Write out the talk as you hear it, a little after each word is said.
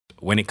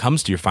when it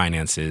comes to your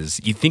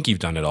finances, you think you've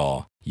done it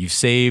all. You've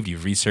saved,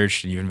 you've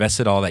researched, and you've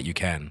invested all that you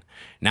can.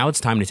 Now it's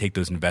time to take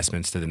those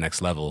investments to the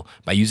next level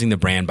by using the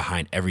brand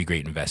behind every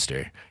great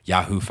investor,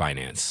 Yahoo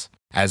Finance.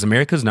 As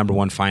America's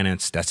 #1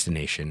 finance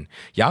destination,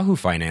 Yahoo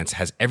Finance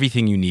has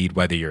everything you need,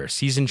 whether you're a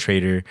seasoned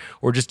trader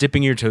or just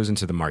dipping your toes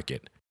into the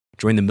market.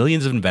 Join the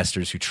millions of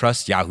investors who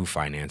trust Yahoo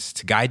Finance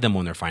to guide them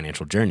on their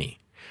financial journey.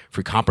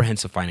 For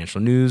comprehensive financial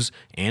news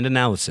and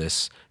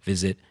analysis,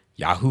 visit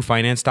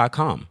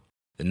yahoofinance.com,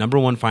 the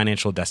 #1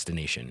 financial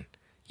destination,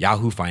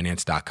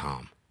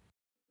 yahoofinance.com.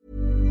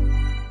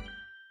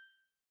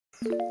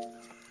 本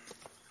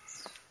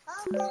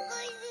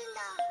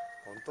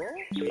当？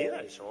見えな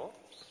いでしょ？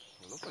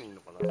どこにいる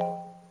のかな？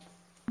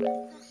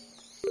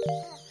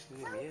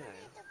見えないよ。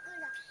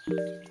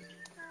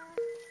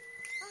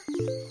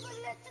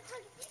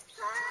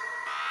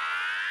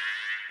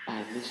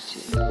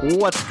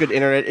 What's good,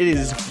 Internet? It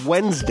is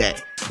Wednesday,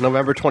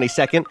 November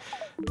 22nd,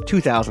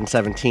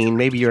 2017.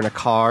 Maybe you're in a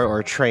car or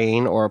a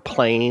train or a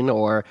plane,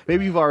 or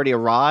maybe you've already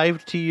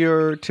arrived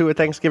to a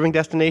Thanksgiving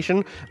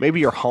destination. Maybe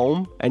you're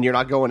home and you're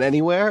not going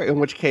anywhere, in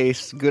which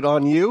case, good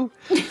on you.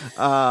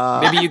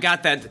 Maybe you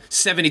got that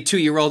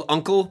 72-year-old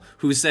uncle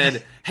who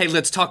said, hey,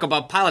 let's talk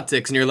about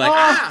politics. And you're like,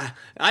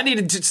 I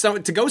needed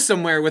to go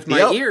somewhere with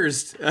my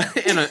ears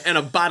and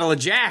a bottle of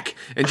Jack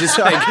and just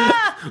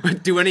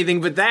do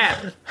anything but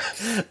that.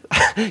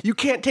 You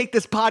can't take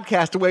this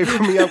podcast away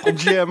from me, Uncle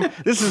Jim.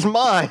 This is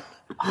mine.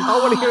 I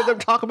want to hear them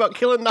talk about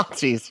killing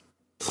Nazis.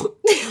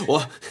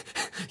 Well,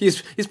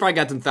 he's probably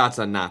got some thoughts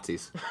on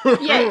Nazis.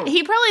 Yeah,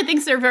 he probably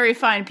thinks they're very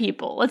fine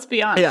people. Let's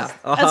be honest. Yeah,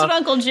 That's what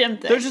Uncle Jim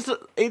thinks. There's just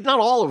not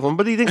all of them,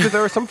 but he thinks that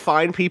there are some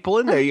fine people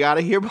in there. You got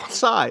to hear both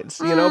sides.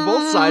 You know,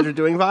 both sides are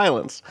doing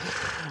violence.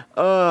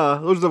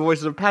 Those are the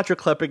voices of Patrick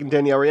Klepek and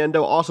Danielle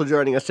Riendeau. Also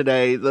joining us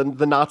today,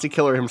 the Nazi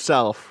killer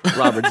himself,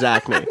 Robert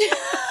Zachney.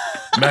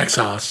 Max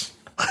Haas.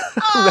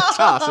 Max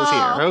Haas is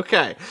here.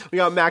 Okay, we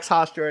got Max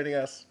Haas joining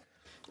us.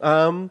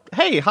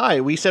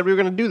 Hi. We said we were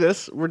going to do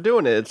this. We're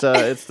doing it.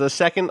 It's the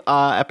second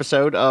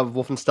episode of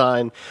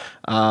Wolfenstein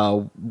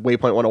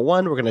Waypoint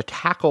 101. We're going to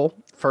tackle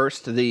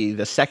first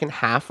the second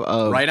half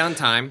of right on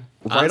time,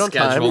 right on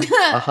schedule.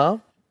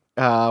 Time.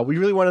 We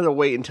really wanted to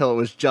wait until it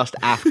was just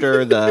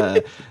after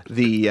the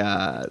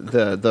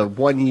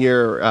 1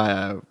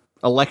 year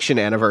election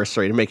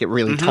anniversary to make it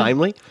really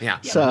timely. Yeah.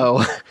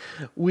 So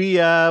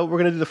we're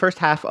going to do the first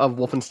half of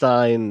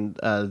Wolfenstein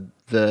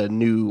The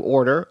New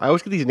Order. I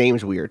always get these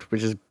names weird,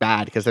 which is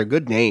bad because they're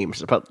good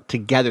names, but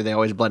together they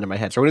always blend in my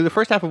head. So we're going to do the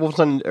first half of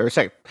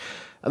Wolfenstein,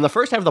 and the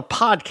first half of the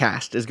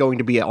podcast is going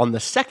to be on the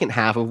second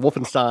half of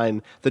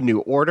Wolfenstein The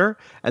New Order,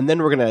 and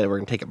then we're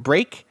gonna take a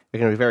break. They're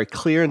going to be very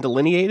clear and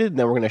delineated, and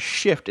then we're going to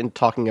shift into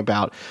talking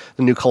about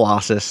the new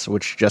Colossus,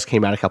 which just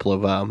came out a couple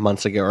of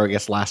months ago, or I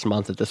guess last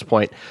month at this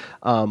point.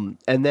 And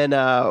then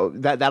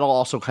that'll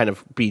also kind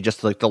of be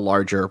just like the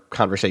larger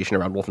conversation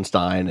around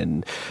Wolfenstein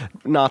and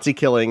Nazi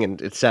killing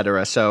and et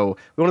cetera. So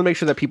we want to make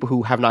sure that people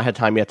who have not had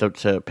time yet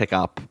to pick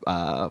up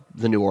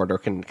the New Order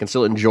can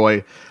still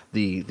enjoy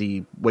the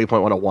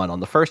Waypoint 101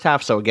 on the first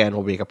half. So again,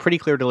 we'll make a pretty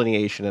clear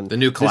delineation. And the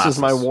new Colossus. This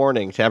is my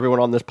warning to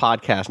everyone on this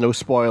podcast: no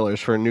spoilers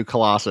for a new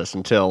Colossus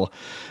until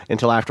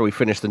after we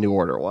finish the New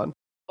Order one.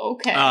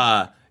 Okay.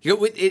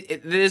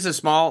 It is a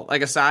small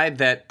aside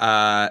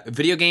that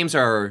video games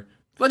are,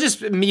 well,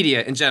 just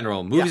media in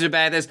general. Movies are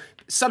bad. There's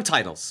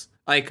subtitles.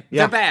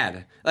 They're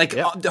bad.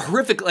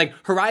 Horrific.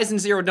 Horizon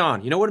Zero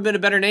Dawn. You know what would have been a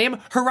better name?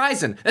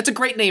 Horizon. That's a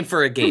great name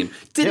for a game.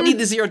 Didn't need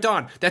the Zero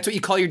Dawn. That's what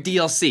you call your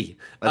DLC.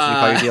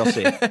 That's what you call your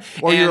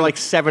DLC. Or your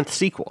seventh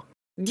sequel.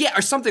 Yeah,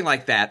 or something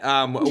like that,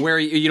 where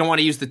you don't want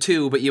to use the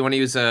 2, but you want to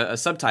use a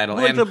subtitle.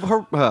 Well, and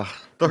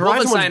the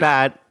Horizon one's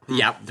bad.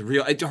 Yeah,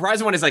 the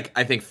Horizon one is I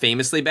think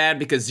famously bad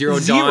because Zero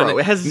Dawn.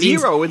 It has means,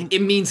 zero.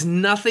 It means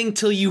nothing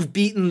till you've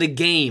beaten the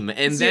game,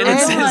 and then it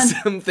says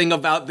something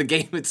about the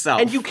game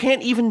itself. And you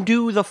can't even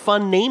do the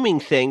fun naming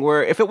thing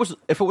where if it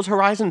was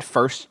Horizon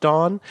First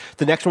Dawn,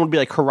 the next one would be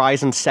like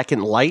Horizon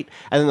Second Light,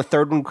 and then the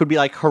third one could be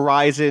like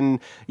Horizon,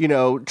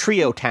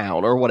 Trio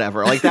Town or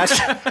whatever. Like that's.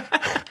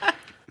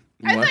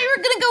 I thought you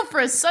were going to go for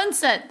a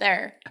sunset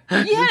there.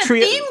 You had a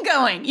theme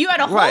going. You had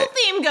a whole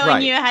theme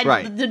going. You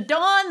had the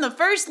dawn, the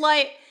first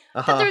light.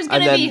 I thought there was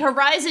going to be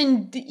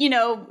Horizon,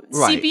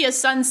 sepia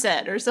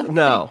sunset or something.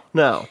 No.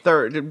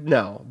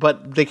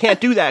 But they can't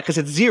do that because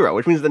it's zero,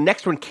 which means the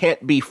next one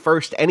can't be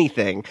first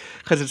anything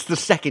because it's the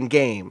second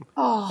game.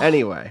 Oh.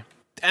 Anyway.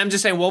 I'm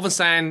just saying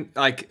Wolfenstein,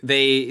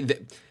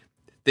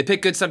 they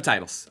pick good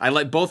subtitles. I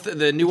like both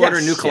the New Order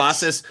and New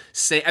Colossus.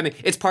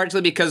 It's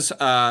partly because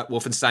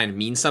Wolfenstein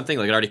means something.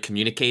 It already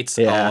communicates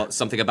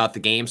something about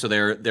the game, so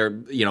they're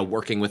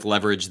working with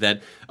leverage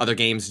that other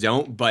games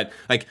don't. But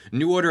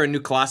New Order and New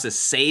Colossus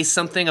say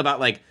something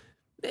about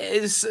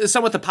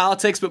somewhat the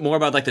politics, but more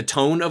about the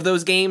tone of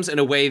those games in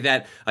a way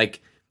that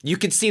you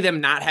could see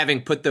them not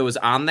having put those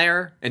on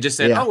there and just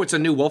said, oh, it's a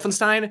new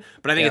Wolfenstein.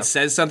 But I think it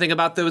says something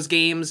about those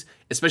games,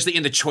 especially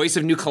in the choice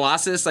of New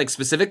Colossus, like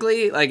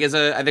specifically, like is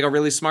I think a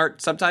really smart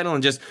subtitle,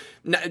 and just,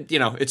 you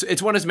know,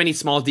 it's one of as many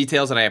small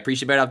details that I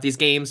appreciate about these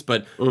games,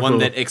 but one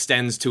that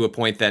extends to a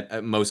point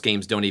that most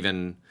games don't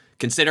even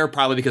consider,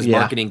 probably because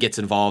marketing gets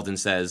involved and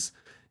says,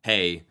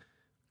 hey,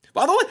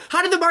 by the way,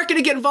 how did the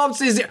marketing get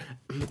involved? I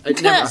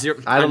don't know.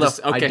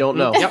 I don't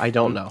know. I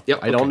don't know.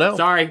 I don't know.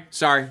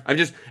 Sorry.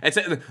 It's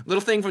a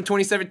little thing from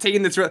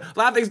 2017 a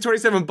lot of things in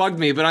 2017 bugged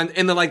me, but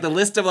in the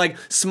list of like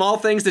small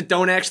things that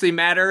don't actually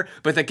matter,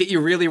 but that get you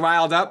really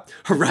riled up,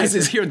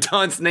 Horizon Zero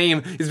Dawn's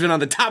name has been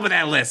on the top of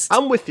that list.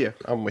 I'm with you.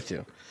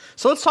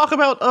 So let's talk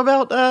about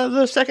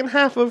the second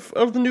half of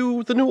the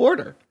new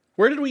order.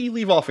 Where did we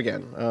leave off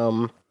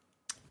again?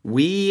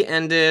 We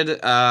ended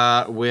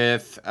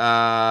with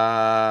when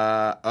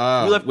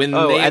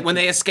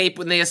they escape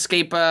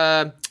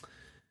the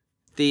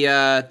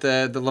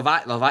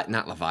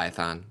not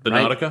Leviathan. The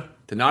right? Nautica?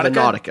 The Nautica? The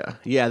Nautica.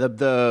 Yeah,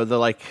 the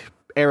like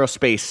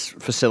aerospace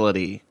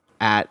facility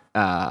at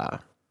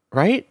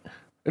right?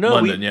 No,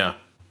 London, yeah.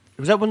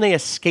 Was that when they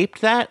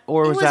escaped that,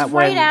 or was that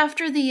right when...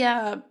 after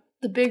the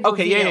big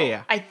reveal?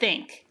 Yeah. I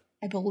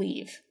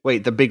believe.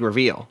 Wait, the big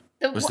reveal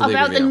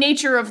about the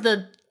nature of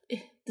the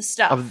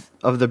stuff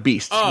of the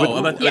beast. Oh,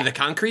 about the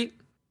concrete.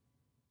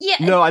 Yeah,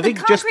 no, I think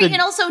concrete, just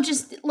and also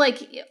just like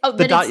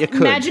that it's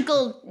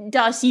magical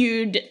Das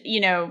Yud,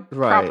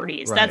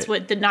 properties. Right. That's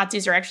what the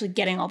Nazis are actually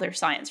getting all their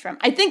science from.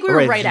 I think we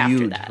were right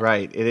after that.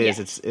 Right, it is.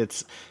 Yeah.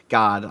 It's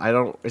God. I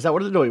don't. Is that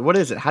what it's doing? What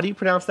is it? How do you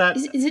pronounce that?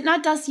 Is it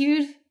not Das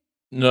Yud?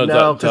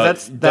 No,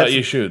 because that's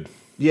you should.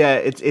 Yeah,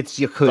 it's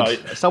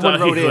Yehud. Someone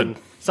wrote in.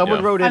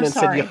 Someone wrote in and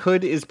said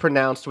Yehud is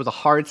pronounced with a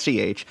hard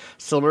ch,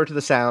 similar to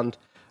the sound.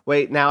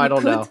 Wait, now I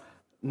don't know.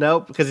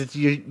 No, because it's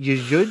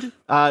Yehud,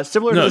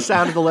 similar to the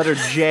sound of the letter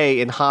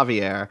J in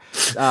Javier.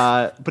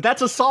 But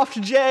that's a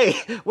soft J.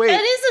 Wait,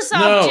 that is a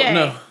soft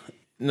J.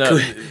 No,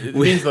 it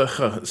means the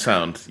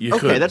sound. Yehud.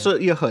 Okay, that's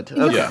what Yehud. Okay.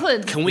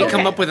 Yehud. Can we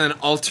come up with an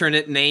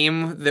alternate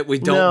name that we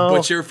don't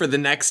butcher for the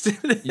next?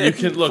 You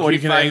can look. You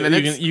can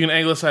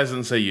anglicize it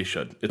and say you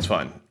should. It's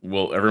fine.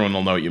 Everyone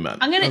will know what you meant.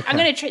 I'm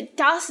gonna try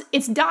Das.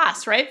 It's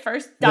Das, right?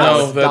 First.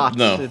 Das.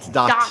 No, it's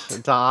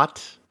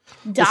dot.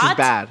 This is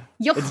bad.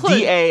 Yehud. It's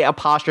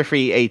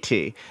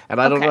DA''AT,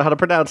 and I don't know how to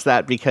pronounce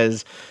that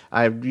because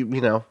I didn't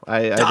go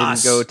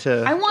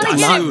to. I want to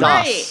get it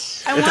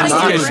right. I want to get it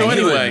right. So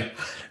anyway.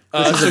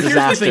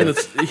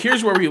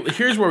 Here's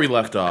where we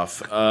left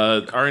off.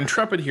 Our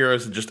intrepid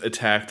heroes had just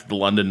attacked the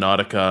London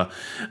Nautica,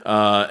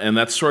 and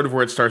that's sort of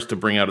where it starts to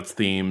bring out its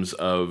themes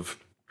of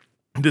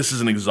this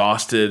is an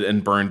exhausted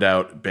and burned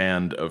out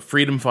band of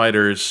freedom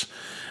fighters,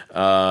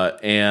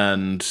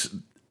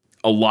 and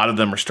a lot of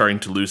them are starting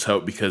to lose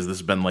hope because this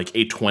has been like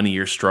a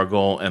 20-year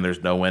struggle and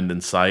there's no end in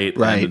sight.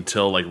 Right. And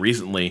until like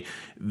recently,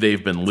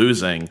 they've been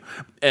losing.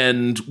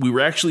 And we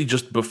were actually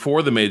just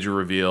before the major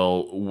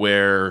reveal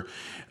where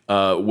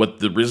what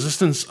the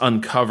resistance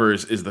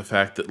uncovers is the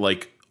fact that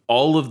like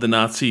all of the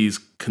Nazis'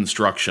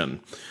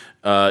 construction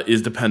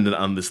is dependent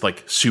on this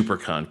like super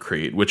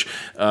concrete, which,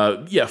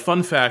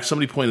 fun fact,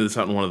 somebody pointed this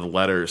out in one of the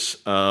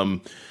letters.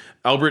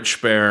 Albert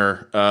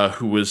Speer,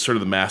 who was sort of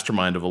the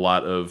mastermind of a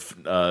lot of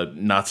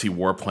Nazi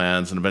war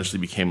plans and eventually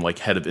became like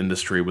head of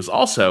industry, was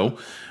also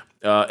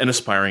an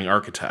aspiring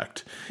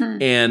architect.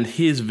 And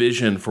his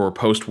vision for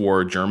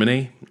post-war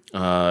Germany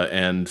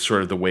and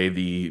sort of the way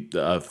the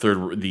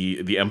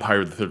empire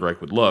of the Third Reich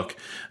would look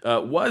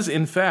was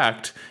in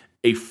fact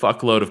a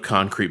fuckload of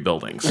concrete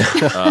buildings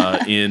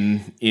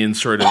in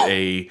sort of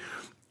a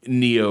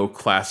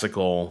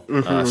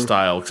neoclassical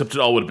style, except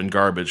it all would have been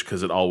garbage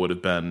because it all would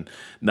have been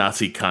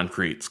Nazi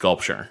concrete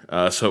sculpture.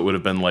 So it would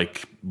have been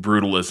like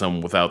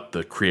brutalism without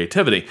the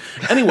creativity.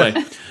 Anyway,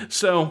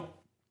 so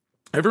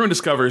everyone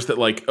discovers that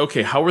like,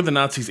 okay, how were the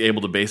Nazis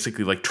able to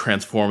basically like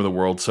transform the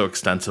world so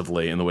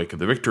extensively in the wake of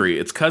the victory?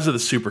 It's because of the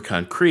super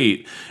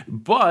concrete.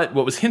 But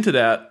what was hinted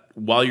at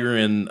while you're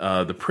in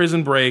the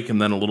Prison Break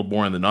and then a little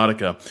more in the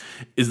Nautica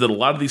is that a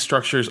lot of these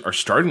structures are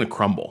starting to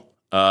crumble.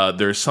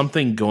 There's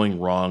something going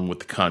wrong with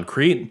the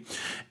concrete,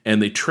 and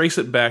they trace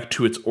it back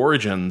to its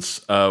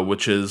origins,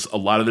 which is a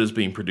lot of it is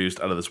being produced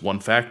out of this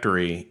one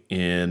factory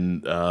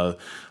in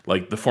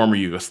like the former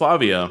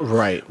Yugoslavia,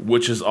 right?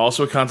 Which is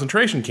also a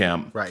concentration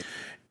camp, right?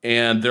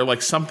 And they're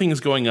like, something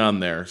is going on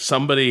there.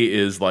 Somebody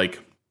is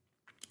like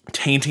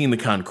tainting the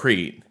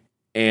concrete,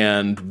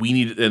 and we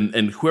need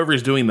and whoever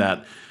is doing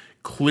that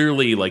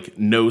clearly like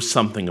knows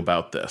something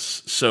about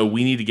this. So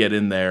we need to get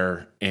in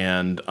there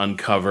and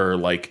uncover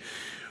like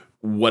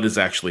what is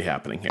actually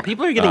happening here.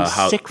 People are getting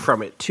sick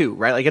from it too,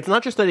 right? Like it's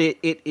not just that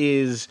it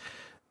is.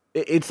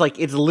 It's like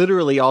it's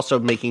literally also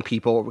making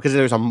people, because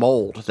there's a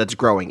mold that's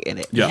growing in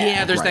it.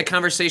 Yeah, there's that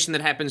conversation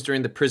that happens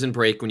during the Prison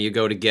Break when you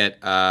go to get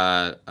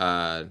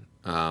who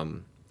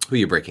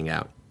you're breaking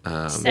out.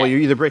 Well, you're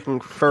either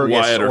breaking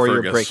Fergus or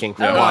you're breaking.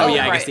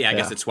 I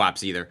guess it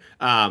swaps either.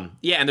 And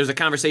there's a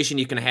conversation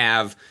you can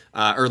have,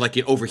 or like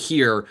you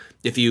overhear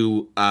if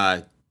you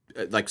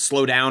like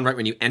slow down right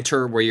when you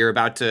enter where you're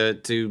about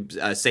to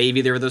save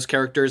either of those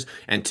characters,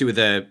 and two of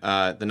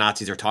the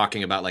Nazis are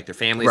talking about like their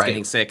families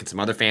getting sick and some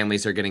other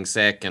families are getting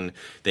sick, and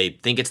they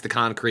think it's the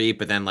concrete,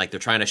 but then like they're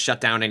trying to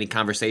shut down any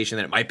conversation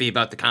that it might be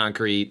about the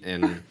concrete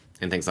and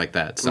things like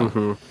that.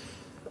 So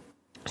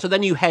so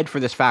then you head for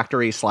this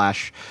factory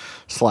slash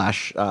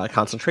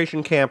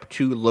concentration camp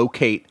to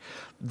locate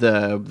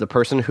the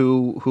person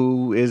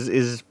who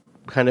is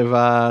kind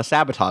of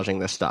sabotaging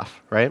this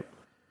stuff, right?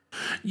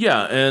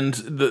 Yeah, and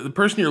the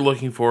person you're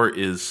looking for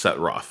is Set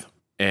Roth,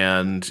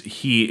 and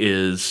he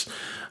is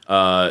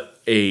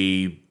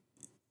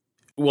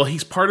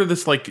he's part of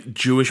this like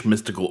Jewish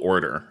mystical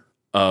order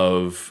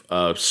of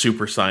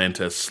super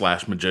scientists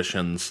 /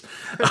 magicians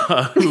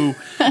who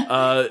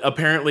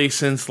apparently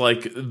since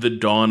like the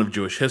dawn of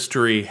Jewish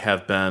history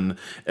have been,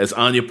 as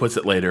Anya puts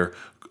it later,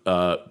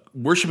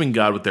 worshiping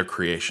God with their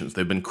creations.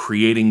 They've been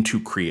creating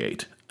to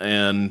create.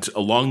 And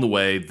along the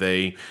way,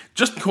 they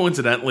just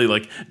coincidentally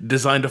like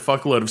designed a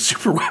fuckload of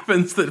super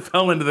weapons that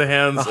fell into the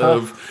hands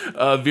of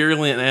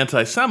virulent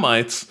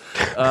anti-Semites,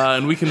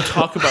 and we can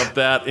talk about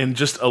that in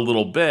just a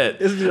little bit.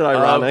 Isn't it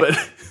ironic?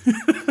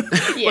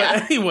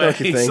 But anyway,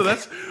 so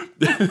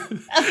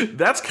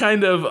that's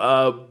kind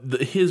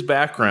of his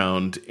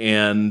background,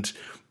 and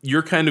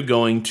you're kind of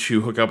going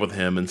to hook up with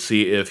him and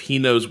see if he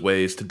knows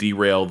ways to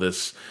derail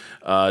this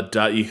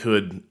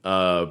Yehud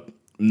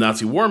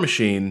Nazi war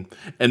machine,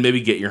 and maybe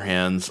get your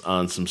hands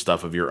on some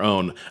stuff of your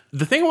own.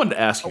 The thing I wanted to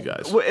ask you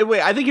guys... Wait,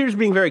 I think you're just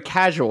being very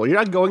casual. You're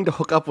not going to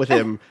hook up with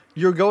him.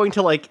 You're going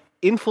to, like,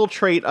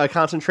 infiltrate a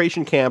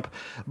concentration camp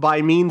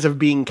by means of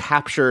being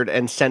captured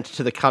and sent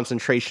to the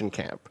concentration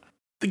camp.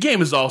 The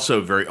game is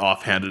also very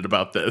offhanded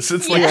about this.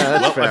 It's like,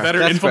 I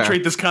better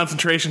infiltrate this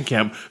concentration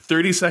camp.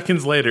 30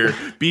 seconds later,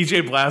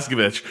 BJ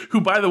Blazkowicz,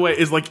 who, by the way,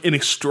 is like in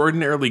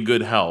extraordinarily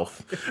good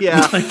health. Yeah.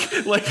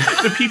 like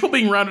the people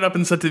being rounded up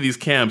and sent to these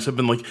camps have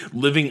been like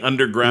living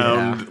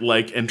underground,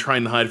 like, and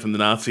trying to hide from the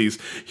Nazis.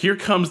 Here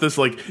comes this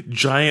like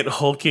giant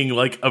hulking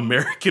like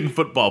American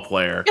football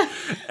player,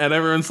 and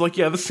everyone's like,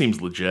 yeah, this seems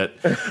legit.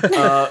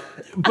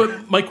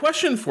 But my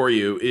question for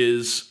you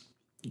is,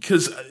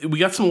 because we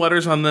got some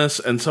letters on this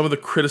and some of the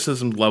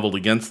criticism leveled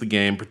against the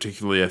game,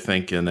 particularly, I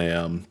think, in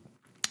a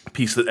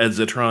piece that Ed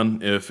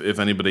Zitron, if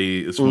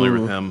anybody is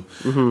familiar with him,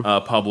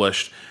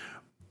 published.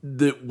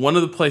 One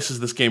of the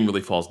places this game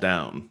really falls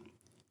down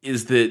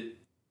is that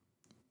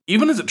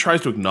even as it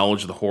tries to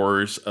acknowledge the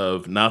horrors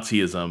of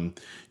Nazism,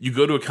 you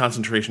go to a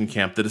concentration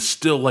camp that is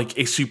still like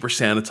a super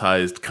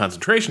sanitized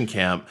concentration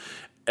camp,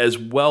 as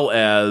well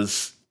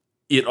as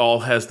it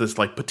all has this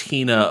like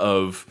patina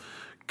of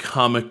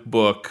comic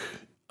book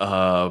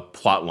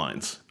plot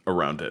lines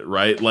around it,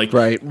 right? Like,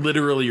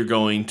 literally, you're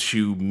going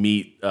to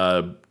meet,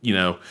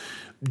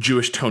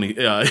 Jewish Tony,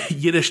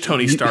 Yiddish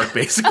Tony Stark,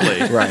 basically,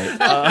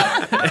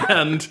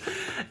 and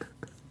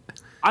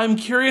I'm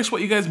curious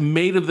what you guys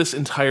made of this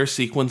entire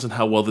sequence and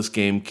how well this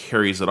game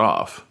carries it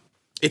off.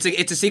 It's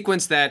a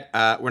sequence that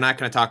we're not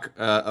going to talk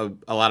a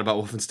lot about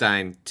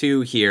Wolfenstein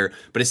 2 here,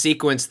 but a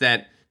sequence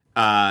that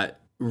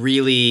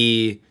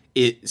really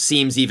it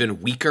seems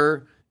even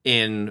weaker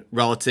in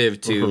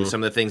relative to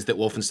some of the things that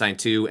Wolfenstein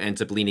 2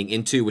 ends up leaning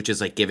into, which is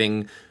like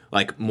giving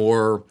like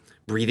more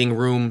breathing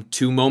room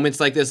to moments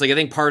like this. Like, I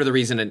think part of the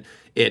reason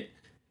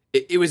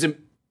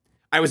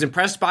I was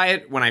impressed by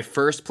it when I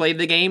first played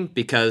the game,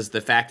 because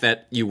the fact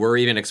that you were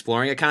even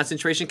exploring a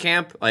concentration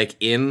camp like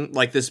in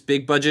like this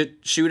big budget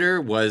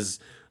shooter was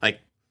like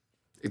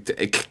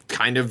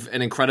kind of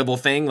an incredible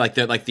thing. Like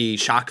the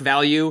shock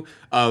value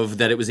of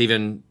that it was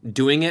even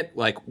doing it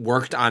like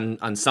worked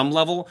on some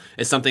level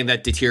is something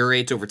that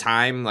deteriorates over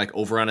time. Like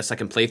over on a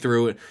second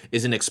playthrough,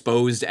 isn't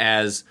exposed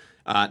as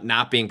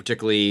not being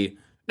particularly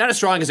not as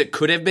strong as it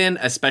could have been,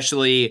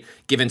 especially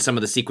given some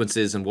of the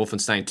sequences in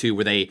Wolfenstein 2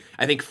 where they,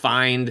 I think,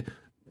 find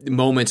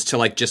moments to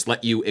like just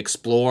let you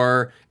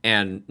explore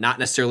and not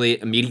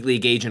necessarily immediately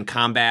engage in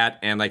combat.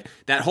 And like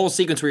that whole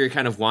sequence where you're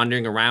kind of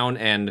wandering around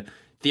and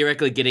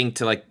theoretically getting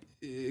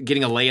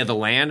a lay of the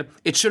land,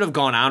 it should have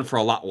gone on for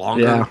a lot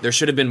longer. Yeah. There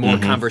should have been more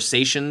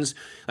conversations.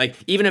 Like,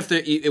 even if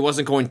it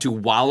wasn't going to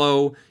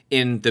wallow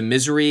in the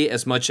misery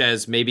as much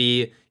as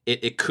maybe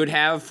it could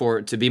have for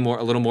it to be a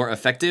little more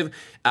effective,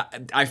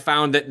 I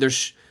found that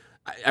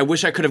I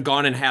wish I could have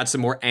gone and had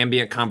some more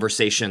ambient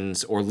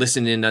conversations or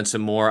listened in on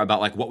some more about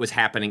like what was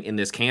happening in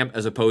this camp,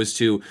 as opposed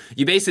to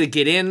you basically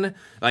get in,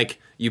 like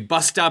you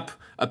bust up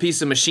a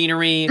piece of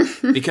machinery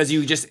because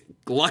you just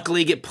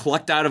luckily get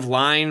plucked out of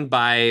line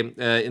by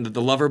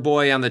the lover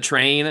boy on the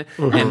train,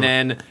 and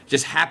then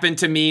just happen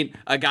to meet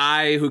a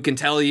guy who can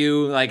tell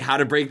you like how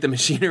to break the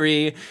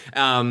machinery.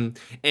 And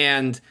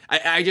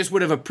I just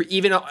would have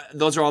even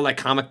those are all like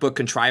comic book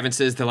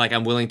contrivances that like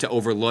I'm willing to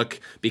overlook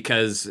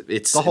because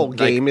it's the whole like,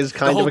 game is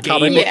kind of a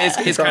comic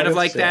book is kind of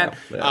like that.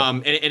 Yeah.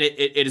 And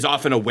it is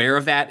often aware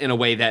of that in a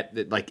way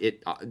that like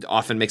it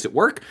often makes it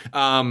work.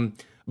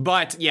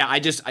 But yeah,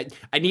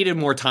 I needed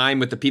more time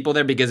with the people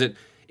there because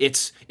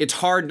it's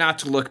hard not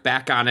to look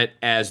back on it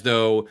as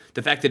though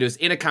the fact that it was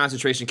in a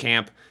concentration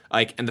camp,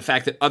 like, and the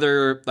fact that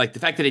the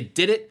fact that it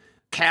did it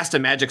cast a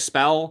magic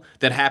spell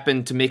that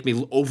happened to make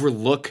me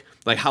overlook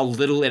like how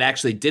little it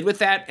actually did with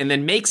that, and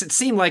then makes it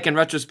seem like in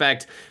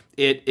retrospect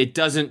it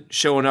doesn't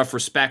show enough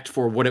respect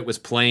for what it was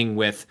playing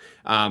with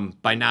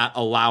by not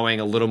allowing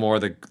a little more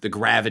of the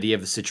gravity of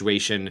the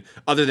situation,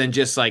 other than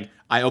just like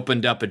I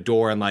opened up a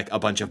door and like a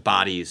bunch of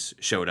bodies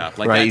showed up.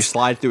 Like right, you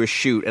slide through a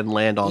chute and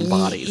land on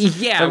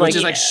bodies. Yeah, which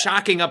is like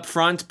shocking up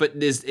front, but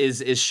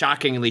is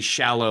shockingly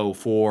shallow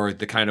for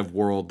the kind of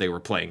world they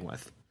were playing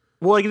with.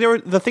 Well,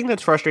 like the thing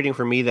that's frustrating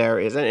for me there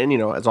is, and you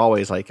know, as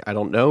always, like I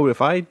don't know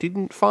if I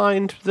didn't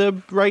find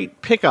the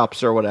right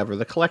pickups or whatever,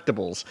 the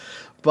collectibles,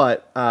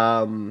 but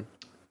the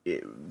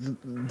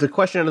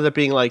question ended up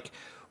being like,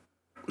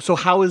 so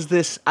how is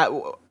this?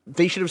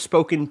 They should have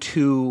spoken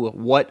to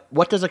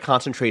what does a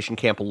concentration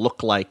camp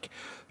look like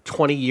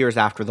 20 years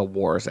after the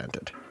wars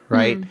ended,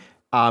 right?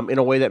 In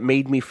a way that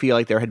made me feel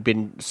like there had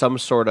been some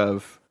sort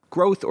of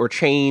growth or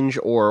change,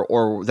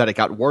 or that it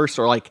got worse,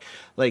 or like.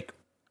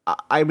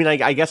 I mean,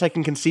 I guess I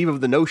can conceive of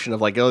the notion of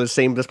like, oh, this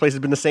place has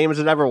been the same as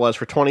it ever was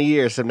for 20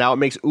 years, and now it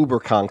makes uber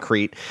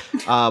concrete.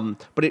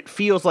 But it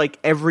feels like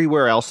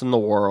everywhere else in the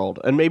world,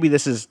 and maybe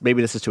this is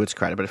to its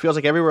credit, but it feels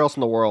like everywhere else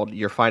in the world,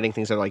 you're finding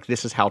things that are like,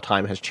 this is how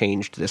time has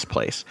changed this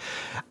place,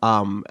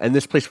 and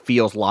this place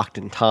feels locked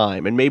in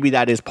time, and maybe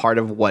that is part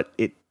of what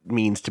it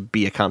means to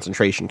be a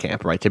concentration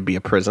camp, right? To be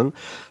a prison.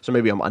 So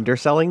maybe I'm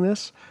underselling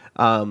this,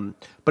 but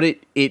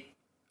it.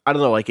 I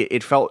don't know, like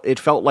it felt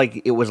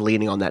like it was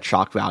leaning on that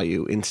shock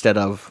value instead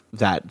of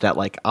that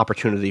like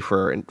opportunity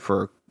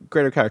for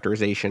greater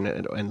characterization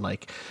and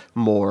like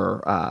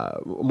more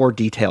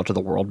detail to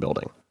the world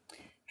building.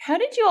 How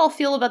did you all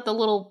feel about the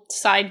little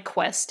side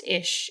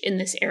quest-ish in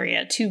this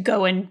area to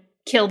go and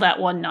kill that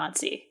one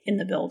Nazi in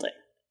the building?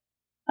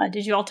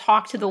 Did you all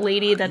talk to the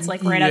lady that's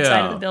like right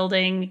outside of the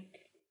building?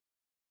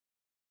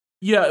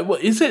 Yeah, well,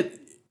 is it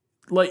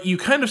like you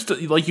kind of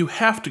like you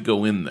have to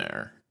go in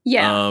there?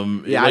 Yeah.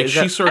 Like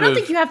she sort of. I don't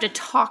think you have to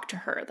talk to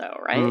her though,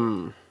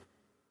 right?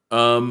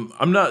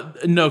 I'm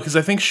not. No, because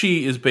I think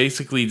she is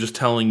basically just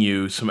telling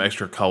you some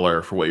extra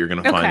color for what you're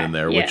going to find in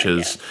there, which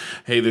is,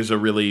 hey, there's a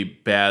really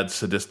bad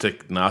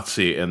sadistic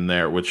Nazi in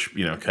there, which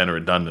kind of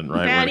redundant,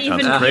 right? Bad We're in a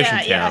concentration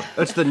camp. Yeah.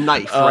 That's the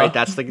knife, right?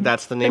 That's the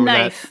name of that.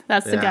 Knife.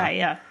 That's the guy.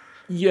 Yeah.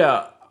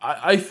 Yeah,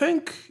 I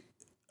think.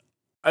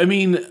 I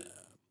mean,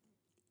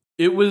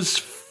 it was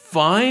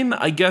fine,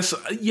 I guess.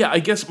 Yeah, I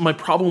guess my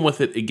problem with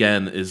it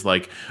again is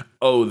like,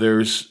 oh,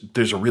 there's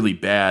a really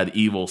bad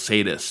evil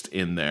sadist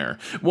in there.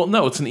 Well,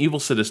 no, it's an evil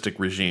sadistic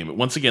regime. It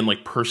once again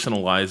like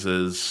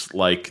personalizes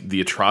like the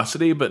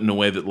atrocity, but in a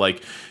way that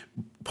like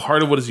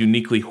part of what is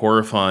uniquely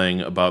horrifying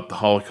about the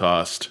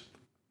Holocaust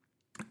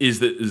is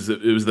that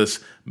it was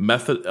this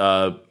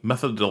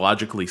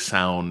methodologically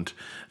sound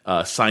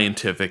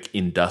scientific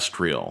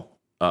industrial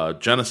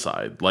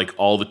genocide. Like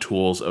all the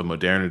tools of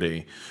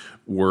modernity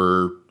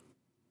were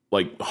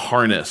like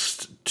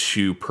harnessed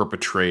to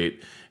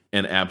perpetrate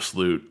an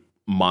absolute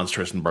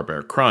monstrous and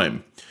barbaric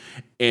crime.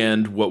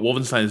 And what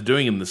Wolfenstein is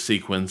doing in this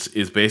sequence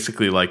is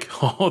basically like,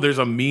 oh, there's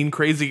a mean,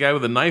 crazy guy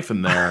with a knife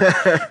in there.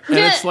 And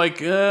it's like,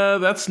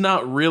 that's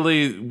not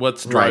really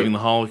what's driving the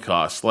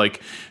Holocaust.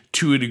 Like,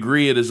 to a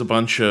degree, it is a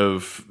bunch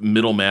of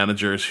middle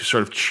managers who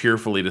sort of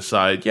cheerfully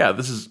decide, yeah,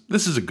 this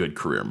is a good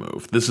career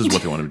move. This is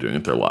what they want to be doing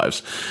with their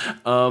lives.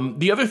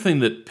 The other thing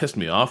that pissed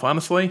me off,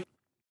 honestly,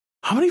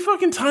 how many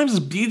fucking times is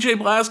BJ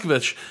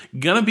Blazkowicz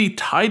gonna be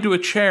tied to a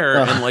chair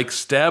and like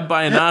stabbed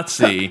by a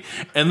Nazi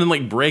and then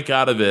like break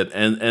out of it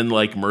and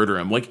like murder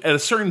him? Like at a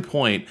certain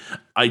point,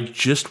 I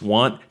just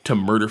want to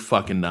murder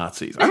fucking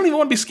Nazis. I don't even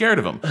want to be scared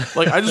of them.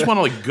 Like I just want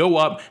to like go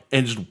up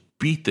and just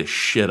beat the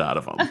shit out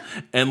of them.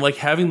 And like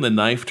having the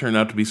knife turn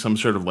out to be some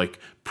sort of like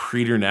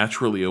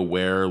preternaturally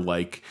aware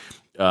like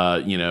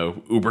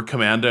Uber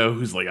Commando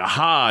who's like,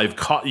 aha, I've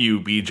caught you,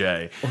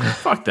 BJ.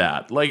 Fuck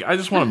that. Like I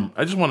just want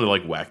to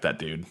like whack that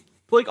dude.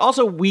 Like,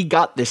 also, we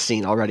got this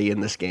scene already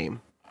in this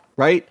game,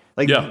 right?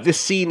 Like, this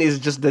scene is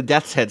just the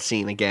Death's Head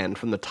scene again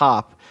from the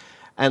top.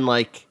 And,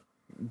 like,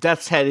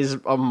 Death's Head is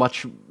a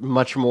much,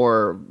 much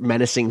more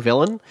menacing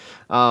villain.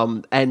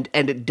 And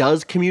it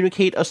does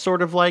communicate a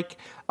sort of, like,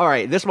 all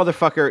right, this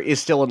motherfucker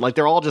is still in, like,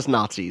 they're all just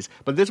Nazis.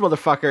 But this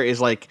motherfucker is,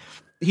 like,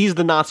 he's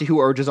the Nazi who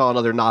urges on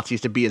other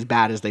Nazis to be as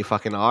bad as they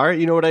fucking are.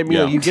 You know what I mean?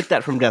 Yeah. You get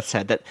that from Death's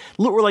Head. That,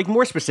 or like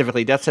more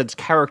specifically, Death's Head's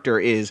character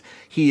is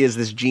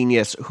this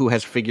genius who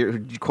has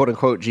quote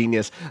unquote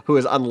genius who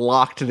has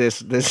unlocked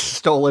this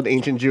stolen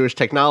ancient Jewish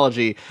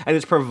technology and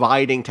is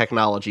providing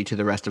technology to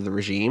the rest of the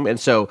regime. And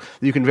so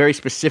you can very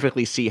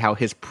specifically see how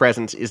his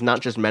presence is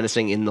not just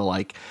menacing in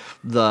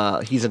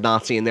the he's a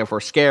Nazi and therefore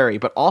scary,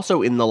 but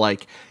also in the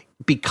like,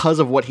 because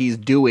of what he's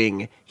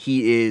doing,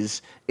 he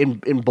is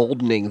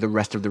emboldening the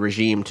rest of the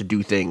regime to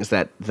do things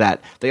that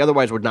they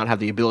otherwise would not have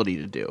the ability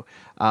to do.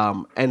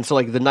 And so,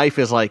 like, the knife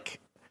is like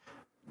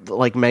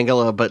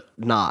Mengele, but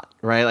not,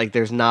 right? Like,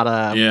 there's not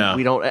a...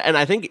 We don't... And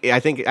I think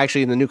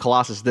actually in the new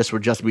Colossus, this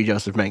would just be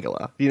Joseph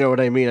Mengele. You know what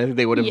I mean? I think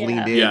they would have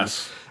leaned in.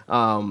 Yes.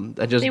 And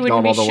just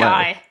gone all the way.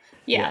 Shy.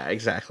 Yeah,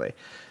 exactly.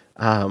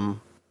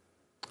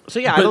 So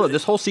yeah, I don't know.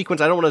 This whole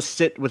sequence, I don't want to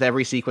sit with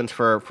every sequence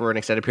for an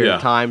extended period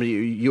of time.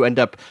 You end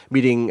up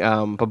meeting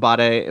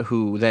Babade,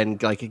 who then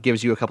like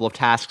gives you a couple of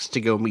tasks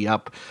to go meet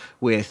up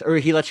with, or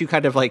he lets you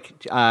kind of like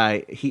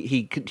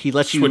he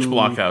lets you switch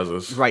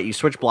blockhouses. Right, you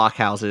switch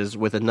blockhouses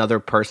with another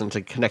person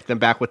to connect them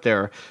back with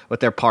their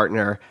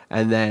partner,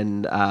 and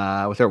then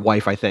with their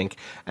wife, I think,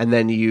 and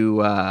then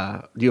you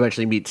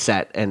eventually meet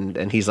Set,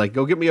 and he's like,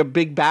 go get me a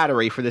big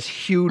battery for this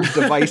huge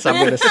device I'm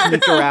going to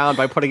sneak around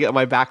by putting it in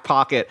my back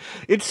pocket.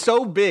 It's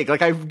so big.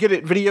 Like, I get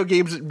it, video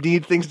games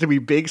need things to be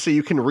big so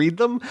you can read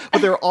them,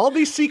 but there are all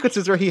these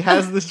sequences where he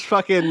has this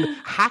fucking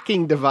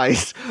hacking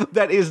device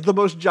that is the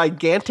most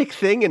gigantic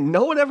thing, and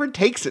no one ever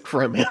takes it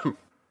from him.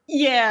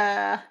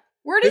 Yeah.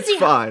 Where does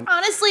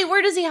honestly,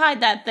 where does he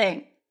hide that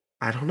thing?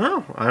 I don't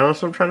know. I don't know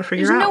what I'm trying to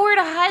figure out. There's nowhere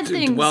to hide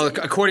things. Well,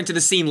 according to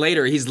the scene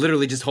later, he's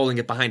literally just holding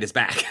it behind his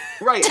back.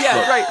 Right,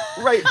 yeah,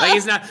 right.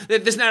 Like,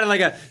 there's not like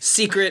a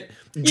secret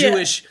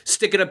Jewish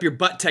stick it up your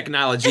butt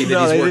technology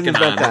that he's working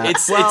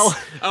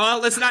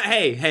on. Let's not,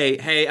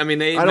 hey, I mean,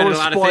 they invented a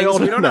lot of things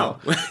we don't know.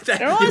 I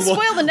don't want to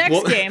spoil the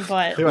next game,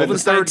 but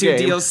Wolfenstein 2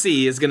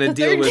 DLC is going to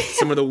deal with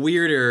some of the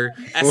weirder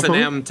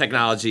S&M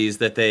technologies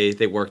that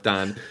they worked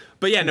on.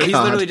 But yeah, no, he's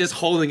literally just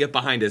holding it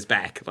behind his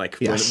back, like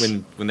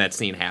when that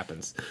scene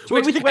happens. So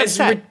what do we think about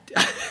Set?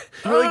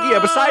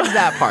 Besides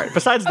that part,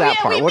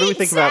 what do we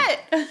think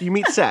about? You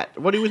meet Set.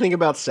 What do we think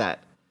about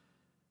Set?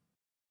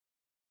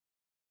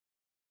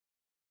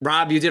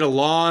 Rob, you did a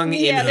long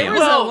inhale. There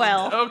was a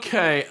well.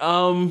 Okay.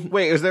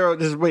 Wait, is there?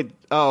 Wait.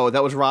 Oh,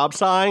 that was Rob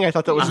sighing. I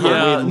thought that was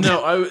wind.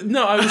 I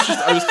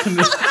was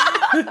convinced.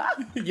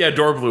 Yeah,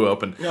 door blew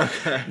open.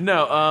 Okay.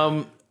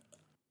 No.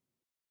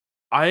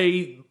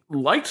 I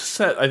liked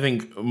Set, I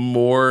think,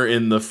 more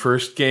in the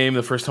first game,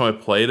 the first time I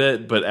played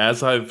it, but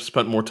as I've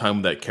spent more time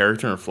with that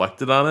character and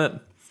reflected on it,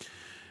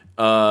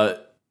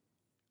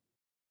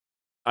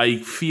 I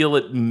feel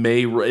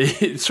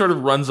it sort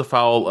of runs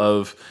afoul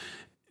of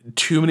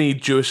too many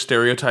Jewish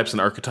stereotypes and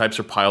archetypes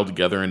are piled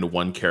together into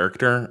one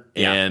character,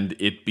 and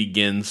it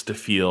begins to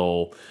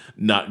feel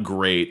not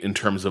great in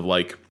terms of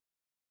like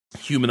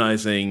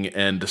humanizing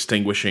and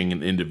distinguishing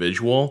an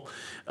individual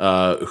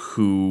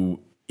who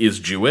is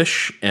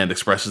Jewish and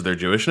expresses their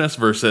Jewishness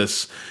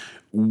versus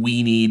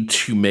we need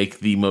to make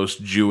the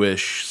most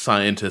Jewish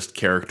scientist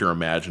character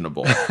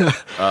imaginable.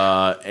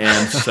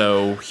 And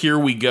so here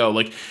we go.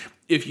 Like,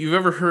 if you've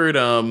ever heard,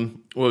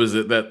 what was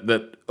it,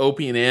 that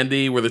Opie and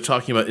Andy where they're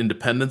talking about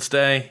Independence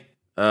Day?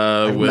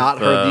 I've not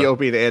heard the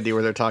Opie and Andy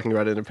where they're talking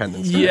about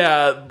Independence Day.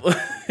 Yeah,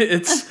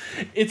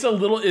 it's a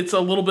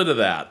little bit of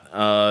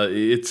that.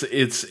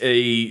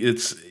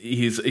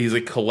 He's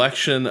a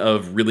collection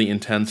of really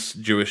intense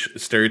Jewish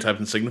stereotypes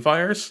and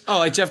signifiers. Oh,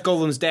 like Jeff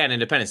Goldblum's dad,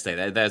 Independence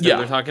Day. That's what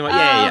we're talking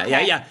about.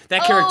 Yeah.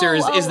 That character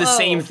is the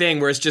same thing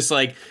where it's just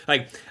like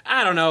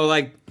I don't know,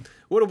 like,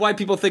 what do white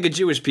people think of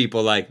Jewish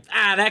people? Like,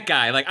 that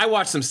guy. Like, I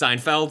watched some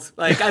Seinfeld.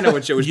 Like, I know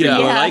what Jewish people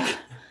are like.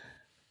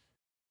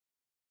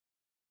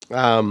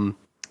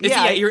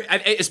 You're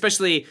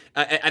especially.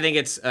 I think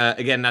it's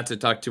again, not to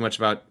talk too much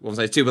about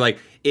Wolfenstein 2, but like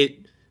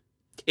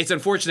it's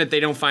unfortunate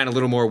they don't find a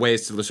little more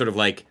ways to sort of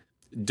like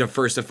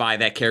diversify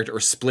that character or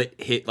split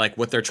hit like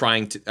what they're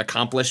trying to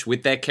accomplish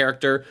with that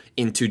character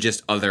into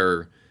just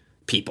other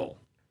people.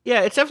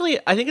 Yeah, it's definitely.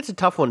 I think it's a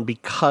tough one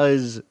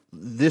because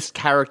this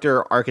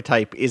character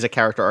archetype is a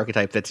character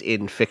archetype that's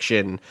in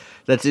fiction,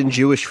 that's in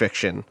Jewish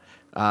fiction,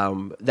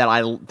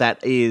 that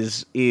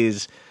is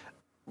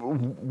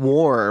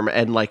warm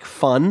and like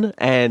fun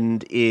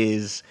and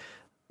is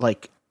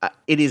like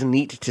it is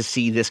neat to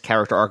see this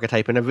character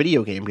archetype in a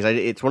video game because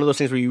it's one of those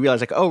things where you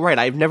realize like, oh right,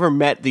 I've never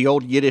met the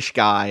old Yiddish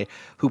guy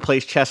who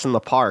plays chess in the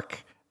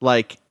park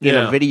like in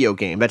a video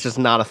game. That's just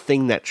not a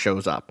thing that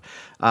shows up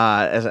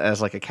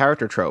as like a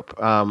character trope.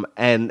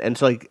 And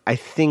so like I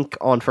think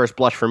on first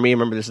blush for me, I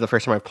remember this is the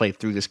first time I played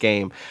through this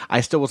game,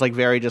 I still was like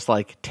very just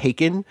like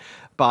taken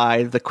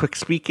by the quick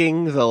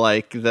speaking,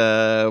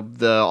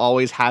 the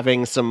always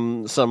having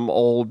some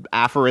old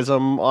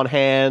aphorism on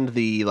hand,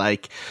 the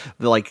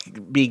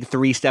being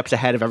 3 steps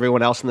ahead of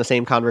everyone else in the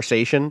same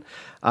conversation,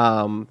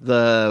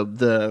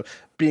 the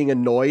being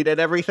annoyed at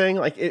everything.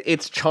 Like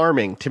it's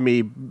charming to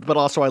me, but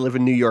also I live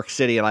in New York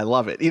City and I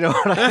love it. You know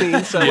what I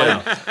mean? So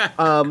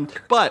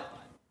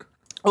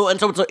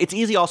it's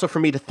easy also for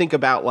me to think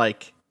about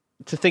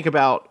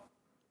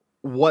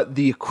what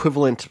the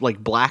equivalent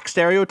like black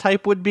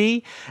stereotype would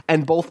be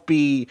and both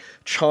be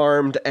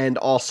charmed and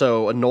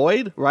also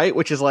annoyed, right?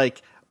 Which is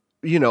like,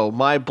 you know,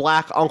 my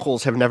black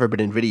uncles have never been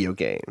in video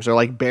games or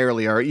like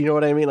barely are, you know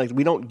what I mean? Like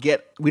we don't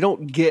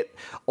get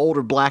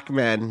older black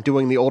men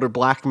doing the older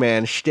black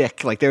man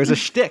shtick. Like there's a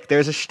shtick.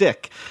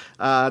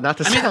 Not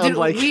to sound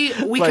like we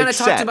kind of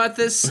talked about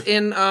this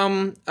in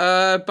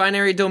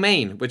Binary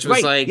Domain, which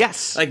was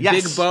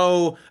Big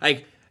Bo.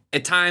 Like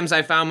at times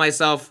I found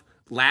myself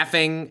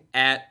laughing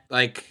at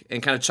like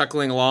and kind of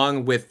chuckling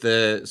along with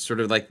the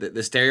sort of like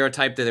the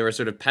stereotype that they were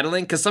sort of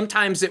peddling, because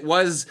sometimes it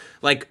was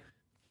like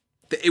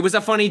it was a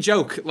funny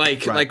joke,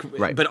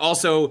 but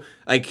also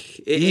like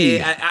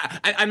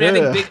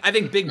I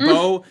think Big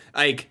Bo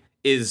like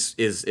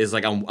is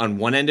like on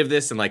one end of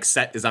this, and like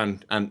Set is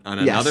on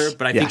another.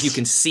 But I think you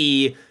can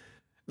see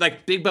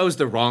like Big Bow's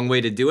the wrong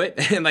way to do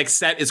it, and like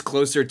Set is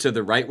closer to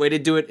the right way to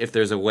do it. If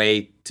there's a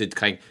way to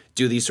kind of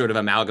do these sort of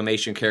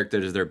amalgamation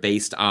characters, they're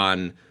based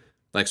on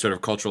like sort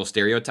of cultural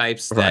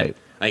stereotypes that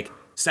like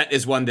Set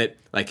is one that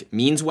like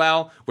means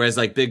well, whereas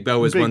like Big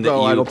Bow is one that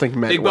I don't think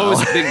meant Big well.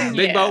 Bow is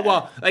Big Bow.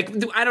 Well, like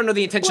I don't know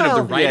the intention of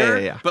the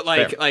writer, but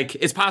like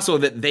it's possible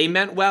that they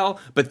meant well,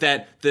 but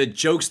that the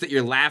jokes that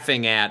you're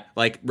laughing at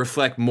like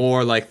reflect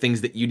more like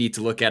things that you need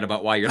to look at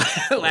about why you're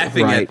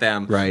laughing at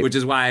them. Right. Which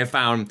is why I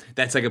found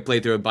that's like a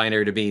playthrough of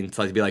Binary to Being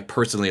to be like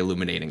personally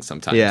illuminating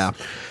sometimes. Yeah.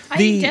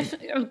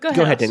 Go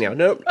ahead, Danielle.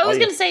 Nope. I was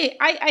going to say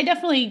I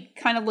definitely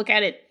kind of look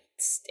at it.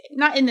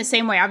 Not in the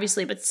same way,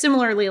 obviously, but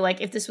similarly, like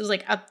if this was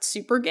like a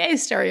super gay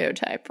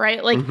stereotype,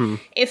 right? Like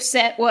if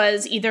Set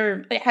was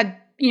either it had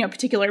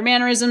particular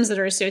mannerisms that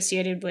are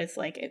associated with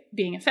like it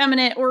being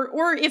effeminate,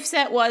 or if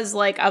Set was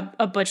like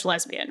a butch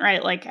lesbian,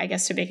 right? Like I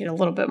guess to make it a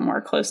little bit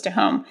more close to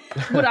home,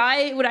 would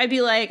I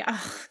be like,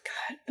 oh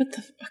God, what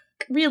the fuck,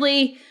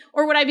 really?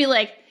 Or would I be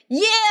like,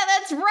 yeah,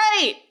 that's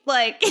right,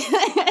 like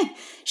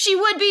she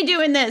would be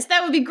doing this,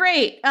 that would be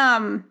great.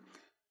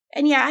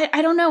 And yeah,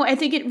 I don't know. I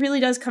think it really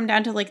does come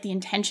down to like the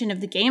intention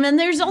of the game. And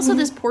there's also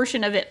this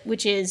portion of it,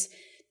 which is,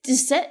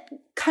 does Set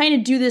kind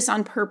of do this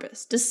on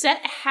purpose? Does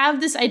Set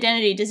have this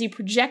identity? Does he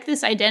project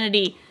this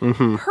identity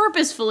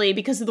purposefully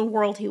because of the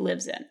world he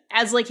lives in?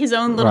 As like his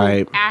own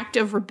little act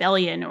of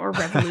rebellion or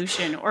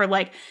revolution? Or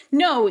like,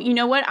 no, you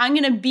know what? I'm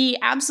going to be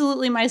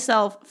absolutely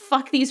myself.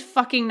 Fuck these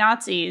fucking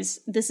Nazis.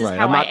 This is how I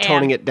am. I'm not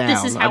toning it down.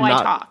 This is how I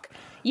talk.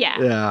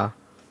 Yeah.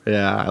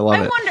 Yeah, I love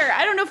it. I wonder,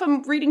 I don't know if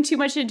I'm reading too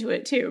much into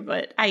it too,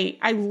 but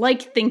I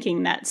like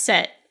thinking that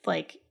Set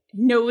like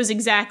knows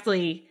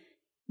exactly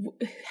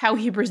how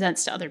he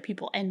presents to other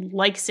people and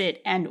likes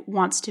it and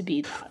wants to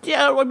be that.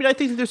 Yeah, I mean, I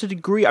think that there's a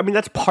degree. I mean,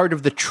 that's part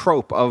of the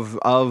trope of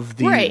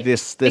the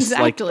this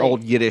exactly. like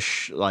old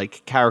Yiddish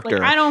like character.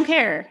 Like, I don't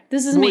care.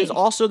 This is me. It's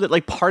also that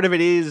like part of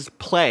it is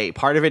play,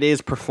 part of it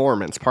is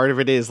performance, part of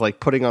it is like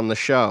putting on the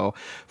show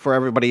for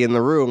everybody in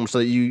the room, so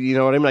that you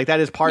know what I mean. Like that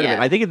is part of it.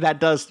 I think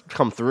that does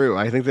come through.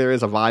 I think there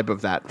is a vibe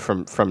of that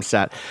from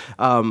Set.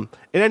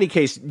 In any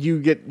case,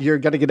 you're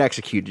gonna get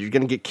executed. You're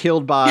gonna get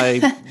killed by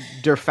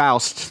Der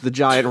Faust, the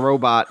giant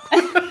robot.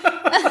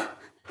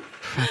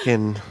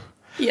 Fucking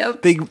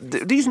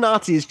these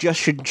Nazis just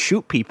should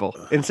shoot people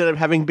instead of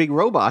having big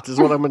robots, is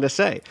what I'm going to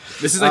say.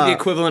 This is like the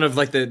equivalent of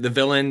like the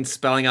villain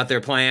spelling out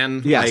their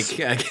plan, yes,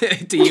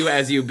 like to you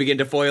as you begin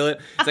to foil it.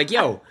 It's like,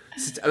 yo,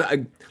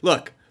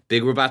 look.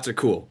 Big robots are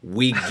cool.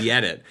 We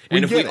get it.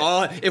 And if we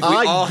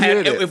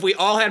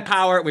all had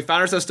power, we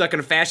found ourselves stuck in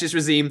a fascist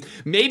regime,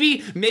 maybe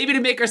to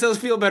make ourselves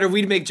feel better,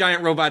 we'd make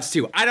giant robots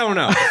too. I don't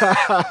know.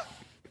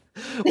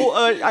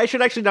 Well, I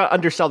should actually not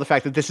undersell the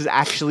fact that this is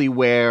actually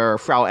where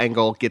Frau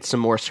Engel gets some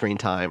more screen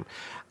time,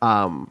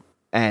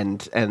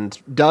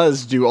 and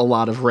does do a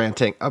lot of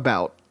ranting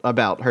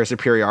about her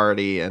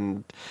superiority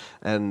and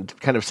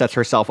kind of sets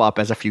herself up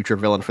as a future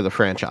villain for the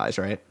franchise,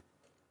 right?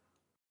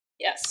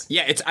 Yes.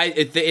 Yeah,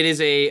 it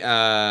is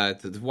a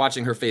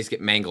watching her face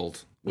get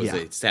mangled was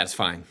a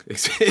satisfying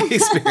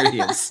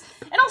experience.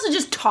 And also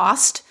just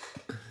tossed,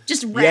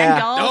 just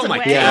ragdolled away. Oh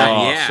my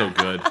god, so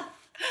good.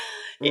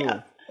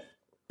 Yeah.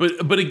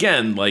 But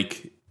again,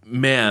 like,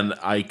 man,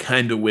 I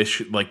kind of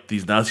wish like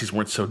these Nazis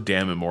weren't so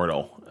damn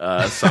immortal.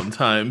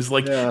 Sometimes,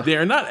 like, they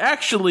are not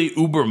actually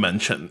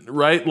Ubermenschen,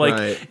 right?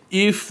 Like,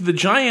 if the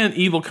giant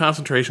evil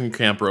concentration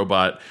camp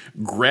robot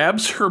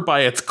grabs her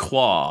by its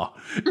claw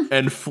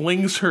and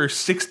flings her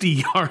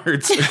 60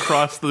 yards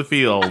across the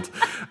field,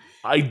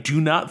 I do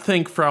not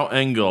think Frau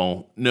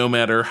Engel, no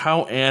matter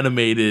how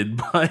animated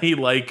by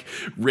like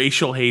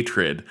racial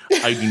hatred,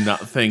 I do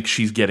not think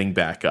she's getting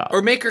back up.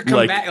 Or make her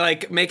come back,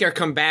 like make her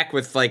come back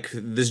with like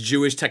this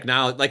Jewish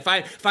technology. Like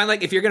find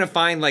like if you're gonna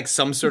find like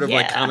some sort of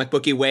like comic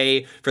booky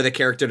way for the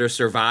character to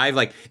survive,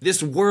 like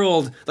this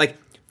world like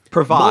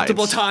provides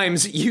multiple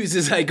times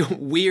uses like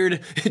weird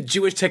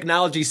Jewish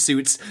technology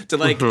suits to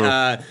like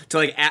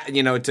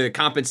to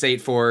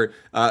compensate for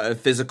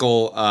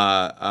physical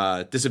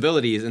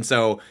disabilities, and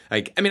so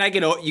like I mean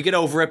you get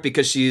over it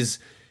because she's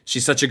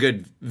such a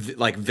good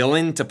like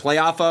villain to play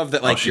off of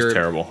that like she's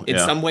terrible. In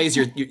some ways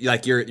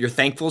you're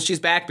thankful she's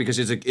back because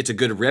it's a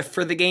good riff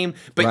for the game,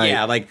 but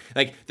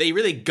like they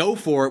really go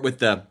for it with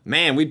the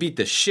man, we beat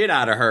the shit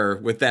out of her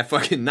with that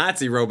fucking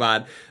Nazi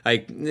robot.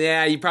 Like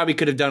you probably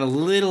could have done a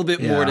little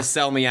bit more to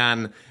sell me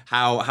on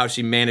how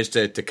she managed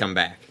to come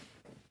back.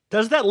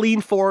 Does that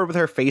lean forward with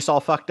her face all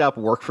fucked up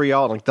work for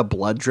y'all? Like the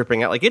blood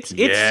dripping out? Like it's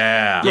pretty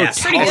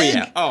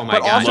good. Oh my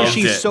god! But also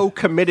she's so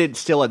committed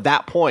still at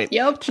that point.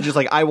 Yep. She's just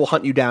like, I will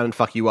hunt you down and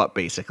fuck you up,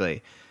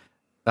 basically.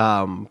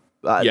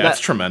 It's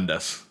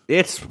tremendous.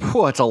 It's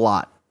a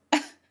lot.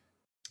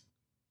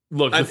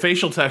 Look, the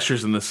facial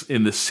textures in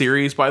this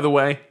series, by the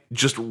way,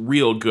 just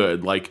real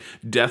good. Like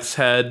Death's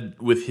Head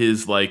with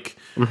his like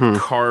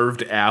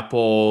carved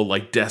apple,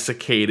 like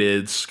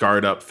desiccated,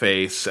 scarred up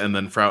face, and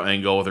then Frau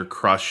Engel with her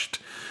crushed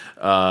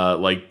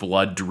like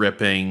blood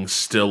dripping,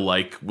 still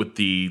like with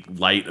the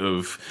light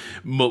of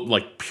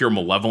like pure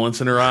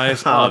malevolence in her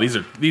eyes. Oh,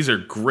 these are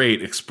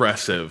great,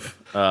 expressive.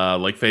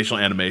 Like facial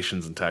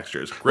animations and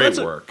textures. Great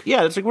work.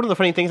 It's like one of the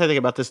funny things I think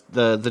about this,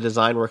 the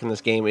design work in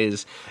this game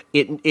is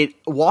it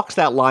walks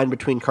that line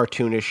between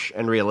cartoonish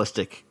and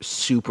realistic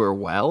super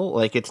well.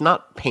 Like it's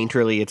not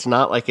painterly. It's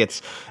not like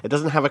it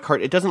doesn't have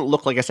it doesn't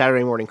look like a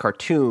Saturday morning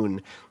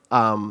cartoon.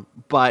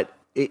 But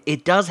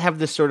it does have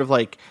this sort of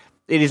like,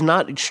 it is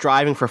not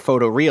striving for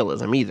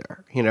photorealism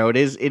either. You know, it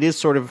is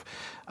sort of,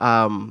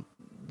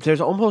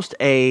 there's almost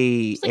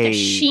a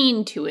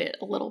sheen to it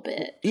a little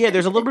bit. Yeah,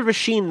 there's a little bit of a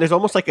sheen. There's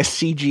almost like a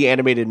CG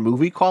animated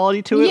movie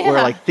quality to it,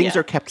 where like things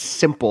are kept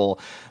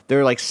simple.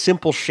 They're like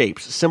simple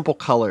shapes, simple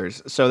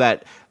colors, so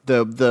that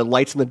the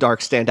lights in the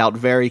dark stand out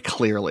very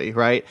clearly,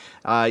 right?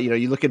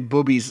 You look at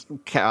Booby's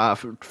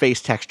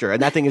face texture,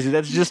 and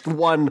that's just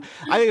one.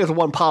 I think it's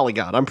one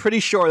polygon. I'm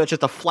pretty sure that's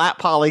just a flat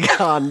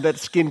polygon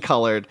that's skin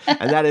colored,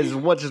 and that is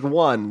just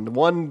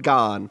one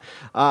gone.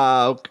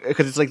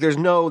 Because it's like there's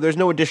no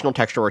additional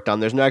texture work done.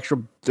 There's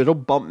no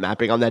bump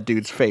mapping on that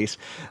dude's face,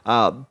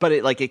 but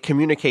it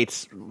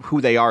communicates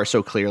who they are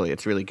so clearly.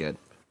 It's really good.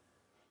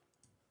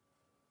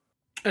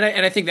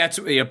 And I think that's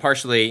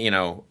partially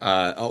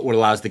what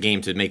allows the game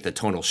to make the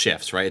tonal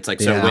shifts, right? It's like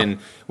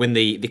when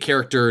the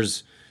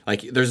characters,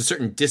 like there's a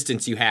certain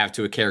distance you have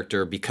to a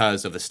character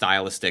because of the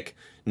stylistic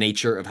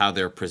nature of how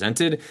they're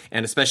presented,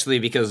 and especially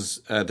because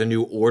the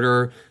New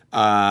Order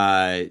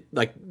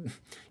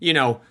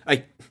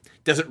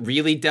doesn't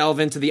really delve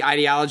into the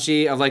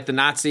ideology of like the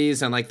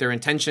Nazis and like their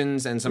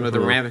intentions and some of the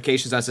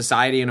ramifications on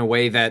society in a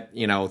way that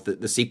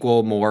the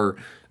sequel more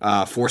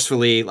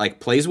forcefully like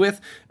plays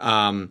with.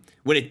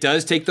 When it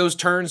does take those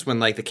turns,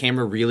 when like the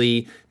camera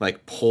really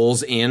like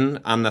pulls in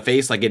on the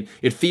face, like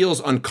it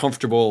feels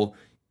uncomfortable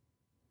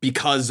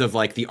because of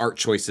like the art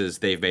choices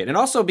they've made, and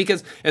also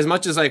because as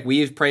much as like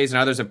we've praised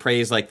and others have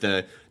praised like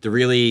the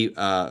really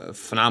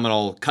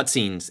phenomenal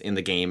cutscenes in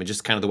the game and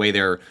just kind of the way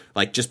they're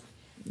like just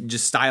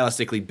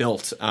stylistically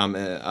built.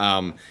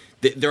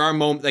 There are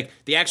moments like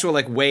the actual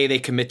like way they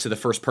commit to the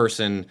first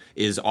person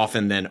is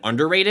often then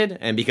underrated,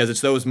 and because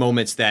it's those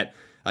moments that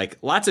like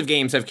lots of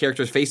games have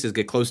characters' faces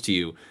get close to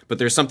you, but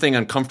there's something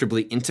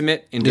uncomfortably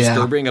intimate and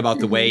disturbing about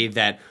the way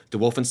that the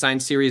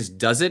Wolfenstein series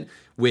does it,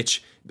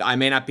 which I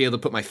may not be able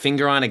to put my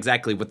finger on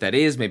exactly what that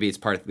is. Maybe it's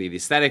partly the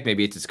aesthetic,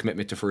 maybe it's its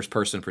commitment to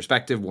first-person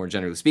perspective, more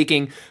generally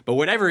speaking. But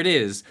whatever it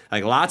is,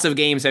 like lots of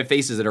games have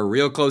faces that are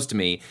real close to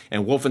me,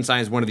 and Wolfenstein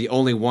is one of the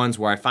only ones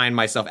where I find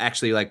myself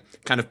actually like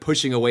kind of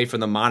pushing away from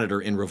the monitor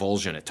in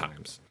revulsion at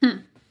times.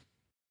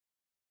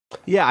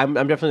 Yeah, I'm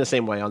definitely the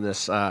same way on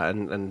this,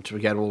 and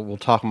again, we'll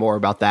talk more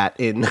about that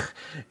in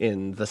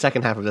the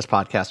second half of this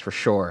podcast for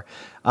sure.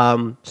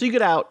 So you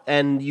get out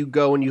and you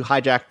go and you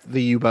hijack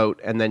the U-boat,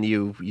 and then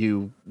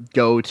you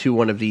go to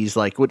one of these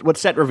like what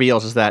Set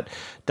reveals is that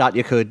Dot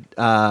Yakud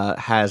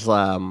has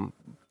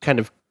kind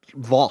of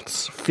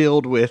vaults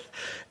filled with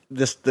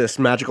this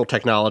magical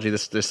technology,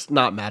 this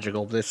not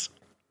magical, this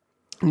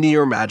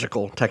near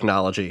magical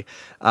technology,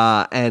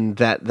 and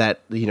that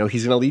he's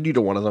going to lead you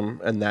to one of them,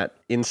 and that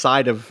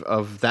inside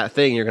of that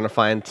thing you're going to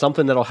find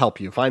something that'll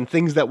help you, find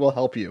things that will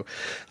help you,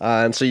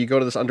 and so you go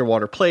to this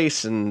underwater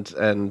place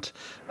and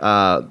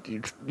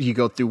you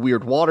go through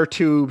weird water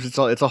tubes.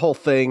 It's a whole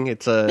thing.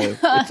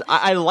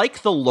 I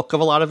like the look of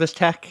a lot of this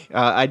tech.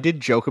 I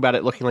did joke about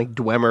it looking like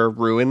Dwemer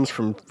ruins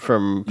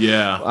from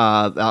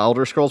the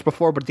Elder Scrolls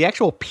before, but the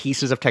actual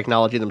pieces of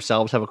technology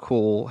themselves have a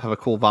cool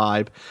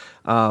vibe.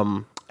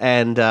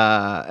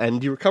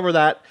 And you recover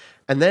that,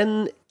 and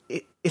then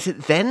is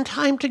it then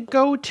time to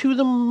go to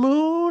the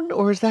moon,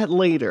 or is that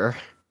later?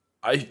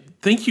 I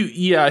think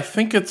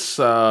it's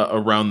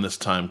around this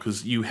time,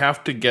 because you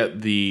have to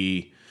get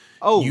the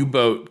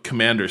U-boat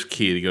commander's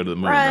key to go to the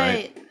moon,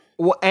 right?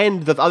 Well,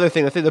 and the other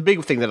thing, the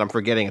big thing that I'm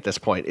forgetting at this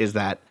point is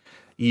that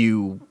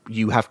you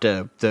have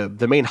to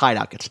the main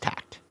hideout gets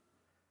attacked.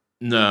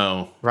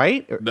 No.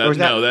 Right?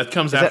 That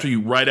comes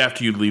right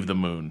after you leave the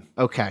moon.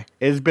 Okay.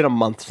 It's been a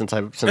month since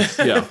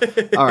yeah.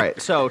 All right.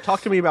 So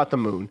talk to me about the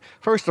moon.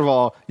 First of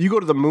all, you go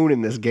to the moon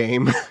in this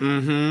game.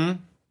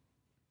 Mm-hmm.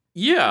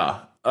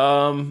 Yeah.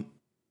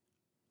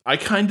 I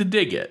kind of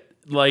dig it.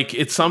 Like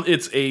it's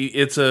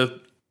a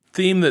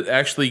theme that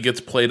actually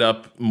gets played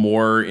up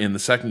more in the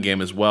second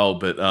game as well,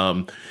 but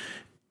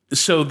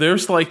so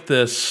there's like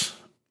this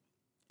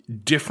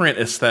different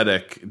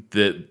aesthetic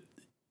that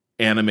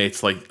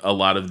animates like a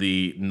lot of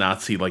the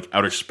Nazi like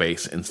outer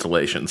space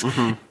installations.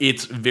 Mm-hmm.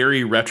 It's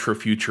very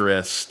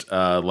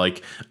retrofuturist,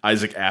 like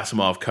Isaac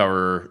Asimov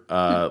cover,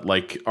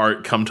 like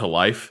art come to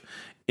life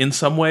in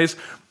some ways.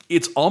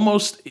 It's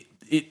almost,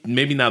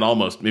 maybe not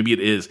almost, maybe it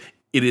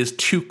is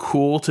too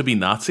cool to be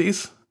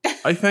Nazis,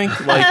 I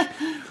think. Like,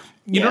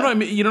 you know what I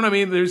mean? You know what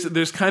I mean?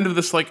 There's kind of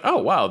this like, oh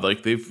wow,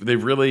 like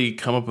they've really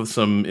come up with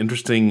some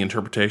interesting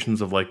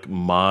interpretations of like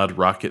mod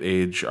rocket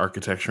age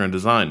architecture and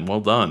design. Well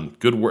done,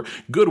 good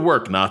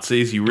work,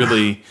 Nazis. You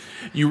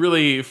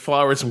really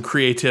flowered some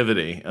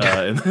creativity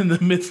in the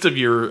midst of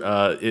your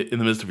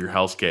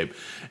hellscape.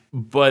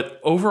 But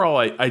overall,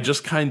 I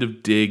just kind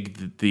of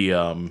dig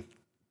the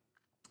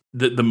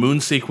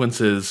moon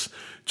sequences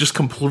just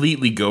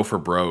completely go for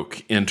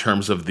broke in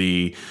terms of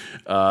the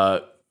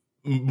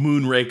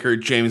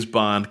Moonraker, James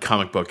Bond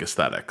comic book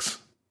aesthetics.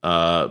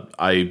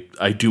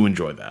 I do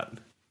enjoy that.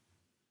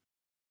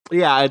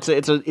 Yeah,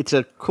 it's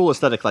a cool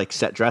aesthetic, like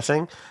set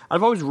dressing.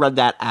 I've always read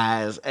that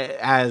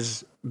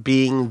as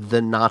being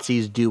the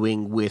Nazis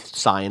doing with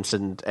science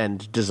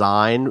and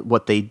design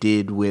what they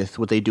do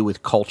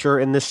with culture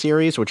in this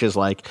series, which is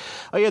like,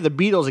 oh yeah, the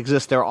Beatles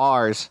exist, they're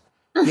ours.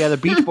 Yeah, the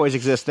Beach Boys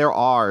exist, they're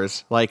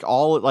ours. Like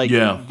all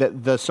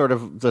the sort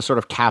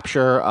of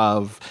capture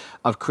of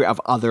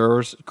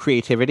others'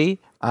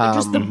 creativity. They're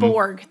just the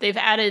Borg. They've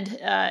added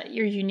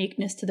your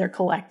uniqueness to their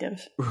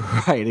collective.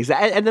 Right,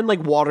 exactly. And then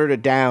like watered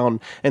it down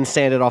and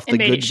sanded off the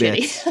good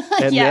bits.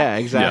 And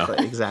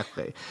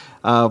exactly.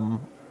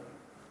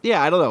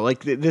 Yeah, I don't know.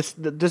 Like this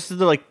is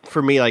like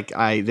for me. Like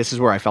this is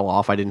where I fell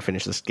off. I didn't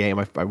finish this game.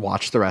 I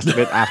watched the rest of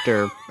it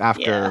after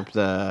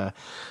after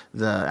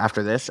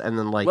this, and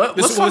then like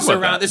this is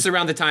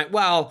around the time.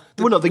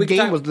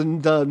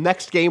 The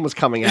next game was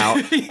coming out,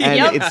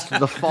 and it's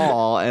the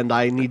fall, and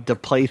I need to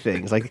play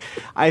things. Like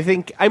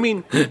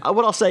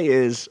what I'll say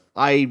is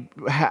I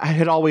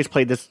had always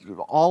played this.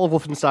 All of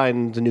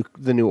Wolfenstein: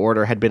 The New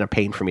Order had been a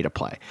pain for me to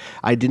play.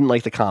 I didn't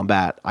like the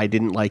combat. I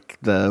didn't like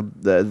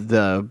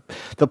the.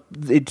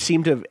 It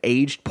seemed to have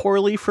aged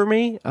poorly for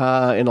me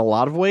in a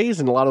lot of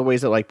ways. In a lot of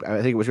ways that like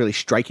I think it was really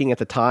striking at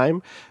the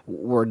time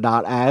were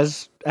not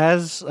as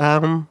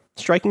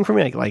striking for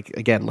me. Like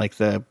again, like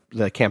the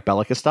Camp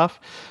Bellica stuff.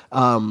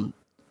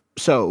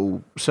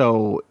 So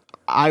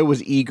I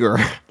was eager,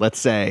 let's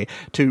say,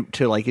 to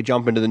like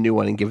jump into the new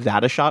one and give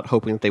that a shot,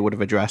 hoping that they would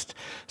have addressed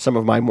some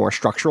of my more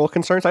structural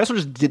concerns. I also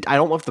I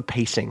don't love the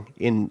pacing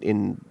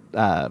in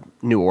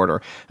New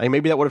Order. I mean,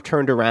 maybe that would have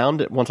turned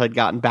around once I'd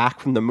gotten back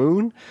from the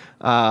moon.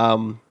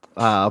 But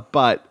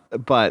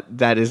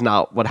that is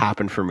not what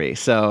happened for me.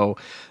 So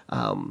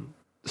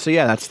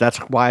yeah, that's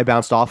why I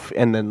bounced off,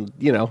 and then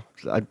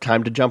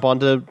time to jump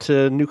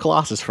onto New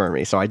Colossus for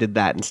me. So I did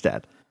that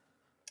instead.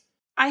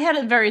 I had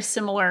a very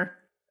similar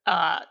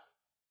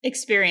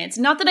experience.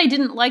 Not that I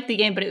didn't like the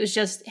game, but it was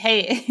just,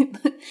 hey,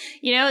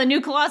 the New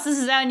Colossus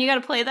is out and you got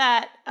to play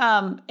that.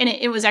 And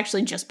it was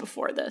actually just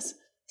before this.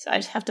 So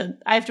I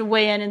have to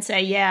weigh in and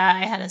say, yeah,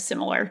 I had a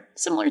similar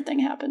thing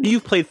happen.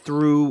 You've played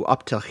through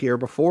up till here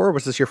before? Or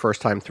was this your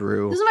first time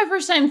through? This is my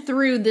first time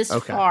through this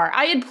far.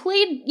 I had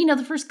played,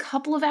 the first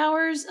couple of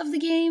hours of the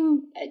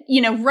game,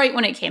 right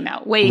when it came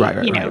out,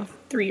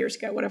 3 years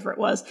ago, whatever it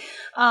was,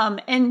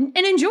 and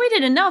enjoyed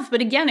it enough.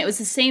 But again, it was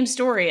the same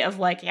story of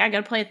like, yeah, I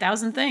got to play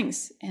 1,000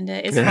 things, and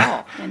it's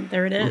fall, and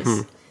there it is.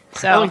 Mm-hmm.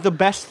 So and, like the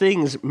best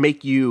things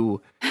make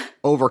you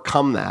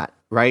overcome that.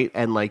 Right.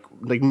 And like,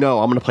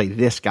 no, I'm going to play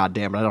this.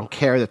 Goddamn it. I don't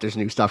care that there's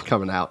new stuff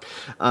coming out.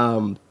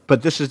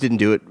 But this just didn't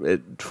do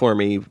it for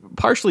me,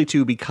 partially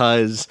too,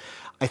 because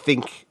I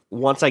think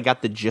once I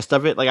got the gist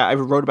of it, like I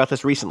wrote about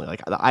this recently,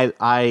 like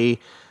I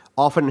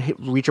often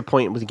reach a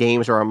point with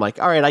games where I'm like,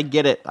 all right, I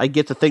get it. I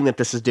get the thing that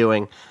this is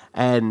doing.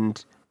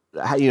 And,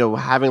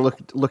 having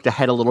looked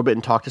ahead a little bit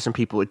and talked to some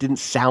people, it didn't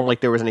sound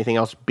like there was anything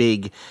else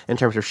big in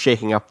terms of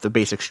shaking up the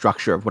basic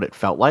structure of what it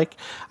felt like.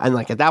 And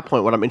like at that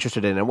point, what I'm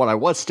interested in and what I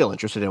was still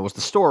interested in was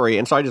the story.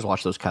 And so I just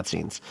watched those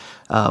cutscenes.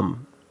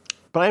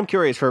 But I am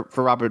curious for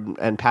Robert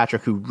and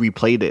Patrick who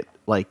replayed it,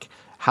 like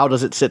how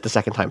does it sit the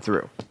second time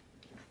through?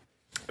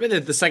 I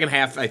mean, the second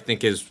half I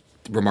think is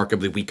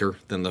remarkably weaker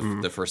than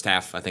the first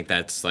half. I think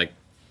that's like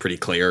pretty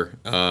clear.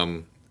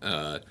 And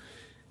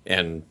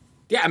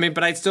yeah, I mean,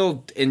 but I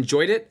still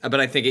enjoyed it.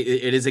 But I think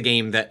it is a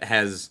game that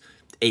has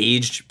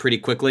aged pretty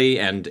quickly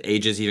and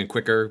ages even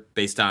quicker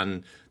based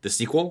on the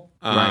sequel.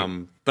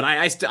 Right. But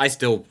I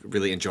still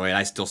really enjoy it.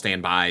 I still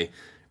stand by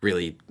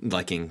really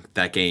liking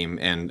that game,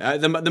 and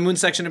the moon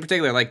section in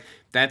particular. Like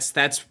that's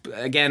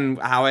again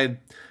how I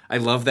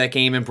love that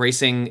game,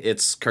 embracing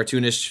its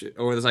cartoonish.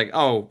 Or it's like,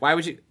 oh, why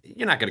would you?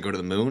 You're not going to go to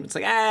the moon. It's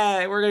like,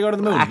 we're going to go to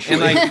the moon.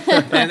 Actually.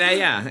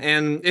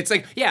 And it's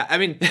like, yeah. I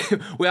mean,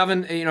 we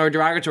often are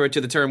derogatory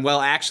to the term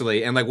 "well,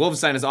 actually," and like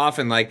Wolfenstein is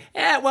often like,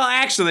 well,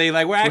 actually,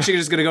 like we're actually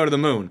just going to go to the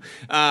moon.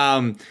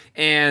 There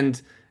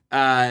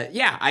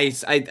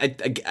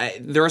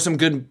are some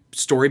good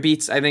story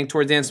beats, I think,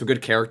 towards the end, some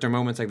good character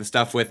moments, like the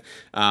stuff with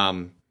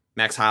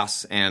Max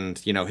Haas and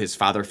his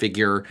father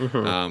figure,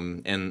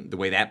 and the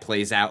way that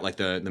plays out, like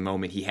the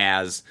moment he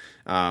has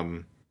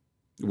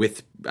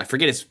with, I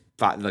forget his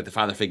the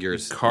father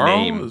figure's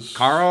name,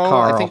 Carl.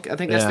 I think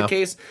that's the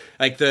case.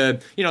 Like the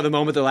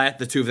moment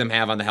the two of them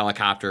have on the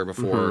helicopter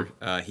before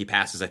he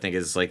passes, I think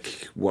is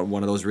like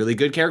one of those really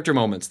good character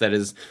moments that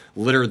is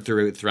littered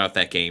throughout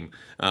that game.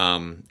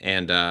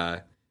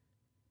 It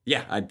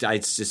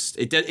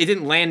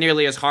didn't land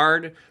nearly as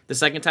hard the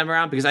second time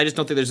around because I just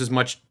don't think there's as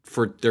much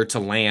for there to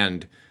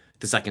land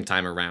the second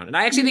time around. And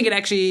I actually think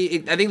I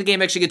think the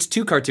game actually gets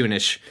too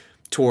cartoonish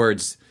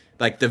towards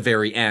like the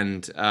very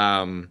end.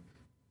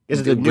 Is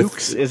it the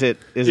nukes? Is it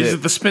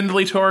the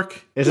spindly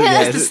torque? Is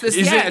it's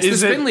the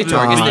spindly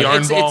torque. The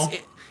yarn ball?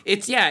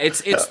 It's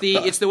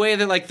the way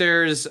that like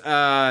there's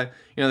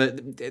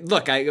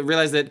look, I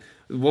realize that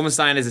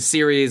Wolfenstein is a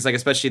series, like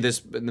especially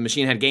the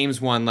Machine Head Games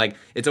one, like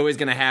it's always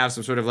going to have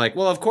some sort of like,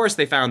 well, of course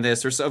they found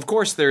this, or so, of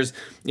course there's,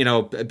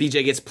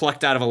 BJ gets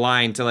plucked out of a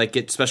line to like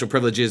get special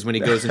privileges when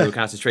he goes into a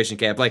concentration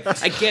camp. Like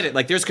I get it,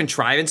 like there's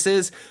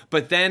contrivances,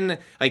 but then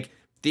like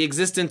the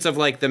existence of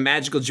like the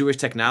magical Jewish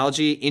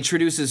technology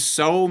introduces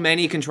so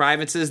many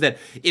contrivances that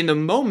in the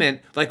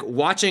moment, like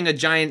watching a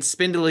giant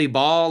spindly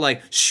ball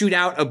like shoot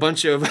out a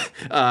bunch of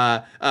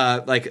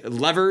like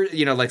lever,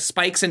 like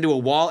spikes into a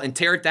wall and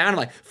tear it down, I'm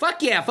like,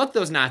 fuck yeah, fuck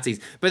those Nazis.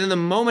 But then the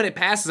moment it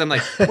passes, I'm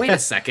like, wait a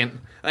second,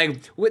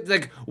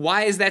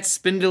 why is that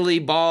spindly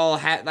ball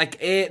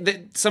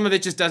some of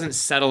it just doesn't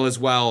settle as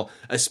well,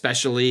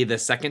 especially the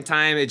second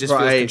time. It just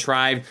feels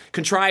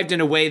contrived in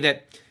a way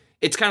that.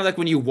 It's kind of like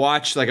when you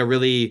watch like a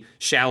really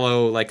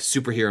shallow like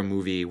superhero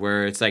movie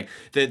where it's like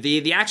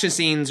the action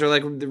scenes are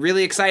like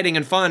really exciting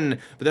and fun,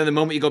 but then the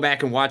moment you go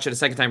back and watch it a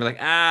second time, you're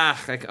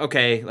like,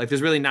 okay, like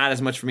there's really not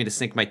as much for me to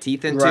sink my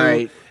teeth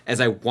into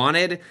as I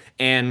wanted.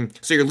 And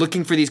so you're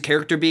looking for these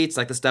character beats,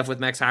 like the stuff with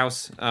Max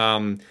House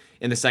in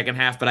the second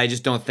half, but I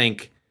just don't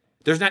think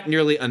there's not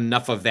nearly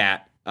enough of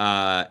that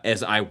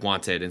as I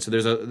wanted. And so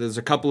there's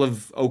a couple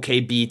of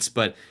okay beats,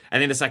 but I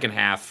think the second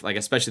half, like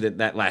especially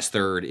that last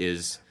third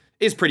is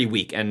pretty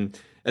weak, and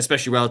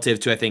especially relative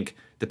to, I think,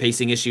 the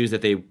pacing issues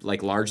that they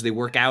like largely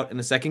work out in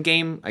the second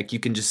game. Like you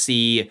can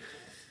see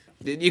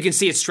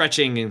it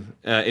stretching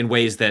in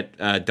ways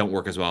that don't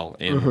work as well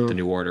in the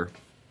New Order.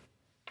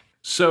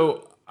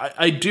 So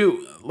I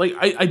do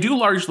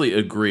largely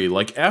agree.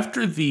 Like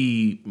after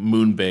the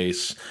moon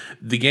base,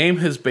 the game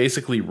has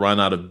basically run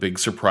out of big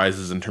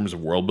surprises in terms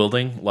of world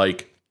building.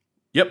 Like,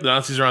 yep, the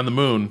Nazis are on the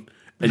moon,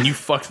 and you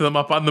fucked them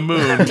up on the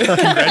moon.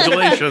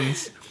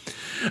 Congratulations.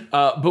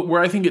 But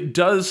where I think it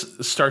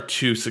does start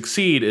to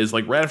succeed is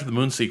like right after the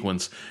moon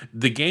sequence,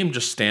 the game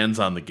just stands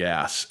on the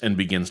gas and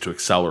begins to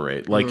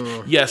accelerate. Like,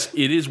 yes,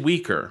 it is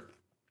weaker,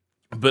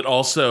 but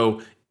also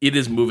it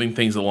is moving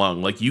things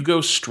along. Like you go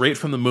straight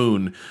from the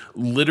moon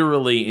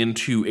literally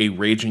into a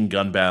raging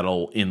gun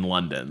battle in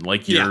London.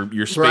 Like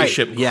your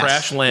spaceship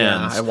crash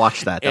lands. Yeah, I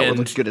watched that. That one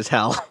looks good as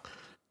hell.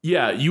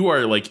 Yeah, you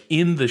are like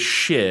in the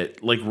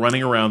shit, like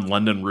running around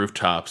London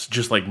rooftops,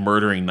 just like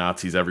murdering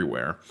Nazis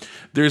everywhere.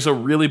 There's a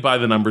really by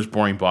the numbers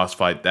boring boss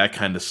fight. That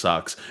kind of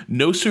sucks.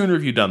 No sooner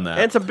have you done that.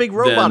 And it's a big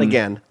robot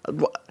again.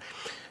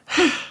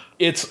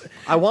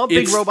 I want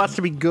big robots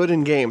to be good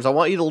in games. I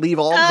want you to leave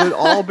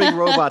all big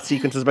robot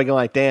sequences by going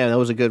like, damn, that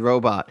was a good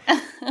robot.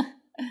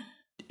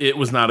 It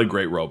was not a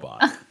great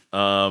robot.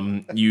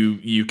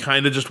 You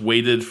kind of just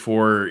waited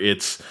for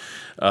its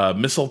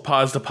missile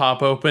pods to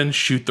pop open,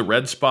 shoot the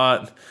red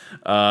spot,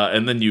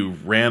 and then you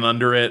ran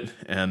under it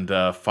and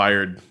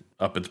fired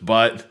up its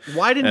butt.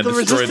 Why didn't the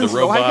resistance?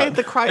 Why can't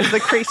the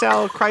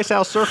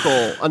Kreisau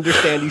circle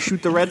understand? You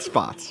shoot the red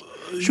spots.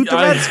 Shoot the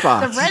red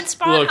spots. The red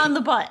spot on the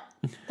butt.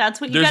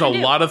 That's what you got to do.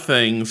 There's a lot of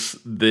things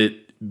that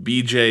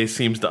BJ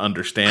seems to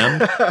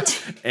understand.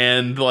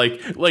 And like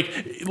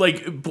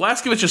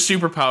Blazkowicz's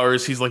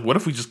superpowers, he's like, what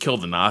if we just kill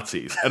the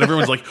Nazis? And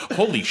everyone's like,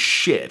 holy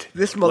shit.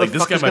 This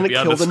motherfucker's going to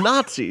kill the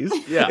Nazis.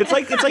 Yeah. It's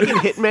like in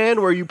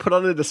Hitman where you put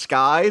on a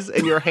disguise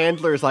and your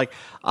handler is like,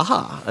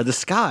 a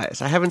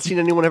disguise. I haven't seen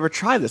anyone ever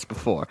try this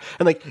before.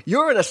 And like,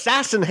 you're an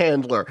assassin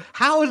handler.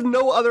 How has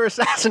no other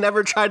assassin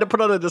ever tried to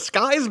put on a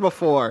disguise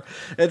before?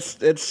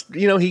 It's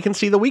he can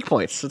see the weak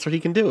points. That's what he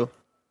can do.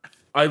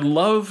 I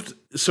loved,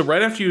 so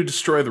right after you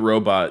destroy the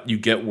robot, you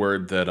get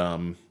word that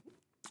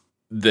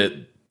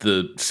that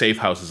the safe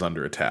house is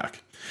under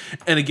attack.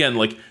 And again,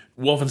 like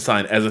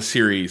Wolfenstein as a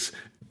series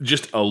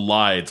just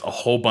elides a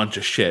whole bunch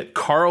of shit.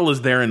 Carl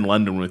is there in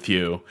London with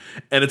you,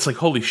 and it's like,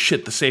 holy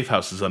shit, the safe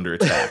house is under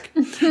attack.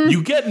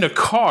 You get in a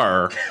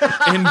car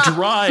and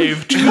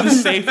drive to the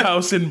safe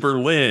house in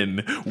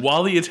Berlin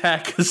while the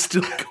attack is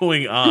still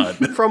going on.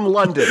 From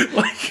London.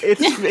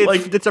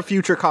 It's a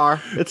future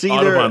car. It's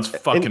either Autobahn's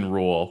fucking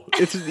rule.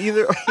 It's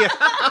either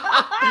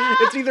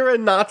it's either a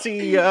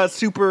Nazi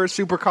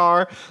super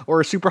car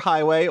or a super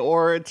highway,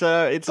 or it's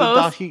a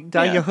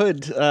Daya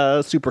Hood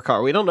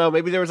supercar. We don't know.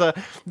 Maybe there was a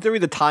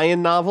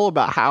tie-in novel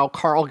about how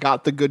Carl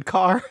got the good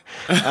car.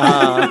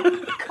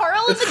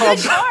 Carl is a good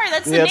car.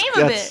 That's the name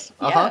of it.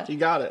 You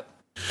got it.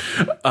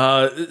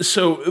 But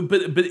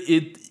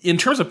it, in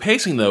terms of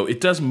pacing though, it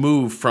does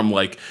move from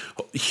like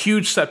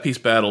huge set piece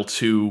battle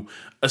to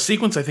a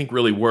sequence I think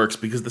really works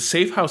because the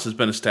safe house has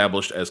been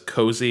established as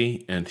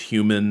cozy and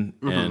human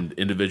and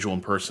individual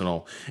and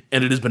personal,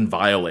 and it has been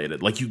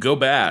violated. Like you go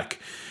back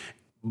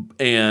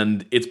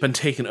and it's been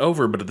taken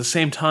over, but at the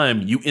same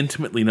time, you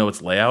intimately know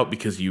its layout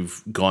because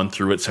you've gone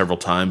through it several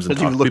times and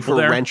talked to people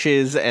there. Look for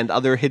wrenches and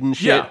other hidden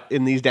shit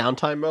in these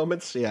downtime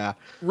moments. Yeah.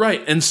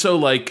 Right. And so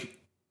like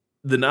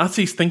the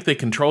Nazis think they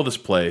control this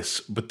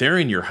place, but they're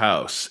in your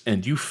house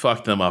and you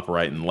fuck them up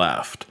right and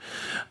left.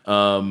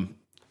 And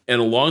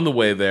along the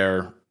way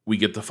there, we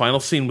get the final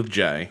scene with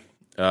Jay,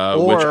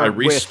 which I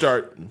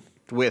restart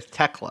with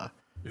Tekla.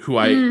 who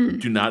I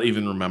do not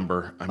even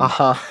remember.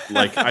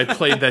 Like, I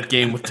played that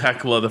game with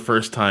Tekla the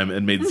first time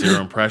and made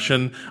zero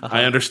impression.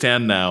 I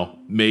understand now.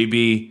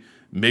 Maybe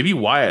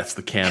Wyatt's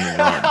the canon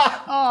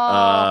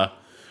one.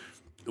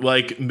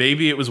 Like,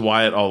 maybe it was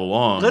Wyatt all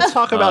along. Let's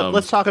talk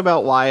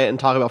about Wyatt and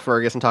talk about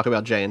Fergus and talk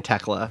about Jay and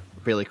Tekla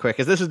really quick,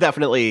 because this is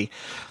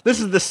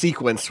the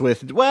sequence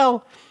with,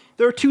 well,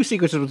 there are two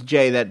sequences with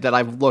Jay that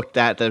I've looked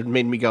at that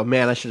made me go,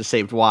 man, I should have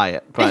saved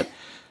Wyatt, but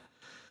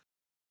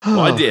well,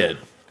 I did.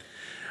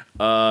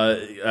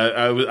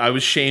 I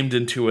was shamed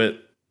into it,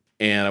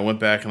 and I went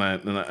back and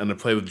I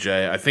played with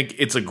Jay. I think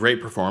it's a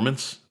great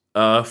performance.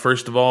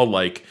 First of all,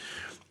 like,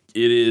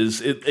 it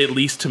is, at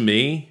least to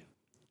me,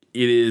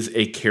 it is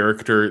a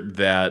character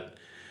that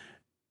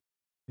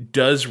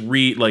does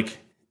read, like,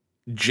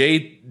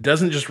 Jay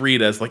doesn't just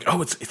read as like,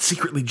 oh, it's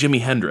secretly Jimi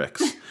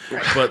Hendrix,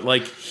 but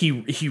like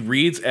he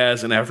reads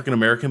as an African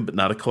American, but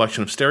not a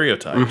collection of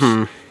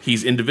stereotypes.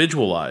 He's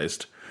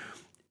individualized.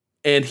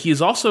 And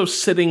he's also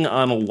sitting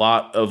on a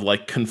lot of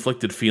like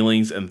conflicted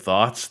feelings and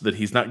thoughts that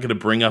he's not going to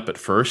bring up at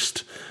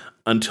first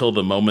until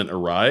the moment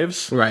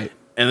arrives. Right.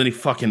 And then he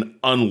fucking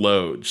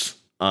unloads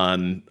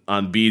on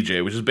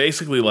BJ, which is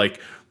basically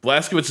like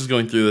Blazkowicz is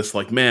going through this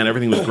like, man,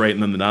 everything was great.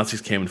 And then the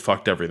Nazis came and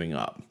fucked everything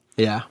up.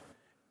 Yeah.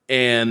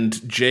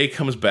 And Jay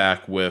comes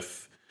back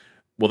with,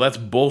 well, that's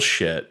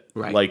bullshit.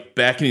 Right. Like,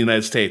 back in the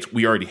United States,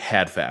 we already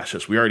had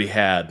fascists. We already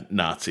had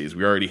Nazis.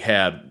 We already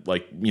had,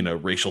 like, you know,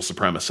 racial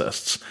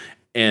supremacists.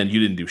 And you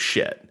didn't do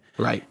shit.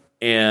 Right.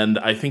 And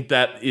I think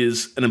that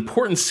is an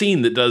important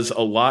scene that does a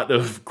lot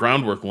of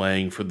groundwork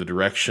laying for the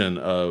direction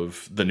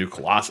of the new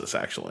Colossus,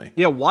 actually.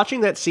 Yeah,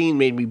 watching that scene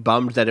made me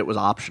bummed that it was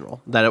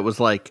optional. That it was,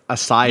 like, a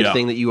side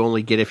thing that you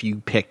only get if you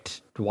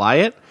picked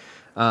Wyatt.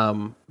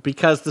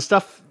 Because the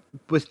stuff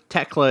with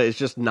Tekla is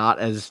just not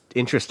as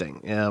interesting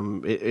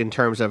in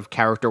terms of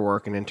character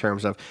work and in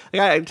terms of,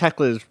 like,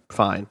 Tekla is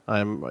fine.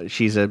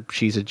 She's a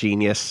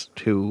genius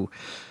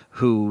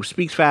who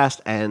speaks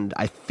fast and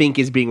I think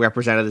is being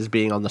represented as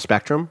being on the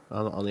spectrum,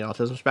 on the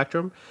autism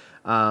spectrum.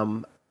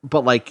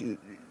 But like,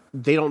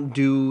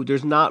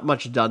 there's not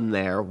much done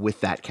there with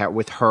that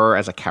with her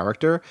as a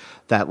character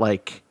that,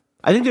 like,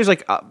 I think there's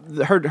like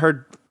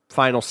her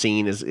final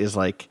scene is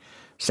like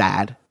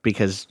sad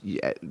because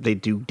they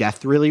do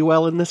death really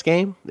well in this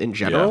game in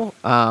general.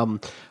 Yeah.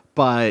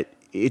 But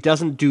it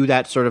doesn't do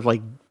that sort of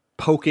like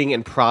poking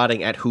and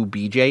prodding at who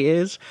BJ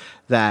is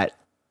that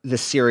the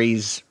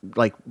series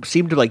like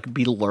seemed to like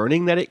be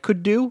learning that it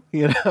could do,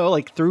 you know,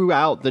 like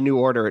throughout the New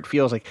Order. It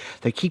feels like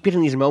they keep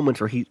getting these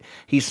moments where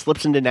he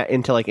slips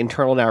into like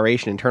internal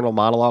narration, internal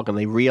monologue, and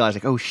they realize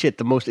like, oh shit,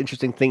 the most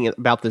interesting thing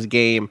about this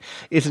game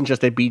isn't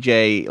just that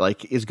BJ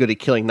like is good at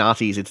killing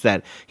Nazis. It's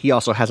that he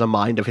also has a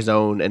mind of his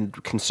own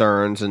and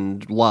concerns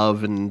and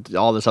love and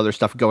all this other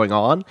stuff going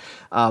on.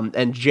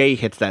 And Jay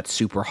hits that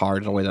super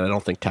hard in a way that I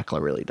don't think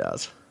Tekla really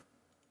does.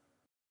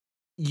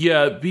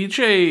 Yeah,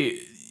 BJ,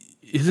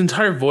 his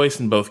entire voice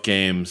in both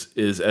games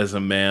is as a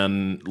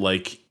man,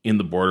 like, in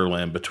the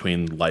borderland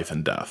between life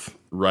and death,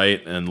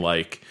 right? And,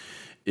 like,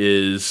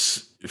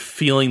 is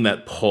feeling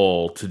that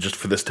pull to just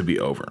for this to be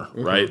over,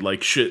 right?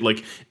 Like,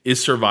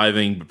 is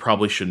surviving, but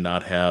probably should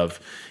not have,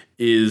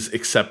 is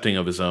accepting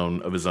of his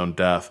own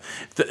death.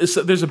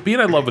 So there's a beat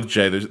I love with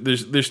Jay.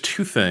 There's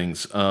two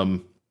things.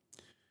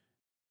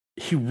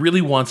 He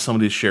really wants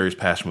somebody to share his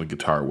passion with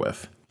guitar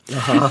with.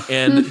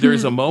 And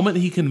there's a moment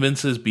he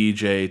convinces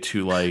BJ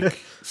to like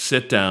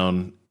sit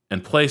down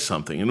and play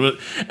something. And what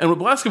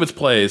Blazkowicz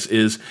plays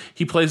is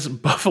he plays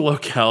Buffalo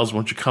Cows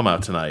Won't You Come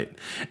Out Tonight.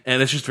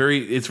 And it's just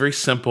very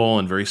simple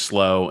and very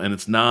slow, and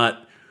it's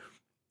not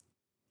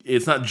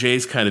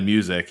Jay's kind of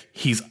music.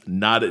 He's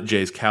not at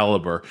Jay's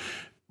caliber.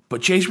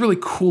 But Jay's really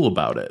cool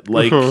about it.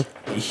 Like,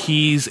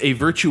 he's a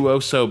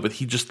virtuoso, but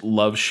he just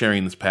loves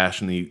sharing this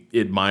passion. He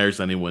admires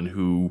anyone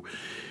who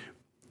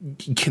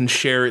can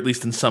share, at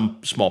least in some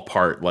small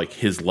part, like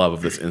his love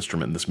of this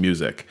instrument, this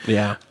music.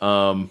 Yeah.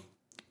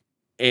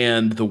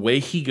 And the way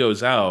he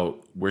goes out,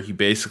 where he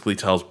basically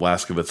tells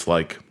Blazkowicz,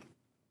 like,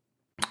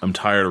 I'm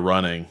tired of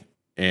running,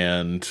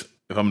 and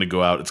if I'm going to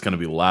go out, it's going to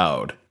be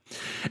loud.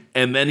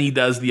 And then he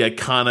does the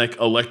iconic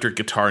electric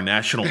guitar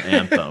national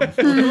anthem.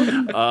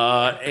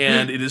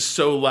 And it is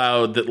so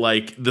loud that,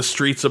 like, the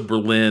streets of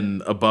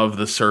Berlin above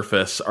the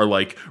surface are,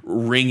 like,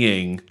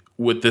 ringing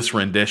with this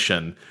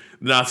rendition.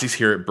 The Nazis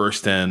hear it,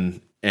 burst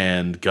in,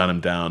 and gun him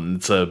down.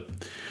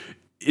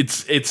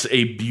 It's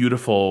a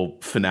beautiful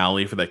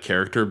finale for that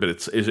character, but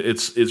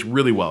it's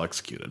really well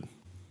executed.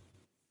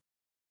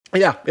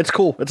 Yeah, it's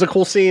cool. It's a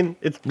cool scene.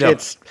 It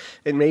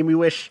made me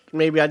wish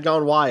maybe I'd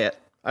gone Wyatt.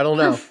 I don't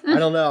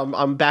know.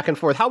 I'm back and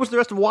forth. How was the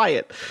rest of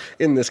Wyatt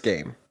in this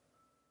game?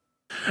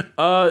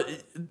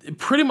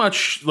 Pretty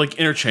much like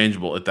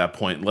interchangeable at that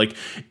point. Like,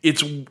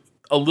 it's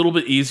a little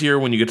bit easier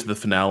when you get to the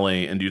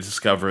finale and you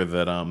discover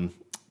that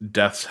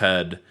Death's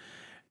Head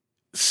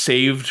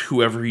saved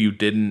whoever you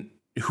didn't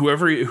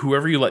whoever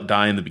you let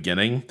die in the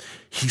beginning,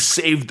 he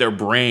saved their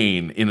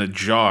brain in a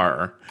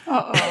jar.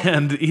 Uh-oh.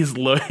 And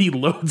he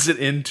loads it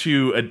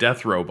into a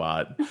death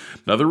robot.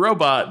 Another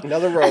robot.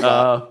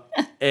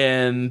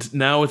 And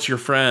now it's your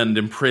friend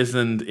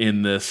imprisoned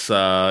in this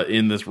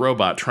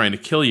robot trying to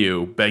kill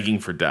you, begging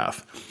for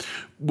death.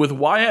 With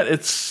Wyatt,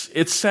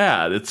 it's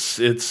sad. It's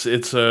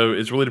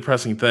a really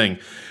depressing thing.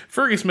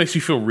 Fergus makes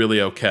you feel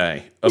really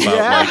okay about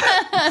like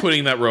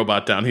putting that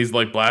robot down. He's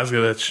like,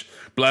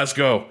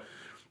 Blazko,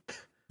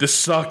 this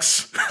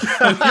sucks.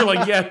 And you're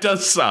like, yeah, it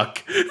does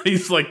suck.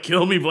 He's like,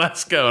 kill me,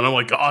 Blazko. And I'm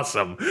like,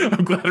 awesome.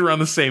 I'm glad we're on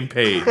the same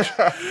page.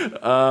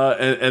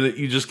 And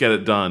you just get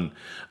it done.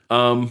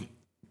 I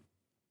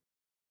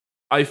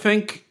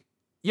think,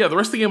 the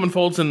rest of the game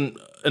unfolds in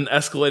an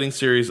escalating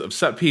series of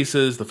set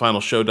pieces. The final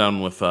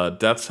showdown with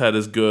Death's Head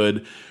is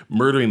good.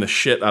 Murdering the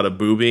shit out of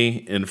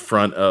Booby in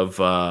front of...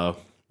 that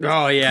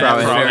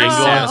was very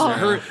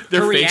sad.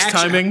 They're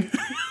FaceTiming.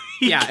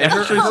 Yeah, and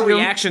her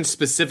reaction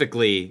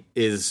specifically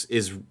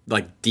is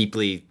like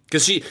deeply,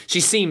 because she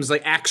seems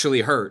like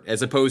actually hurt,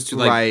 as opposed to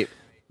like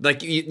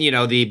you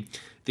know the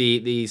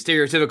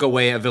stereotypical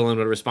way a villain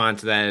would respond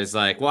to that is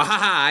like, well,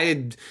 haha,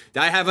 I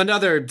have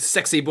another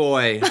sexy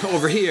boy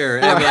over here,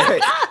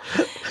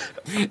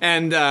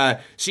 and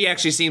she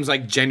actually seems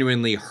like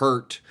genuinely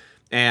hurt,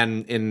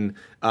 and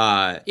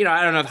I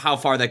don't know how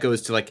far that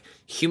goes to like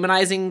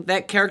humanizing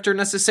that character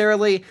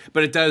necessarily,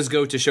 but it does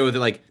go to show that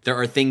like there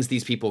are things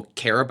these people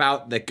care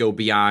about that go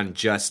beyond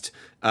just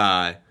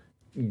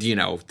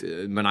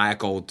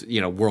maniacal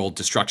world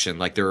destruction.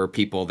 Like there are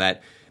people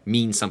that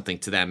mean something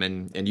to them,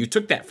 and you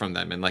took that from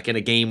them. And like in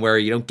a game where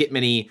you don't get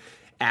many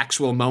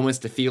actual moments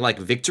to feel like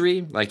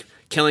victory, like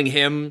killing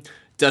him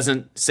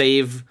doesn't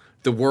save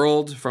the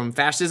world from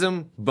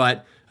fascism,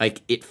 but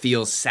like it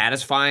feels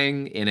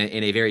satisfying in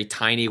a very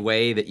tiny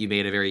way that you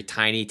made a very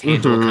tiny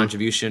tangible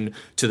contribution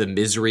to the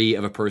misery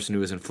of a person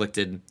who has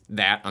inflicted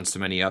that on so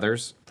many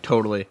others.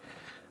 Totally.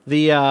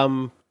 The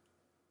I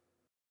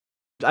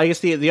guess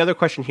the other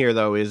question here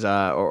though is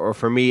or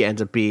for me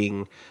ends up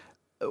being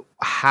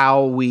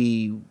how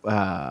we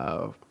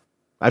I've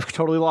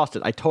totally lost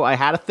it. I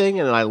had a thing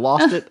and then I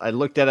lost it. I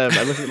looked at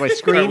my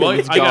screen. Well, and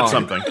it's I gone. got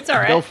something. It's all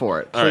right. Go for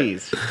it,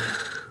 please.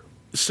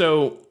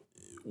 So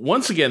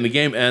once again, the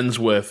game ends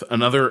with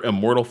another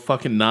immortal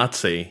fucking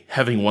Nazi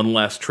having one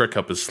last trick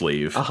up his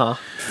sleeve.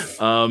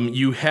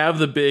 You have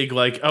the big,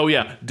 like, oh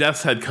yeah,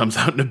 Death's Head comes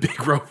out in a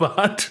big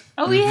robot.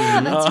 Oh yeah,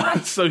 that's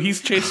right. So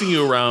he's chasing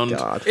you around.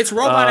 God. It's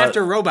robot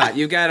after robot.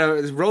 You got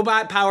a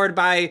robot powered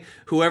by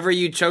whoever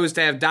you chose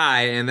to have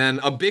die, and then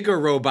a bigger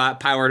robot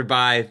powered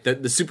by the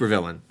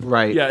supervillain.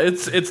 Right. Yeah,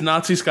 it's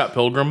Nazi Scott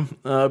Pilgrim,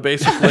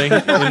 basically,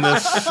 in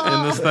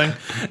this thing.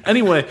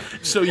 Anyway,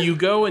 so you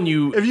go and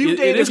you...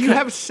 If you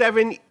have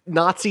 7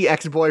 Nazi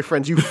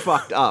ex-boyfriends, you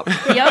fucked up.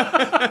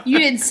 Yep. You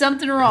did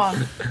something wrong.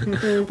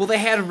 Well, they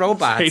had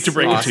robots. Hate to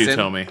break it to you,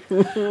 Tommy.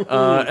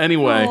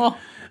 Anyway,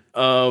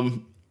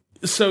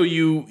 so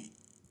you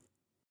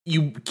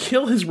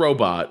kill his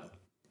robot,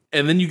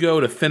 and then you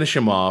go to finish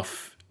him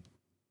off,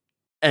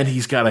 and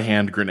he's got a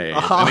hand grenade.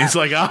 And he's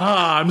like,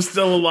 I'm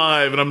still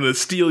alive, and I'm going to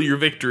steal your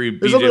victory,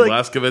 BJ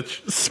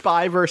Blazkowicz.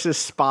 Spy versus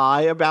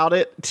spy about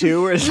it,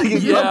 too. Where it's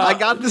like, I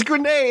got this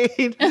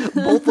grenade.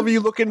 Both of you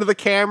look into the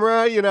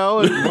camera, and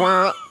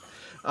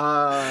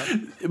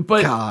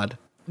but God.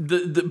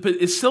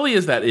 But as silly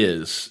as that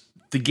is,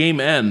 the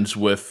game ends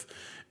with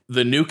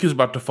the nuke is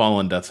about to fall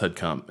on Death's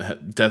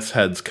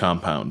Head's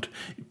compound.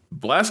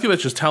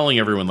 Blazkowicz is telling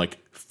everyone, like,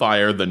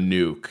 fire the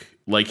nuke.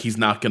 Like, he's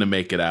not going to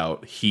make it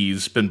out.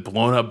 He's been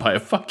blown up by a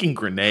fucking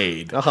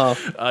grenade.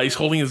 He's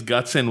holding his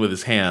guts in with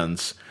his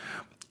hands.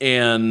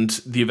 And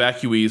the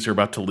evacuees are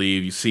about to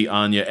leave. You see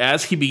Anya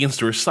as he begins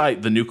to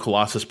recite the new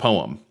Colossus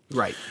poem.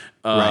 Right.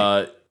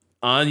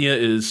 Anya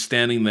is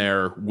standing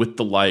there with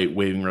the light,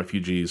 waving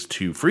refugees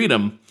to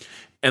freedom.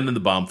 And then the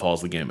bomb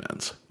falls. The game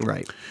ends.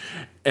 Right.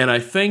 And I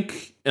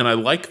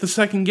like the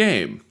second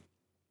game,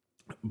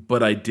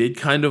 but I did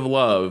kind of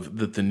love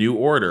that the New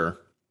Order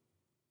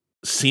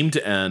seemed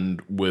to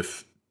end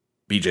with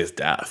BJ's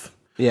death.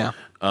 Yeah.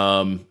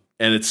 And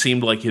it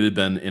seemed like it had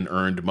been an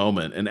earned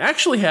moment, and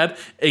actually had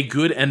a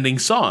good ending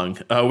song,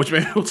 which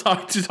maybe we'll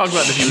talk about in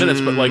a few minutes.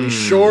 But like,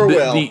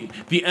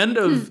 the end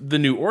of the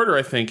New Order,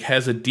 I think,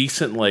 has a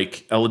decent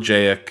like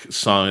elegiac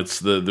song. It's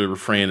the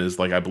refrain is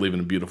like, "I believe in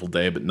a beautiful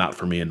day, but not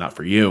for me and not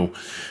for you,"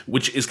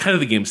 which is kind of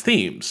the game's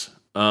themes.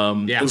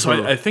 So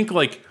I think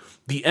like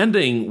the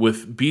ending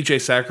with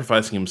BJ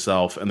sacrificing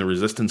himself and the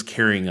Resistance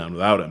carrying on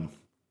without him,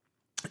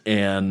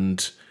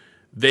 and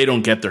they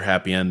don't get their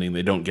happy ending.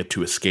 They don't get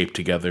to escape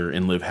together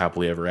and live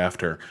happily ever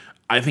after.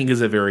 I think is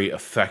a very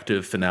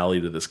effective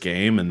finale to this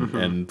game,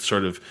 and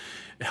sort of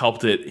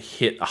helped it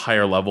hit a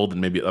higher level than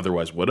maybe it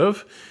otherwise would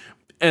have.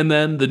 And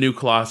then the new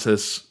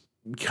Colossus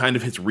kind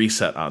of hits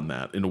reset on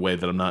that in a way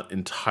that I'm not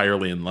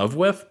entirely in love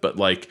with, but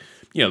like,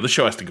 the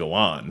show has to go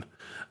on.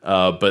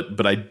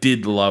 But I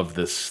did love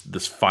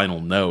this final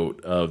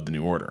note of the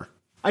New Order.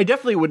 I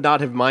definitely would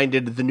not have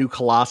minded the new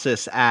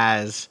Colossus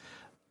as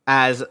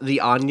the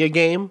Anya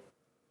game.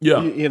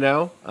 Yeah. You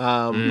know?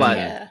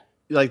 But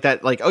like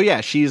that, like, oh yeah,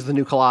 she's the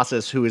new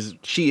Colossus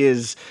she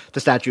is the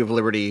Statue of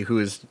Liberty who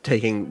is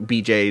taking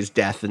BJ's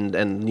death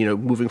and you know,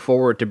 moving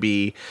forward to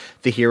be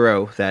the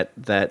hero that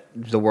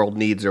the world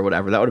needs or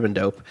whatever. That would have been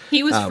dope.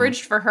 He was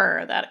fridged for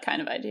her, that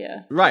kind of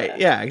idea. Right.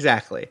 Yeah,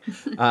 exactly.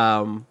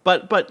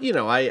 But you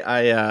know,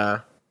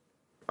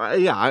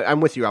 I'm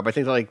with you, Rob. I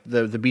think like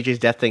the BJ's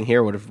death thing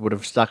here would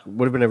have stuck,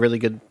 would have been a really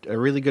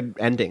good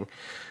ending.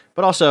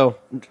 But also,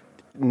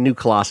 new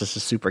Colossus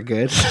is super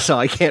good, so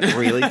I can't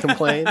really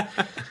complain.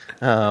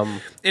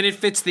 And it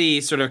fits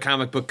the sort of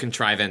comic book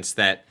contrivance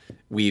that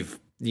we've,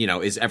 you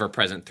know, is ever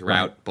present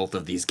throughout both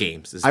of these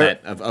games. Is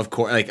that of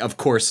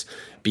course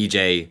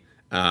BJ,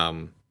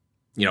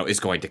 you know, is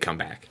going to come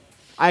back.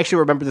 I actually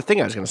remember the thing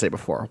I was going to say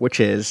before, which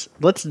is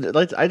let's.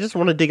 I just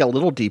want to dig a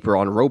little deeper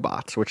on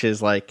robots, which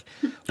is like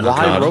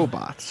why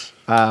robots?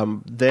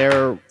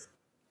 They're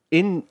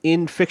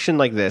in fiction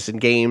like this, in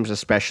games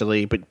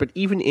especially, but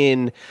even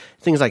in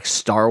things like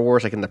Star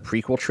Wars, like in the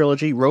prequel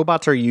trilogy,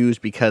 robots are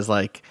used because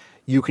like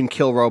you can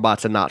kill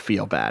robots and not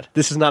feel bad.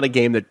 This is not a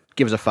game that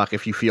gives a fuck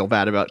if you feel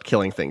bad about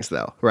killing things,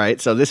 though, right?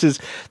 So these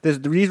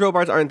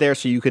robots aren't there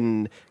so you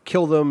can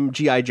kill them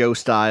G.I. Joe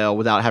style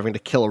without having to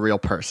kill a real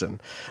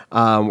person,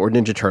 or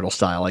Ninja Turtle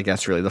style, I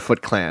guess. Really, the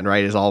Foot Clan,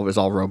 right, is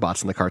all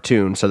robots in the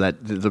cartoon, so that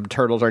the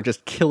turtles aren't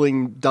just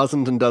killing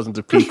dozens and dozens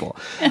of people.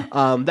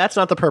 That's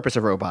not the purpose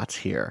of robots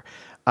here.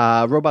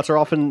 Robots are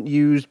often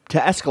used to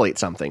escalate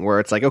something where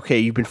it's like, okay,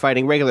 you've been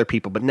fighting regular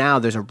people, but now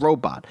there's a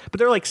robot. But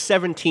there are like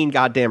 17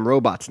 goddamn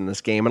robots in this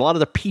game, and a lot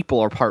of the people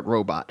are part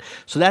robot.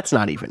 So that's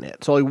not even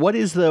it. So like, what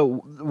is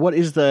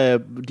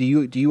the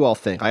do you all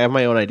think? I have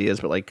my own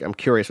ideas, but like I'm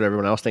curious what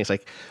everyone else thinks.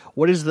 Like,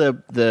 what is the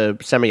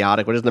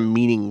semiotic? What is the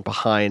meaning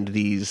behind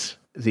these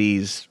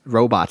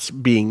robots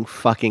being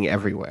fucking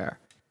everywhere?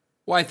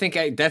 Well, I think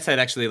Death's Head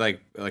actually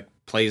like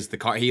plays the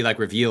card. He like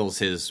reveals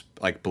his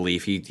like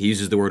belief. He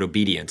uses the word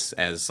obedience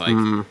as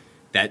like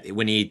that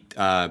when he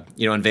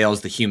you know,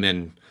 unveils the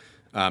human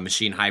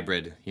machine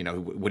hybrid. You know,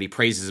 what he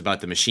praises about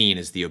the machine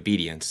is the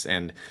obedience,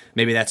 and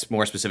maybe that's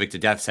more specific to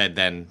Death's Head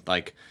than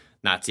like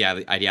Nazi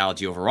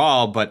ideology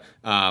overall. But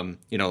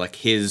you know, like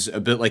his a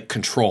bit like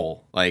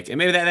control, like, and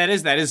maybe that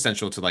is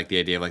central to like the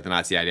idea of like the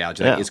Nazi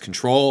ideology. Like, is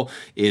control,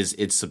 is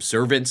its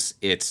subservience,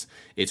 it's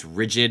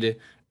rigid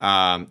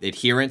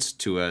adherence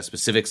to a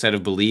specific set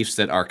of beliefs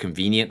that are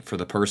convenient for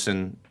the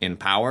person in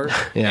power.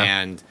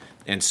 And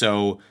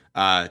so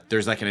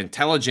there's like an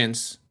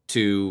intelligence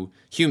to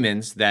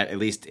humans that, at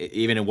least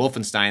even in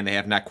Wolfenstein, they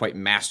have not quite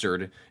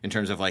mastered in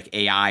terms of like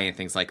AI and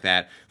things like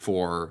that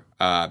for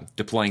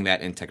deploying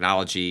that in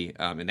technology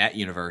in that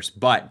universe.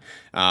 But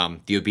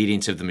the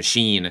obedience of the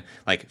machine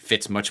like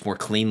fits much more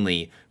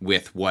cleanly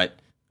with what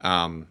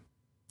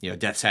you know,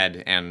 Death's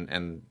Head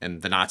and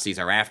the Nazis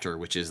are after,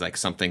 which is like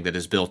something that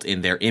is built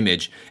in their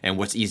image. And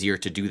what's easier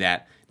to do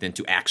that than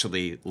to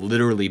actually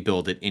literally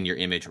build it in your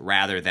image,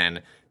 rather than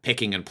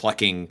picking and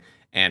plucking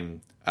and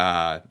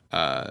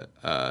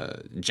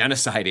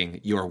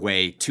genociding your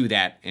way to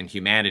that in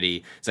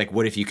humanity. It's like,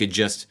 what if you could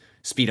just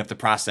speed up the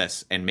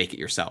process and make it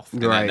yourself?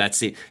 And right.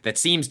 That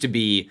seems to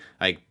be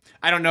like,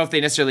 I don't know if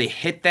they necessarily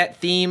hit that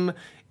theme,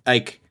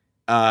 like,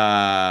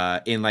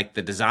 in like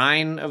the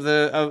design of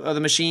the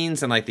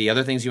machines and like the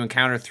other things you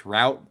encounter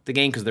throughout the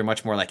game, because they're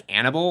much more like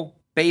animal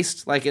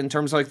based, like in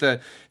terms of like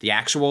the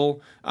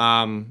actual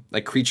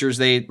like creatures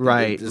they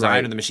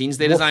design or the machines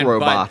they design.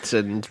 Robots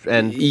and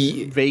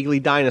vaguely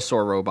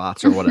dinosaur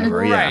robots or whatever.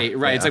 Right.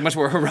 Yeah. It's like much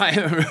more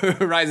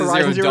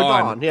Horizon Zero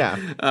Dawn. Yeah.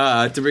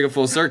 To bring it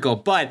full circle,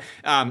 but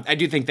I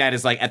do think that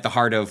is like at the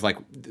heart of like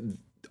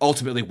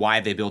ultimately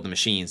why they build the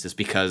machines, is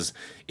because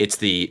it's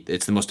the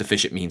most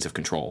efficient means of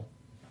control.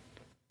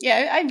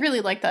 Yeah, I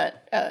really like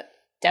that,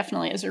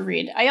 definitely, as a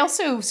read. I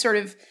also sort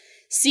of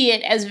see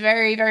it as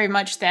very, very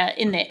much that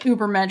in the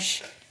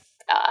Ubermensch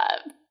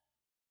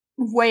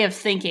way of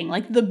thinking,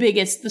 like the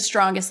biggest, the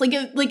strongest, like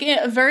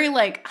a very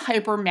like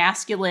hyper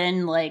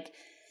masculine, like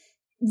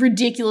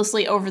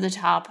ridiculously over the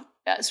top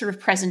sort of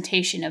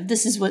presentation of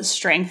this is what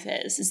strength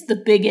is. It's the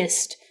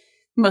biggest,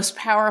 most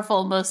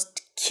powerful,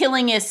 most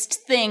killingest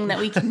thing that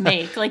we can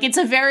make. Like, it's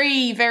a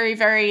very, very,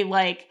 very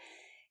like,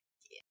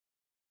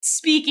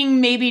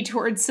 speaking maybe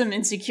towards some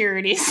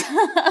insecurities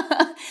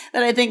that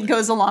I think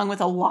goes along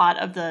with a lot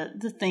of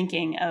the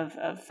thinking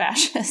of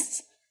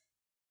fascists.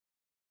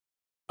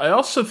 I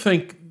also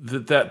think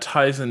that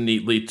ties in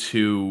neatly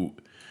to,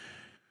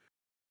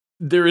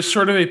 there is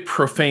sort of a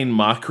profane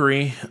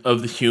mockery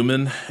of the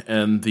human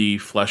and the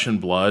flesh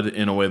and blood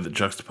in a way that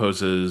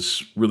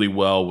juxtaposes really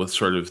well with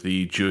sort of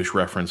the Jewish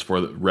reference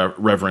for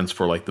reverence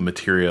for like the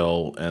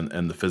material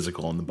and the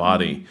physical and the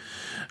body.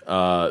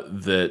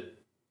 That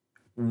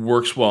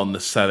works well in the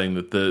setting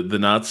that the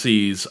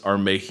Nazis are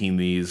making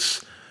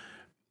these,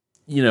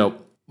 you know,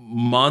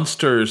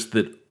 monsters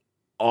that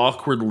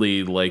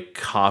awkwardly like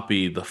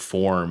copy the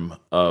form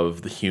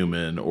of the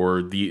human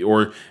or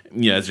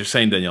yeah, as you're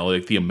saying, Danielle,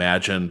 like the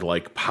imagined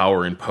like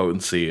power and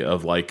potency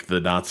of like the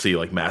Nazi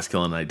like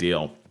masculine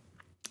ideal.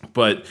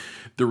 But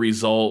the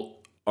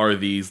result are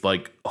these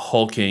like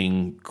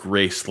hulking,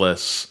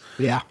 graceless,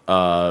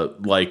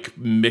 like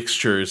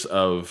mixtures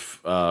of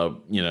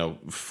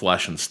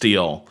flesh and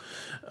steel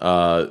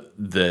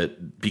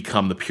that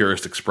become the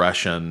purest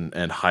expression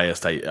and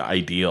highest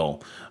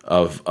ideal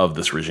of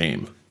this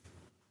regime.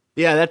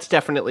 Yeah,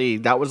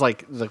 that was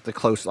like the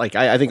close. Like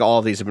I think all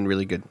of these have been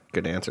really good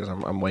answers.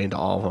 I'm way into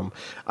all of them.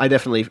 I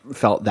definitely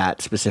felt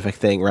that specific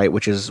thing, right?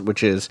 Which is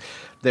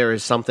there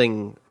is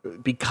something,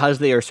 because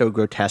they are so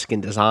grotesque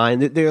in design.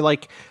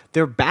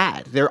 They're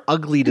bad. They're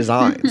ugly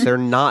designs. They're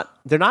not.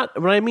 When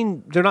I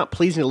mean they're not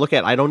pleasing to look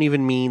at, I don't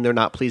even mean they're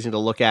not pleasing to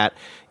look at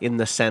in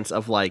the sense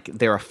of like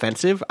they're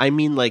offensive. I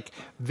mean like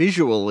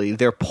visually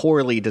they're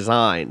poorly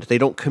designed. They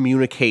don't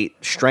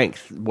communicate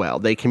strength well.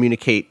 They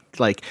communicate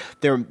like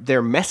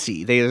they're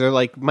messy. They're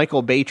like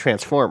Michael Bay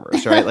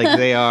Transformers, right? Like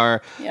they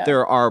are. Yeah.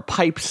 There are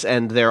pipes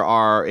and there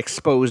are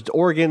exposed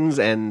organs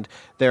and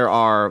there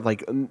are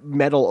like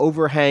metal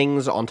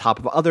overhangs on top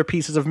of other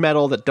pieces of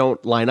metal that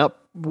don't line up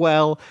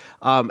well.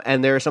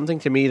 And there's something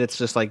to me that's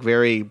just like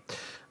very.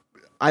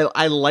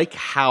 I like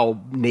how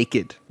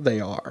naked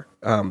they are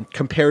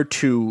compared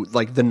to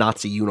like the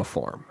Nazi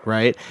uniform,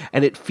 right?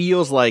 And it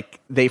feels like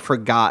they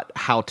forgot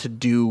how to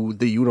do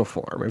the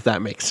uniform, if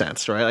that makes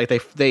sense, right?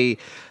 Like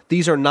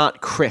these are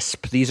not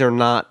crisp. These are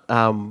not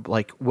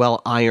like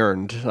well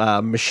ironed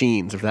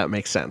machines, if that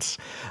makes sense.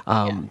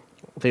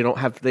 They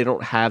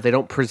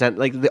don't present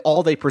like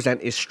all they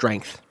present is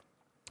strength,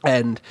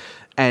 and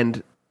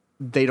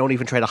they don't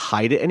even try to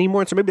hide it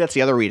anymore. So maybe that's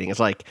the other reading. It's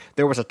like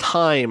there was a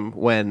time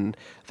when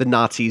the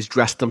Nazis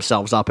dressed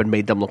themselves up and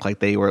made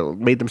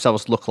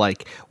themselves look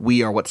like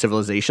we are what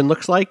civilization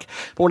looks like.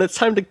 But when it's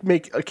time to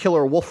make a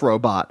killer wolf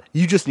robot,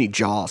 you just need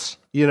jaws.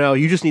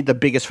 You just need the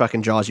biggest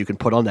fucking jaws you can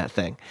put on that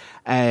thing.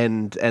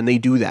 And they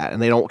do that,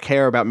 and they don't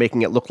care about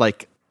making it look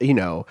like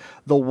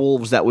the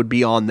wolves that would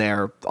be on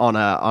there on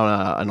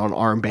an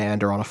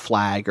armband or on a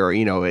flag or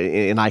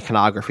in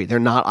iconography. They're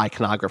not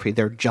iconography.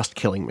 They're just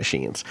killing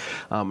machines.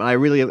 And I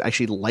really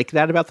actually like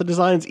that about the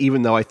designs,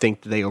 even though I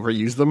think they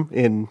overuse them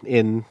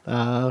in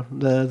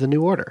the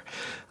New Order.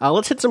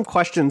 Let's hit some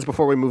questions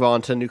before we move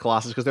on to New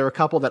Colossus, because there are a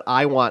couple that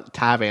I want to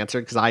have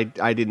answered because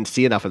I didn't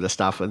see enough of this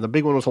stuff. And the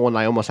big one was the one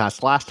I almost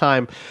asked last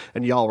time,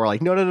 and y'all were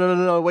like,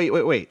 no,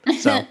 wait.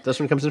 So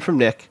this one comes in from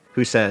Nick,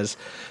 who says,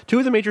 2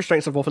 of the major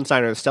strengths of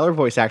Wolfenstein are the stellar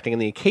voice acting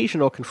and the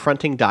occasional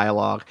confronting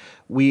dialogue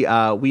we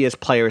as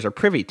players are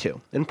privy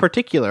to. In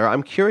particular,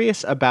 I'm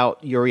curious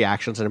about your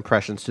reactions and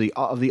impressions to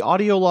the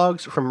audio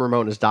logs from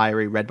Ramona's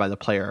diary read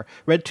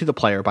to the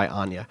player by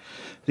Anya.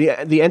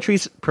 The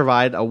entries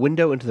provide a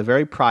window into the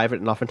very private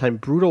and oftentimes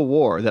brutal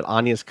war that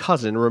Anya's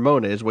cousin,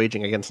 Ramona, is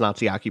waging against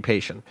Nazi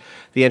occupation.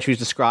 The entries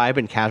describe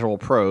in casual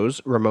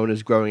prose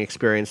Ramona's growing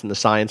experience in the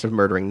science of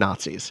murdering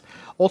Nazis.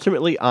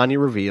 Ultimately, Anya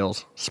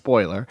reveals,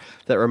 spoiler,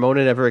 that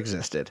Ramona never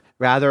existed,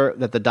 rather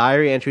that the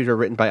diary entries were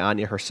written by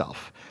Anya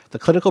herself. The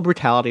clinical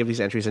brutality of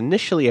these entries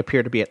initially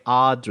appear to be at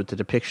odds with the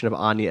depiction of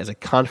Anya as a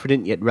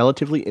confident yet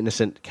relatively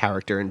innocent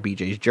character in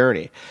BJ's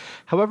journey.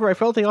 However, I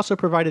felt they also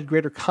provided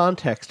greater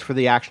context for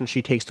the actions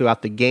she takes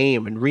throughout the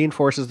game and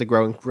reinforces the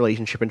growing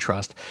relationship and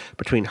trust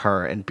between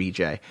her and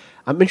BJ.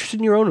 I'm interested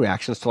in your own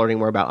reactions to learning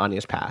more about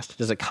Anya's past.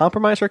 Does it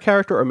compromise her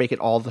character or make it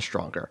all the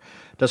stronger?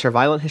 Does her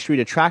violent history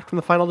detract from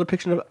the final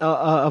depiction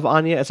of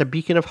Anya as a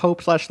beacon of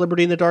hope /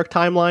 liberty in the dark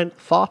timeline?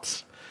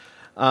 Thoughts?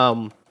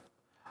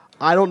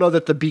 I don't know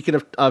that the beacon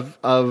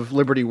of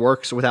liberty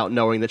works without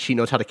knowing that she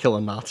knows how to kill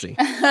a Nazi.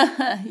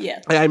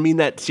 Yeah, I mean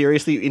that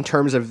seriously in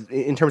terms of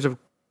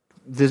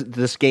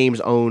this game's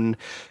own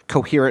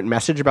coherent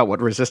message about what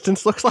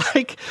resistance looks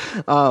like.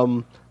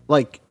 I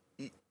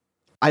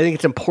think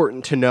it's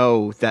important to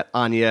know that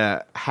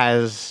Anya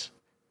has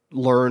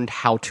learned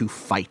how to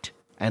fight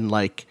and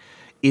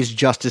is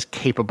just as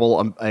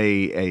capable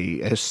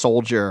a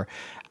soldier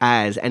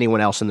as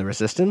anyone else in the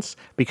Resistance,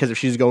 because if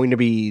she's going to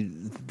be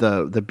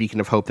the beacon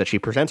of hope that she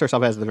presents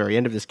herself as at the very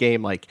end of this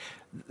game,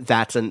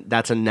 that's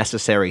a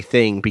necessary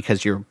thing,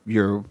 because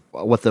you're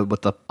what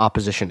the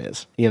opposition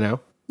is,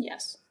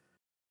 Yes.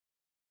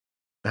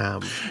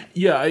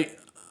 Yeah,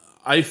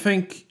 I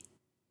think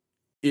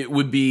it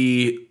would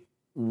be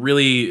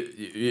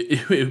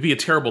it would be a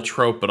terrible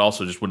trope, but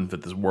also just wouldn't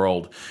fit this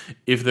world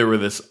if there were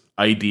this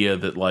idea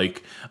that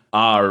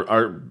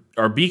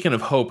our beacon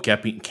of hope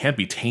can't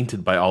be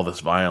tainted by all this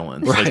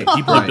violence. Right.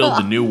 People who build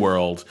the new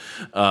world,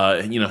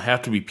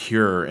 have to be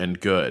pure and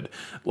good.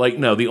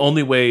 No, the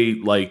only way,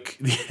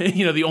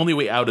 the only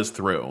way out is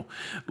through.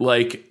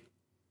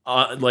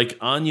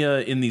 Anya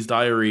in these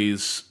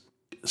diaries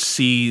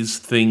sees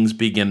things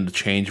begin to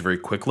change very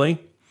quickly,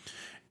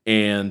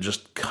 and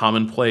just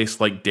commonplace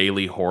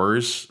daily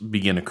horrors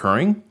begin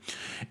occurring,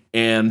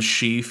 and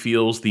she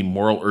feels the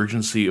moral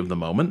urgency of the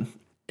moment.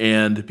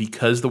 And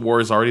because the war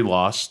is already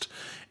lost,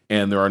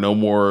 and there are no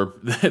more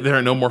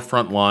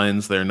front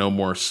lines, there are no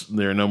more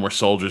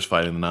soldiers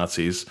fighting the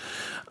Nazis,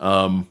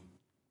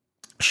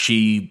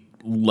 she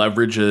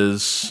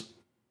leverages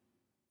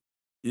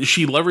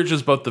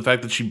both the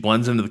fact that she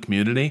blends into the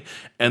community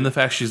and the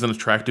fact she's an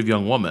attractive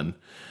young woman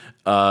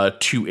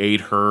to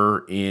aid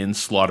her in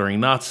slaughtering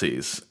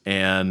Nazis,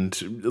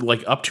 and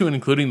like up to and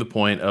including the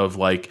point of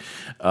like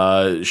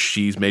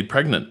she's made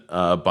pregnant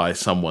by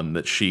someone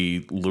that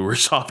she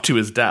lures off to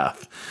his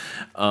death,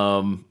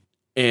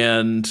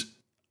 and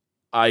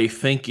I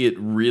think it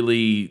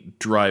really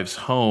drives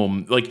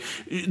home like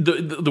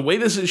the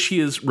way she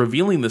is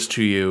revealing this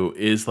to you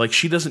is like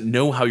she doesn't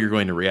know how you're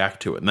going to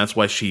react to it, and that's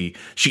why she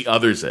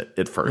others it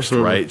at first,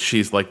 right?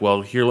 She's like,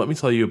 well, here, let me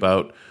tell you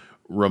about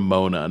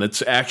Ramona, and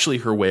it's actually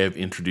her way of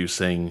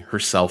introducing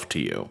herself to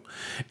you,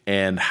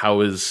 and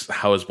how is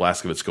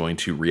Blazkowicz going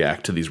to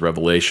react to these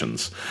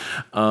revelations,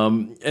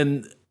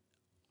 and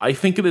I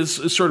think it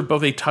is sort of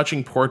both a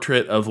touching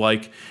portrait of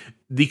like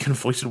the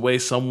conflicted way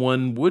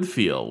someone would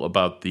feel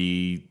about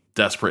the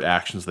desperate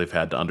actions they've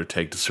had to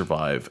undertake to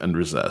survive and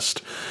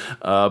resist,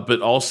 but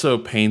also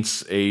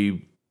paints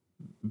a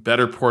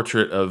better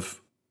portrait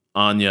of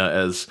Anya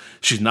as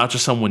she's not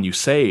just someone you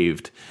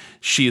saved.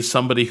 She is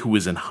somebody who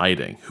was in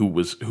hiding, who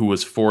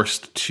was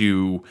forced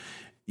to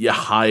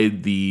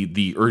hide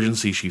the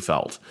urgency she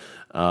felt,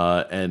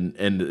 and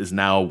is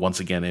now once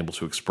again able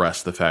to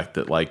express the fact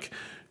that like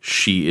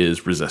she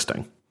is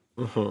resisting.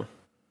 Mm-hmm.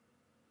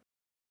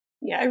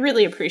 Yeah, I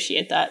really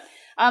appreciate that.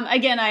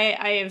 Again,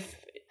 I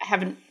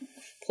haven't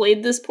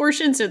played this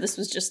portion, so this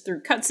was just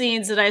through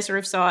cutscenes that I sort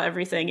of saw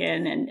everything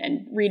in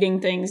and reading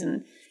things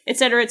and et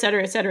cetera, et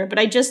cetera, et cetera. But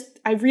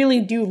I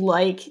really do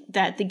like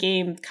that the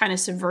game kind of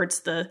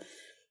subverts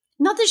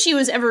not that she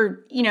was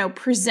ever,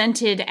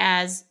 presented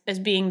as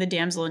being the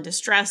damsel in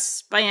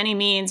distress by any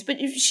means, but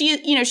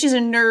she's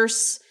a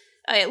nurse,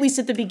 at least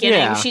at the beginning.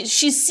 Yeah.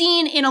 She's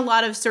seen in a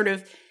lot of sort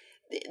of,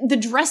 the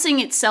dressing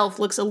itself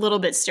looks a little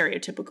bit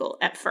stereotypical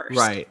at first.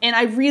 Right. And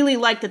I really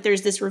like that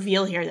there's this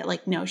reveal here that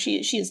like, no, she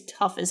is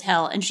tough as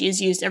hell and she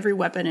has used every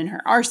weapon in her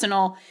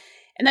arsenal.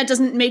 And that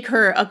doesn't make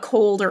her a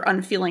cold or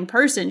unfeeling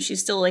person. She's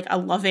still like a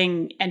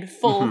loving and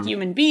full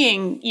human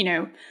being,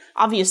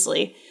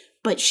 obviously.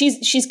 But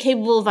she's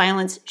capable of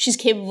violence. She's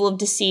capable of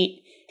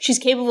deceit. She's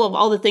capable of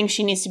all the things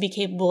she needs to be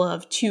capable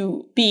of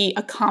to be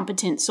a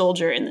competent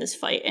soldier in this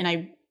fight. And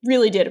I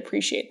really did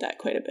appreciate that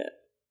quite a bit.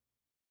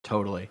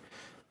 Totally.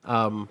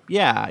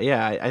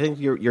 Yeah. I think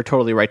you're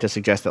totally right to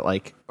suggest that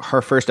like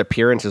her first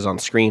appearances on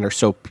screen are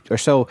so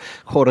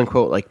quote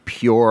unquote like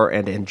pure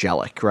and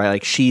angelic, right?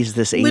 Like she's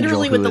this angel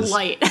literally with the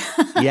light.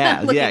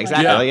 Yeah,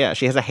 exactly. Yeah. Yeah,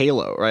 she has a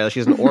halo, right? Like, she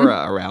has an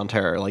aura around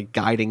her, like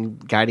guiding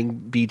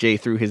BJ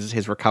through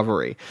his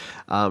recovery.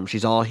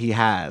 She's all he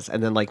has,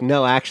 and then like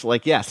no, actually,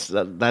 like yes,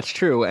 that's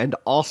true, and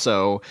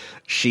also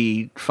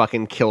she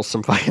fucking kills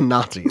some fucking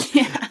Nazis.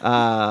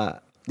 Yeah.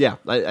 Yeah,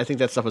 I think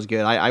that stuff was good.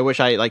 I wish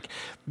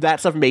that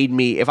stuff made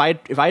me, if I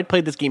had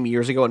played this game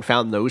years ago and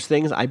found those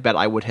things, I bet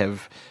I would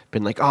have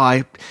been like,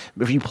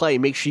 if you play,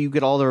 make sure you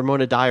get all the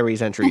Ramona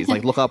Diaries entries.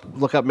 Like look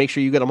up, make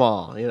sure you get them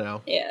all.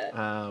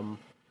 Yeah.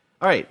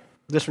 All right,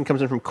 this one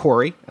comes in from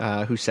Corey,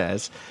 who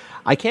says,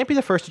 "I can't be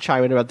the first to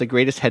chime in about the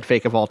greatest head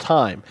fake of all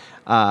time.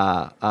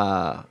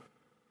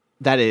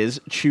 That is,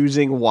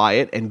 choosing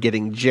Wyatt and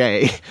getting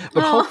Jay,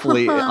 but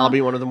hopefully I'll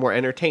be one of the more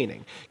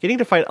entertaining. Getting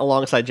to fight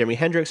alongside Jimi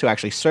Hendrix, who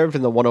actually served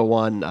in the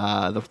 101,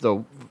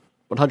 the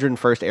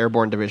 101st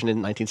Airborne Division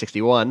in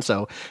 1961,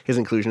 so his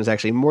inclusion is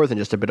actually more than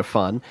just a bit of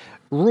fun,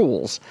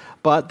 rules.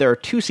 But there are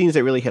two scenes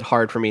that really hit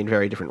hard for me in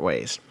very different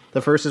ways.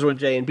 The first is when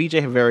Jay and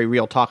BJ have very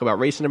real talk about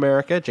race in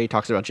America. Jay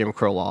talks about Jim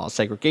Crow laws,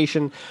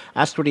 segregation,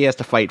 asks what he has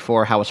to fight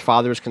for, how his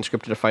father was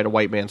conscripted to fight a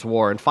white man's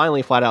war, and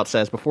finally flat out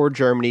says, before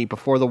Germany,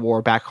 before the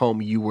war, back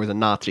home, you were the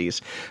Nazis.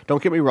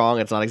 Don't get me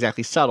wrong, it's not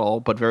exactly subtle,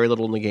 but very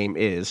little in the game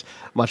is,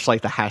 much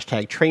like the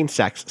hashtag train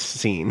sex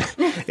scene.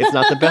 It's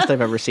not the best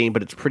I've ever seen,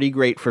 but it's pretty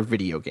great for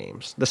video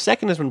games. The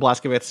second is when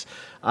Blazkowicz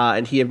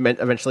and he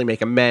eventually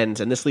make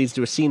amends, and this leads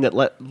to a scene that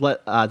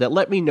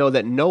let me know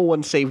that no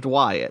one saved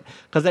Wyatt,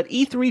 because that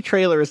E3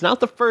 trailer is not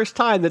the first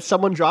time that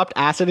someone dropped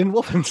acid in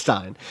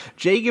Wolfenstein.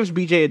 Jay gives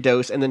BJ a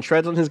dose and then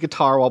shreds on his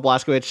guitar while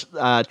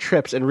Blazkowicz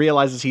trips and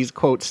realizes he's,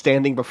 quote,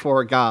 standing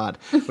before God,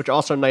 which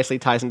also nicely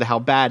ties into how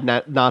bad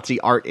Nazi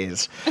art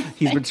is.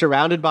 He's been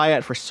surrounded by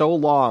it for so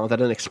long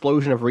that an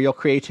explosion of real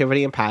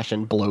creativity and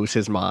passion blows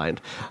his mind.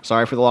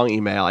 Sorry for the long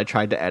email. I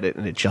tried to edit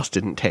and it just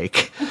didn't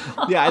take.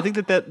 Yeah, I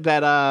think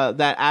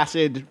that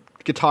acid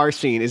guitar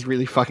scene is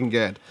really fucking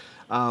good.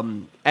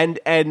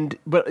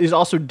 But is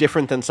also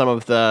different than some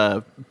of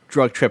the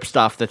drug trip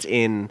stuff that's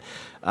in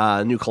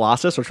New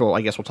Colossus, which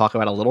I guess we'll talk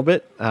about a little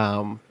bit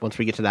once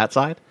we get to that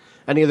side.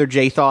 Any other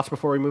J thoughts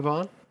before we move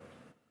on?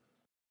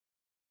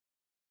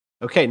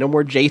 Okay, no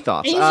more J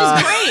thoughts. He's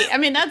just great. I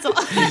mean, that's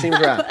all. He seems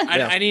right.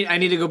 Yeah. I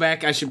need to go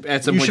back. I should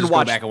at some point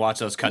go back and watch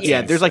those cutscenes.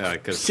 Yeah, there's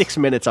like 6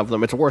 minutes of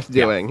them. It's worth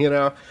doing.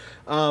 Yeah.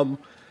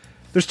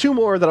 There's two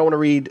more that I want to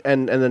read,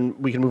 and then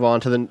we can move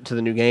on to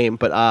the new game.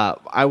 But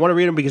I want to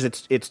read them because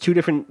it's two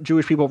different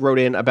Jewish people wrote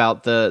in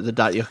about the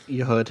Dot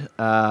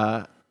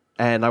Yehud,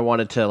 and I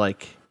wanted to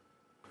like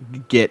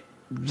get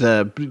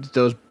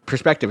those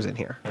perspectives in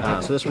here.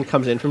 So this one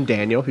comes in from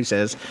Daniel, who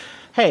says,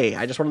 hey,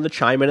 I just wanted to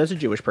chime in as a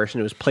Jewish person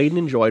who has played and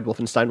enjoyed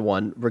Wolfenstein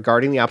 1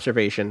 regarding the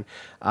observation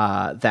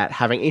that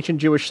having ancient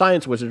Jewish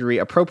science wizardry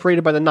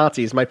appropriated by the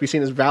Nazis might be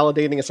seen as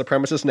validating a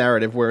supremacist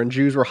narrative wherein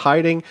Jews were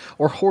hiding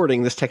or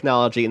hoarding this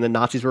technology and the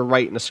Nazis were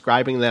right in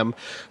ascribing them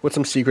with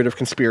some secretive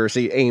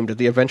conspiracy aimed at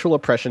the eventual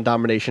oppression,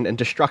 domination, and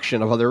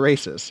destruction of other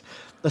races.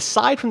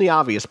 Aside from the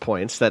obvious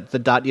points that the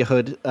Dat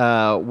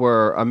Yehud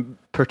were a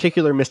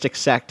particular mystic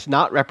sect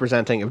not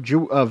representing of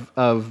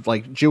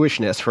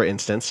Jewishness, for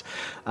instance,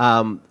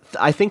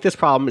 I think this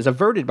problem is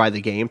averted by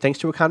the game thanks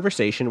to a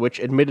conversation which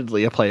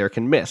admittedly a player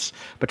can miss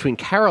between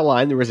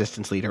Caroline, the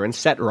resistance leader, and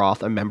Set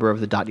Roth, a member of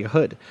the Dat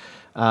Yehud,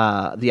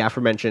 the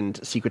aforementioned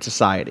secret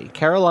society.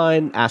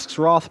 Caroline asks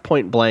Roth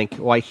point blank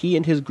why he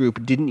and his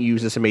group didn't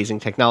use this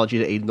amazing technology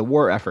to aid in the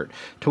war effort,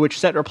 to which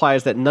Set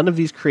replies that none of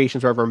these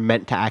creations were ever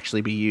meant to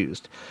actually be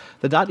used.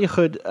 The Dat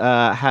Yehud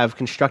have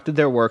constructed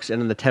their works in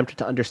an attempt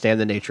to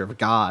understand the nature of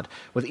God,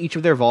 with each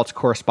of their vaults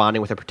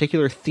corresponding with a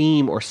particular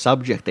theme or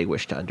subject they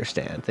wish to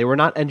understand. They were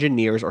not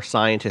engineers or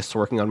scientists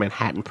working on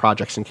Manhattan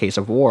projects in case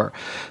of war.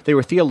 They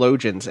were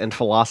theologians and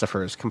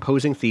philosophers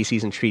composing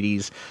theses and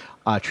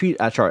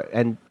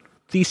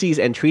theses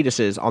and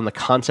treatises on the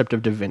concept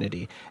of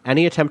divinity.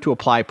 Any attempt to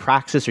apply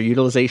praxis or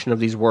utilization of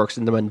these works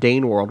in the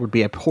mundane world would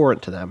be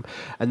abhorrent to them.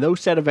 And though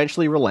Set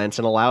eventually relents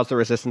and allows the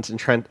resistance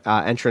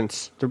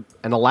entrance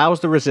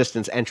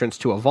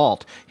to a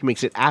vault, he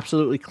makes it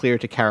absolutely clear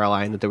to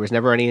Caroline that there was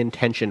never any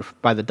intention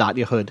by the Dat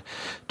Yehud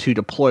to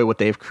deploy what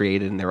they've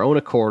created in their own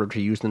accord or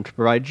to use them to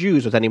provide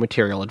Jews with any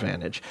material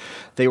advantage.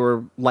 They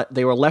were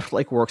left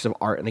like works of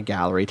art in a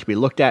gallery to be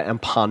looked at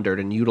and pondered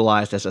and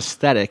utilized as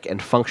aesthetic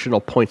and functional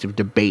points of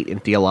debate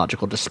in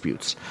theological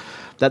disputes.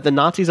 That the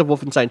Nazis of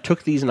Wolfenstein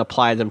took these and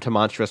applied them to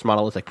monstrous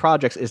monolithic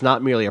projects is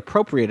not merely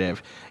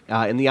appropriative.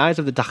 In the eyes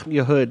of the Dat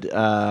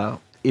Yehud,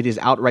 it is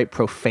outright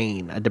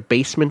profane, a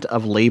debasement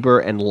of labor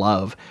and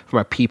love from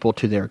a people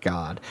to their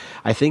God.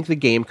 I think the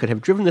game could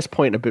have driven this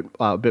point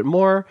a bit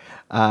more,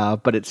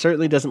 but it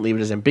certainly doesn't leave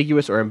it as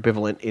ambiguous or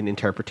ambivalent in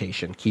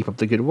interpretation. Keep up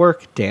the good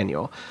work,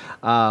 Daniel.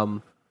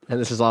 And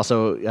this is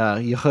also,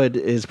 Yehud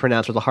is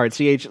pronounced with a hard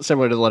CH,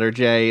 similar to the letter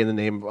J in the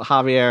name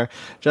Javier,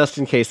 just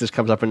in case this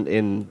comes up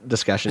in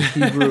discussion.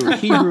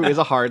 Hebrew is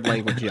a hard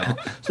language, y'all.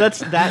 So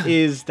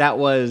that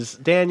was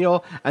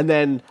Daniel. And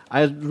then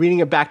I was reading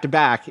it back to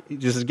back.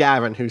 This is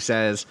Gavin, who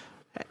says,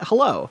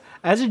 hello.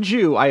 As a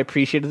Jew, I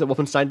appreciated that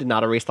Wolfenstein did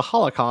not erase the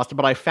Holocaust,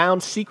 but I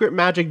found secret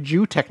magic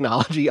Jew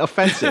technology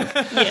offensive.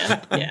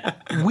 Yeah.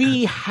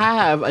 We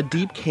have a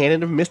deep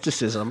canon of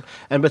mysticism,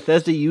 and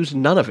Bethesda used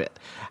none of it.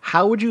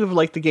 How would you have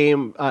liked the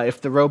game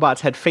if the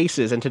robots had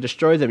faces and to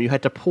destroy them you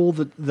had to pull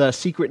the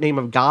secret name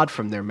of God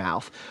from their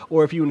mouth?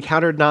 Or if you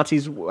encountered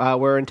Nazis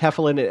wearing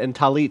tefillin and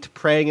talit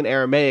praying in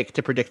Aramaic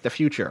to predict the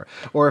future?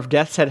 Or if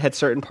Death's Head had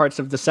certain parts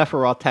of the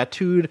Sephiroth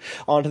tattooed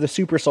onto the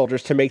super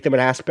soldiers to make them an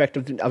aspect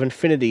of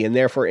infinity and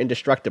therefore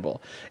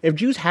indestructible? If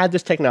Jews had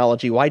this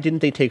technology, why didn't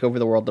they take over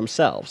the world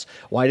themselves?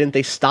 Why didn't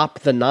they stop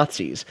the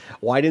Nazis?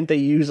 Why didn't they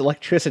use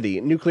electricity,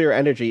 nuclear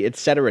energy,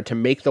 etc. to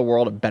make the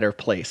world a better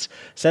place?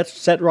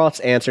 Set Roth's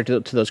answer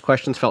to those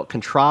questions felt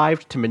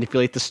contrived to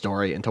manipulate the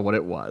story into what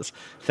it was.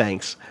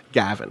 Thanks,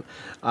 Gavin.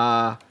 He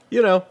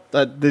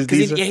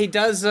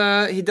does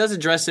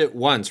address it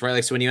once, right?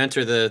 Like, so when you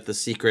enter the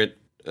secret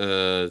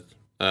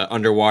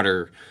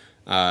underwater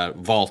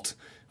vault,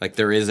 like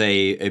there is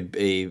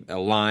a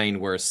line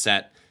where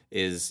Set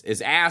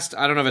is asked.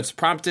 I don't know if it's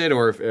prompted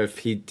or if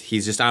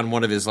he's just on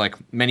one of his like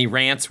many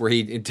rants where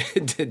he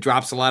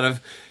drops a lot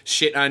of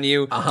shit on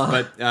you.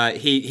 But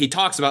he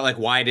talks about like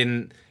why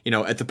didn't,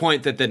 at the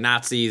point that the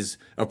Nazis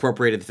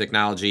appropriated the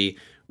technology,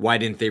 why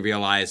didn't they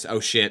realize,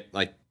 oh shit,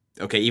 like,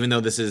 okay, even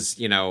though this is,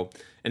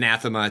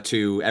 anathema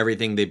to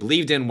everything they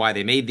believed in, why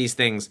they made these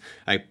things,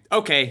 like,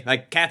 okay,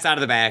 like cat's out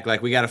of the bag,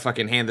 like we got to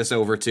fucking hand this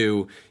over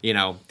to,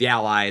 the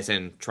Allies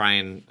and try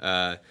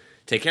and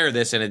take care of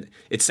this. And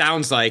it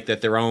sounds like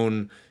that their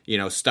own,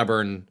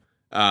 stubborn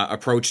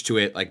approach to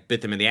it like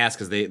bit them in the ass,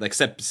 because they, like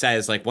Sepp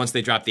says, like once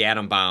they dropped the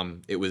atom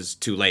bomb, it was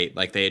too late.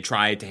 Like they had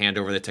tried to hand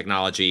over the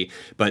technology,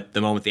 but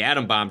the moment the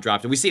atom bomb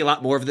dropped, and we see a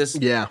lot more of this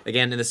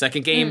again in the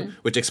second game,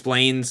 which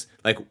explains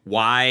like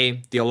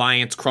why the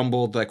Alliance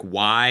crumbled, like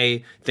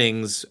why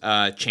things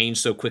changed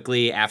so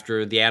quickly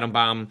after the atom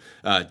bomb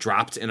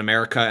dropped in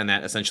America, and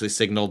that essentially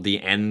signaled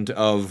the end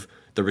of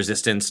the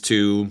resistance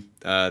to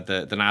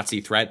the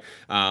Nazi threat.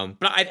 But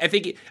I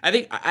think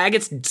I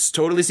can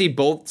totally see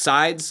both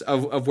sides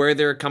of where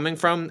they're coming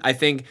from. I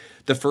think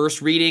the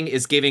first reading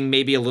is giving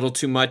maybe a little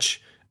too much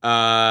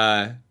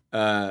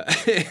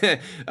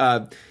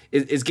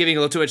is giving a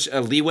little too much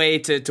leeway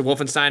to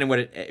Wolfenstein and what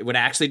it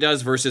actually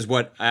does versus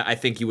what I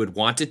think you would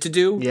want it to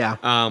do. Yeah.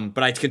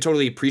 But I can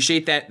totally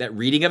appreciate that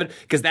reading of it,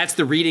 because that's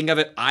the reading of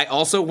it I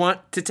also want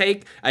to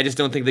take. I just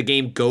don't think the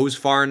game goes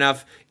far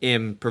enough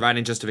in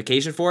providing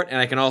justification for it. And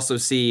I can also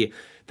see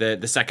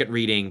the second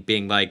reading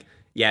being like,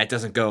 yeah, it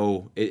doesn't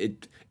go.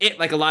 It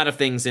like a lot of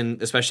things in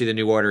especially the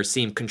New Order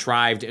seem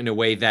contrived in a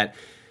way that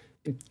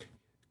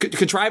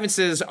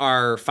contrivances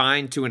are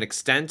fine to an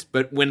extent,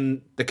 but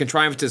when the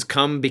contrivances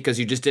come because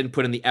you just didn't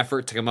put in the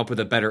effort to come up with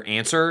a better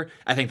answer,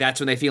 I think that's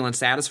when they feel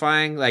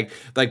unsatisfying. Like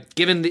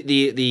given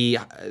the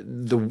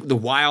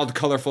wild,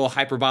 colorful,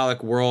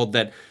 hyperbolic world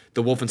that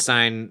the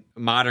Wolfenstein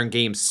modern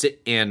games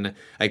sit in,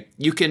 like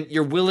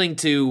you're willing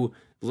to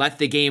let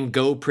the game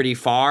go pretty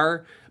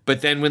far,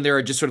 but then when there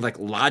are just sort of like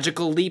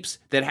logical leaps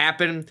that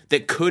happen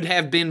that could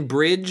have been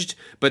bridged,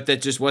 but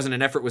that just wasn't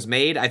an effort was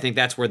made, I think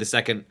that's where the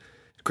second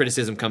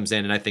criticism comes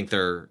in, and I think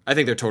they're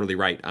totally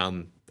right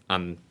on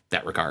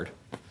that regard.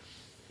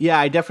 Yeah,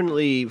 I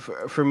definitely,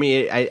 for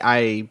me,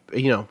 I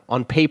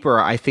on paper,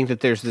 I think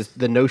that there's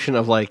the notion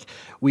of like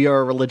we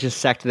are a religious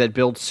sect that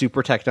builds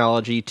super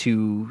technology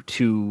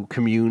to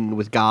commune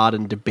with God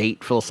and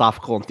debate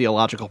philosophical and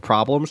theological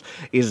problems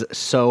is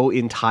so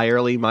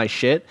entirely my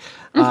shit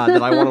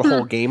that I want a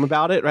whole game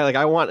about it, right? Like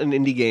I want an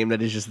indie game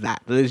that is just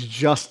that is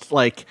just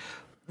like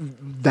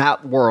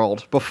that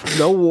world,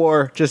 no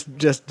war, just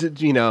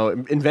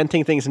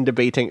inventing things and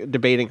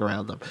debating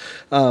around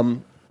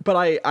them. But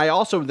I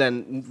also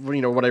then,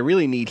 what I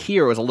really need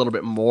here is a little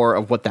bit more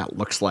of what that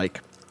looks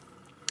like.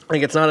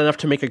 Like it's not enough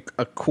to make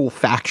a cool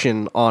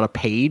faction on a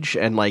page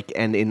and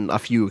in a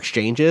few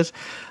exchanges.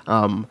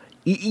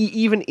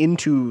 Even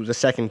into the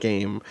second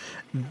game,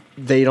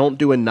 they don't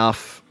do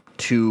enough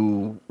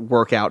to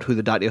work out who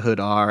the Hood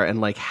are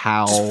and like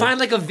how. Just find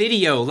like a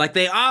video, like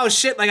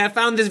I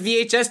found this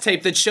VHS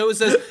tape that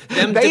shows us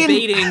them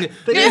debating.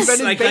 They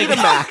invented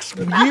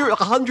Betamax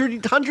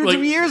hundreds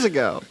of years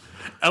ago.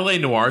 LA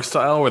Noire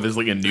style, where there's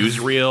like a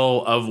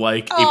newsreel of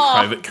like a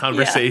private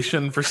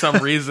conversation for some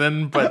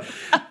reason. But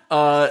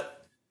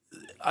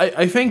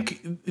I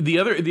think the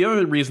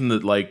other reason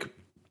that like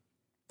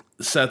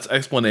Seth's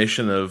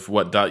explanation of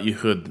what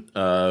 .Hood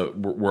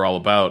were all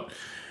about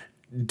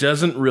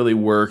doesn't really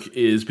work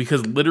is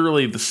because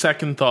literally the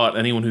second thought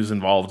anyone who's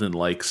involved in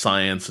like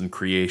science and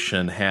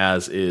creation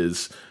has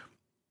is,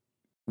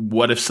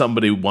 what if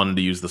somebody wanted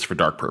to use this for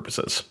dark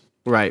purposes?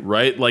 Right.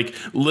 Like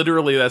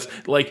literally that's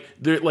like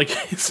they're like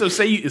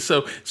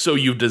so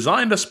you've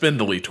designed a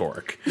spindly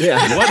torque.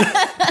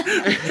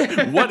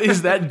 Yeah. What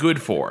is that good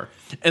for?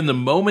 And the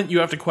moment you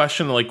have to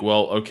question like,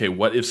 well, okay,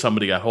 what if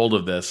somebody got hold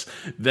of this?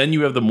 Then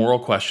you have the moral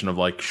question of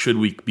like, should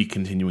we be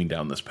continuing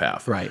down this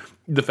path? Right.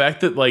 The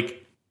fact that like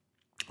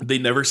they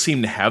never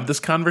seem to have this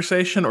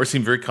conversation or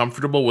seem very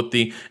comfortable with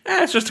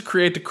it's just to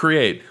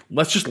create.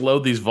 Let's just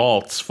load these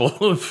vaults full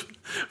of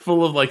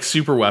like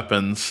super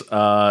weapons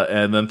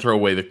and then throw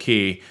away the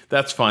key.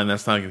 That's fine.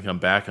 That's not going to come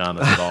back on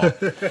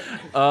us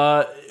at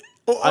all.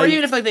 Or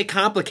even if like they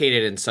complicate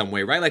it in some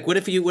way, right? Like what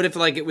if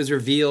like it was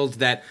revealed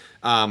that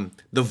the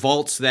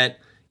vaults that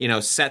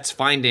Seth's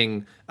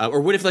finding,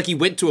 or what if like he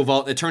went to a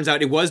vault and it turns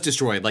out it was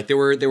destroyed? Like there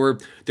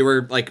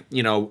were like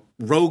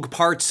rogue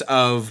parts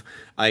of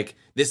like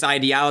this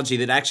ideology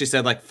that actually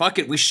said like, fuck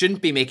it, we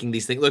shouldn't be making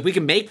these things. Like we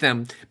can make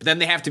them, but then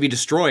they have to be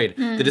destroyed.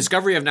 The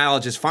discovery of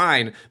knowledge is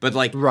fine, but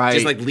like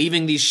just like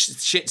leaving these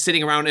shit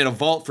sitting around in a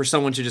vault for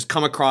someone to just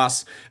come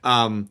across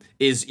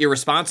is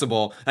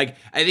irresponsible. Like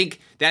I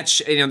think that's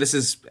this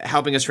is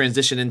helping us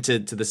transition into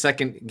the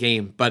second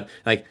game, but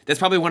like that's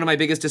probably one of my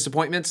biggest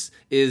disappointments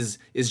is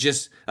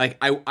just like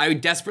I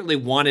desperately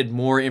wanted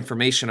more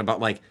information about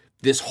like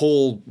this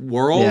whole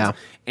world. Yeah.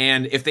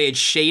 And if they had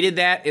shaded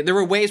that, there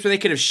were ways where they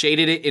could have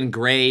shaded it in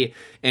gray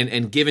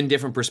and given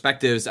different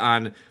perspectives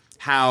on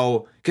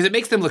how, because it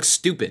makes them look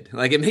stupid.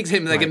 Like it makes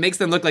them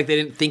look like they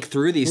didn't think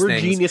through these things. We're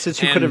geniuses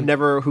who could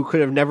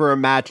have never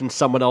imagined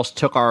someone else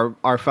took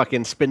our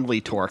fucking spindly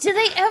torque. Did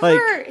they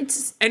ever?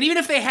 And even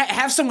if they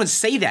have someone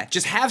say that,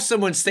 just have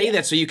someone say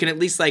that so you can at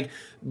least like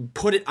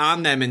put it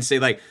on them and say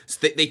like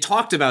they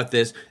talked about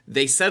this,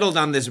 they settled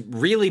on this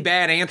really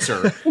bad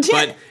answer,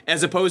 but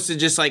as opposed to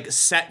just like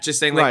just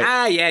saying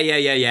like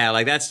yeah,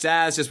 like that's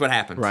just what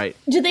happened. Right?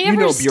 Did they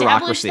ever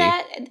establish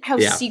that how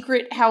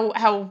secret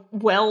how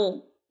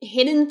well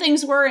hidden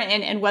things were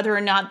and whether or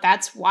not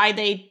that's why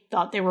they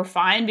thought they were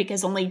fine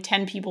because only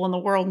 10 people in the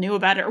world knew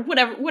about it or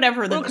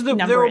whatever the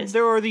number is.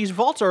 There are these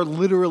vaults are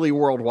literally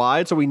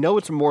worldwide, so we know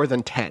it's more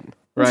than 10,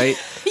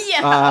 right?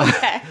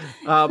 Okay.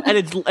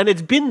 And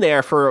it's been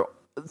there for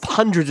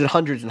hundreds and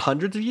hundreds and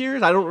hundreds of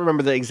years. I don't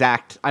remember the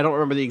exact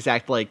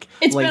like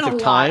it's length been a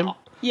of time. While.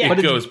 Yeah. But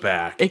it goes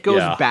back. It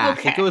goes back.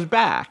 Okay. It goes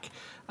back.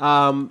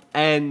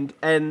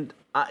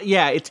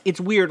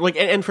 It's weird. Like,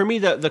 and for me,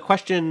 the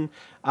question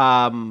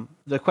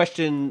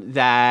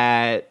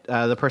that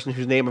the person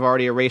whose name I've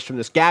already erased from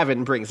this,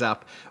 Gavin, brings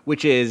up,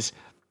 which is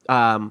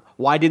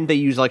why didn't they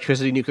use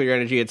electricity, nuclear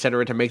energy,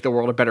 etc., to make the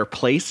world a better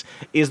place,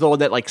 is the one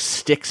that like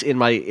sticks in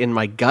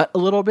my gut a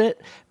little bit,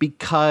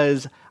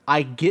 because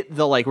I get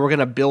the like we're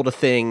gonna build a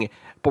thing,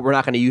 but we're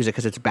not gonna use it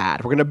because it's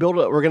bad. We're gonna build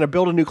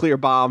a nuclear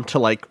bomb to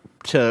like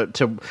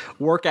to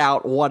work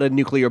out what a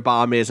nuclear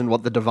bomb is and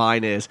what the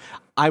divine is.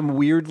 I'm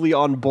weirdly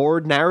on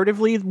board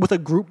narratively with a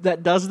group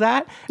that does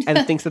that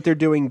and thinks that they're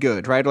doing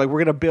good, right? Like, we're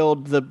going to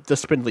build the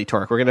spindly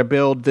torque. We're going to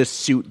build this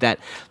suit that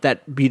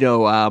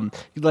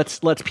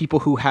lets people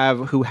who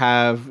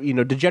have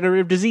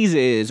degenerative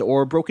diseases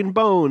or broken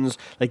bones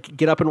like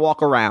get up and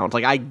walk around.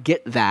 Like, I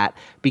get that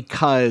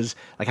because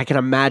like I can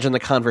imagine the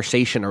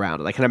conversation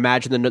around it. I can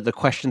imagine the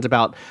questions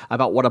about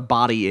what a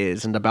body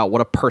is and about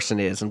what a person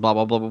is and blah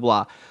blah blah blah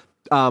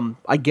blah.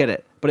 I get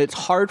it, but it's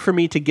hard for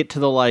me to get to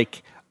the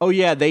like, oh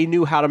yeah, they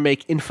knew how to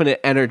make infinite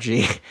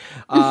energy,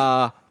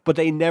 but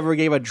they never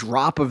gave a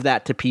drop of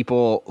that to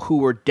people who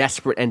were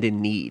desperate and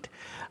in need,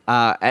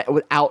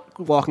 without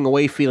walking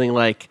away feeling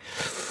like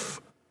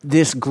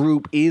this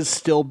group is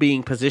still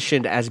being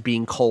positioned as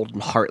being cold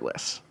and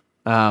heartless.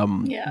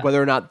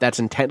 Whether or not that's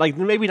intent, like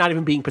maybe not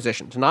even being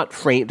positioned, not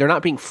framed. They're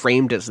not being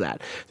framed as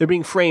that. They're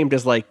being framed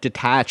as like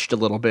detached a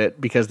little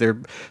bit because they're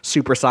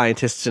super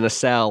scientists in a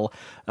cell.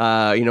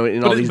 But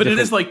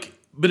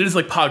it is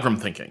like pogrom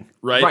thinking,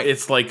 right?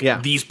 It's like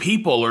these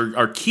people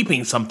are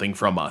keeping something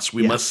from us.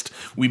 We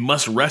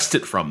must wrest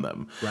it from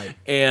them. Right.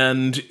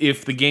 And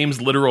if the game's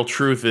literal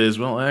truth is,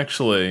 well,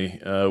 actually,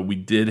 we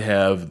did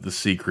have the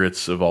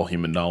secrets of all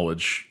human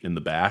knowledge in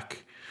the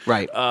back.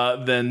 Right.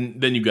 Then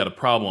you've got a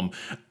problem.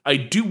 I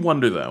do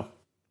wonder though,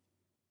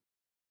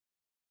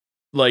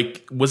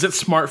 like, was it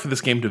smart for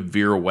this game to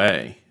veer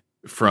away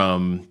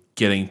from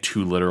getting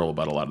too literal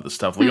about a lot of the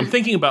stuff? Like, I'm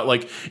thinking about,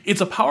 like,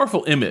 it's a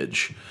powerful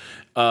image.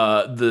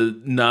 The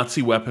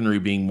Nazi weaponry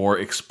being more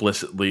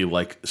explicitly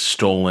like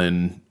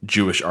stolen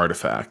Jewish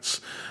artifacts.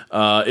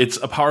 It's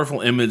a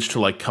powerful image to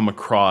like come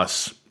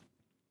across,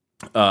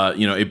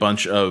 a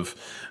bunch of,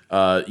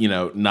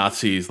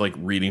 Nazis like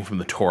reading from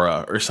the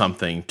Torah or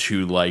something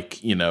to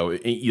like,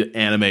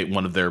 animate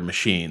one of their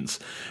machines.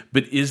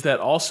 But is that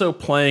also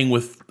playing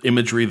with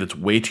imagery that's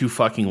way too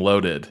fucking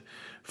loaded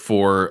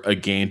for a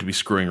game to be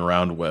screwing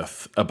around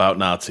with about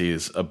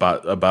Nazis,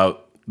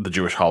 about the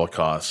Jewish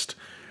Holocaust?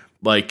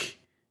 Like,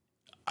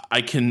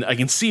 I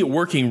can see it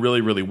working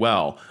really, really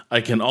well.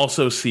 I can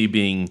also see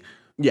being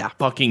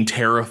fucking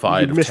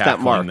terrified of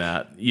tackling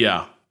that.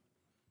 Yeah.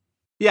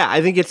 Yeah,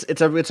 I think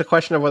it's a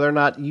question of whether or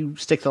not you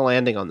stick the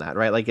landing on that,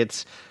 right? Like,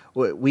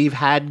 we've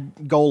had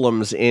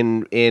golems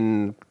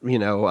in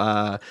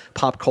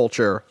pop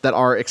culture that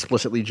are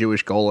explicitly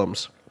Jewish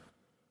golems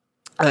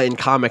in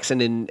comics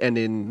and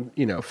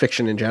in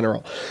fiction in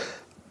general.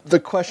 The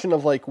question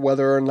of like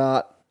whether or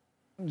not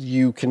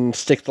you can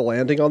stick the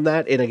landing on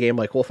that in a game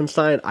like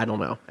Wolfenstein, I don't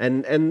know.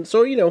 And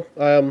so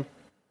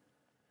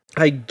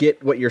I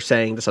get what you're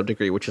saying to some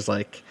degree, which is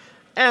like,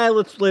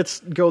 let's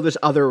go this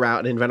other route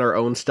and invent our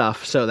own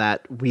stuff so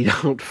that we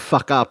don't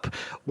fuck up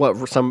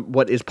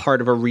what is part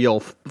of a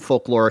real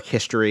folkloric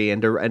history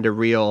and a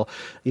real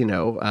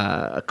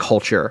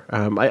culture.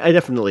 I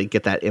definitely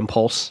get that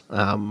impulse.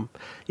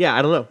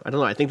 I don't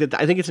know. I think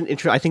it's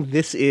an I think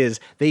this is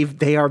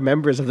they are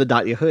members of the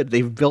Yahud.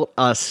 They've built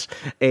us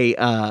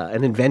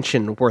an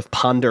invention worth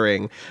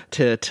pondering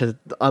to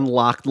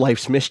unlock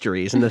life's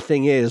mysteries. And the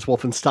thing is,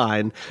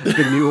 Wolfenstein,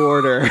 the New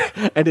Order,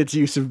 and its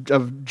use of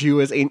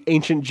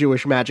ancient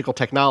Jewish magical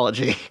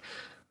technology.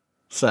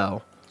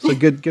 So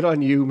good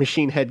on you,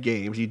 Machine Head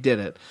Games. You did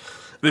it.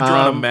 They've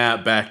drawn a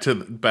map back to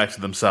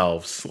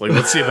themselves. Like,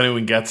 let's see if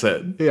anyone gets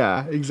it.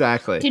 Yeah,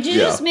 exactly. Did you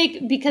just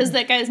make, because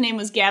that guy's name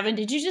was Gavin,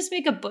 did you just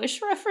make a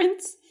Bush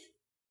reference?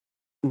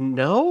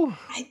 No.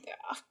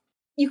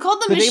 You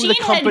called them Machine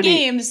Head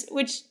Games,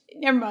 which,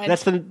 never mind.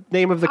 That's the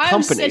name of the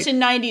company. I'm such a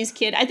 90s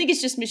kid. I think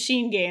it's just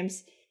Machine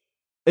Games.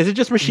 Is it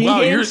just Machine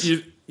Games?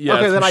 Yeah,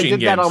 okay, then I did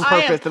that on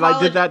purpose. Then I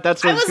did that.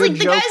 That's I was like, joke.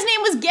 The guy's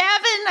name was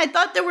Gavin. I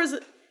thought there was...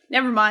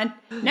 Never mind.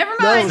 No,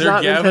 is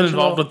there Gavin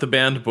involved with the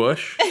band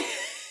Bush?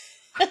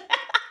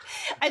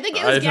 I think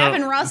it was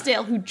Gavin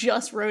Rossdale who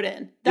just wrote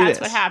in.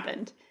 That's what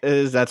happened.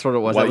 That's what it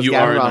was. Well, that was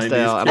Gavin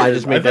Rossdale, and I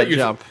just made that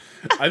jump.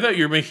 I thought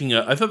you were making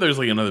I thought there was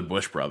like another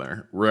Bush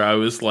brother where I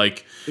was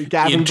like,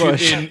 Gavin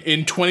Bush.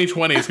 In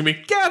 2020, it's going to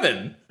be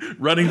Gavin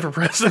running for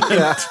president.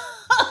 Yeah.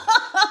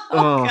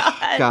 Oh,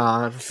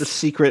 God. The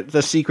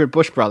secret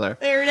Bush brother.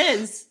 There it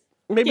is.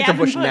 Maybe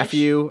Gavin it's a Bush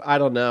nephew. I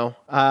don't know.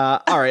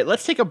 All right,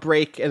 let's take a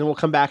break, and we'll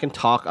come back and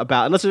talk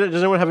about... Does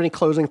anyone have any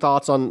closing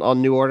thoughts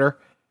on New Order?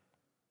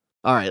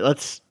 All right,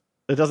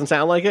 It doesn't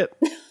sound like it?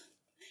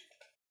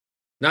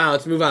 No,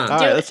 let's move on. All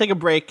right, let's take a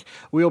break.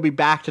 We will be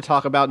back to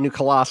talk about New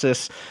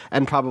Colossus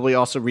and probably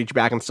also reach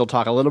back and still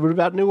talk a little bit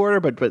about New Order.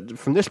 But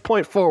from this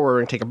point forward, we're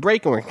going to take a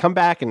break and we're going to come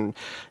back and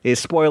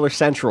it's spoiler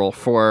central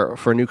for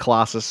New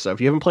Colossus. So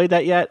if you haven't played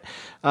that yet,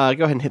 go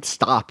ahead and hit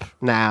stop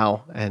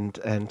now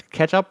and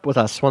catch up with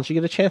us once you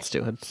get a chance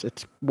to.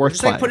 It's worth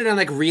just playing. Like put it on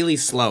like really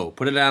slow.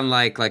 Put it on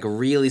like a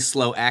really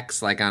slow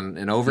X, like on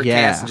an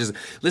overcast, and just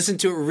listen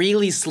to it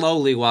really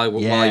slowly while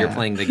you're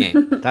playing the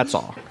game. That's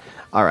all.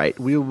 All right,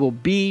 we will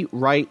be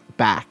right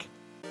back.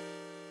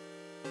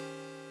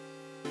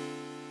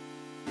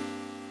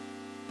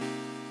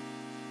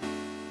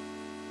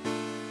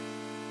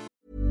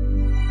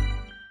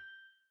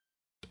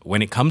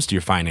 When it comes to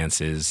your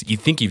finances, you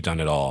think you've done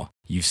it all.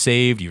 You've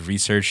saved, you've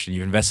researched, and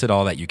you've invested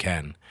all that you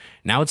can.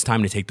 Now it's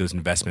time to take those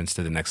investments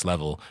to the next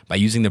level by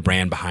using the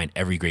brand behind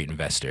every great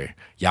investor,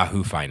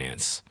 Yahoo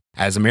Finance.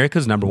 As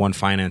America's #1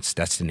 finance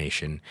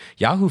destination,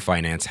 Yahoo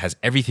Finance has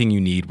everything you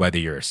need, whether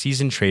you're a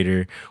seasoned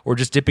trader or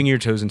just dipping your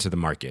toes into the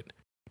market.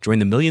 Join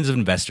the millions of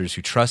investors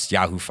who trust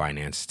Yahoo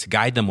Finance to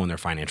guide them on their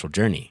financial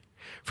journey.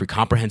 For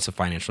comprehensive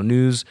financial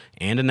news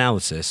and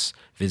analysis,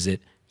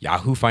 visit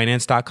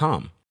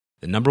yahoofinance.com,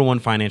 the #1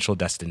 financial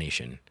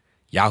destination,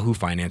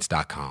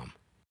 yahoofinance.com.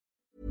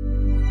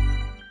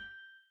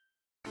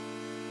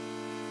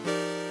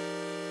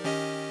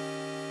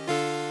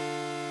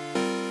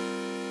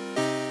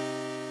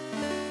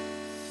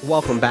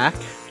 Welcome back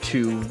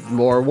to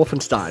more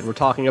Wolfenstein. We're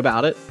talking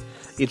about it.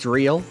 It's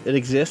real. It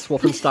exists.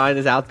 Wolfenstein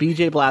is out.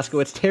 BJ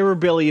Blazkowicz, Terror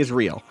Billy is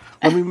real.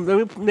 Let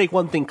me make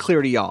one thing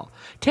clear to y'all.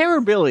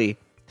 Terror Billy,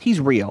 he's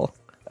real.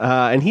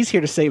 And he's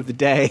here to save the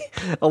day,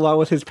 along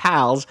with his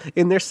pals,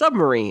 in their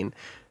submarine.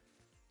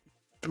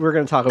 We're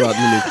going to talk about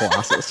the new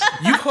Colossus.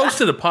 You've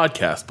hosted a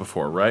podcast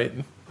before, right?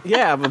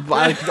 Yeah, but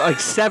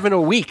like 7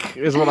 a week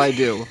is what I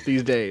do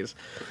these days.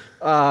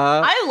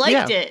 I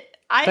liked it.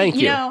 Thank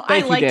you.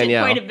 I liked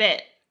it quite a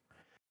bit.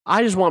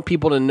 I just want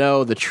people to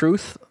know the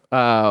truth,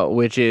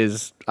 which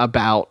is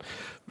about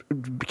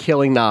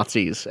killing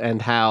Nazis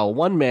and how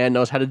one man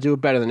knows how to do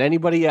it better than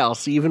anybody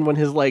else, even when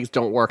his legs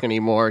don't work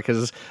anymore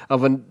because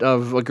of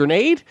a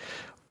grenade.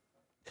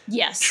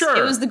 Yes, sure.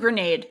 It was the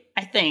grenade,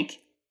 I think.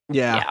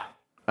 Yeah.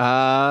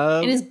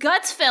 And his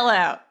guts fell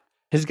out.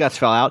 His guts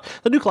fell out.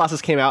 The new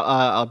Colossus came out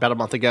about a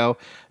month ago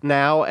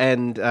now,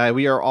 and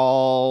we are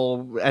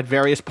all at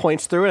various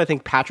points through it. I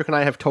think Patrick and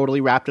I have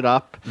totally wrapped it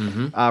up.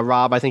 Mm-hmm.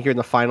 Rob, I think you're in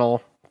the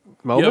final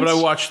moments. Yeah, but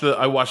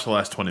I watched the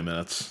last 20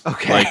 minutes.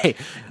 Okay. Like,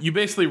 you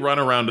basically run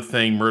around a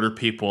thing, murder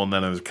people, and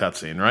then there's a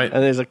cutscene, right?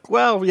 And there's it's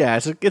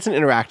an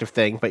interactive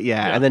thing, but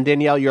yeah. And then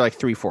Danielle, you're like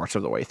 3/4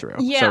 of the way through.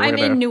 Yeah, so I'm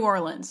in New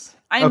Orleans.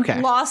 I'm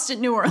lost at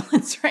New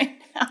Orleans right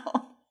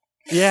now.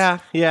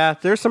 Yeah.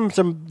 There's some.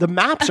 The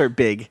maps are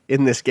big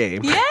in this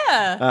game.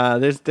 Yeah.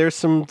 There's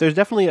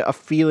definitely a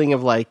feeling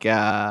of like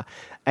not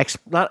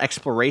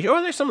exploration.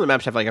 Or there's some of the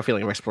maps have like a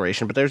feeling of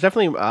exploration, but there's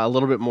definitely a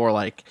little bit more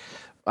like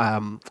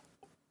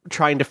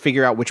trying to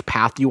figure out which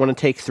path you want to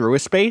take through a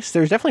space.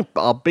 There's definitely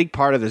a big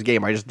part of this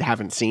game I just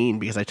haven't seen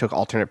because I took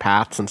alternate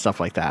paths and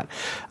stuff like that.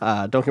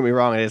 Don't get me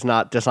wrong, it is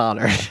not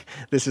Dishonored.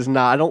 This is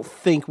not. I don't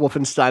think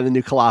Wolfenstein: The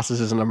New Colossus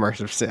is an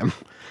immersive sim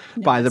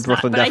by the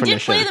Brooklyn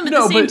definition. But I did play them at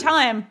the same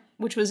time,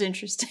 which was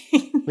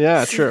interesting.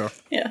 Yeah, true.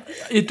 Yeah.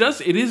 It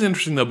is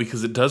interesting though,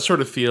 because it does sort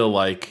of feel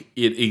like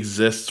it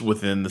exists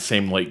within the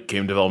same like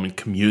game development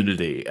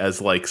community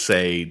as like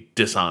say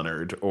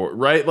Dishonored or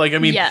right? Like I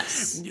mean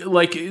yes.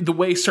 Like the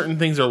way certain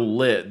things are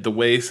lit, the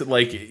ways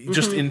like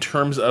just in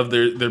terms of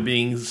there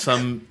being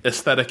some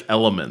aesthetic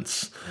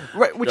elements.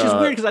 Right, which is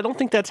weird because I don't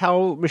think that's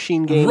how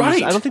Machine Games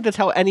I don't think that's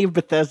how any of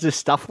Bethesda's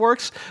stuff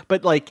works,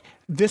 but like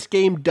this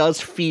game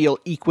does feel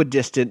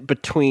equidistant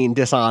between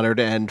Dishonored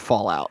and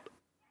Fallout.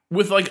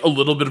 With like a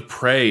little bit of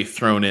Prey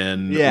thrown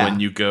in when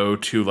you go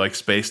to like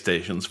space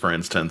stations, for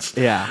instance.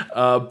 Yeah.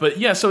 But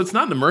yeah, so it's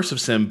not an immersive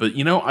sim, but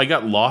you know, I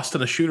got lost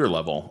in a shooter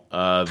level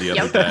the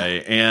other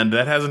day, and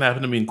that hasn't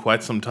happened to me in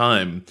quite some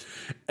time.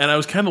 And I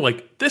was kind of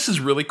like, this is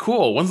really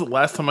cool. When's the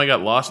last time I got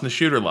lost in a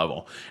shooter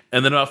level?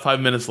 And then about 5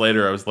 minutes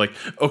later, I was like,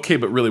 okay,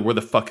 but really, where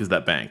the fuck is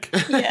that bank?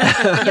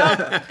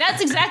 Yeah. That's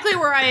exactly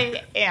where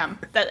I am.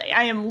 That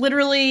I am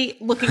literally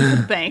looking for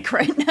the bank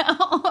right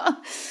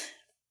now.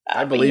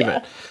 I believe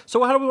it.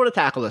 So how do we want to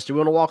tackle this? Do we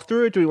want to walk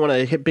through it? Do we want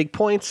to hit big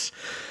points?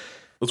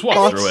 Let's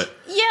walk through it.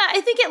 Yeah, I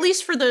think at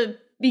least for the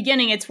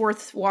beginning, it's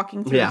worth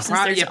walking through.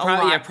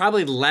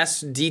 Probably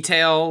less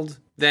detailed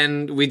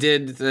than we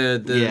did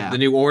the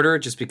New Order,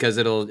 just because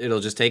it'll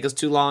just take us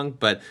too long.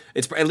 But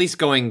it's at least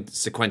going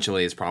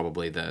sequentially is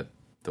probably the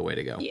way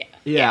to go.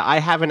 Yeah, I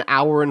have an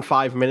hour and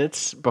 5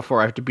 minutes before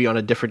I have to be on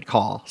a different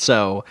call.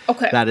 So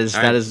that is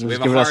we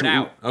have a hard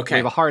out. Okay, we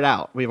have a hard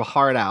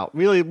out.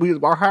 Really,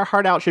 our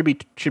hard out should be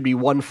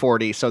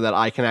 1:40 so that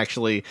I can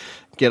actually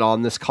get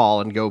on this call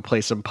and go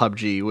play some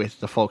PUBG with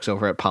the folks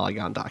over at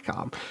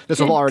Polygon.com. This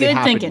will already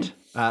happen.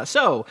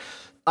 So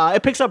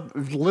it picks up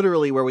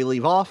literally where we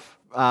leave off.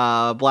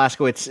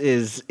 Blazkowicz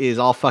is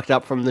all fucked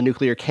up from the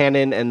nuclear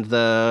cannon and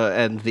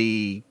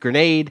the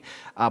grenade,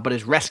 but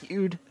is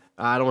rescued.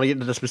 I don't want to get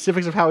into the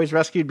specifics of how he's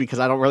rescued because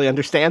I don't really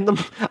understand them.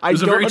 It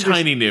was a very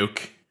tiny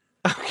nuke.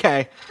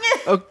 Okay.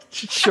 Oh,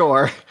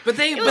 sure. But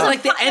the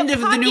end of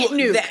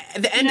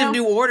the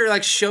New Order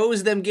like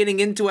shows them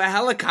getting into a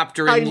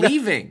helicopter and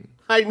leaving.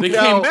 They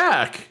came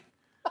back.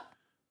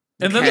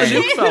 And then the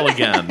nuke fell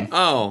again.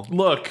 Oh.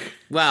 Look.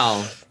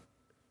 Well.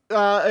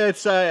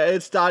 It's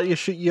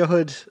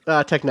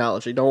Yahud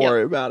technology. Don't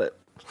worry about it.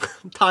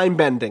 Time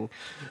bending.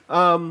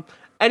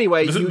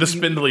 Anyway, the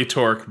spindly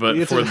torque,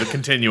 but for the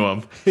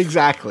continuum.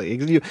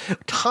 Exactly.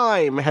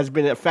 Time has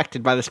been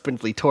affected by the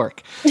spindly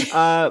torque.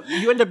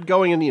 You end up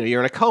going and you're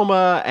in a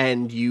coma,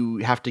 and you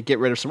have to get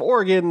rid of some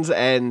organs,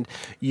 and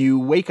you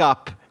wake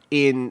up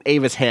in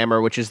Ava's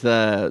Hammer, which is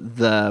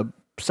the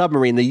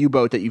submarine, the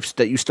U-boat that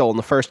you stole in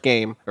the first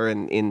game or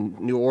in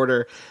New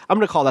Order. I'm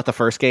going to call that the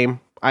first game.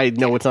 I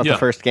know it's not the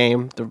first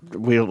game.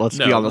 Let's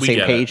be on the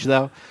same page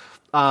though.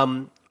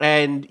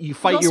 And you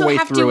fight your way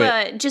through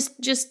it.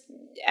 Just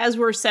as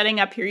we're setting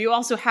up here, you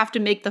also have to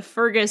make the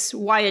Fergus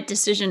Wyatt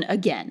decision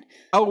again.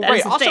 Oh,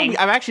 right. Also, I've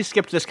actually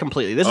skipped this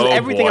completely. This is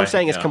everything I'm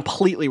saying is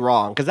completely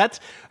wrong because that's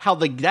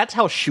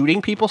how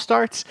shooting people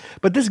starts.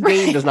 But this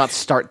game does not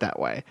start that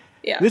way.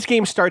 Yeah. This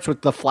game starts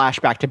with the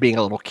flashback to being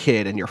a little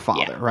kid and your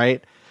father,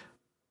 right?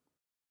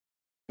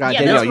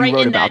 Danielle, you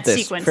wrote about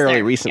this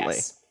fairly recently.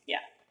 Yes.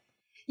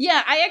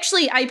 Yeah,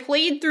 I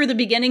played through the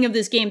beginning of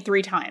this game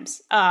 3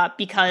 times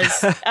because,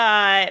 first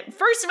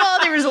of all,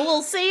 there was a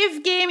little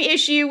save game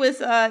issue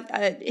with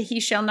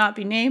He Shall Not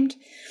Be Named.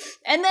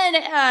 And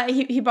then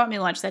he bought me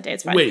lunch that day.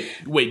 It's fine.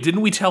 Wait,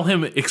 didn't we tell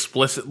him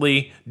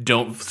explicitly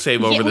don't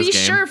save over this game? We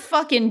sure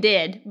fucking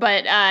did,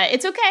 but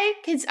it's okay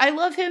because I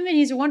love him and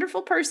he's a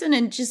wonderful person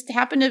and just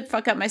happened to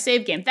fuck up my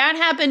save game. That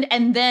happened,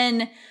 and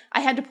then I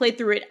had to play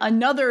through it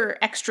another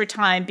extra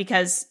time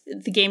because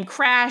the game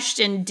crashed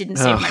and didn't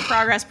save my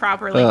progress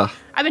properly.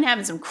 I've been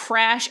having some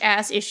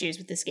crash-ass issues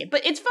with this game.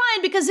 But it's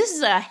fine because this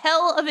is a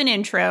hell of an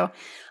intro.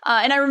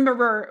 And I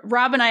remember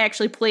Rob and I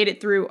actually played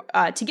it through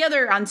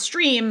together on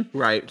stream.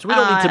 Right. So we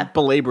don't need to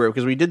belabor it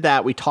because we did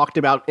that. We talked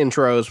about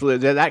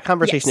intros. That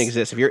conversation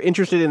exists. If you're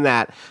interested in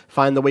that,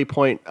 find the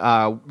Waypoint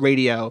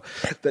radio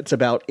that's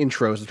about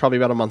intros. It's probably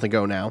about a month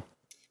ago now.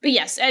 But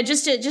yes,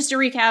 just to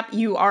recap,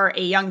 you are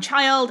a young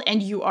child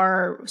and you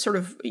are sort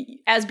of,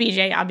 as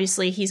BJ,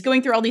 obviously, he's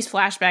going through all these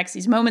flashbacks,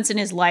 these moments in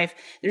his life.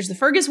 There's the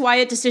Fergus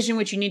Wyatt decision,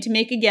 which you need to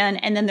make again.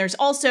 And then there's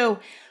also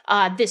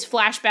this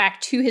flashback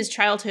to his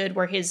childhood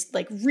where his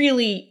like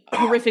really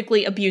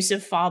horrifically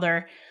abusive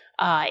father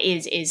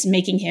is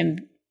making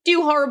him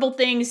do horrible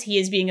things. He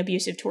is being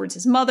abusive towards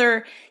his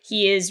mother.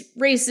 He is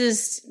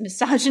racist,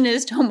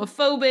 misogynist,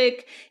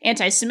 homophobic,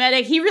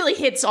 anti-Semitic. He really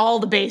hits all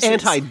the bases.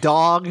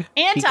 Anti-dog.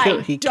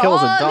 He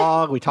kills a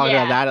dog. We talked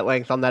about that at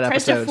length on that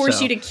episode. Tries to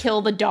force you to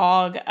kill the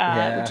dog,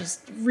 which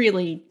is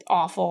really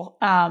awful.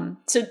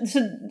 So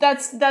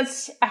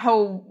that's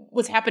how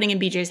what's happening in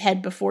BJ's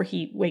head before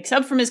he wakes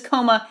up from his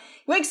coma.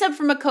 He wakes up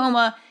from a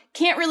coma,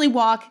 can't really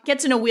walk,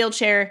 gets in a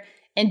wheelchair,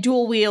 and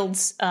dual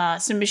wields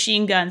some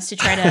machine guns to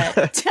try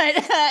to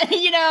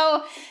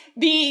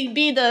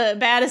be the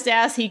baddest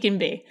ass he can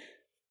be.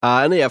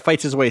 And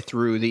fights his way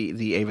through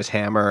the Avis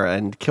Hammer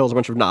and kills a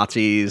bunch of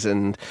Nazis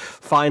and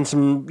finds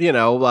some,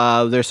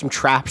 there's some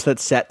traps that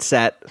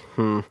set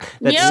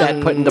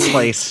put into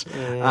place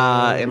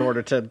in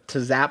order to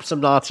zap some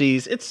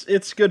Nazis.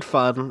 It's good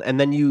fun. And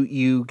then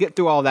you get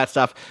through all that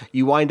stuff.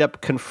 You wind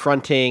up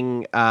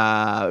confronting,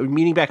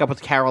 meeting back up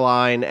with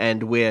Caroline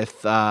and with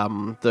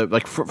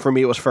for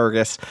me it was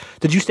Fergus.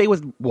 Did you stay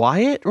with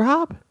Wyatt,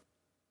 Rob?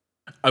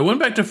 I went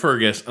back to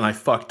Fergus and I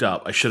fucked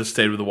up. I should have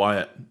stayed with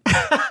Wyatt.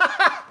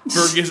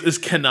 Fergus is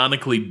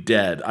canonically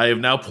dead. I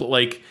am now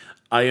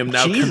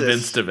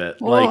convinced of it.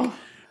 Whoa. Like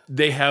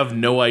they have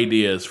no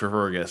ideas for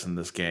Fergus in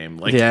this game.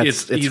 Like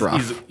it's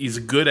rough. He's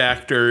a good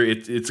actor.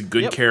 It's a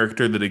good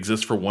character that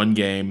exists for one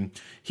game.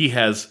 He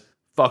has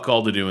fuck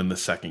all to do in the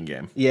second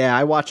game. Yeah,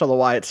 I watched all the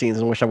Wyatt scenes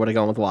and wish I would have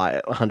gone with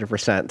Wyatt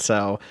 100%.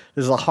 So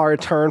this is a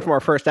hard turn from our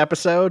first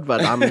episode, but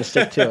I'm going to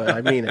stick to it.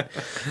 I mean it.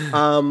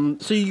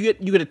 So you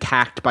get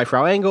attacked by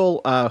Frau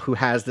Engel, who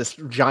has this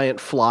giant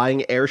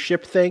flying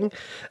airship thing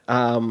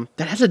that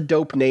has a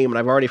dope name, and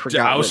I've already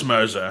forgotten. The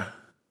Ausmerzer.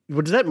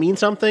 Well, does that mean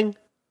something?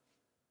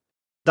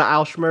 The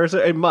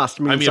Ausmerzer? It must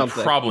mean something.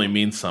 It probably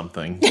means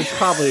something. It's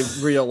probably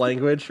real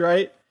language,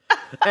 right?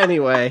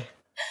 Anyway.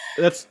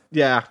 You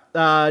get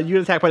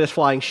attacked by this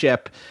flying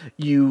ship.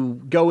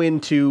 You go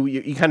into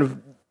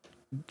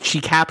she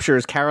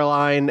captures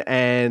Caroline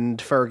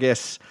and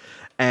Fergus,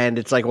 and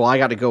it's like, well, I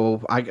got to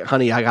go, I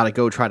got to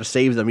go try to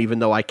save them, even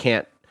though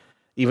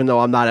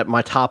I'm not at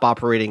my top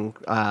operating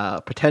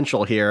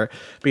potential here,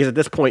 because at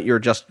this point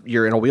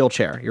you're in a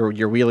wheelchair.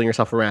 You're wheeling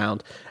yourself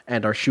around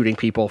and are shooting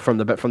people from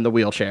the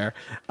wheelchair,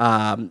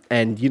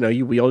 and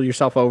you wheel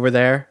yourself over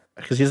there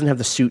because he doesn't have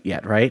the suit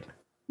yet, right?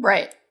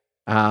 Right.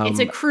 It's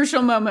a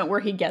crucial moment where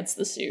he gets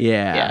the suit.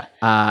 Yeah.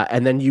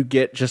 And then you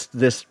get just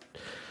this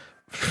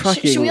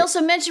fucking... Should we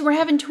also mention we're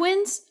having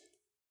twins?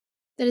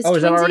 Is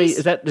that already...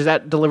 Is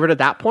that delivered at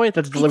that point?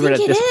 That's delivered at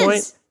this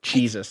point?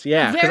 Jesus,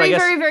 yeah. Very,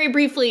 very, very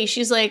briefly,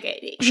 she's like...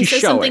 He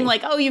says something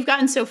like, oh, you've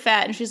gotten so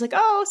fat. And she's like,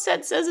 oh,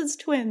 Seth says it's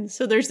twins.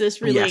 So there's this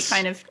really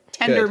kind of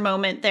tender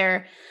moment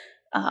there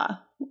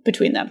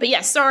between them.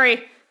 But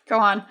sorry. Go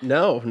on.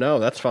 No,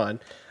 that's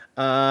fine.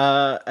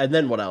 And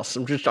then what else?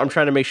 I'm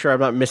trying to make sure I'm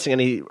not missing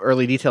any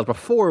early details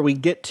before we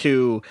get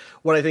to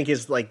what I think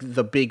is like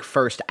the big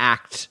first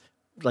act,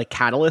 like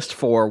catalyst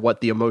for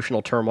what the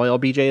emotional turmoil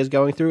BJ is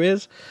going through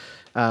is.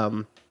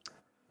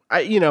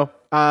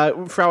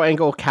 Frau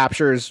Engel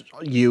captures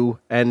you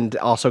and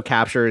also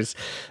captures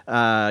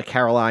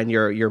Caroline,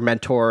 your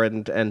mentor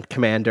and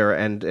commander,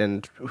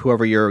 and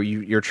whoever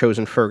your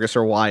chosen Fergus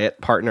or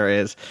Wyatt partner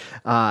is,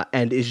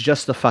 and is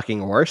just the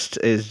fucking worst.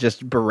 Is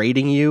just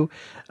berating you,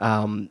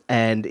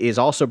 and is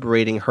also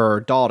berating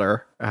her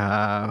daughter,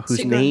 whose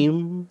Sigrun.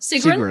 Name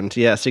Sigrun.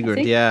 Yeah,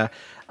 Sigrun.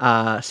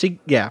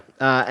 Yeah,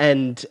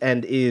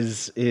 and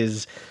is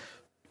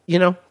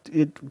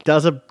it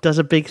does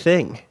a big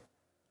thing.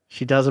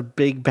 She does a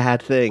big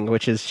bad thing,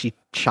 which is she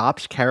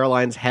chops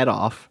Caroline's head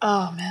off.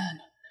 Oh man!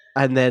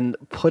 And then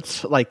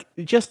puts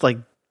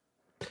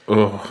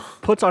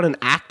puts on an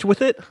act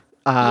with it.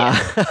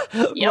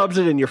 Rubs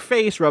it in your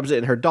face, rubs it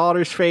in her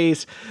daughter's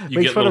face. You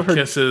makes get fun little of her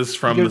kisses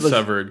from the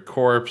severed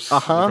corpse.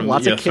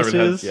 Lots of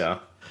kisses. Yeah.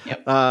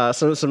 Yep.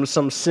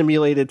 Some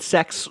simulated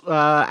sex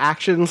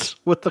actions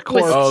with the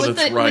corpse. With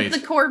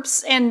the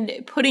corpse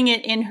and putting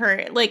it in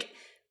her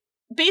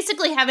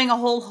basically having a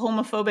whole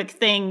homophobic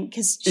thing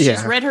because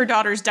she's read her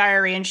daughter's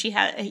diary and she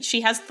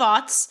has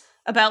thoughts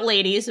about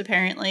ladies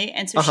apparently,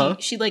 and so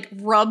she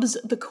rubs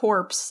the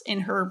corpse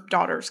in her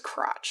daughter's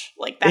crotch.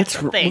 That's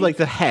the thing. Like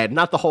the head,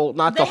 not the whole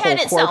corpse. The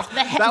head itself,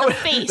 the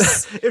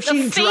face. If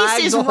she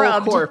drags is the whole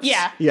rubbed, corpse,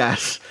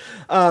 yes.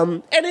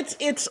 And it's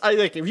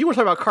if you want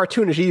to talk about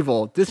cartoonish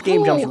evil, this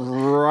game jumps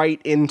right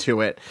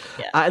into it.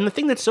 Yeah. And the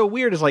thing that's so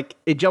weird is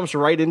it jumps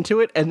right into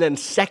it, and then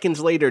seconds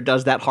later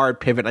does that hard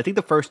pivot. I think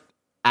the first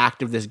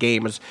act of this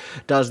game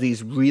does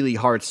these really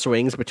hard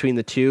swings between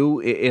the two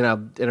in a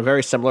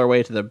very similar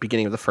way to the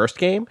beginning of the first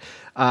game,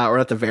 or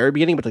not the very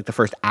beginning, but the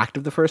first act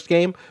of the first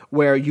game,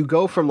 where you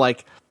go from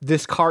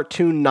this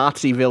cartoon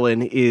Nazi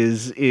villain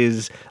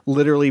is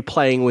literally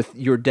playing with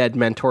your dead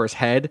mentor's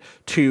head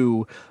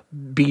to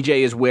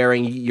BJ is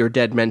wearing your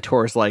dead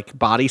mentor's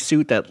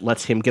bodysuit that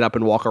lets him get up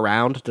and walk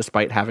around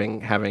despite having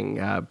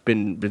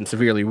been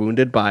severely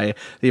wounded by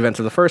the events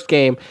of the first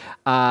game,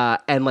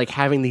 and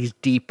having these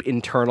deep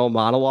internal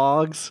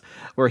monologues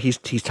where he's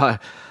talking.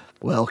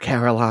 Well,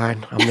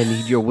 Caroline, I'm gonna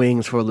need your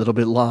wings for a little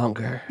bit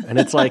longer, and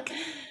it's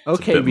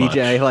okay,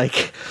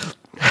 BJ,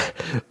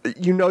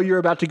 you're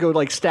about to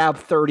go stab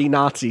 30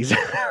 Nazis,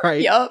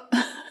 right? Yep.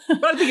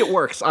 But I think it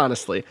works,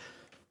 honestly.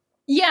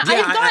 Yeah,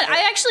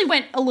 I actually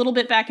went a little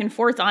bit back and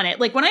forth on it.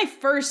 When I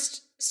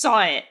first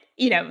saw it,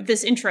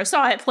 this intro,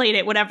 played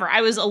it, whatever, I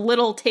was a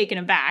little taken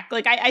aback.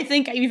 I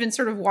think even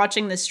sort of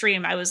watching the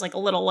stream, I was a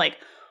little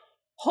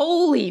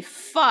holy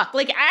fuck.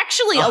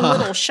 Actually a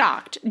little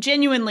shocked,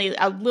 genuinely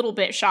a little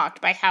bit shocked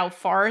by how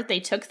far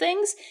they took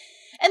things.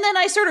 And then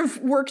I sort of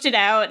worked it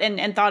out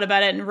and thought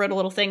about it and wrote a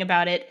little thing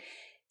about it.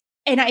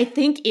 And I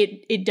think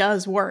it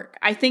does work.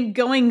 I think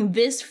going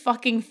this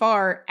fucking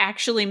far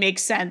actually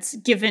makes sense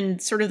given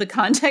sort of the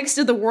context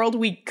of the world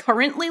we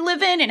currently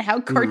live in and how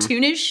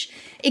cartoonish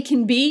it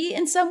can be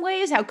in some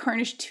ways, how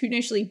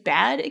cartoonishly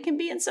bad it can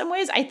be in some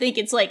ways. I think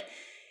it's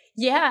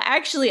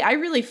actually, I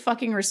really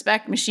fucking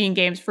respect Machine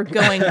Games for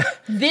going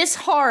this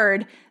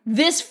hard,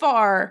 this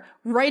far,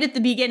 right at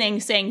the beginning,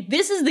 saying,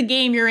 this is the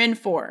game you're in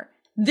for.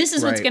 This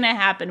is what's going to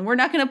happen. We're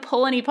not going to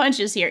pull any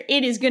punches here.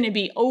 It is going to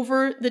be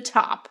over the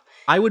top.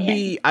 I would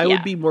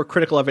be more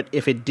critical of it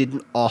if it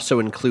didn't also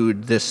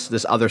include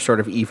this other sort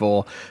of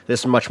evil,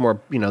 this much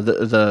more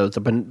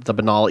the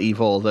banal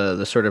evil,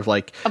 the sort of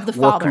of the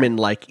workman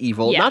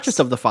evil, not just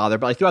of the father,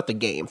 but throughout the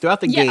game.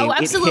 Throughout the game, oh,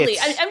 absolutely.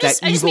 I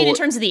just mean in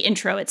terms of the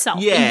intro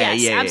itself.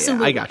 Yes,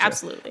 absolutely, I gotcha.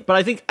 Absolutely. But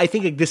I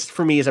think this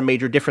for me is a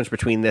major difference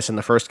between this and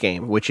the first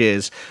game, which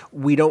is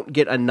we don't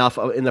get enough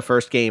in the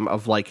first game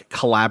of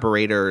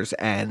collaborators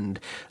and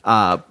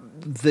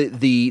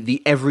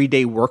the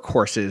everyday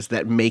workhorses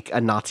that make a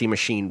Nazi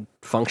machine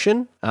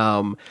function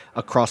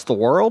across the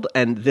world,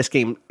 and this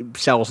game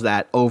sells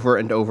that over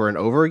and over and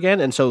over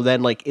again. And so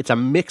then it's a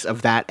mix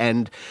of that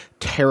and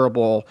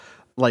terrible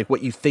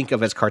what you think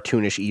of as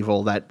cartoonish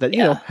evil that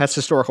has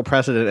historical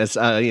precedent, as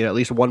at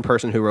least one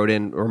person who wrote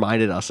in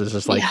reminded us, is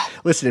just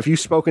listen, if you've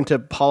spoken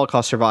to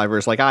Holocaust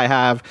survivors like I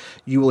have,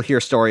 you will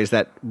hear stories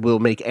that will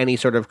make any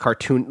sort of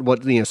cartoon,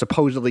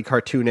 supposedly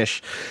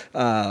cartoonish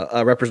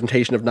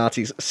representation of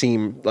Nazis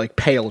seem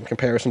pale in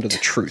comparison to the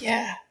truth.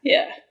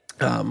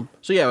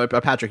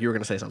 Patrick, you were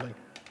going to say something.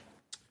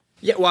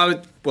 Yeah,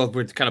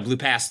 we kind of blew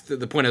past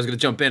the point I was going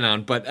to jump in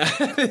on, but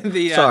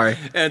sorry,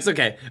 it's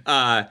okay.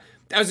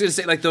 I was going to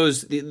say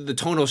the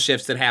tonal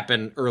shifts that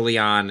happen early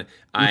on.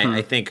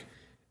 I think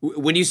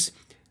when you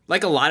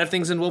a lot of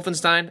things in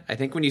Wolfenstein, I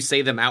think when you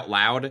say them out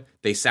loud,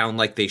 they sound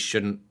like they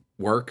shouldn't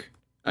work.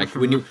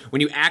 When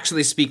you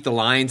actually speak the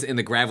lines in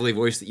the gravelly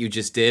voice that you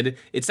just did,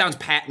 it sounds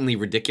patently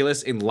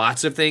ridiculous. In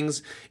lots of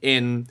things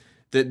in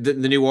the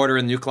New Order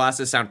and the New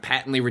Colossus sound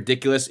patently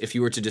ridiculous if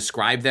you were to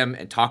describe them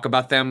and talk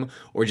about them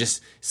or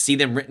just see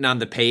them written on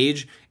the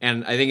page.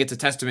 And I think it's a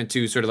testament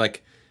to sort of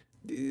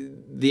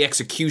the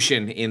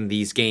execution in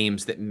these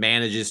games that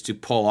manages to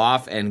pull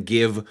off and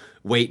give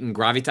weight and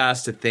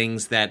gravitas to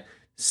things that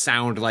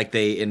sound like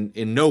they in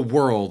no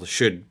world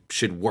should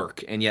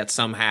work, and yet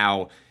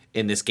somehow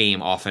in this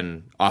game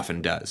often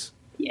does.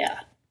 Yeah.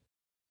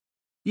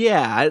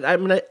 Yeah, I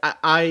mean,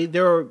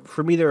 there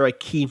are like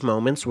key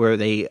moments where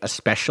they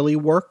especially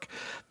work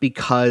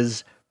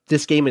because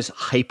this game is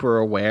hyper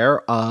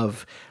aware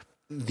of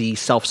the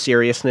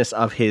self-seriousness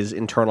of his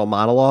internal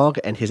monologue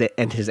and his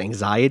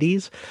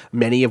anxieties,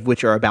 many of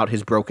which are about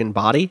his broken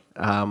body,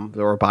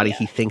 or a body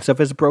he thinks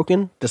of as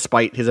broken,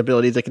 despite his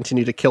ability to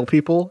continue to kill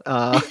people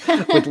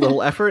with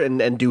little effort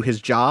and do his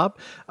job.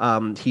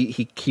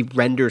 He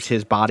renders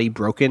his body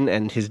broken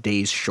and his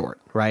days short,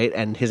 right?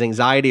 And his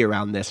anxiety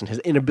around this and his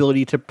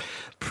inability to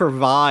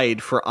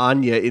provide for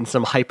Anya in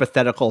some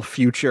hypothetical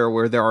future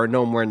where there are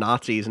no more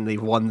Nazis and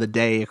they've won the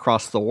day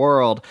across the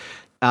world,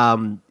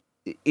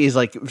 is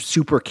like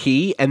super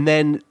key. And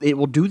then it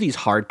will do these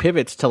hard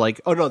pivots to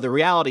like, oh no, the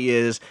reality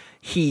is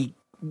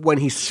when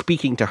he's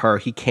speaking to her,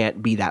 he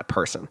can't be that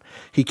person.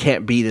 He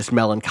can't be this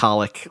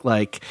melancholic,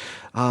 like,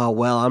 oh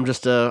well, I'm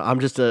just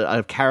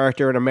a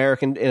character in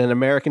an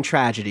American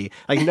tragedy.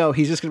 Like, no,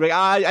 he's just gonna be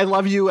like, I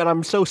love you and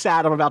I'm so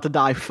sad I'm about to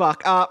die.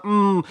 Fuck.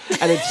 And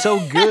it's so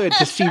good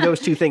to see those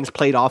two things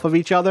played off of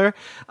each other,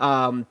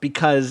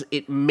 because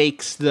it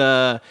makes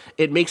the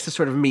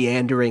sort of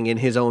meandering in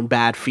his own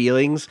bad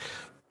feelings.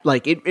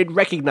 Like, it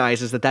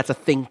recognizes that that's a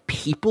thing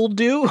people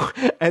do,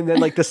 and then,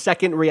 like, the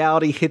second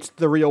reality hits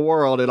the real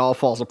world, it all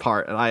falls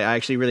apart, and I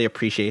actually really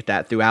appreciate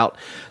that throughout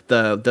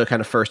the kind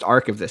of first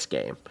arc of this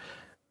game.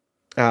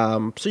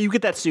 So you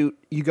get that suit,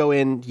 you go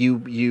in,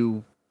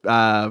 you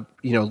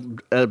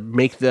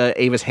make the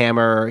Ava's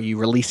hammer, you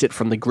release it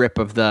from the grip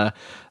of the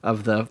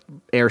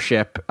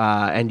airship,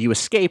 and you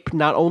escape,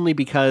 not only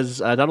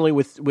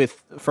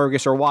with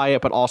Fergus or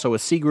Wyatt, but also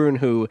with Sigrun,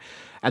 who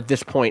at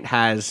this point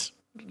has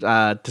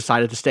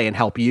decided to stay and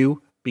help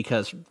you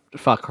because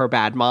fuck her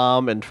bad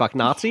mom and fuck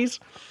Nazis.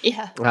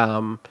 Yeah.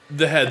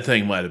 The head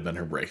thing might have been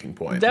her breaking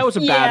point. That was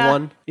a bad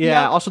one.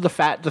 Yeah. Yep. Also the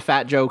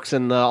fat jokes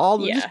and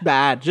just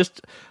bad.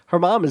 Just her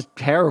mom is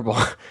terrible.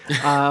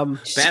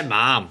 Bad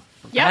mom.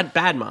 Yeah.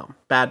 Bad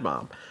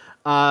mom.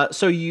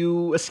 So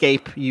you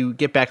escape, you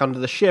get back onto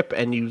the ship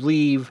and you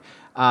leave,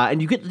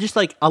 and you get just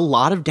like a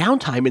lot of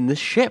downtime in this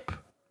ship.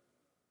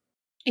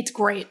 It's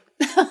great.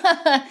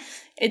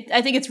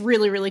 I think it's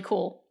really, really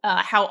cool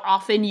how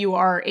often you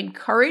are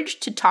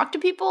encouraged to talk to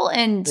people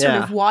and sort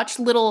of watch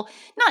little,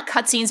 not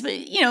cutscenes, but,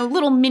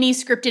 little mini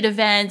scripted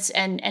events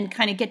and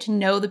kind of get to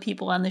know the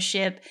people on the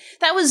ship.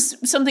 That was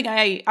something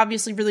I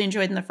obviously really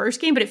enjoyed in the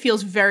first game, but it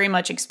feels very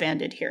much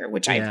expanded here,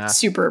 which I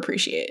super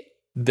appreciate.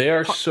 They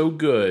are so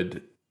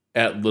good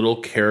at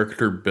little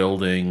character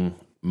building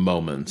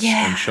moments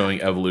and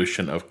showing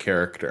evolution of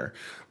character.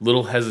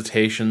 Little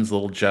hesitations,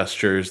 little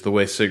gestures, the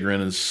way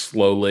Sigrun is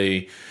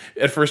slowly,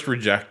 at first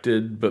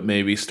rejected, but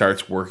maybe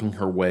starts working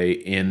her way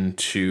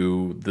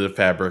into the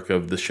fabric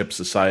of the ship's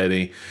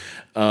society.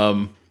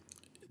 The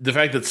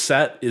fact that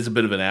Set is a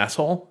bit of an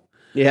asshole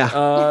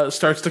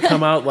starts to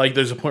come out. Like,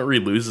 there's a point where he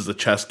loses a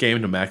chess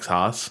game to Max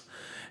Haas,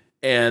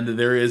 and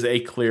there is a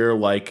clear,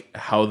 like,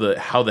 how the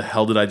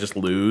hell did I just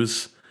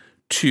lose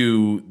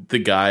to the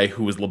guy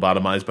who was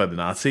lobotomized by the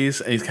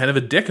Nazis, and he's kind of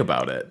a dick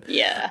about it.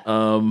 Yeah.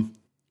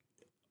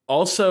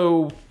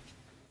 Also,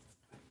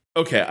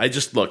 okay,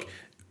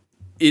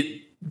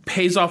 it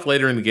pays off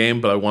later in the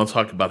game, but I want to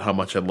talk about how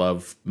much I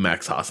love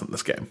Max Haas in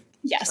this game.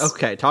 Yes.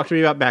 Okay, talk to me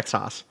about Max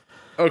Haas.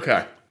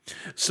 Okay.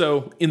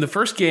 So in the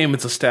first game,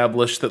 it's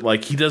established that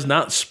like he does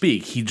not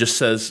speak. He just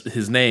says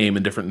his name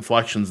in different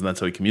inflections, and that's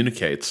how he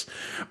communicates.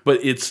 But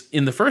it's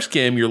in the first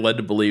game, you're led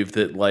to believe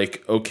that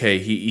like, okay,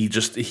 he's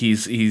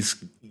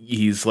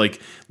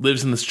like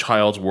lives in this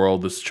child's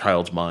world, this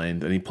child's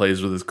mind, and he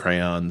plays with his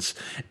crayons,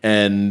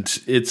 and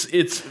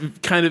it's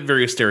kind of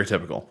very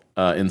stereotypical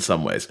in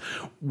some ways.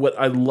 What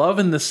I love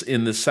in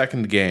this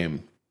second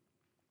game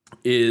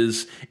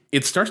is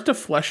it starts to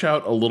flesh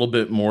out a little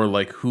bit more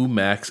like who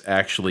Max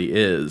actually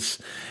is.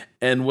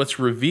 And what's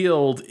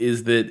revealed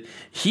is that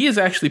he is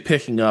actually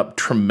picking up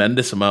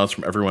tremendous amounts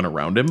from everyone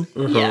around him.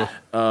 Yeah.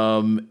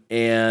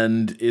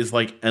 And is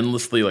like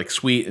endlessly like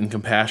sweet and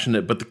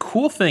compassionate. But the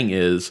cool thing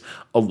is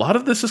a lot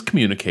of this is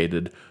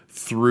communicated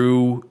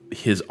through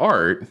his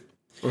art.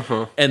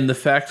 And the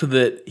fact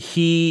that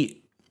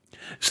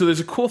so there's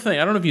a cool thing.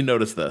 I don't know if you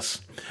noticed this,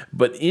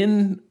 but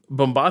in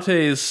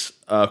Bombate's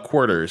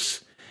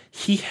quarters,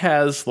 he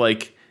has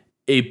like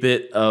a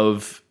bit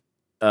of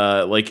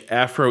like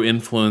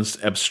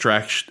Afro-influenced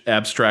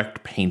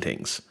abstract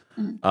paintings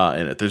in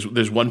it.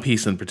 There's one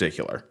piece in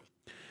particular,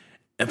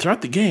 and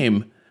throughout the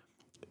game,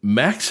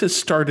 Max has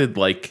started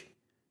like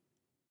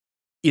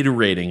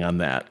iterating on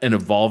that and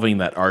evolving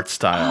that art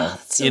style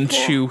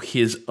into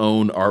his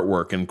own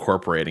artwork,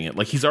 incorporating it.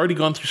 Like he's already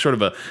gone through sort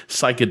of a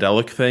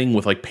psychedelic thing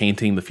with like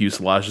painting the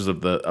fuselages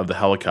of the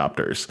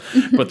helicopters,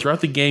 but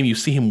throughout the game, you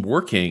see him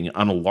working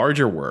on a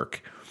larger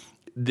work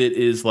that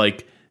is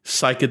like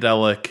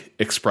psychedelic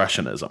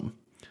expressionism.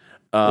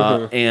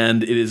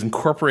 And it is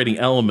incorporating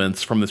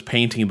elements from this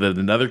painting that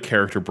another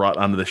character brought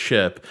onto the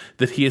ship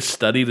that he has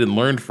studied and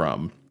learned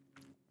from.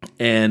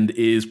 and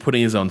is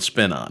putting his own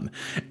spin on.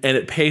 And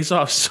it pays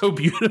off so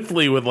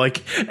beautifully with,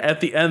 like, at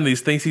the end,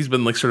 these things he's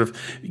been, like, sort of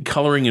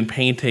coloring and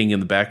painting in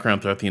the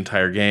background throughout the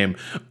entire game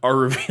are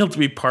revealed to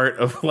be part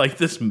of, like,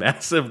 this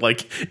massive,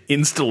 like,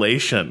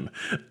 installation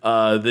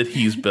that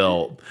he's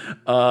built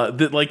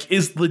that, like,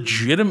 is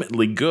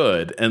legitimately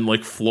good and,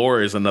 like,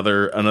 floors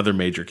another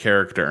major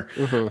character.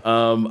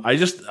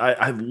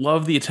 I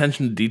love the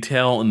attention to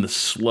detail and the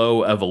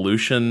slow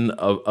evolution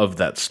of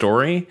that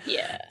story.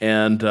 Yeah.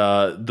 And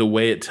the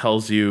way it tells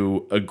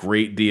you a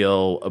great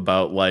deal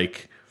about,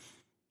 like,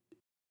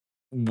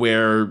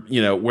 where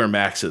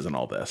Max is in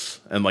all this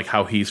and, like,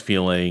 how he's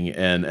feeling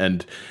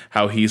and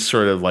how he's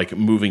sort of, like,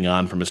 moving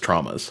on from his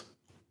traumas.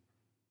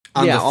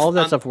 All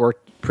that stuff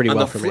worked pretty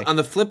well for me. On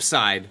the flip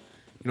side,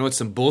 you know what's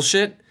some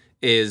bullshit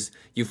is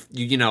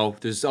you know,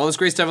 there's all this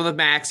great stuff on the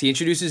Max. He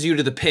introduces you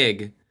to the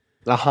pig.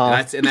 And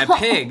that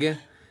pig, and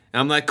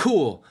I'm like,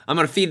 cool, I'm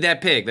going to feed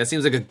that pig. That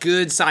seems like a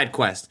good side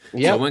quest.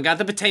 Yep. So I went and got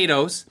the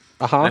potatoes.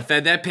 I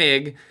fed that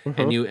pig,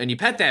 and you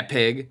pet that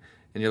pig,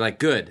 and you're like,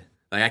 good.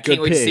 Like, I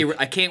can't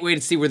wait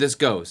to see where this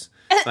goes.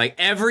 Like,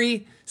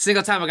 every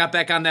single time I got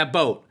back on that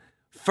boat,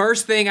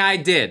 first thing I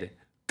did,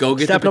 go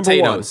get the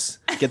potatoes.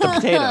 Get the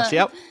potatoes,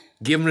 yep.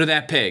 Give them to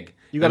that pig.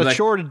 You got a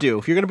chore to do.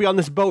 If you're going to be on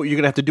this boat, you're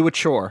going to have to do a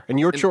chore. And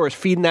your chore is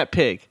feeding that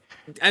pig.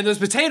 And those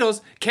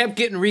potatoes kept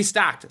getting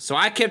restocked. So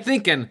I kept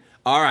thinking,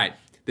 all right,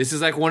 this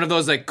is like one of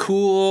those like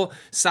cool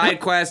side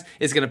quests.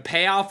 It's going to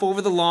pay off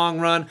over the long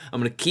run. I'm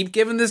going to keep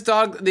giving this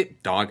dog.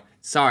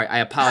 Sorry, I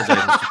apologize,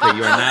 Mr. Pig.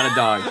 You are not a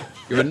dog.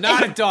 You're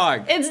not a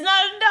dog. It's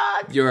not a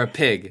dog. You're a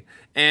pig.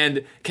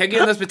 And kept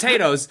getting those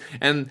potatoes.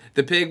 And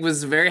the pig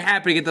was very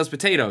happy to get those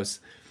potatoes.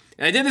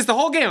 And I did this the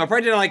whole game. I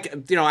probably did it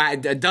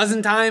like, a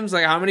dozen times.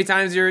 Like, how many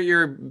times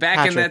you're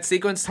back in that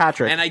sequence?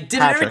 Patrick. And I did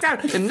it every time.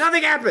 And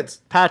nothing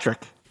happens.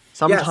 Patrick,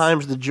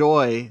 sometimes the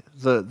joy,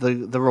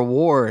 the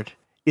reward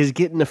is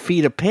getting to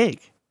feed a pig.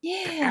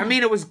 Yeah. I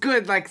mean, it was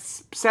good like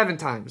 7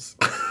 times.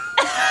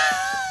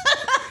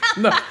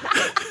 No.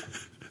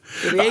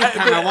 The 8th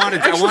time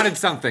I wanted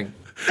something.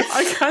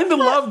 I kind of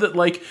love that,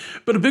 like,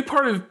 but a big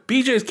part of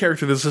BJ's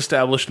character that's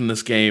established in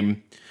this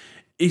game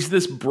is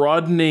this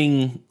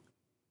broadening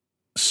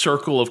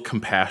circle of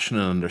compassion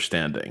and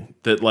understanding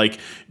that, like,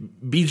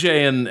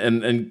 BJ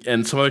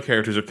and some other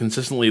characters are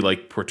consistently,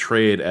 like,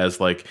 portrayed as,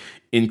 like,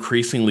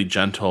 increasingly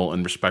gentle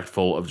and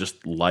respectful of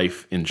just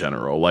life in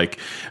general. Like,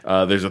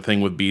 there's a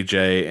thing with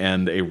BJ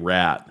and a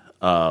rat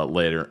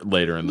later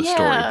in the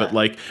story. But,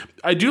 like,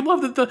 I do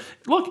love that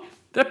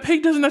that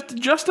pig doesn't have to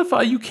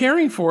justify you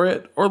caring for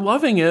it or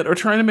loving it or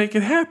trying to make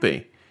it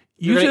happy.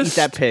 You're going to eat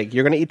that pig.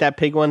 You're going to eat that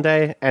pig one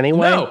day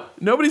anyway? No,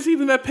 nobody's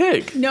eating that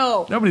pig.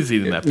 No. Nobody's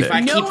eating that pig. If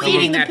I keep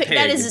eating that pig.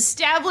 That is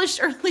established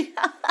early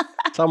on.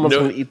 Someone's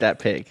going to eat that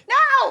pig.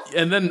 No!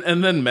 And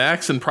then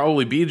Max and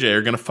probably BJ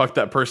are going to fuck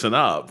that person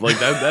up. Like,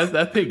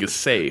 that pig is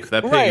safe.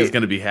 That pig is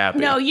going to be happy.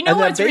 No, you know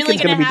what's really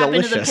going to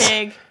happen to the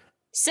pig?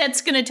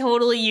 Seth's gonna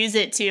totally use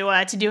it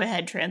to do a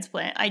head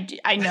transplant. I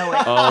know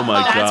it. Oh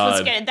my god! That's what's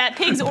gonna. That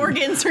pig's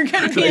organs are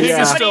gonna be in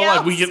somebody still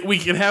else. Like we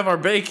can have our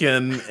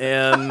bacon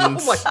and oh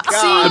my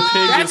god, the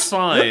pig is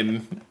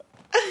fine.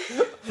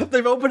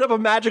 They've opened up a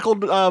magical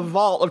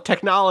vault of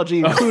technology,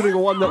 including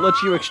one that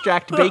lets you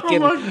extract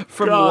bacon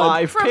from a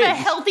live pig. From a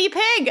healthy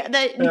pig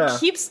that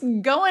keeps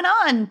going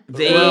on.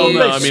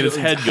 I mean its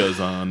head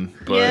goes on.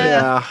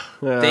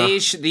 But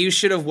you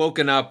should have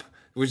woken up.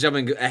 We're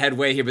jumping ahead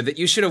way here, but that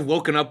you should have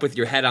woken up with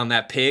your head on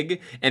that pig,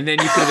 and then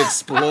you could have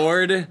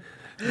explored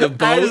the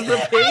boat as the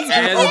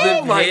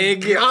pig. My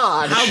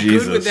god! How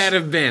good would that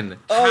have been?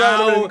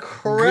 How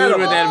incredible!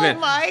 Good would that have been? Oh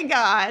my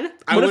god!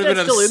 What if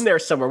that's still in there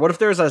somewhere? What if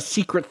there's a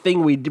secret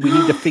thing we need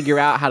to figure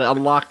out how to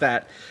unlock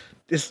that?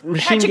 This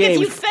machine Patrick, game. if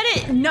you fed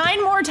it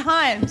 9 more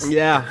times.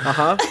 Yeah.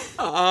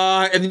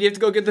 And then you have to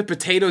go get the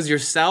potatoes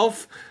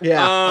yourself.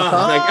 Yeah.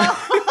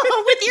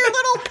 With your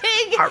little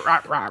pig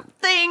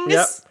things.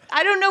 Yep.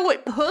 I don't know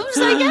what hooves.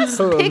 I guess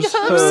pig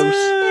hooves.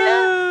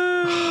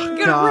 Yeah.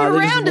 You're gonna root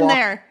around in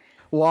there.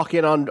 Walk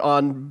in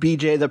on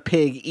BJ the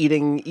pig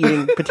eating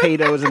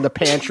potatoes in the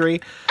pantry.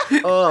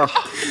 Ugh.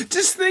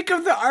 Just think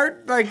of the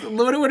art, like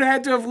what it would have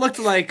had to have looked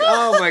like.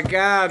 Oh my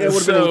god, it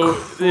would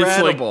have been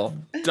incredible.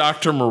 It's like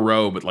Dr.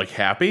 Moreau, but like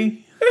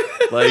happy.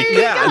 Like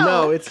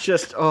no, it's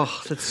just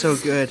that's so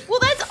good. Well,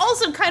 that's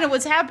also kind of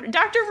what's happening.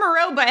 Dr.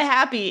 Moreau by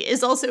Happy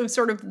is also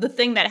sort of the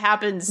thing that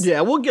happens.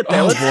 Yeah, we'll get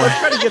there. Let's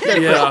try to get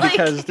there first,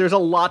 because there's a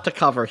lot to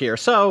cover here.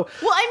 So,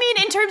 well, I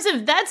mean, in terms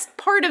of that's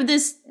part of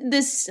this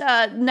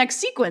next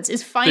sequence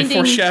is finding they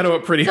foreshadow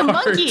it pretty the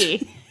hard.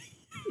 Monkey.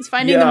 He's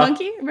finding the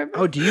monkey. Remember?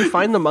 Oh, do you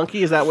find the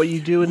monkey? Is that what you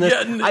do in this?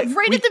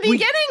 Right at the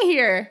beginning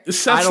here.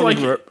 Seth's like.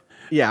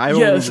 Yeah, I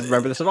don't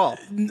remember this at all.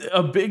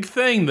 A big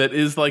thing that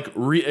is like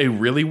a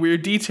really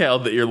weird detail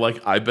that you're like,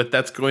 I bet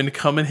that's going to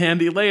come in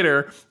handy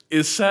later,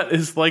 is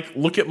like,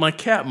 look at my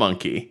cat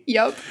monkey.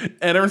 Yep.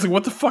 And everyone's like,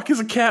 what the fuck is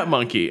a cat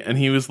monkey? And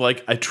he was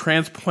like, I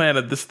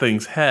transplanted this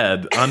thing's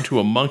head onto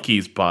a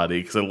monkey's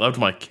body because I loved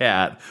my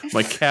cat.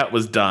 My cat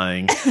was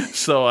dying.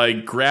 So I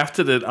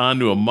grafted it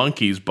onto a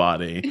monkey's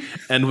body.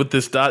 And with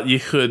this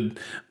Yehud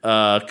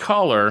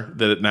collar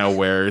that it now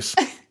wears,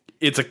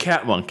 it's a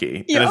cat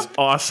monkey. Yep. And it's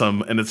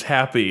awesome and it's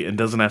happy and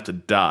doesn't have to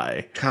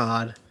die.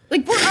 God.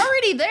 Like, we're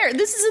already there.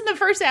 This is in the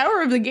first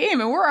hour of the game,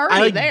 and we're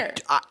already there.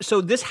 So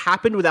this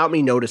happened without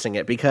me noticing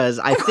it, because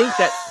I think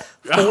that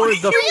for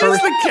the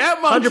first the cat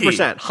monkey.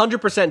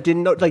 100%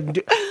 didn't know.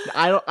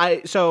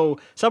 Like, so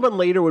someone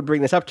later would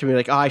bring this up to me,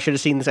 like, oh, I should have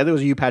seen this. I think it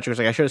was you, Patrick. I was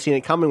like, I should have seen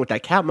it coming with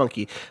that cat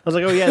monkey. I was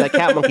like, oh yeah, that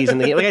cat monkey's in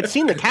the game. Like, I'd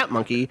seen the cat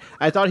monkey.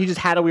 I thought he just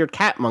had a weird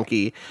cat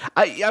monkey.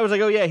 I was like,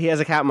 oh yeah, he has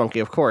a cat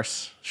monkey. Of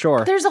course,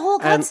 sure. There's a whole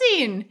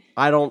cutscene.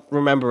 I don't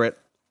remember it.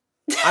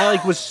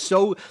 This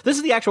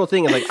is the actual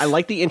thing. I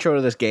like the intro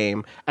to this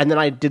game, and then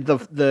I did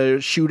the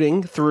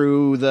shooting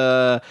through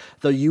the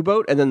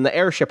U-boat and then the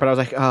airship, and I was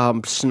like,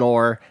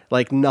 snore.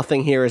 Like,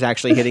 nothing here is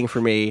actually hitting for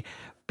me,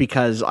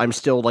 because I'm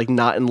still like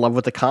not in love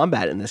with the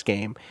combat in this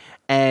game.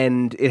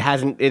 And it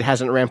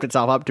hasn't ramped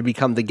itself up to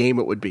become the game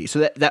it would be.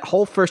 So that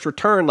whole first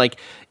return, like,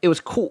 it was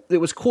cool. It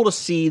was cool to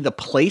see the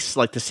place,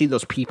 like to see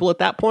those people at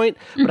that point.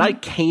 Mm-hmm. But I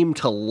came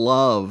to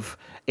love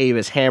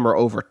Avis Hammer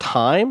over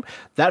time.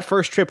 That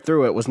first trip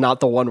through it was not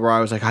the one where I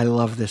was like, I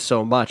love this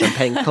so much, I'm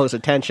paying close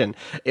attention.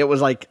 It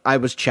was like I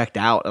was checked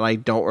out, and I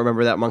don't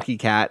remember that monkey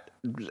cat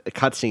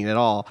cutscene at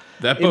all.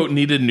 That boat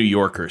needed New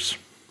Yorkers.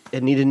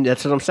 It needed,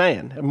 that's what I'm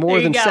saying,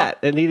 more than set.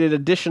 It needed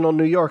additional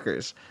New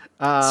Yorkers.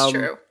 It's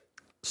true.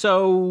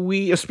 So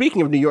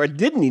speaking of New York,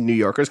 did need New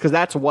Yorkers, because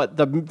that's what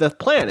the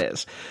plan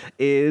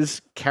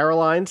is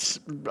Caroline's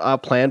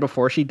plan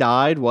before she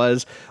died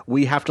was,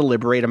 we have to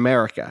liberate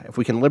America. If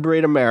we can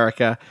liberate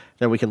America,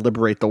 then we can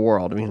liberate the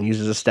world. We can use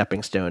it as a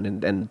stepping stone.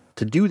 And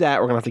to do that,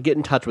 we're going to have to get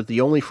in touch with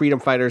the only freedom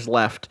fighters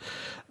left,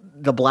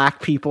 the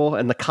black people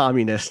and the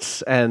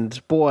communists.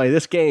 And boy,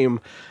 this game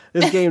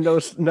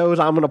knows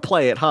I'm going to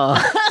play it, huh?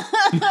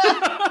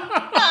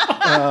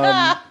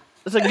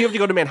 It's like, you have to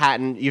go to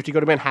Manhattan. You have to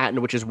go to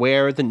Manhattan, which is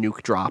where the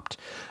nuke dropped.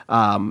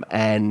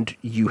 And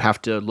you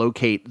have to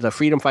locate the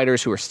freedom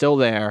fighters who are still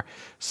there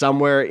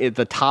somewhere at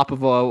the top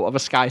of a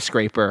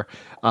skyscraper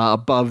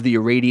above the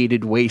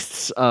irradiated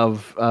wastes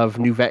of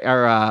Manhattan.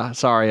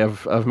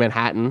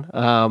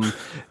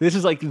 This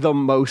is like the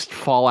most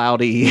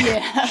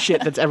Fallout-y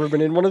shit that's ever been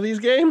in one of these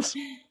games.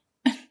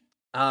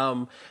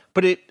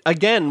 But it,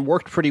 again,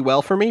 worked pretty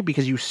well for me,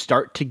 because you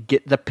start to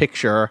get the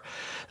picture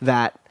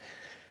that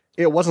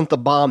it wasn't the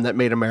bomb that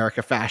made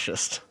America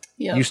fascist.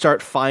 Yep. You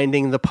start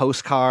finding the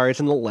postcards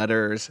and the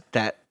letters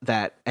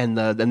and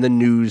the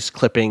news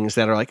clippings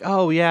that are like,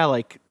 oh yeah,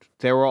 like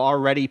there were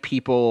already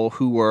people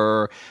who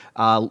were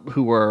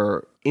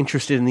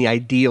interested in the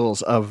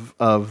ideals of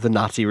the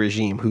Nazi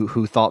regime,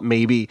 who thought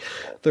maybe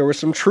there was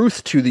some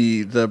truth to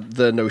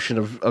the notion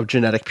of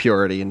genetic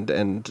purity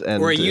and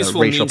or a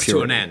useful racial means purity.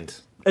 to an end.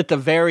 At the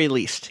very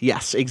least,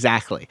 yes,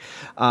 exactly.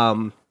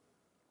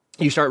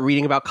 You start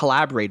reading about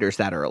collaborators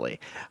that early,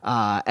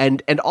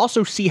 and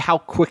also see how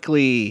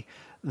quickly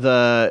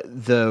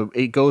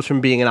it goes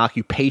from being an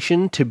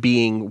occupation to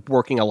being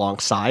working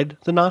alongside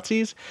the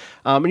Nazis.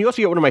 And you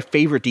also get one of my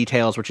favorite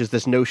details, which is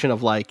this notion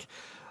of like,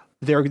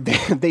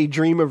 they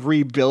dream of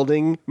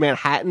rebuilding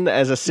Manhattan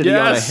as a city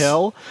on a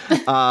hill,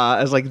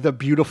 as like the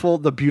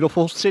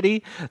beautiful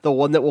city, the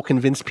one that will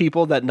convince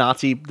people that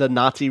the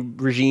Nazi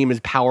regime is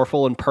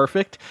powerful and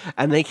perfect,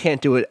 and they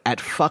can't do it at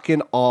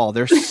fucking all.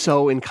 They're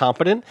so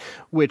incompetent,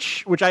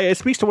 which it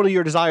speaks to one of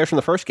your desires from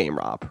the first game,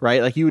 Rob,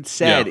 right? Like you had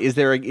said, is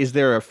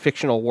there a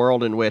fictional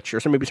world in which,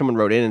 or maybe someone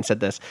wrote in and said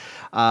this,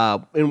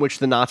 in which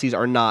the Nazis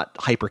are not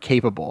hyper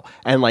capable,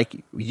 and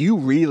like you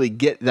really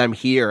get them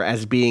here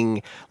as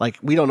being like,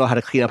 we don't know how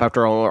to clean up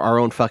after our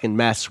own fucking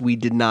mess. We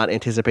did not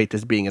anticipate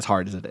this being as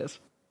hard as it is.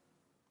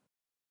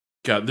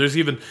 God, there's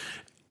even,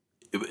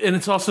 and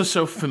it's also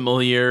so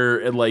familiar,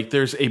 and like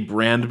there's a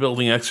brand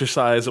building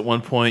exercise at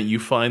one point you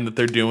find that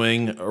they're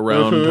doing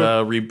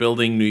around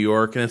rebuilding New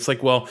York, and it's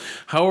like, well,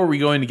 how are we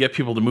going to get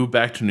people to move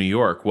back to New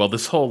York? Well,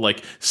 this whole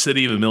like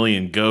city of a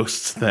million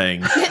ghosts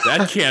thing,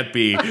 that can't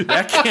be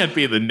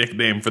the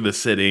nickname for the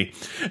city.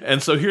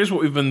 And so here's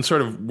what we've been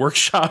sort of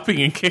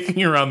workshopping and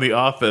kicking around the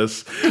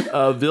office.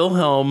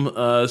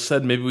 Wilhelm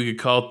said maybe we could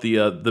call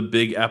it the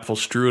Big Apple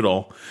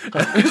Strudel.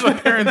 There's a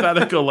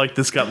parenthetical, like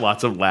this got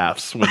lots of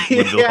laughs when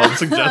Wilhelm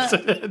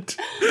suggested it.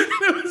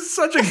 It was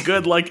such a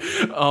good, like,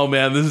 oh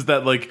man, this is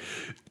that like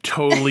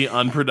totally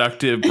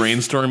unproductive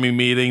brainstorming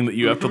meeting that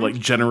you have to like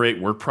generate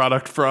work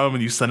product from,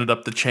 and you send it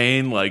up the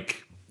chain.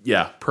 Like,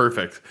 yeah,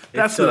 perfect.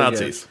 That's so the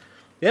Nazis.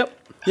 Good.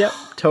 Yep,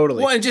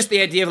 totally. Well, and just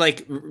the idea of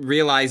like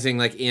realizing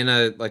like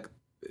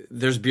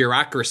there's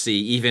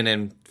bureaucracy even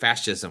in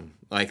fascism.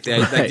 Like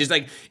like just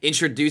like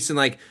introducing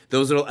like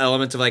those little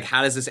elements of like,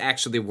 how does this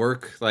actually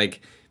work?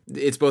 Like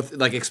it's both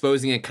like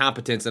exposing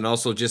incompetence and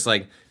also just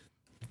like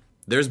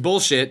there's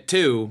bullshit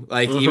too.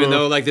 Like even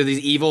though like they're these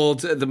evil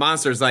the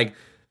monsters, like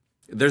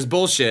there's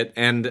bullshit,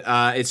 and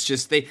it's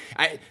just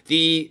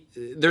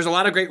there's a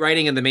lot of great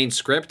writing in the main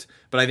script,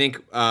 but I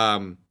think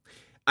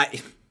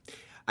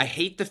I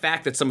hate the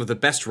fact that some of the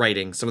best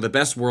writing, some of the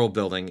best world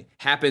building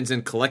happens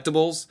in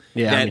collectibles.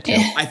 Yeah, me too.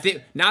 I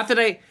think not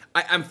that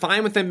I'm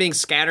fine with them being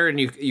scattered and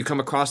you come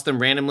across them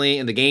randomly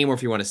in the game, or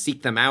if you want to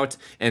seek them out.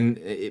 And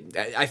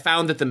I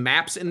found that the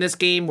maps in this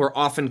game were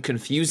often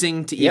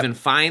confusing to even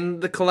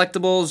find the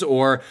collectibles,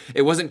 or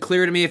it wasn't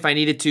clear to me if I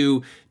needed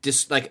to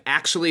just like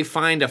actually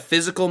find a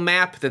physical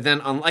map that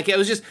then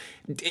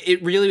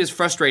it really was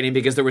frustrating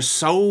because there was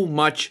so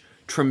much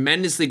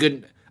tremendously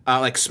good,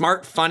 like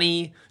smart,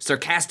 funny,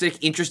 sarcastic,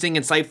 interesting,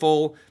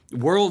 insightful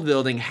world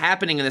building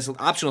happening in this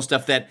optional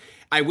stuff that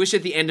I wish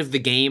at the end of the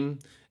game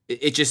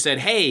it just said,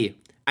 hey,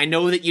 I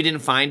know that you didn't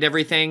find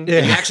everything. Yeah.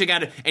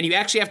 And you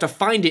actually have to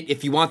find it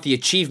if you want the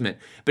achievement.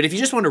 But if you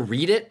just want to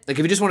read it, like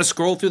if you just want to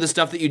scroll through the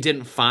stuff that you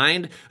didn't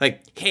find,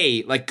 like,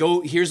 hey, like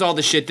go, here's all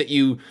the shit that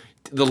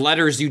the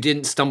letters you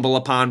didn't stumble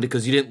upon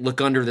because you didn't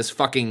look under this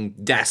fucking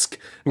desk.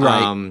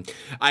 Right.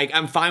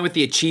 I'm fine with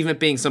the achievement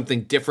being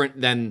something different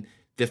than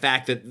the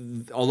fact that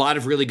a lot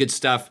of really good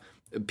stuff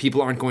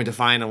people aren't going to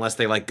find unless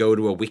they like go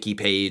to a wiki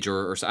page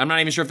or I'm not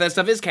even sure if that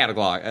stuff is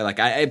cataloged. Like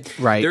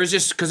right.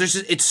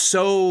 It's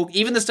so,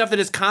 even the stuff that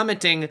is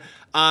commenting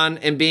on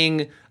and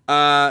being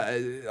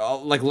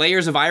like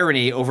layers of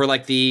irony over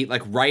like the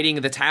like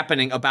writing that's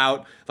happening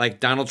about like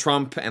Donald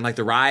Trump and like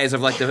the rise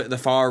of like the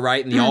far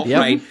right and the alt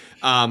right.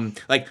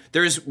 Like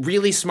there's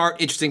really smart,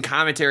 interesting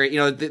commentary. You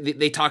know,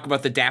 they talk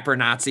about the dapper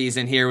Nazis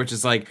in here, which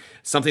is like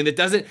something that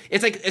doesn't.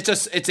 It's like it's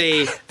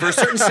a for a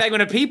certain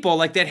segment of people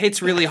like that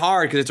hits really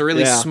hard because it's a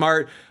really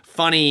smart,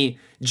 funny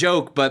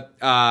joke, but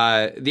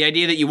the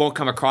idea that you won't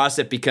come across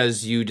it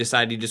because you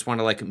decide you just want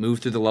to like move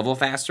through the level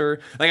faster.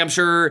 Like I'm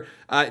sure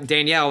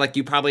Danielle, like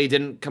you probably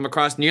didn't come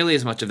across nearly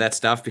as much of that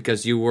stuff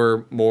because you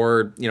were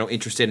more, you know,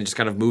 interested in just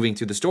kind of moving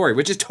through the story,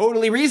 which is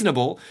totally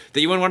reasonable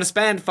that you wouldn't want to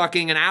spend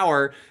fucking an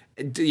hour,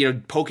 you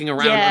know, poking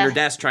around under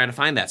desks trying to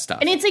find that stuff.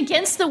 And it's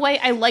against the way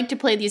I like to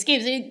play these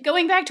games.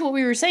 Going back to what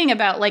we were saying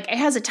about, like, it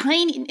has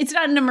it's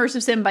not an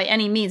immersive sim by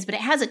any means, but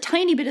it has a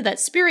tiny bit of that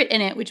spirit in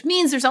it, which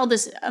means there's all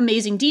this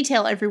amazing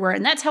detail everywhere.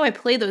 And that's how I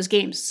play those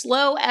games.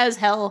 Slow as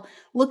hell,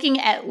 looking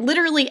at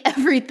literally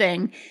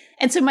everything.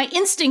 And so my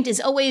instinct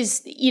is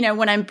always, you know,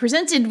 when I'm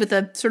presented with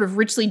a sort of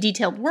richly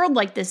detailed world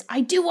like this,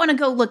 I do want to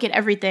go look at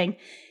everything.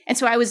 And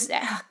so I was,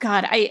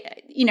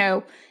 you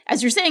know,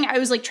 as you're saying, I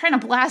was like trying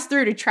to blast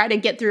through to try to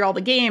get through all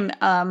the game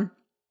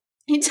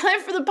in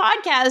time for the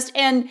podcast.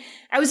 And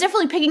I was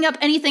definitely picking up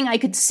anything I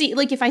could see.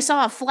 Like if I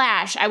saw a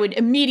flash, I would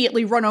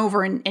immediately run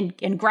over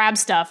and grab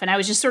stuff. And I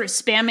was just sort of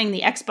spamming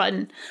the X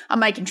button on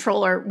my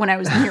controller when I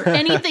was near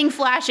anything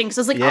flashing. Because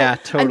I was like,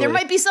 totally. And there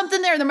might be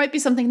something there. There might be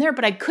something there.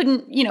 But I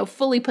couldn't, you know,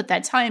 fully put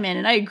that time in.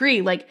 And I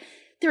agree. Like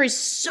there is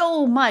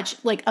so much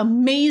like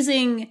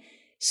amazing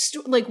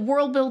like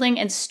world building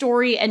and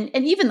story and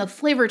even the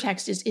flavor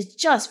text is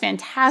just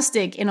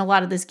fantastic in a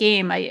lot of this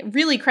game. I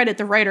really credit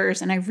the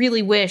writers, and I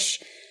really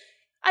wish,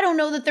 I don't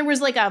know, that there was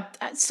like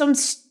some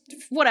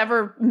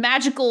whatever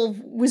magical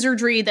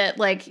wizardry that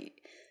like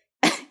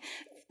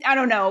I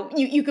don't know,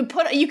 you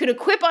could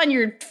equip on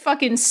your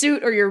fucking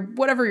suit or your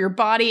whatever, your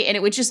body, and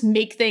it would just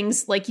make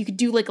things like you could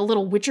do like a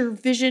little Witcher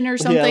vision or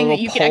something that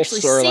you could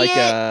actually see like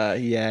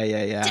it.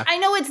 Yeah. I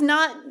know it's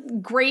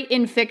not great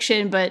in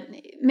fiction, but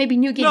maybe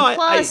New Game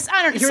Plus.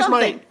 I don't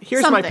know.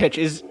 Here's my pitch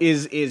is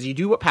you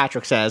do what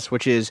Patrick says,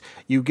 which is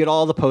you get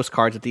all the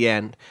postcards at the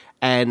end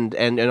and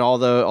all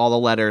the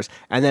letters,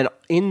 and then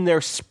in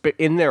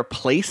their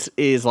place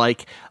is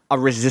like a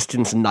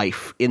resistance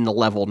knife in the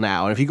level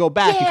now. And if you go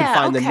back, you can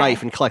find the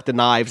knife and collect the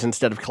knives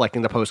instead of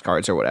collecting the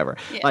postcards or whatever.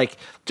 Yeah. Like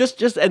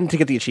just and to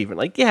get the achievement.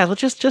 Like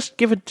let's just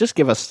give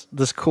us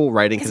this cool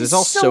writing because it's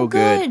all so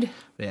good.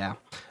 Yeah.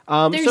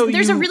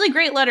 There's a really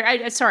great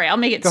letter. Sorry, I'll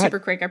make it super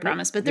quick, I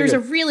promise. But there's a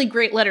really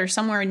great letter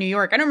somewhere in New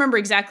York. I don't remember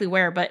exactly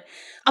where, but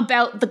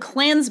about the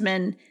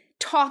Klansmen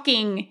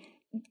talking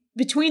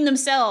between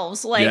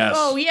themselves, like,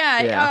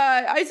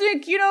 I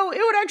think, you know, it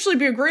would actually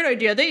be a great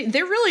idea.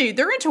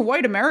 They're into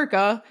white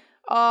America.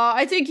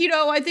 I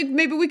think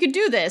maybe we could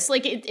do this.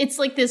 Like, it's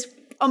like this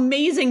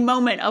amazing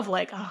moment of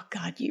like, oh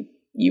God, you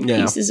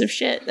pieces of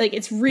shit. Like,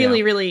 it's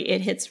really, really,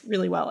 it hits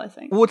really well, I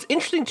think. Well, it's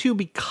interesting too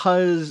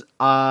because,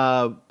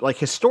 like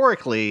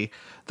historically,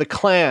 the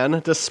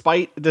Klan,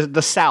 despite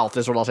the South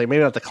is what I'll say,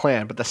 maybe not the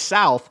Klan, but the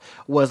South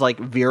was like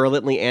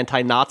virulently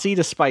anti-Nazi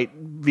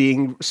despite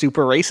being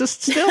super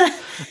racist still.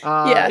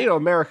 You know,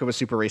 America was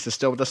super racist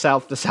still, but the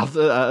South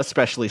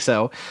especially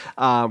so.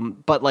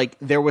 But like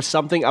there was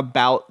something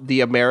about the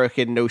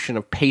American notion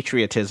of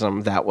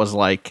patriotism that was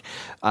like,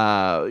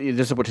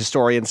 this is what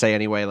historians say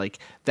anyway, like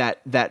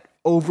that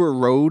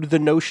overrode the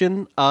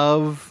notion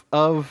of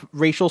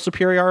racial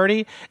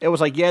superiority. It was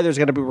like, we're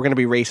going to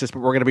be racist, but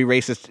we're going to be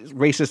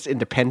racist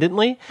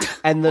independently.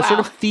 And the sort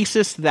of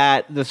thesis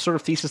that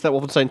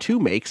Wolfenstein 2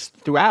 makes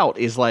throughout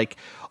is like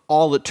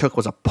all it took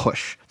was a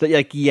push. That,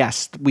 like,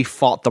 yes, we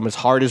fought them as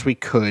hard as we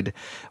could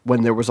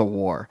when there was a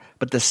war.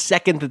 But the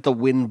second that the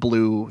wind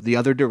blew the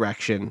other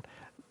direction,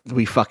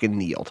 we fucking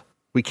kneeled.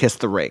 We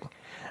kissed the ring.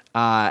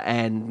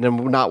 And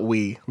not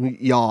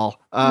y'all.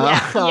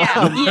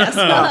 Yes.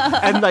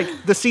 And like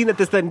the scene that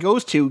this then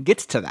goes to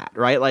gets to that,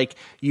 right? Like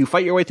you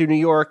fight your way through New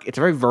York. It's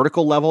a very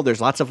vertical level. There's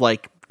lots of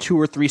like 2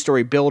 or 3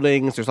 story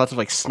buildings. There's lots of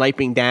like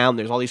sniping down.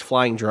 There's all these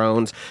flying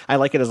drones. I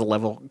like it as a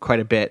level quite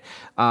a bit.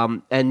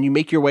 And you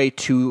make your way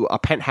to a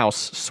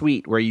penthouse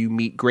suite where you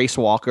meet Grace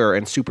Walker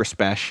and Super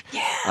Spesh,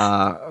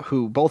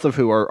 who both of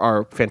who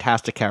are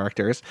fantastic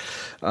characters.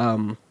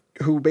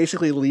 Who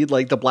basically lead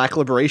like the Black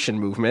Liberation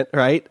movement,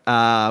 right?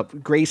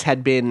 Grace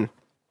had been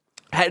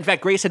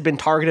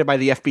targeted by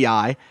the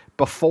FBI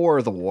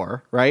before the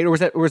war, right? Or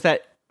was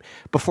that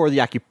before the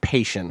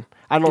occupation?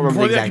 I don't remember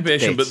before the the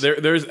occupation, dates.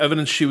 but there's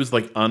evidence she was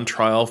like on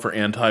trial for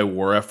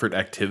anti-war effort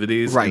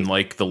activities in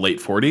like the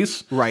late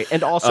 40s, right?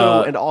 And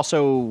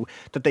also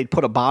that they'd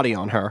put a body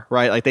on her,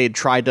 right? Like they had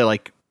tried to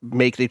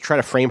try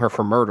to frame her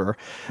for murder.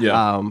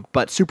 Yeah.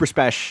 But Super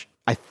Spesh.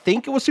 I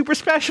think it was Super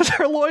Spesh was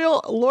her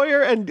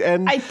lawyer, and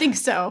I think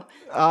so.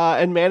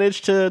 And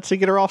managed to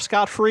get her off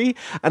scot-free.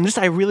 And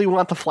I really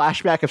want the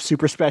flashback of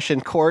Super Spesh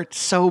in court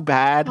so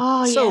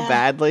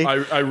badly.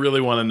 I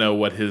really want to know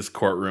what his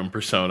courtroom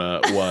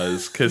persona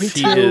was, because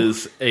he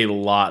is a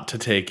lot to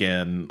take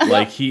in.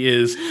 Like he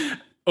is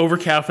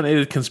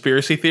over-caffeinated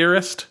conspiracy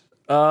theorist.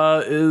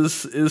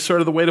 Is sort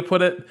of the way to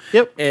put it.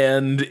 Yep.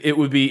 And it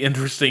would be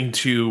interesting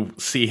to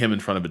see him in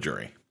front of a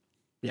jury.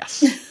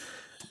 Yes.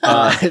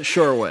 It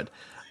sure would.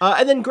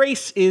 And then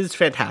Grace is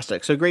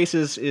fantastic. So Grace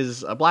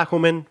is a black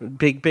woman,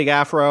 big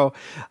afro,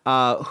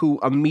 who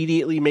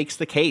immediately makes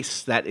the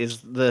case that is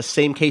the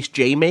same case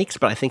Jay makes,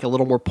 but I think a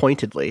little more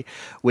pointedly,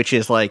 which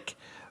is like,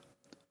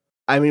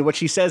 I mean, what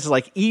she says is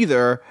like,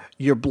 either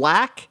you're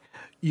black,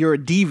 you're a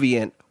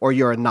deviant, or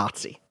you're a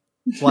Nazi.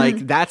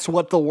 Like, that's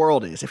what the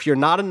world is. If you're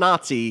not a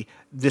Nazi,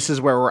 this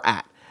is where we're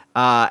at.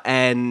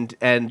 And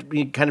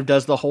he kind of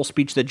does the whole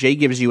speech that Jay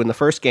gives you in the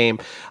first game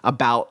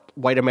about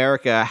white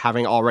America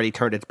having already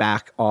turned its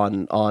back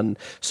on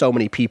so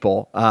many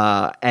people,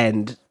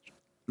 and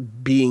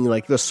being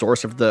like the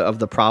source of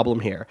the problem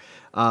here.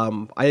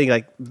 I think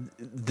like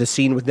the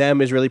scene with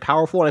them is really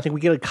powerful, and I think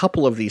we get a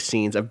couple of these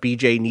scenes of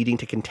BJ needing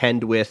to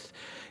contend with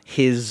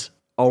his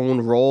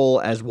own role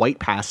as white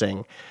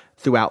passing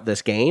throughout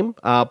this game,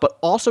 but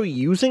also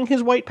using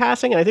his white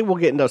passing. And I think we'll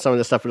get into some of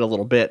this stuff in a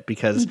little bit,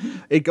 because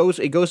it goes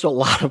to a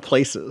lot of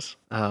places.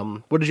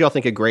 What did y'all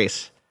think of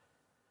Grace?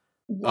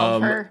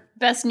 Love her.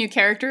 Best new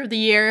character of the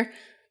year.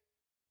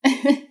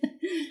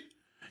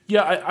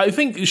 Yeah, I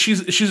think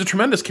she's a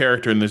tremendous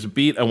character, and there's a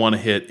beat I want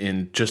to hit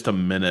in just a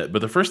minute.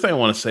 But the first thing I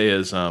want to say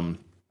is I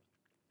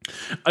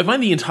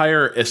find the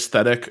entire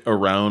aesthetic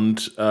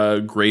around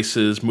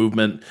Grace's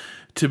movement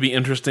to be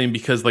interesting,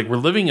 because like we're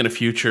living in a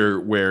future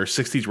where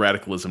 60s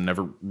radicalism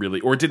never really,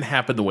 or it didn't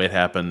happen the way it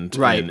happened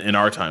in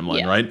our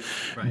timeline, right?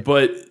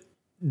 But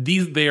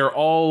they are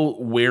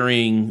all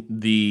wearing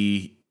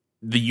the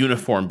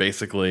uniform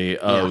basically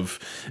of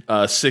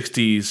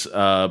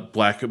 60s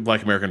black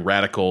American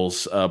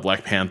radicals,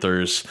 Black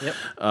Panthers,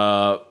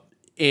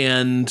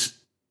 and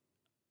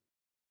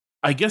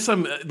I guess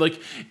I'm like,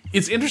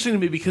 it's interesting to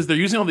me because they're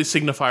using all these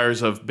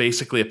signifiers of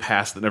basically a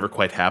past that never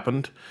quite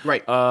happened,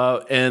 right?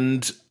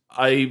 And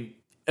I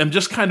am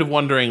just kind of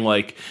wondering,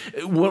 like,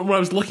 when I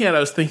was looking at it, I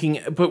was thinking,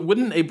 but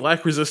wouldn't a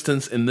black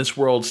resistance in this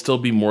world still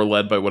be more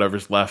led by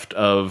whatever's left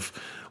of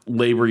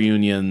labor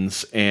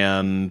unions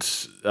and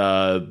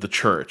the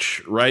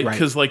church, right?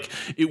 Because like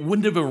it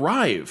wouldn't have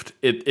arrived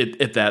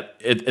at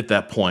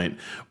that point,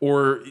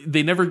 or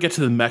they never get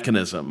to the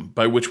mechanism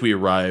by which we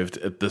arrived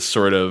at this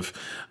sort of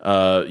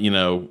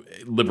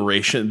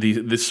liberation,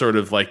 this sort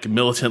of like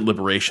militant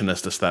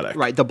liberationist aesthetic,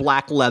 right? The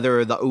black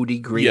leather, the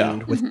OD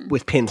green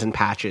with pins and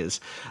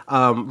patches,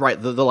 right?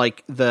 The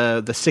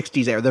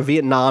 60s era, the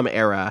Vietnam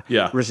era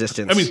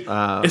resistance. I mean,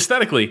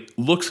 aesthetically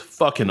looks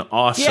fucking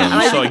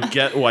awesome. So I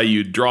get why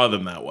you draw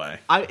them that way.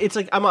 It's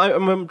like I'm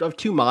of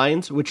two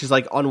minds, which is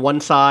like on one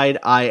side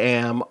I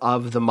am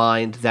of the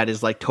mind that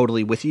is like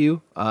totally with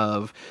you,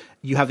 of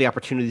you have the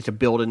opportunity to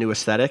build a new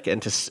aesthetic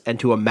and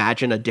to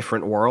imagine a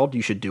different world.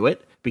 You should do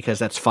it because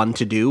that's fun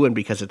to do and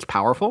because it's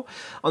powerful.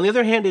 On the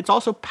other hand, it's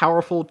also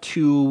powerful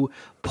to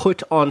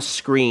put on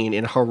screen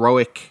in a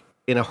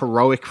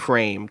heroic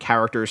frame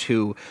characters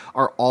who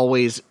are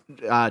always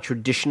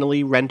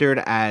traditionally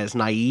rendered as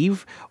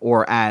naive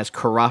or as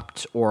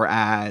corrupt or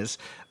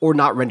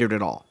not rendered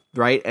at all.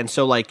 Right. And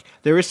so like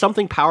there is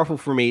something powerful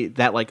for me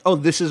that like, oh,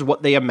 this is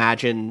what they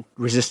imagine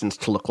resistance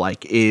to look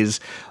like, is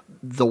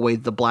the way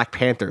the Black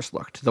Panthers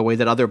looked, the way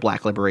that other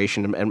black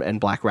liberation and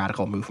black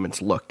radical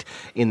movements looked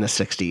in the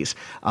 60s.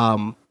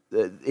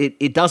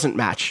 It doesn't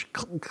match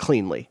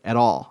cleanly at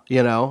all,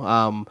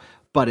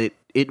 but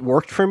it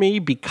worked for me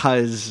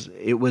because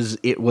it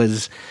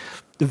was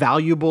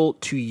valuable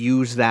to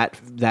use that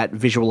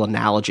visual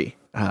analogy.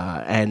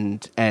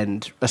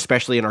 And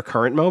especially in our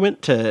current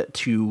moment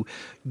to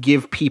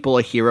give people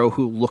a hero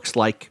who looks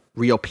like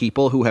real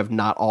people who have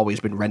not always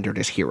been rendered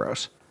as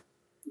heroes.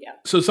 Yeah.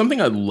 So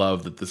something I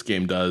love that this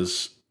game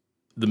does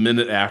the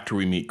minute after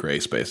we meet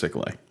Grace,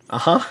 basically,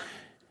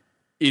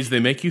 is they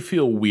make you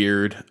feel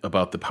weird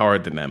about the power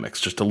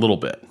dynamics just a little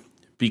bit,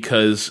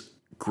 because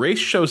Grace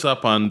shows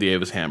up on the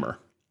Ava's hammer,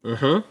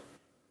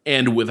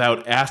 and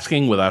without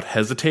asking, without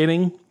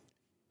hesitating,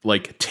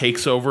 like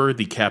takes over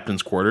the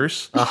captain's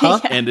quarters,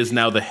 and is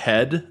now the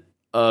head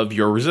of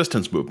your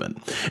resistance movement.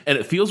 And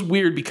it feels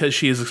weird because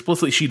she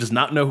does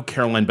not know who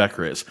Caroline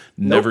Becker is.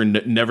 Never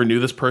knew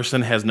this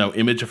person, has no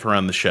image of her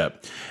on the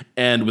ship.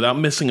 And without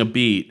missing a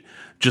beat,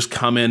 just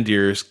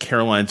commandeers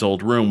Caroline's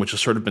old room, which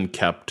has sort of been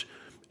kept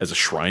as a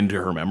shrine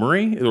to her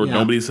memory, or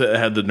nobody's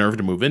had the nerve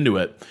to move into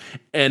it.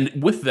 And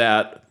with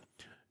that,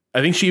 I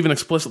think she even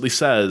explicitly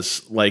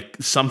says, like,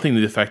 something to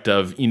the effect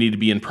of, you need to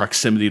be in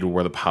proximity to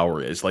where the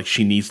power is. Like,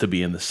 she needs to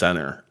be in the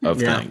center of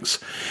things.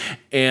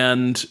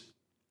 And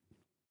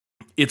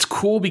it's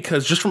cool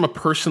because just from a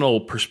personal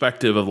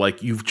perspective of,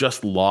 like, you've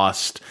just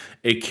lost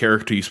a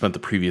character you spent the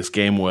previous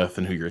game with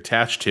and who you're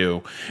attached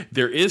to,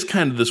 there is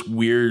kind of this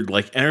weird,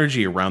 like,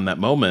 energy around that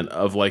moment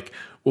of, like,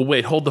 well,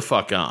 wait, hold the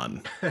fuck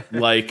on.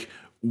 Like,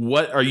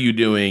 what are you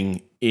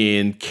doing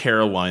in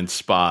Caroline's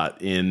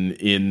spot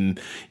in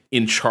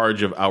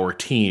charge of our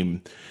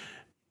team?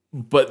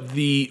 But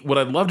what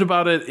I loved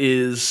about it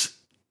is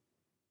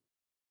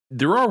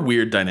there are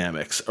weird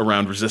dynamics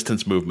around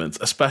resistance movements,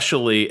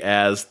 especially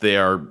as they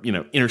are,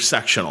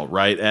 intersectional,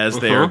 right? As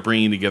they are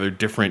bringing together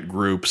different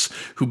groups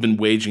who've been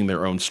waging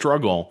their own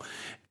struggle.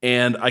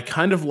 And I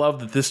kind of love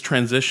that this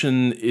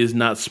transition is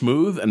not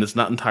smooth and it's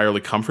not entirely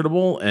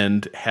comfortable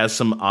and has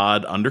some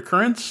odd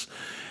undercurrents.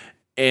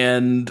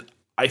 And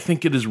I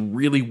think it is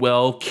really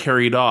well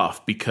carried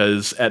off,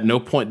 because at no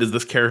point does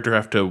this character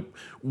have to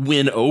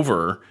win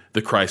over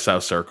the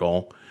Kreisau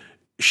Circle.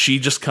 She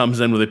just comes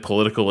in with a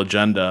political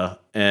agenda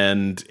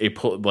and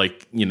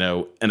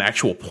an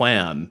actual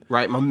plan.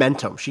 Right,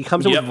 momentum. She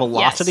comes in with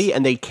velocity,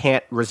 and they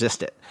can't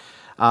resist it.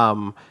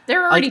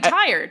 They're already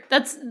tired.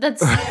 That's.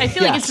 I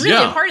feel like it's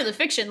really a part of the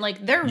fiction.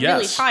 Like, they're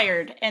really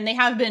tired, and they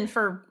have been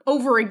for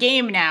over a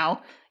game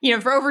now.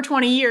 For over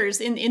 20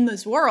 years in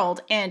this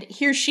world, and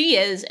here she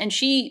is, and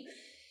she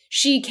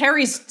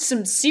carries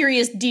some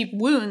serious deep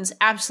wounds,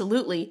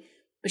 absolutely.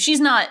 But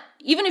she's not.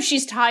 Even if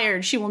she's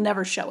tired, she will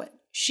never show it.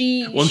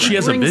 She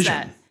has a vision.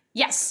 That.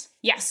 Yes,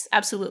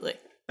 absolutely.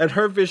 And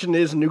her vision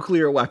is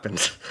nuclear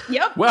weapons.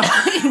 Yep. Well,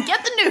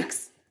 get the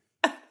nukes.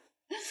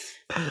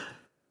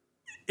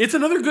 It's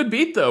another good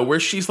beat, though,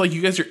 where she's like,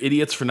 you guys are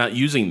idiots for not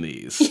using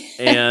these.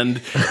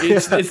 And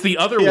it's the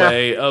other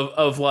way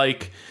of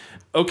like,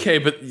 okay,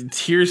 but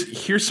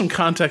here's some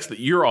context that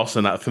you're also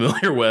not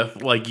familiar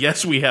with. Like,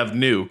 yes, we have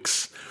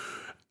nukes.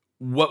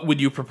 What would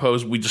you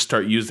propose we just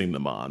start using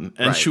them on?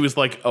 And she was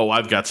like, oh,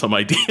 I've got some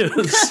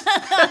ideas.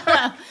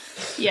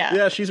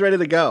 Yeah, she's ready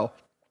to go.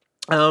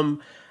 And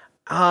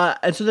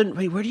so then,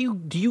 wait, where do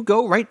you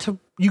go right to?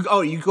 You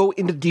go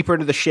deeper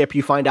into the ship.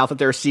 You find out that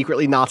there are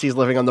secretly Nazis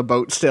living on the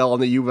boat still, on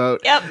the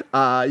U-boat. Yep.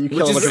 You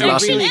kill a bunch of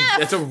Nazis.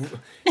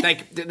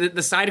 That's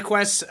the side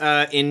quests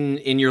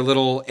in your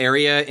little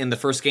area in the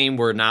first game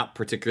were not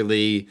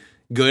particularly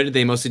good.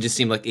 They mostly just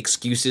seemed like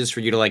excuses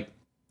for you to like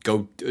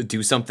go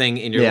do something.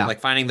 And you're like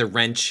finding the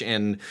wrench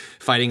and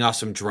fighting off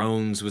some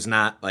drones was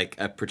not like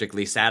a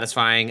particularly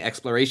satisfying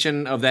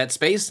exploration of that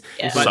space.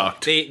 Yeah. But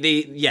sucked.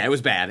 It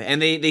was bad,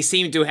 and they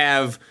seem to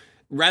have,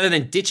 rather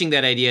than ditching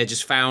that idea,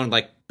 just found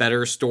like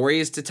better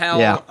stories to tell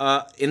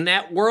in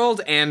that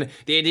world. And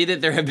the idea that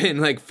there have been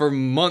like for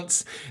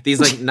months these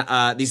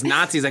like these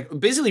Nazis like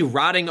basically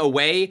rotting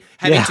away,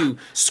 having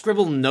to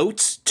scribble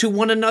notes to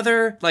one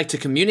another, like to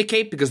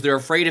communicate, because they're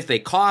afraid if they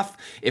cough,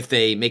 if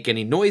they make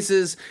any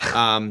noises,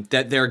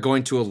 that they're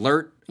going to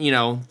alert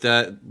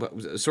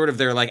the sort of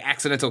their like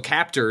accidental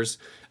captors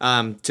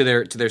to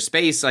their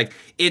space. Like,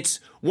 it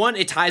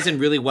ties in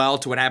really well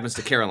to what happens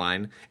to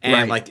Caroline,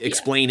 and like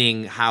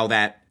explaining how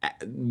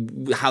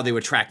they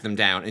would track them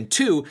down. And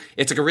two,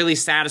 it's like a really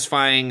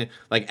satisfying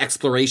like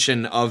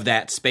exploration of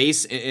that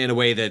space in a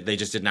way that they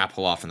just did not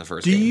pull off in the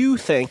first game. Do you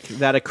think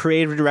that a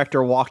creative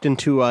director walked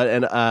into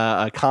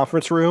a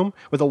conference room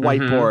with a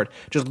whiteboard,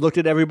 just looked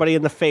at everybody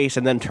in the face,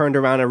 and then turned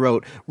around and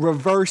wrote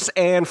 "Reverse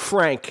Anne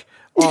Frank"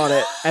 on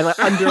it, and like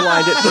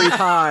underlined it 3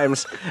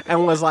 times,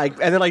 and was like,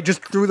 and then like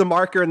just threw the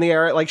marker in the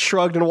air, like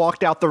shrugged and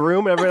walked out the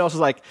room, and everybody else was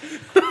like,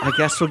 I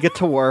guess we'll get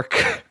to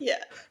work. Yeah.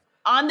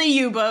 On the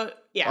U-boat.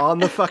 Yeah. On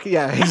the fucking,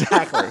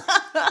 exactly.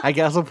 I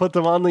guess we'll put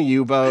them on the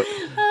U-boat.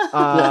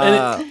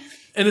 And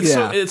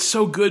it's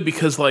so good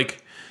because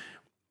like,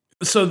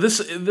 so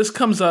this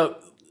comes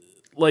up,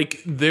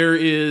 like there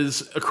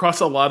is across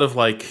a lot of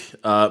like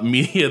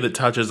media that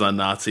touches on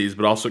Nazis,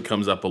 but also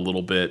comes up a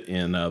little bit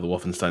in the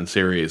Wolfenstein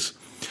series.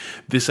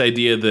 This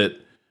idea that,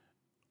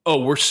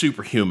 oh, we're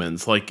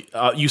superhumans. Like,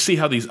 you see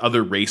how these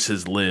other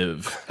races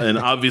live, and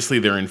obviously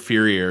they're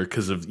inferior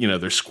because of,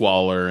 their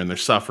squalor and their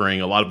suffering,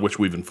 a lot of which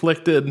we've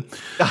inflicted.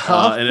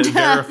 And it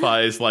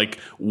verifies, like,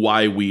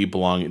 why we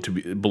belong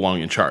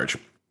in charge.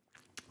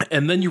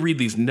 And then you read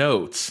these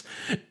notes,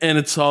 and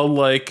it's all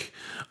like,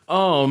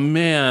 oh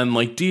man,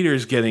 like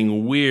Dieter's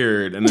getting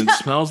weird and it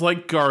smells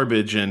like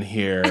garbage in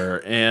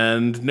here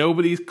and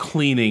nobody's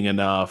cleaning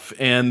enough.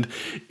 And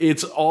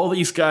it's all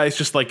these guys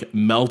just like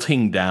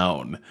melting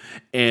down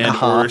and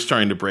Orr's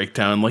trying to break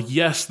down. Like,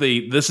 yes,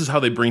 this is how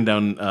they bring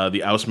down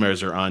the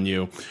Ausmerzer on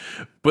you.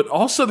 But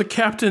also the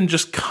captain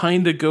just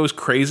kind of goes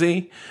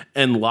crazy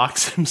and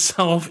locks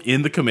himself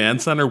in the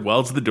command center,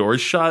 welds the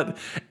doors shut,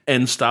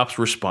 and stops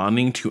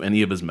responding to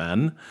any of his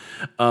men.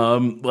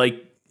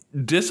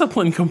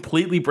 Discipline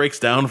completely breaks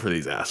down for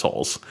these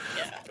assholes.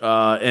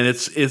 Yeah. And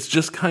it's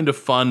just kind of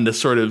fun to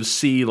sort of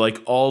see like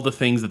all the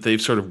things that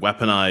they've sort of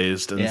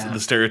weaponized and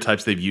the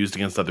stereotypes they've used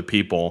against other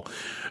people.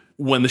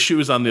 When the shoe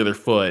is on the other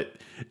foot,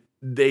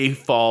 they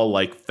fall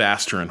like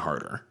faster and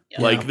harder.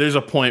 Yeah. Like there's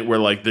a point where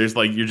like there's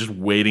like you're just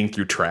wading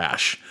through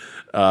trash,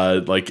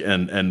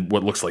 and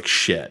what looks like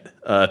shit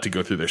to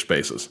go through their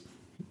spaces.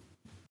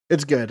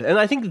 It's good, and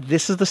I think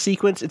this is the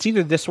sequence. It's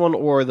either this one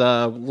or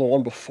the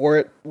one before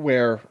it,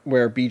 where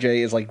BJ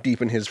is like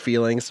deep in his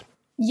feelings.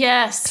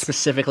 Yes,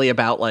 specifically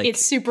about like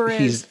it's super.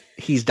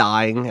 He's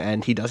dying,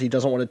 and he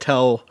doesn't want to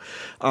tell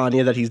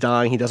Anya that he's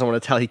dying. He doesn't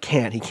want to tell. He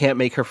can't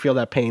make her feel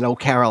that pain. Oh,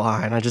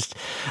 Caroline,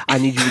 I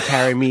need you to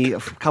carry me a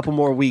couple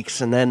more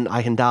weeks, and then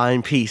I can die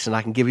in peace, and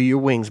I can give you your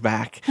wings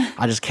back.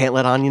 I just can't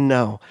let Anya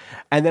know.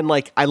 And then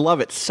like I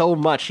love it so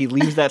much. He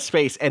leaves that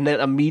space, and then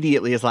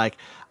immediately is like,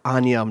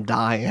 Anya, I'm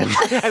dying. And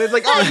it's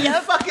like, oh, you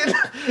fucking,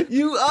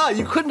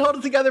 you couldn't hold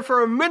it together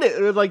for a minute.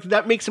 It was like,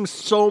 that makes him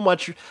so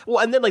much. Well,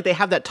 and then like they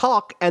have that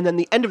talk, and then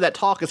the end of that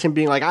talk is him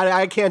being like,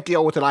 I can't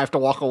deal with it. I have to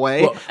walk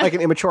away like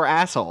an immature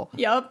asshole.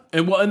 Yep.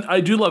 And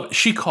I do love,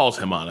 she calls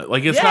him on it.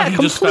 Like, it's not he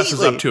completely. Just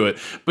fesses up to it.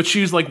 But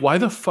she's like, why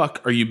the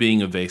fuck are you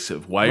being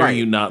evasive? Why are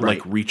you not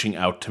like reaching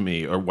out to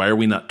me? Or why are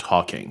we not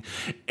talking?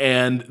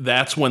 And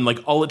that's when like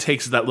all it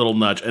takes is that little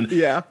nudge. And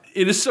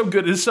it is so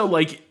good. It is so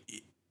like,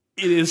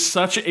 it is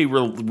such a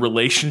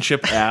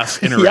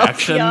relationship-ass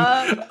interaction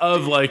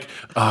of like,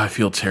 oh, I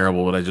feel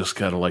terrible, but I just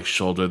gotta like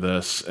shoulder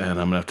this, and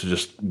I'm gonna have to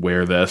just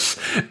wear this.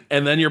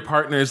 And then your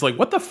partner is like,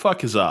 what the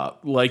fuck is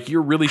up? Like,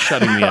 you're really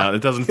shutting me out.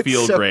 It doesn't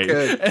feel so great.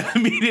 Good. And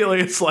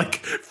immediately it's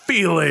like,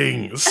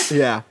 feelings.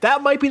 Yeah.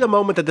 That might be the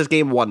moment that this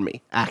game won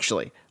me,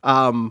 actually.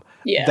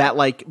 That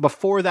like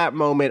before that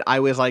moment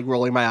I was like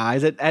rolling my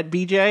eyes at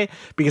BJ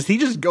because he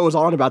just goes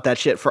on about that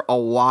shit for a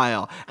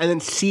while, and then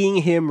seeing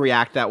him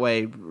react that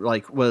way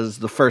like was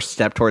the first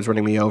step towards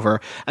winning me over.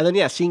 And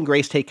then seeing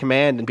Grace take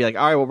command and be like,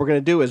 all right, what we're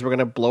gonna do is we're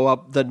gonna blow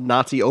up the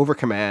Nazi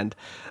overcommand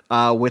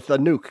with a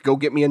nuke. Go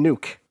get me a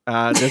nuke.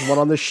 There's one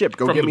on the ship.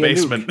 Go get me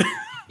basement. A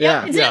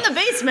nuke. It's in the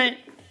basement.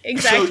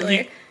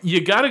 Exactly. So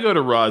you got to go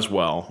to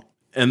Roswell.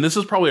 And this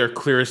is probably our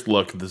clearest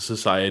look at the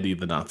society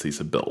the Nazis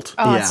have built.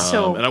 Oh, it's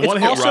so... And I want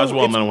to hit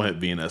Roswell and then I want to hit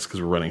Venus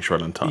because we're running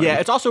short on time. Yeah,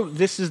 it's also...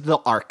 This is the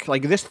arc.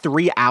 Like, this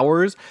 3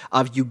 hours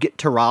of you get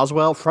to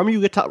Roswell, from you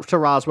get to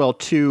Roswell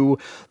to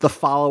the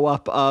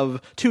follow-up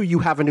of to you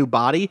have a new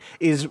body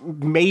is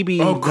maybe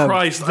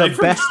the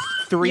best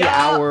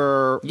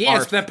 3-hour Yeah,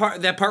 arc. It's that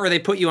part where they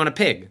put you on a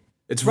pig.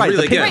 It's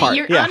really good. Right,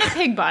 you're on a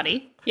pig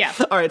body. Yeah.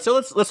 All right, so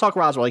let's talk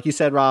Roswell. Like you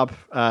said, Rob,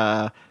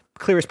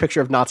 clearest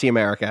picture of Nazi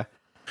America.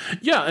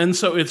 Yeah, and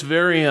so it's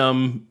very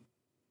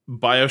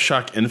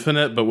BioShock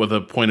Infinite, but with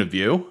a point of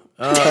view,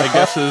 I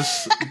guess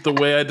is the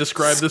way I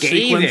describe the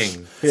sequence.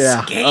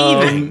 Yeah.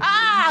 Scathing.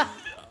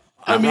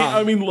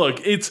 I mean, look,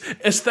 it's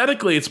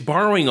aesthetically, it's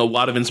borrowing a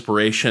lot of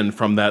inspiration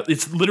from that.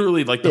 It's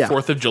literally like the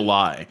 4th of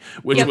July,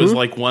 which was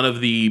like one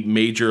of the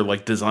major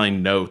like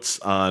design notes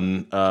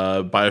on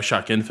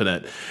BioShock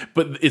Infinite.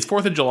 But it's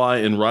 4th of July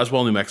in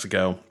Roswell, New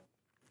Mexico.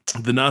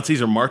 The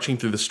Nazis are marching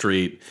through the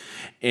street,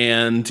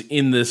 and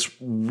in this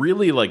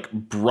really like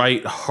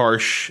bright,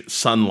 harsh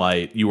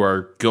sunlight, you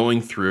are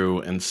going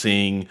through and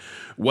seeing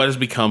what has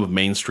become of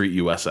Main Street,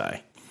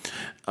 USA.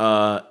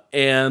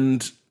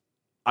 And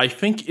I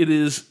think it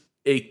is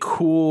a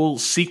cool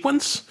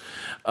sequence.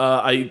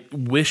 I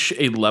wish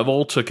a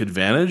level took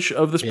advantage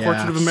of this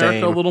portrait of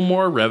America a little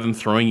more rather than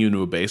throwing you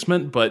into a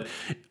basement. But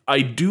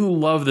I do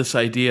love this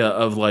idea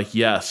of like,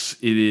 yes,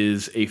 it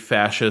is a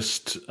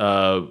fascist,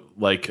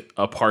 like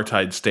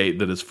apartheid state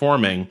that is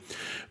forming,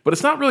 but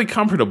it's not really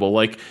comfortable.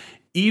 Like,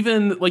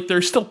 even like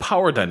there's still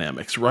power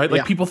dynamics, right?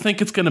 Like people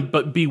think it's going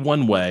to be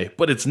one way,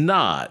 but it's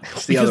not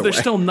because they're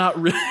still not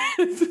really.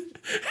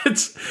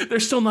 They're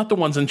still not the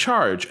ones in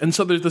charge, and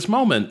so there's this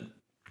moment.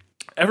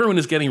 Everyone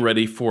is getting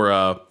ready for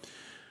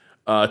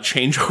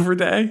changeover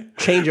day.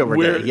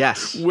 Day,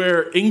 yes.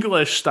 Where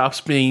English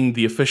stops being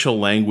the official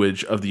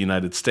language of the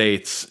United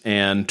States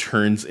and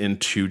turns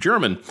into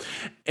German.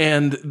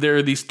 And there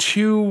are these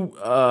two,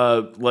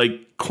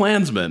 like,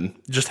 Klansmen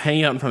just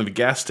hanging out in front of a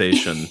gas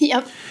station.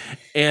 Yep.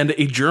 And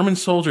a German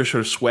soldier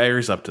sort of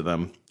swaggers up to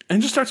them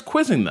and just starts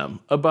quizzing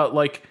them about,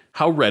 like,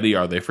 how ready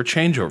are they for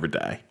changeover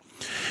day.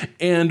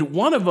 And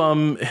one of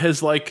them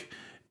has, like...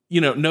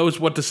 knows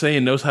what to say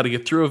and knows how to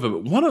get through of it.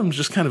 But one of them's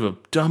just kind of a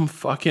dumb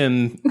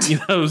fucking,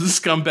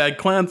 scumbag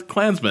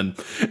Klansman.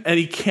 And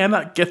he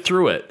cannot get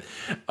through it.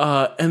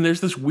 And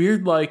there's this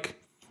weird, like,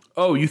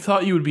 oh, you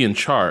thought you would be in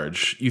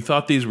charge. You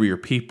thought these were your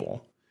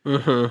people.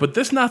 but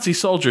this Nazi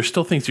soldier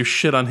still thinks you're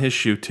shit on his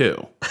shoe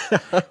too.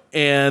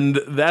 And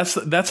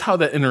that's how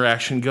that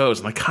interaction goes.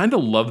 And I kind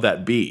of love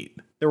that beat.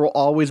 There will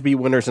always be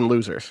winners and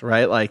losers,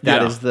 right? Like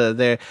that is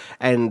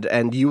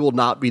and you will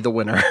not be the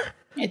winner.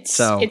 It's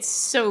so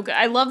good.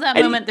 I love that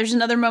moment. There's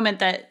another moment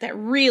that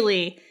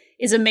really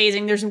is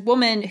amazing. There's a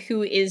woman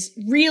who is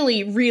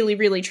really, really,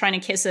 really trying to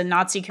kiss a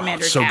Nazi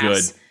commander's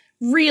ass. Good.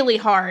 Really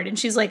hard. And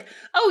she's like,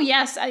 oh,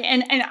 yes.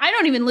 And I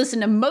don't even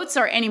listen to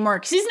Mozart anymore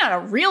because he's not a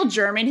real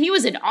German. He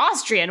was an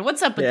Austrian.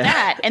 What's up with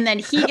that? And then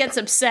he gets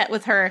upset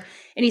with her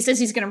and he says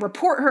he's going to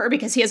report her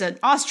because he has an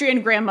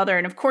Austrian grandmother.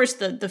 And of course,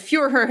 the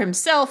Führer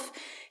himself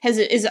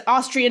is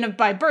Austrian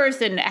by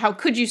birth. And how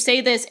could you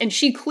say this? And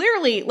she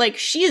clearly, like,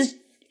 she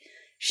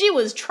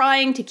was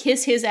trying to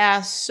kiss his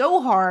ass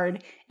so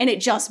hard and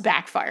it just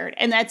backfired.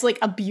 And that's like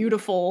a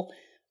beautiful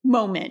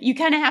moment. You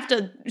kind of have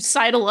to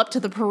sidle up to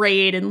the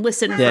parade and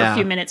listen for a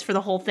few minutes for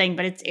the whole thing,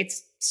 but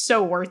it's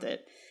so worth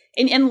it.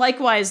 And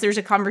likewise, there's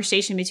a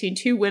conversation between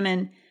two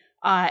women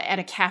at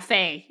a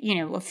cafe,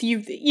 a few,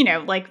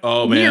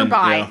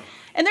 nearby. Yeah.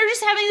 And they're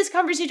just having this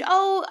conversation.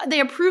 Oh, they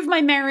approve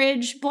my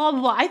marriage, blah,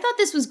 blah, blah. I thought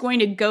this was going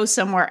to go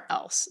somewhere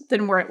else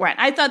than where it went.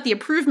 I thought the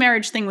approved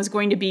marriage thing was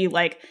going to be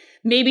like,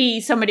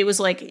 maybe somebody was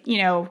like,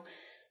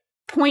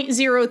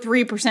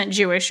 0.03%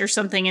 Jewish or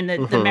something, and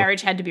the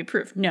marriage had to be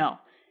approved. No.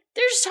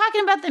 They're just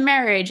talking about the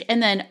marriage,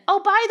 and then, oh,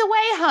 by the way,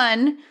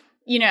 hun,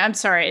 I'm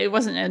sorry, it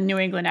wasn't a New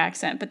England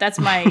accent, but that's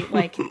my,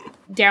 like,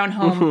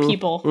 down-home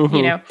people,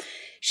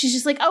 She's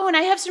just like, oh, and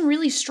I have some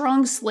really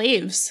strong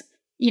slaves,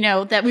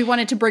 that we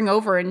wanted to bring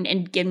over and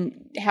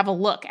have a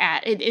look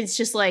at. It's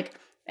just like,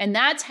 and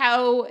that's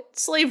how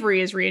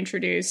slavery is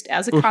reintroduced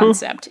as a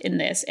concept in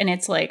this, and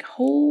it's like,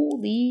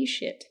 holy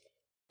shit.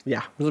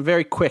 Yeah, it was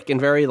very quick and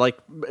very, like,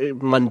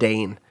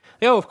 mundane.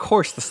 Oh, of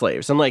course, the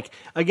slaves. And, like,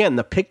 again,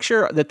 the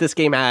picture that this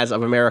game has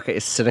of America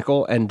is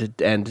cynical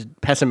and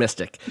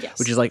pessimistic,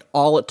 which is, like,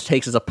 all it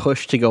takes is a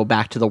push to go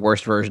back to the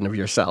worst version of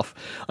yourself.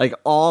 Like,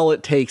 all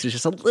it takes is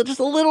just a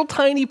little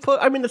tiny push.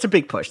 I mean, that's a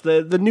big push.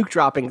 The nuke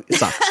dropping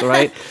sucks,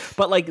 right?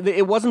 But, like,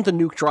 it wasn't the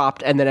nuke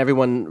dropped and then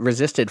everyone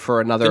resisted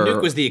for another... The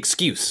nuke was the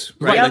excuse,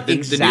 right? Like,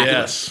 exactly. The nuke,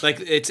 yes. Like,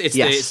 it's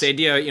the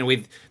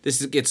idea,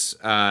 this gets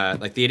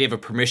like the idea of a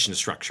permission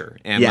structure,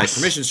 and like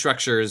permission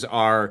structures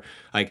are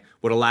like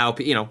would allow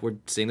we're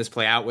seeing this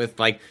play out with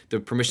like the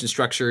permission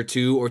structure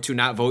to or to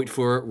not vote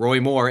for Roy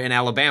Moore in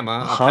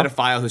Alabama, a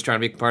pedophile who's trying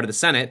to be part of the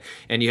Senate,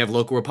 and you have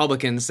local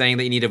Republicans saying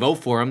that you need to vote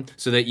for him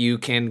so that you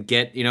can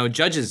get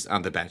judges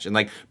on the bench, and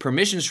like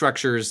permission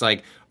structures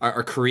like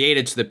are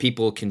created so that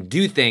people can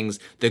do things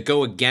that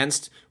go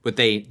against what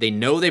they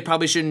know they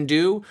probably shouldn't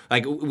do.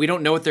 Like, we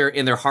don't know what they're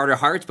in their heart of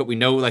hearts, but we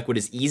know like what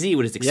is easy,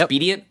 what is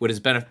expedient, what is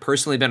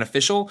personally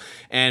beneficial.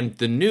 And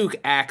the nuke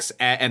acts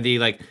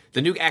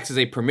as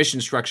a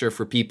permission structure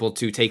for people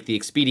to take the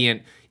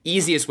expedient,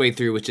 easiest way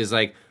through, which is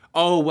like,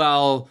 oh,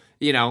 well,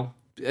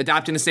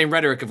 adopting the same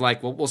rhetoric of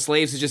like, well,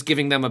 slaves is just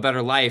giving them a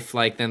better life,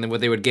 like than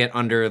what they would get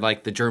under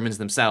like the Germans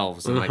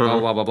themselves, and like blah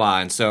blah blah blah.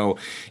 And so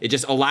it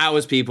just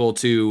allows people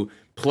to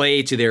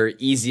play to their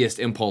easiest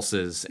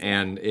impulses,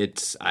 and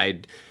it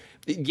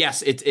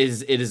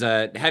is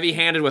a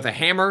heavy-handed with a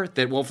hammer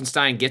that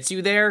Wolfenstein gets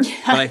you there,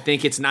 but I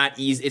think it's not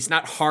easy. It's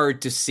not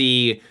hard to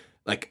see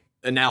like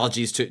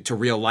analogies to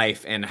real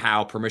life and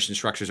how permission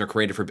structures are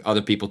created for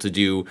other people to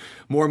do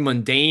more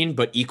mundane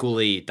but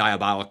equally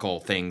diabolical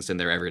things in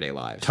their everyday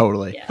lives.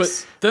 Totally. Yes.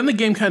 But then the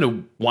game kind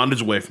of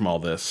wanders away from all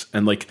this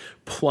and like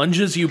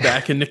plunges you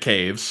back into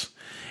caves.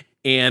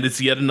 And it's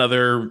yet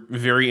another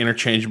very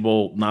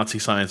interchangeable Nazi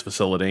science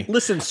facility.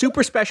 Listen,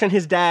 Super Special and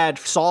his dad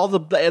saw the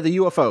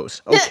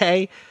UFOs,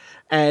 okay?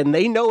 And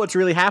they know what's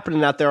really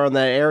happening out there on the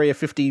Area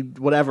 50,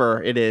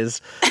 whatever it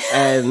is.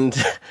 And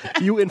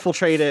you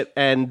infiltrate it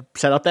and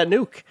set up that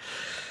nuke.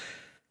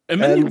 And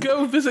then you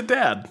go visit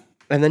Dad.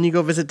 And then you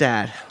go visit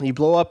Dad. You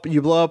blow up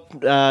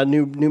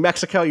New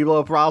Mexico, you blow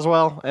up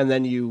Roswell, and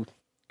then you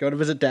go to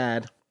visit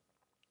Dad.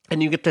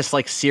 And you get this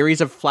like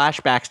series of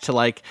flashbacks to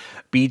like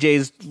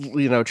BJ's,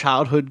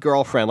 childhood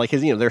girlfriend, like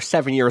his, they're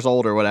 7 years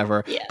old or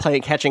whatever,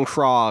 catching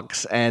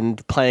frogs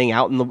and playing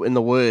out in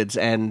the woods.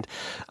 And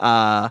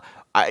I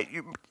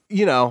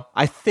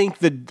think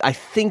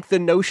the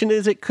notion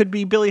is it could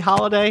be Billie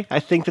Holiday. I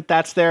think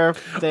that's their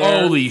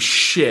holy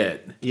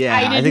shit. Yeah,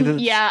 I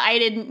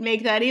didn't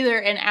make that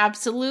either, and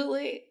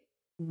absolutely.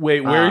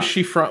 Wait, where is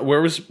she from?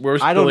 Where was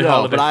I don't Billie know,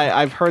 Holiday? But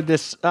I've heard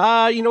this.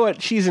 You know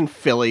what? She's in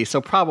Philly,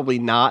 so probably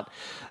not.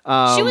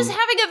 She was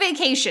having a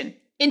vacation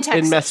in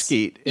Texas. In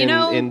Mesquite,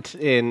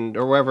 in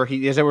or wherever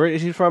he is.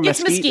 Is he from?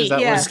 It's Mesquite,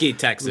 Mesquite,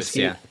 Texas.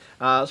 Mesquite.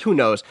 Yeah. Who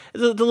knows?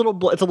 It's a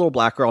little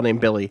black girl named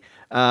Billy,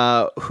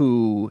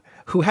 who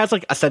has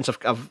like a sense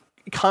of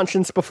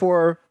conscience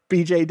before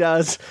BJ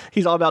does.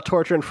 He's all about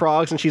torturing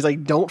frogs, and she's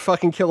like, "Don't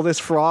fucking kill this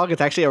frog."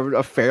 It's actually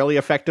a fairly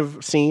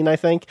effective scene, I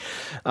think.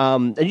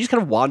 And you just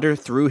kind of wander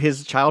through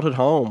his childhood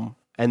home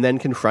and then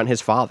confront his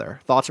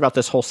father. Thoughts about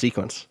this whole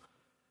sequence?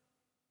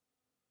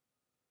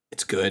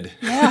 It's good.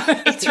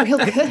 Yeah, it's real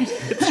good.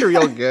 It's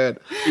real good.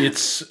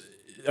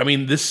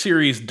 This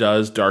series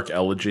does Dark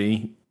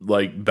Elegy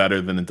like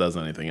better than it does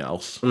anything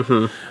else.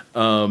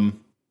 Mm-hmm.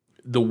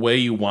 The way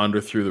you wander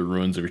through the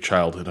ruins of your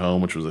childhood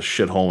home, which was a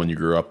shithole when you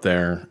grew up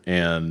there,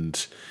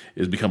 and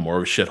has become more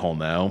of a shithole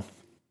now,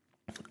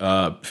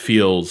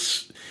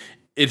 feels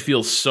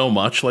so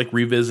much like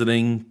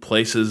revisiting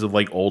places of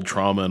like old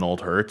trauma and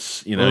old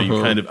hurts. You know,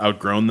 you kind of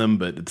outgrown them,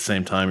 but at the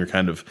same time, you're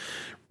kind of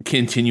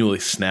continually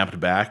snapped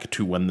back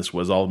to when this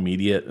was all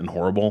immediate and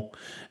horrible,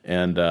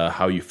 and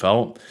how you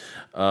felt.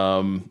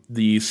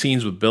 The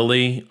scenes with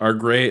Billy are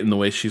great, and the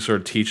way she sort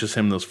of teaches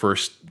him those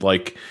first,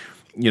 like,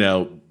 you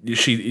know,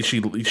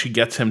 she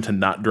gets him to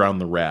not drown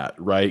the rat,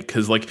 right?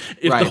 Because like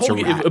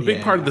if a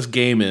big part of this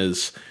game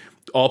is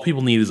all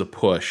people need is a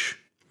push.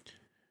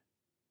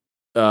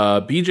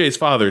 BJ's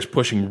father is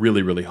pushing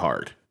really, really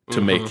hard to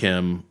make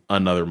him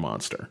another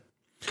monster.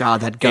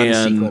 God, that gun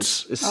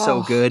sequence is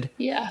so good.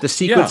 Yeah. The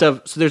sequence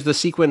there's the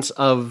sequence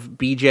of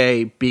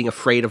BJ being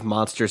afraid of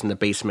monsters in the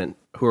basement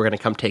who are going to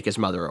come take his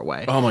mother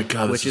away. Oh my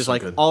God. Which is so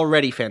like good.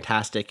 Already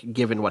fantastic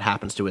given what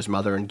happens to his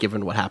mother and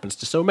given what happens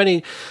to so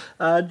many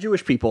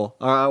Jewish people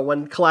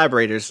when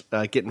collaborators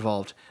get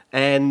involved.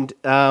 And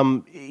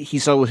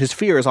his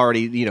fear is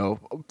already, you know,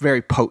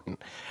 very potent.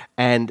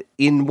 And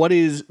in what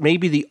is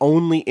maybe the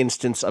only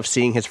instance of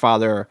seeing his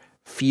father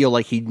feel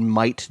like he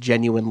might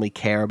genuinely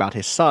care about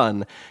his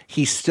son,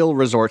 he still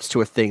resorts to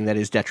a thing that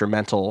is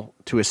detrimental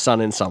to his son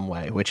in some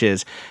way, which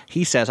is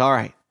he says, all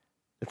right,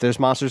 if there's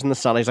monsters in the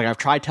sun, he's like, I've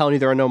tried telling you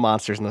there are no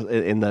monsters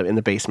in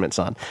the basement,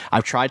 son.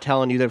 I've tried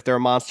telling you that if there are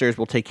monsters,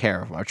 we'll take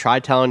care of them. I've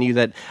tried telling you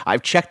that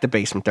I've checked the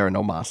basement, there are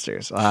no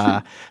monsters.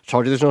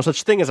 Told you there's no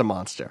such thing as a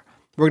monster.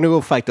 We're going to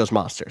go fight those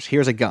monsters.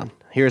 Here's a gun.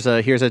 Here's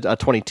a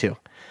 22.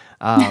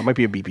 It might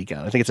be a BB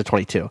gun. I think it's a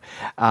 22.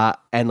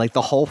 And like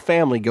the whole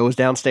family goes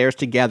downstairs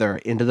together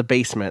into the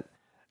basement,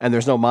 and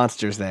there's no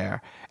monsters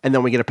there. And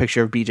then we get a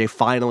picture of BJ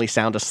finally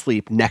sound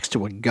asleep next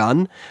to a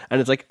gun.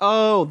 And it's like,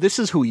 oh, this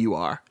is who you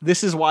are.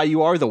 This is why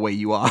you are the way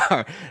you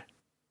are.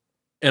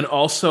 And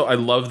also, I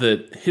love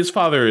that his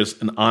father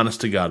is an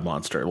honest-to-God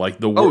monster. Like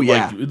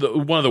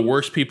one of the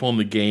worst people in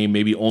the game,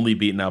 maybe only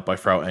beaten out by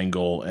Frau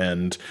Engel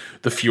and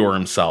the Fuhrer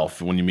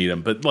himself when you meet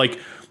him. But like,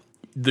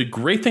 the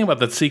great thing about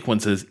that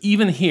sequence is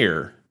even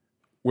here,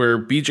 where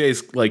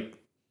BJ's like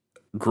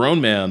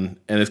grown man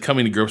and is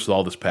coming to grips with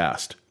all this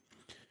past,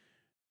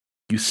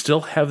 you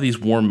still have these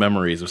warm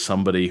memories of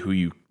somebody who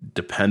you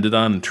depended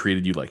on and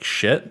treated you like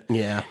shit.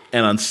 Yeah.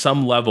 And on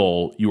some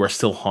level, you are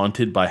still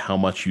haunted by how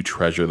much you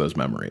treasure those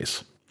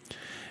memories.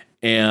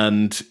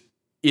 And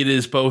it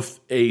is both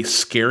a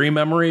scary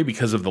memory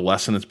because of the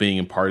lesson it's being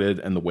imparted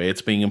and the way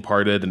it's being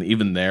imparted. And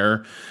even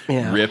there,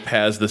 Rip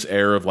has this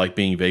air of like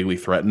being vaguely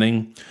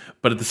threatening.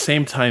 But at the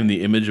same time,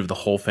 the image of the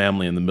whole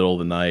family in the middle of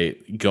the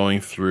night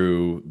going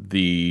through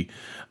the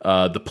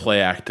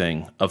play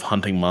acting of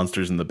hunting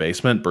monsters in the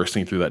basement,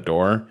 bursting through that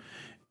door,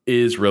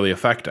 is really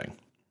affecting.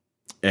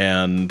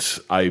 And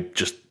I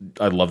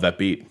love that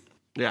beat.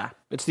 Yeah.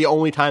 It's the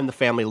only time the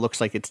family looks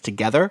like it's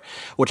together,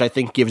 which I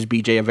think gives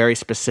BJ a very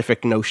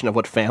specific notion of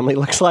what family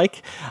looks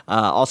like,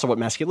 also what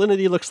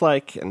masculinity looks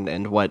like,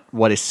 and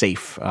what is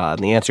safe.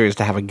 And the answer is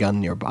to have a gun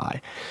nearby.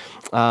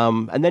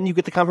 And then you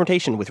get the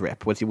confrontation with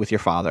Rip, with your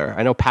father.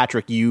 I know,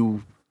 Patrick,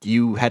 you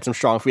had some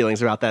strong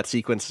feelings about that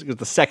sequence, because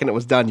the second it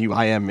was done, you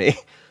IM me.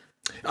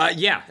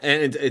 Yeah,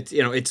 and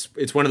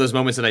it's one of those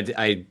moments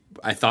that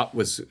I thought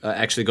was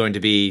actually going to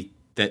be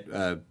that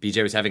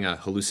BJ was having a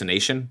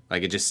hallucination.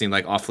 Like, it just seemed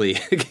like awfully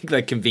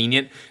like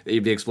convenient that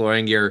you'd be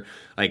exploring your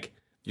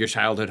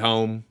childhood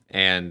home,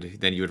 and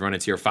then you would run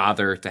into your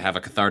father to have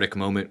a cathartic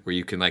moment where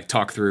you can like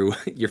talk through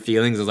your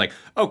feelings. I was like,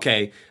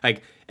 okay,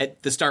 like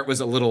at the start was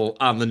a little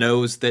on the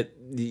nose that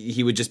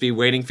he would just be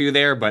waiting for you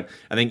there, but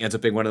I think it ends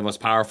up being one of the most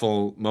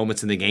powerful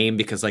moments in the game,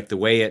 because like the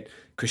way it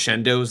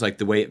crescendos, like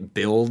the way it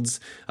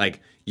builds,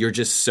 like you're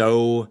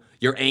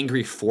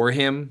angry for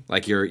him,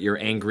 like you're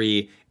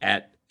angry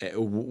at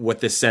what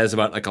this says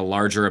about like a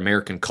larger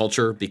American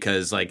culture,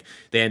 because like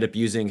they end up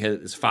using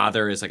his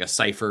father as like a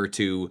cipher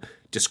to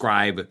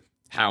describe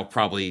how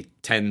probably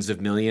tens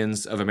of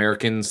millions of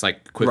Americans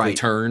like quickly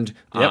turned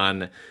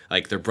on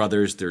like their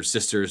brothers, their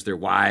sisters, their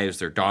wives,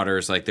 their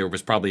daughters. Like there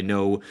was probably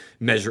no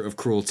measure of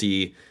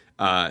cruelty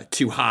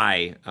too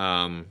high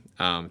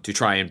to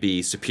try and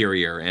be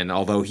superior. And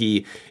although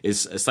he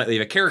is slightly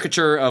of a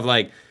caricature of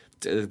like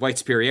white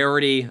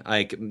superiority,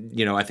 like,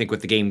 you know, I think what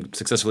the game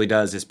successfully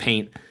does is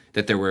paint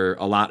that there were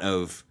a lot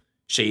of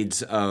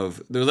shades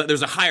of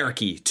there's a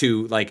hierarchy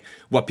to like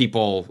what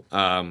people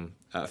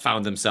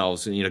found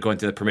themselves, you know, going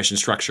through the permission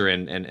structure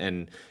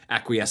and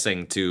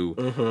acquiescing to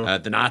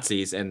the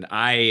Nazis. And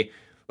I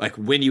like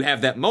when you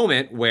have that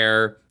moment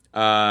where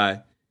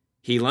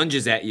he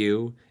lunges at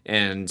you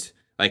and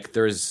like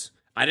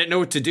I didn't know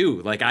what to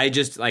do. Like I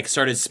just like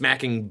started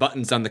smacking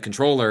buttons on the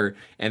controller,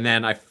 and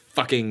then I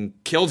fucking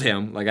killed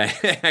him. Like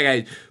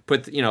I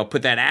put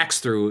that axe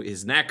through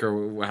his neck,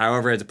 or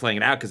however I had to playing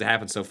it out, because it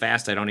happened so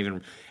fast I don't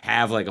even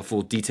have like a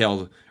full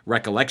detailed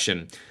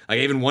recollection. Like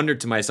I even wondered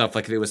to myself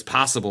like if it was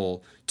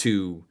possible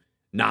to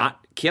not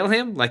kill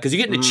him, like because you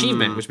get an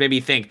achievement, which made me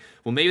think,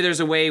 well, maybe there's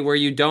a way where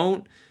you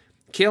don't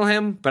kill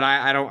him, but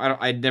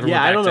I never went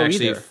back to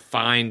actually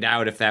find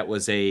out if that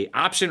was a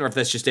option or if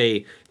that's just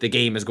the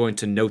game is going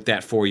to note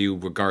that for you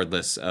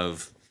regardless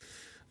of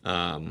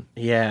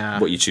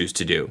what you choose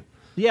to do.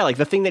 Yeah, like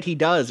the thing that he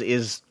does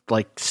is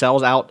like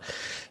sells out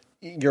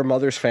your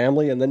mother's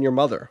family and then your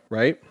mother,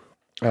 right?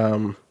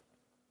 And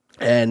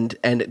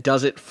it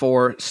does it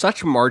for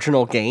such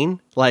marginal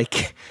gain.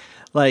 Like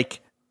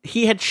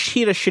he had a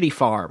shitty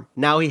farm.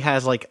 Now he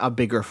has like a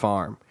bigger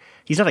farm.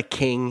 He's not a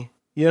king.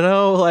 You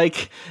know,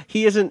 like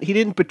he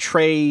didn't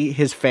betray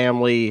his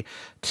family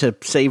to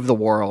save the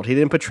world. He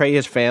didn't betray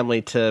his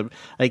family to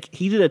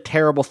he did a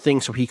terrible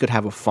thing so he could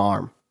have a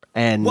farm.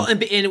 And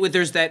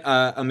there's that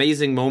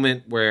amazing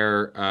moment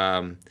where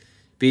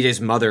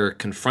BJ's mother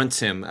confronts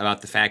him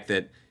about the fact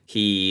that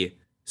he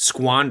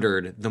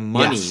squandered the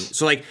money. Yes.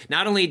 So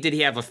not only did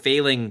he have a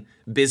failing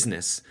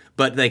business,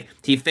 but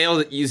he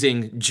failed at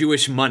using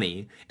Jewish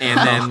money and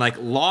then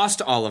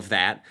lost all of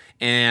that.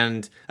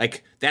 And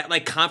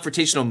that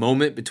confrontational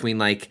moment between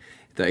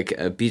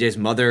BJ's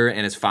mother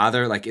and his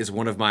father is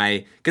one of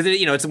my, because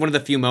it's one of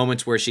the few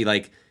moments where she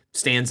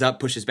stands up,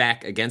 pushes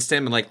back against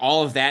him, and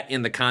all of that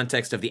in the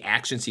context of the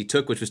actions he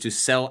took, which was to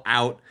sell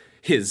out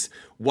his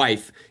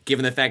wife,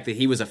 given the fact that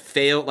he was a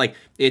fail.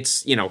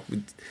 It's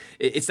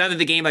it's not that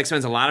the game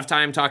spends a lot of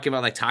time talking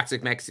about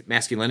toxic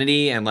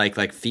masculinity and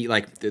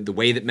the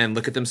way that men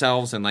look at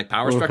themselves and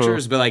power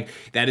structures, but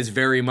that is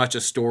very much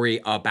a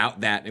story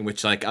about that, in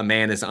which a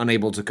man is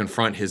unable to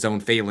confront his own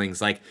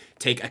failings,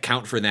 take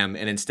account for them,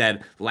 and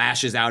instead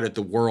lashes out at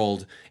the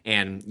world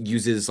and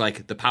uses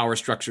the power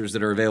structures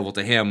that are available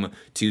to him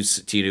to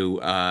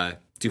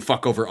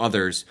fuck over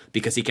others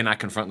because he cannot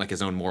confront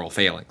his own moral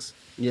failings.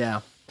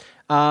 Yeah.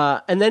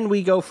 And then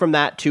we go from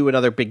that to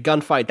another big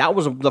gunfight. That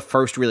was the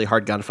first really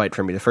hard gunfight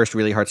for me. The first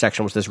really hard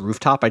section was this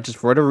rooftop. I just,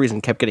 for whatever reason,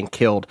 kept getting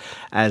killed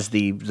as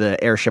the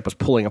airship was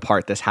pulling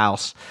apart this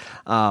house.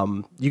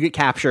 You get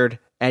captured,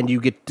 and you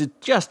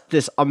get just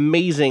this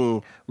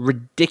amazing,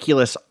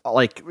 ridiculous,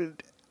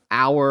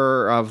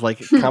 hour of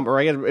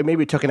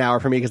maybe it took an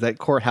hour for me because that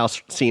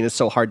courthouse scene is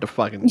so hard to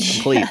fucking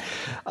complete.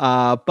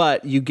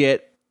 But you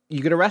get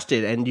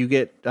arrested and you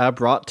get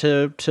brought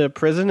to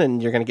prison,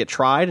 and you're going to get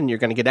tried and you're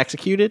going to get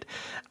executed.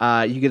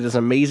 You get this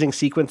amazing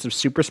sequence of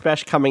Super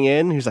Spesh coming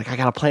in who's I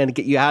got a plan to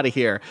get you out of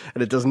here,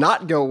 and it does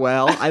not go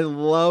well. I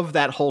love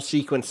that whole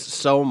sequence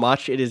so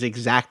much. It is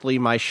exactly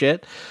my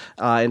shit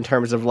in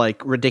terms of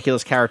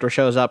ridiculous character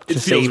shows up to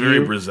save you. It feels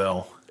very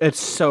Brazil. It's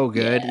so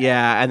good,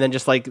 yeah. And then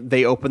just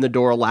they open the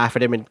door, laugh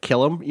at him, and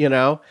kill him.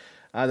 They'll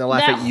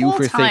laugh at you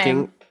for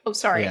thinking. Oh,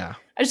 sorry. Yeah.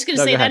 I was just going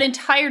to say that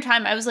entire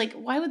time I was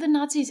why would the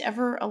Nazis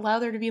ever allow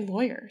there to be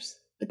lawyers?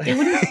 They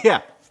wouldn't.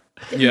 Yeah.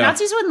 The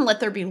Nazis wouldn't let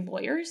there be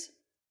lawyers.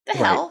 The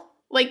hell?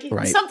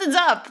 Something's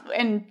up,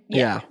 and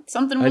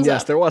something was up. And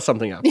yes, there was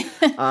something up.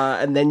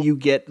 And then you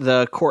get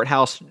the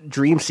courthouse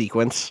dream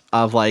sequence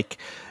of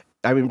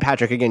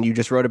Patrick, again, you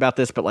just wrote about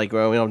this, but we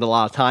don't have a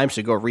lot of time,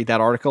 so go read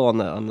that article on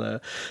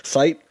the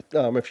site.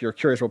 If you're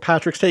curious what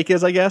Patrick's take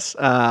is, I guess.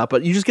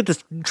 But you just get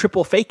this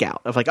triple fake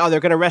out of they're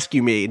going to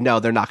rescue me. No,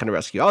 they're not going to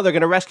rescue. Oh, they're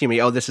going to rescue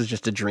me. Oh, this is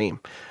just a dream.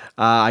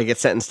 I get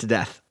sentenced to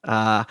death.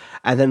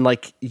 And then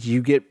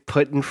you get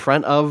put in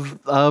front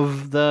of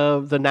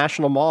the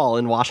National Mall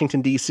in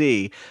Washington,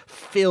 D.C.,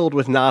 filled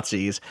with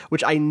Nazis,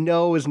 which I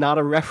know is not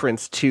a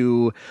reference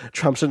to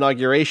Trump's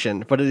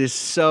inauguration, but it is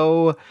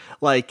so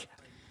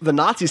the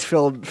Nazis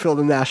filled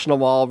the National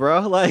Mall,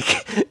 bro.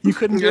 You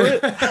couldn't do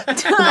it.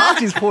 The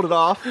Nazis pulled it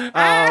off.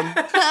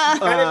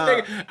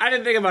 I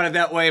didn't think about it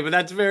that way, but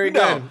that's very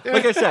good.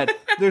 Like I said,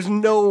 there's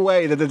no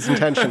way that it's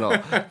intentional.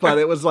 But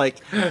it was and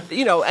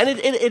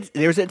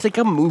it's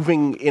a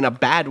moving in a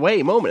bad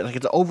way moment.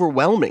 It's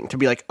overwhelming to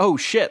be oh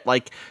shit,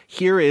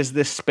 here is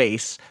this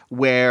space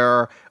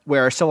where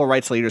civil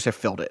rights leaders have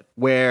filled it,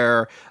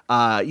 where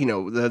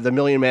the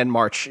Million Man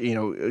March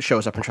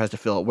shows up and tries to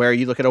fill it, where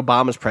you look at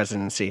Obama's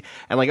presidency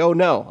and oh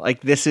no,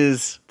 this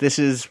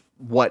is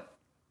what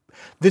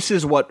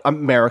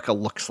America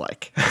looks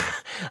like.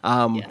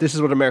 This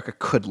is what America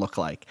could look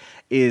like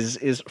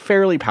is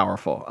fairly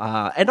powerful,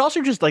 and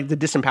also just the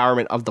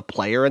disempowerment of the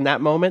player in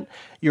that moment.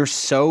 You're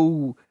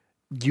so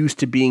used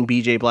to being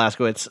BJ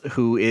Blazkowicz,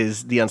 who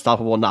is the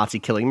unstoppable Nazi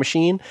killing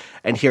machine,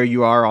 and here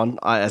you are on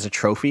as a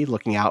trophy,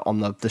 looking out on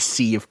the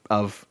sea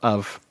of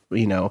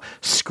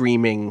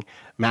screaming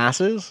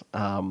masses,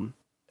 and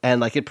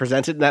it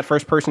presents it in that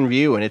first person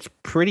view, and it's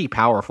pretty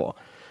powerful.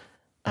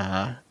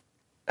 And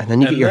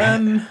then you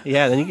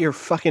get your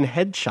fucking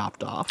head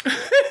chopped off.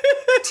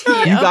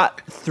 You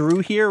got through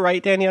here,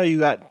 right, Danielle? You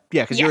got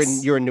because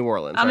you're in New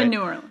Orleans. I'm right? in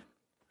New Orleans.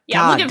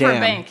 Yeah, I'm looking for a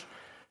bank.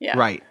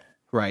 Yeah,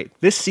 Right.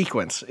 This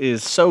sequence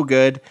is so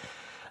good,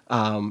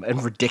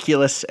 and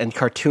ridiculous and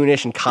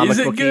cartoonish and comic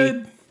booky. Is it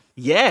good?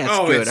 Yeah,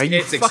 it's good. Are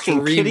you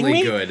fucking kidding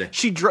me? Good.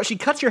 She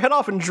cuts your head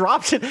off and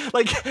drops it.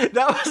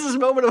 That was this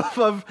moment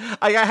of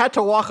I had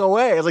to walk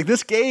away. I was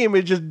this game,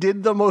 it just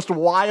did the most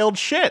wild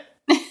shit.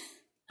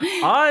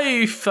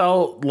 I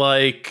felt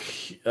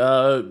like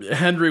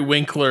Henry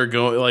Winkler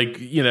going, like,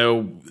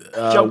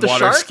 water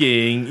shark?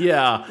 skiing.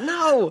 Yeah.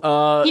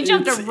 No. He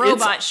jumped a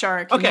robot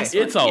shark. Okay.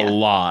 It's a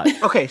lot.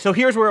 Okay, so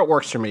here's where it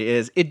works for me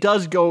is it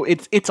does go,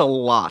 it's a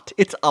lot.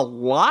 It's a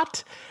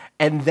lot,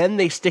 and then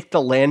they stick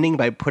the landing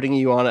by putting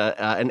you on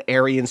an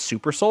Aryan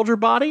super soldier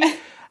body.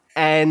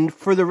 And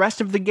for the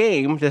rest of the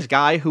game, this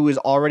guy who is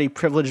already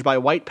privileged by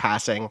white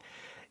passing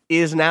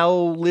is now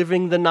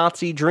living the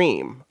Nazi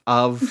dream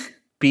of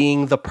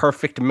being the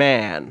perfect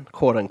man,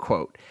 quote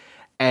unquote.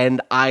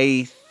 And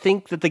I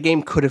think that the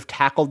game could have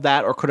tackled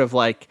that or could have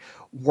like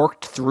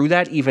worked through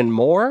that even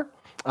more.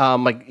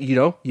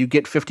 You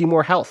get 50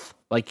 more health.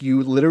 Like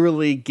you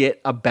literally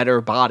get a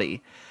better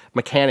body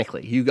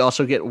mechanically. You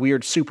also get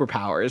weird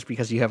superpowers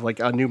because you have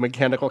like a new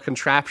mechanical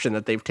contraption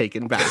that they've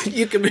taken back.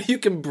 You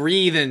can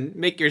breathe and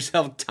make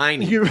yourself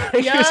tiny. You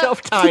make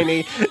yourself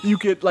tiny. You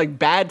get like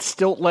bad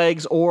stilt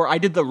legs, or I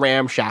did the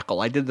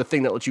ramshackle. I did the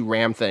thing that lets you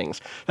ram things.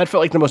 That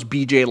felt like the most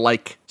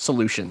BJ-like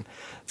solution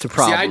to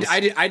problems.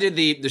 See, I did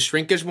the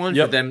shrinkage one,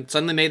 but then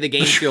suddenly made the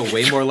game feel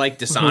way more like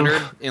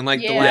Dishonored in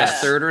like the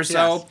last third or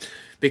so. Yes.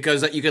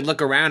 Because you could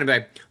look around and be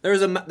like,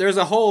 there's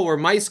a hole where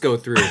mice go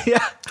through.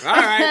 Yeah. All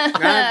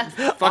right.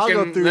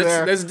 Fucking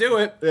let's do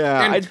it.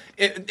 Yeah.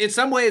 And in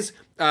some ways,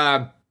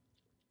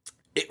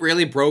 it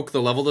really broke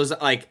the level design.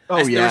 Like,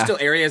 there were still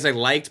areas I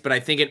liked, but I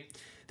think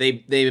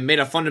they made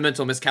a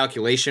fundamental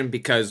miscalculation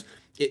because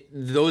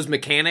those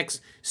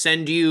mechanics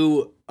send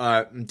you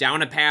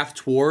down a path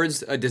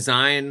towards a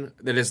design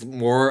that is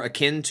more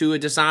akin to a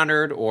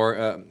Dishonored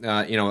or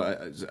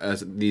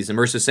these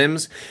immersive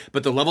sims,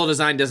 but the level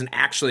design doesn't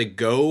actually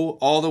go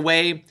all the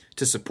way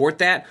to support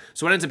that.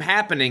 So what ends up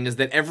happening is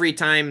that every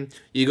time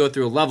you go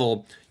through a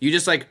level, you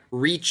just like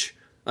reach,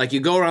 like you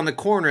go around the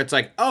corner, it's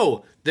like,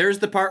 oh, there's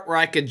the part where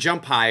I could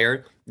jump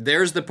higher.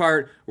 There's the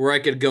part where I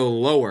could go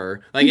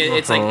lower. Like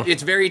it's like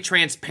it's very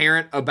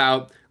transparent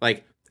about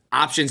like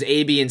options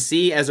A, B, and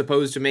C, as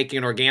opposed to making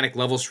an organic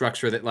level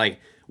structure that like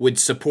would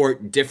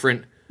support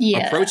different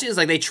approaches.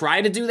 Like they try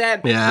to do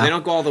that, but they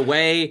don't go all the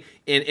way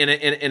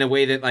in a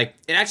way that like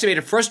it actually made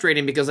it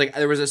frustrating because like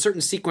there was a certain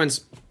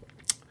sequence.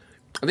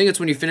 I think it's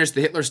when you finish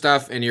the Hitler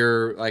stuff and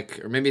you're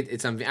like, or maybe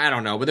it's something, I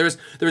don't know, but there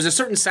was a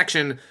certain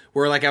section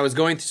where like I was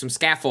going through some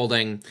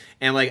scaffolding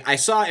and like I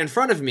saw in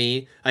front of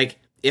me, like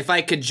if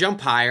I could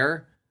jump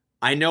higher,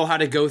 I know how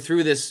to go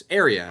through this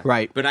area.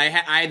 Right. But I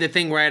had the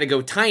thing where I had to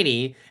go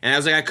tiny, and I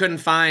was like, I couldn't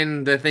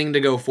find the thing to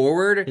go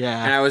forward.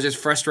 Yeah. And I was just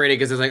frustrated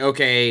because I was like,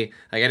 okay,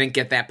 like I didn't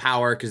get that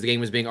power because the game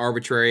was being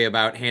arbitrary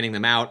about handing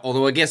them out.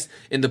 Although I guess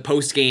in the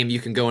post game, you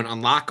can go and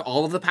unlock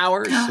all of the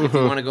powers if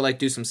you want to go like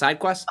do some side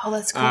quests. Oh,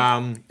 that's cool.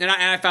 And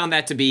I found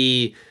that to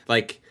be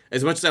like,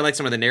 as much as I like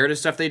some of the narrative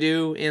stuff they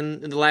do in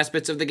the last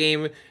bits of the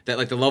game, that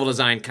like the level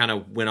design kind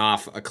of went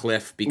off a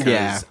cliff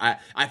because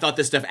I thought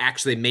this stuff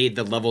actually made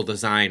the level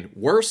design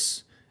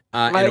worse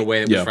in a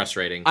way that was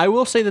frustrating. I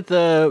will say that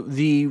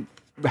the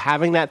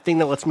having that thing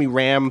that lets me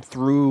ram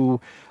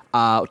through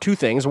two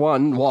things: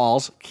 one,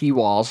 walls, key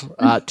walls;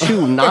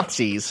 two,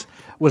 Nazis.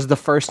 Was the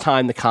first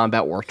time the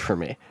combat worked for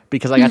me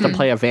because I got to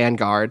play a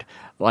Vanguard.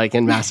 Like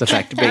in Mass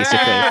Effect,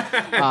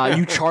 basically.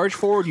 You charge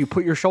forward, you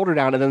put your shoulder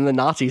down, and then the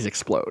Nazis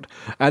explode.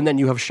 And then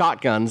you have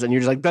shotguns, and you're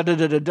just like,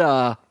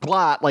 da-da-da-da-da,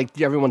 blah,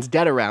 like everyone's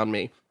dead around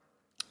me.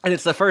 And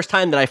it's the first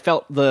time that I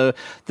felt the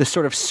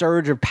sort of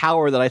surge of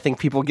power that I think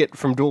people get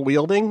from dual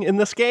wielding in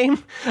this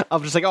game.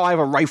 Of just like, oh, I have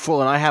a rifle,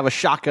 and I have a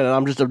shotgun, and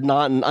I'm just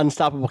not an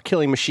unstoppable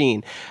killing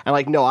machine. And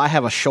like, no, I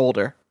have a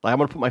shoulder. Like, I'm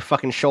going to put my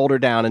fucking shoulder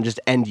down and just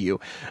end you.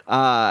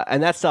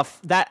 And that stuff,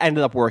 that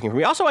ended up working for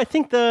me. Also, I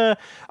think the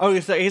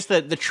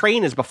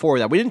train is before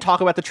that. We didn't talk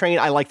about the train.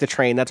 I like the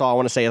train. That's all I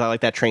want to say is I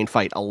like that train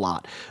fight a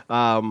lot.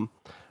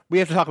 We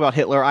have to talk about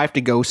Hitler. I have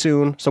to go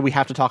soon, so we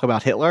have to talk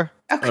about Hitler.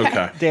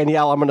 Okay.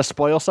 Danielle, I'm going to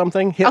spoil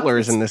something. Hitler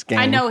is in this game.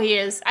 I know he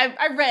is.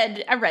 I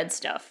read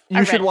stuff.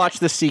 You should watch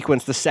this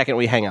sequence the second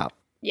we hang up.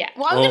 Yeah.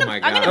 Well, I'm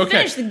gonna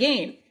finish the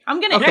game. I'm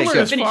going to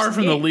Hitler is far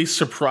from the least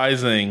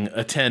surprising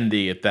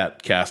attendee at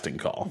that casting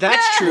call.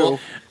 That's true.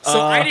 So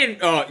I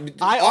didn't.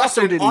 I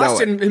also didn't know it.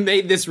 Austin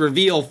made this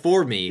reveal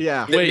for me.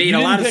 Yeah. Wait, you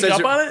didn't pick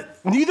up on it?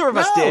 Neither of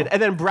us did. And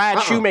then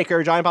Brad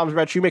Shoemaker, Giant Bomb's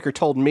Brad Shoemaker,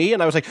 told me,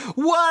 and I was like,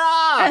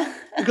 "What?"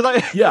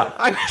 Because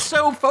I'm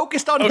so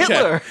focused on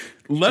Hitler.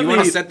 Do you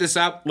want to set this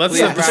up? Let's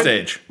set the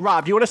stage.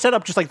 Rob, do you want to set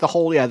up just like the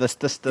whole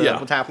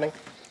what's happening?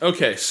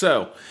 Okay,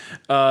 so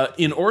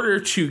in order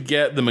to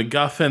get the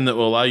MacGuffin that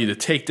will allow you to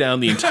take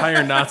down the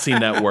entire Nazi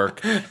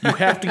network, you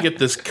have to get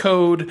this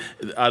code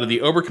out of the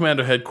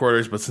Oberkommando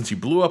headquarters, but since you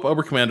blew up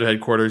Oberkommando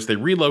headquarters, they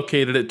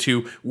relocated it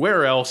to,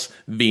 where else?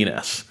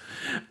 Venus.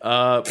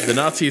 The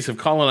Nazis have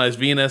colonized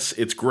Venus.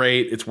 It's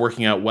great. It's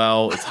working out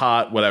well. It's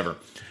hot, whatever.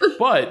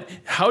 But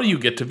how do you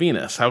get to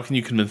Venus? How can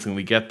you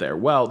convincingly get there?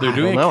 Well, they're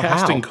doing a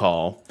casting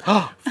call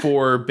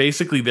for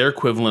basically their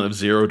equivalent of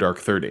Zero Dark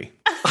 30.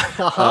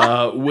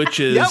 Which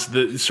is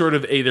the sort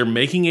of they're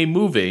making a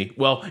movie.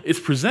 Well, it's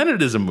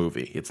presented as a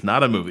movie. It's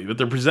not a movie, but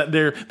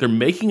they're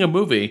making a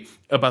movie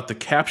about the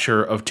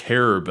capture of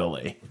Terror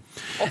Billy.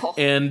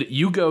 And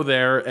you go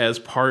there as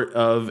part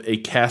of a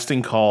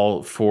casting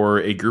call for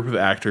a group of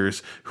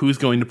actors who's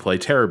going to play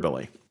Terror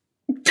Billy.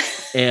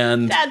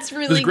 And that's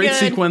really there's a great good.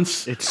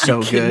 sequence. It's so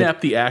you kidnap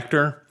the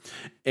actor,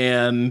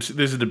 and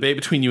there's a debate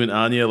between you and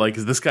Anya. Like,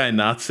 is this guy a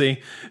Nazi?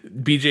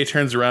 BJ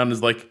turns around and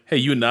is like, "Hey,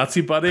 you a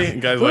Nazi, buddy?"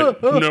 And guy's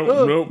like, "No."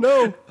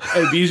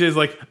 And BJ's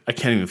like, "I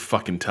can't even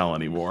fucking tell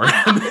anymore."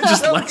 And then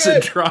just lets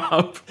it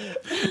drop.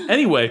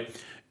 Anyway,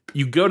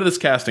 you go to this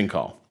casting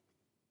call.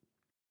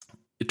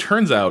 It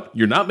turns out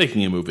you're not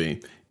making a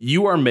movie.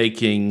 You are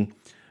making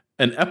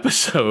an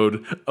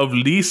episode of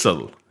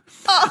Liesel.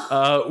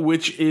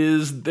 Which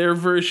is their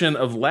version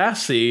of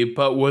Lassie,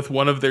 but with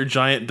one of their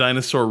giant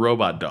dinosaur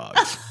robot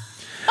dogs.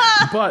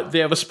 But they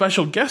have a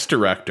special guest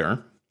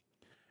director,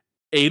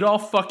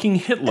 Adolf fucking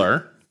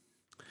Hitler,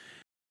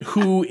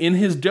 who in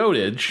his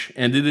dotage,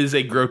 and it is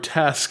a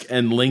grotesque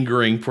and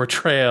lingering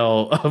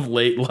portrayal of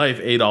late life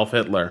Adolf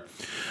Hitler,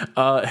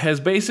 has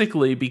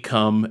basically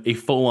become a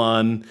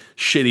full-on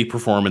shitty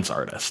performance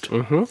artist.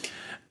 Mm-hmm.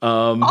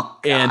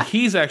 And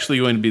he's actually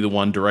going to be the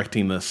one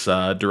directing this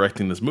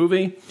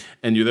movie,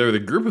 and you're there with a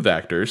group of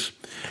actors.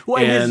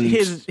 Well, and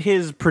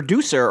his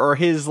producer, or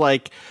his,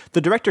 like, the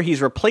director he's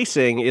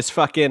replacing is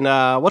fucking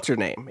what's her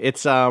name?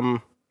 It's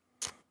not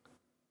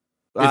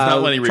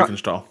Leni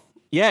Riefenstahl.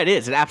 Yeah, it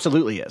is. It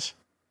absolutely is.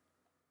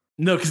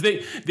 No, because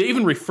they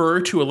even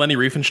refer to a Leni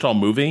Riefenstahl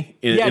movie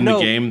in the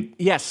game.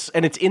 Yes,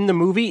 and it's in the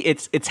movie.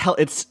 It's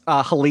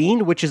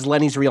Helene, which is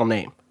Lenny's real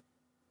name.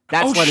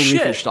 That's Leni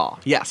Riefenstahl.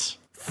 Yes.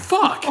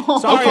 Fuck.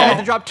 Sorry, I had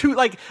to drop two.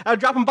 Like, I'm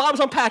dropping bombs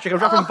on Patrick. I'm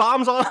dropping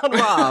bombs on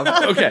Rob.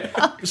 Okay,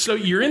 so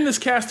you're in this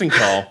casting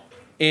call,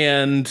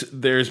 and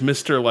there's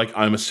Mr. like,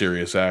 I'm a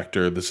serious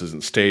actor. This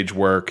isn't stage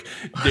work.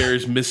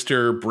 There's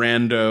Mr.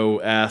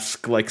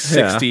 Brando-esque, like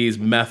 60s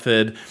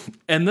method,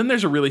 and then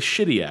there's a really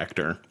shitty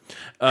actor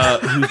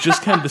who's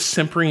just kind of the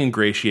simpering,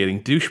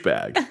 ingratiating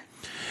douchebag.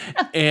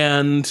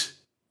 And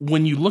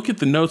when you look at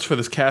the notes for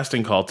this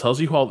casting call, it tells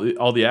you who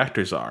all the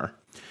actors are.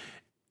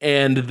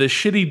 And the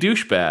shitty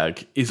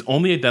douchebag is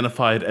only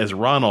identified as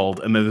Ronald,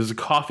 and then there's a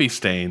coffee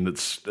stain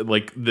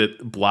that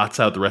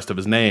blots out the rest of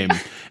his name.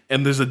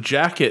 And there's a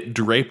jacket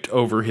draped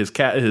over his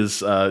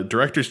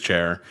director's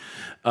chair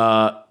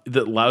that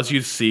allows you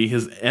to see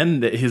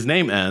his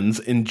name ends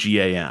in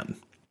GAN.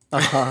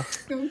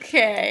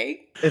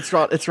 Okay. It's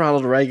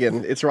Ronald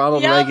Reagan. It's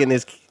Ronald Reagan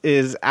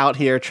is out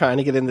here trying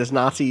to get in this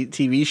Nazi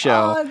TV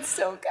show. Oh, it's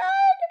so good.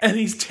 And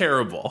he's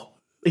terrible.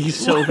 He's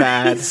so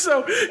bad.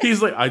 He's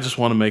like, I just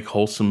want to make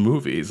wholesome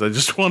movies. I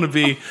just want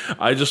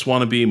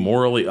to be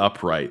morally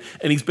upright.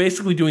 And he's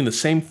basically doing the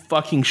same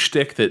fucking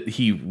shtick that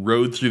he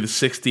rode through the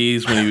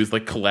 60s when he was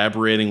like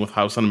collaborating with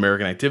House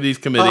Un-American Activities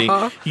Committee.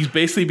 He's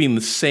basically being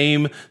the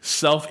same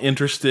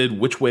self-interested,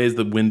 which way is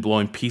the wind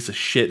blowing piece of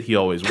shit he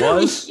always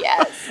was.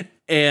 Yes.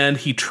 And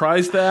he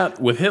tries that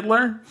with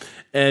Hitler.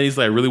 And he's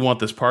like, I really want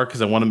this part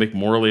because I want to make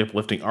morally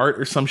uplifting art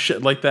or some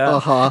shit like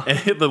that. And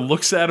Hitler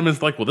looks at him and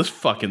is like, well, this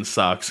fucking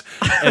sucks.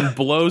 And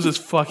blows his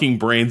fucking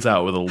brains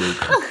out with a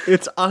Luger.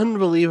 It's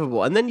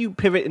unbelievable. And then you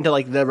pivot into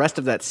like the rest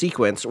of that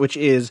sequence, which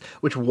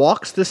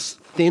walks this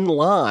thin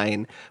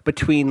line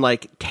between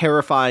like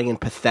terrifying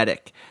and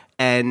pathetic.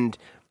 And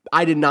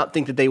I did not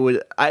think that they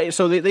would.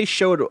 So they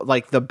showed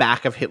like the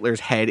back of Hitler's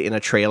head in a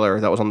trailer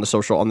that was on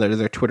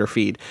their Twitter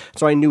feed.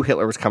 So I knew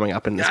Hitler was coming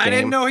up in this game. I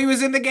didn't know he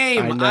was in the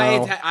game. I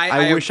know.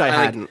 I wish I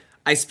hadn't.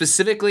 I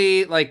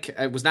specifically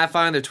I was not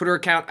following their Twitter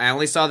account. I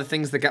only saw the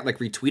things that got like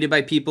retweeted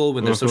by people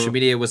when their social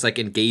media was like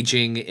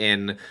engaging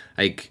in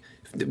like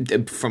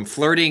from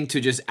flirting to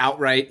just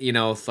outright,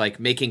 like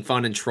making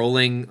fun and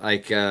trolling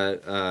like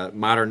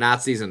modern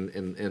Nazis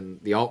and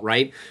the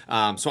alt-right.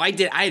 So I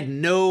had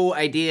no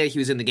idea he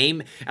was in the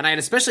game, and I had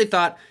especially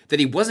thought that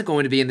he wasn't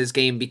going to be in this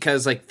game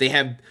because like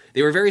they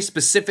were very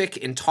specific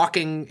in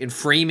talking and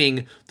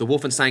framing the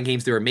Wolfenstein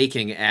games they were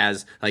making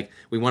as like,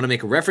 we want to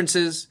make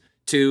references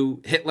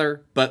to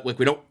Hitler, but like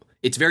we don't.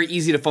 It's very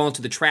easy to fall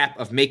into the trap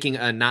of making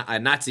a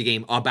Nazi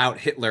game about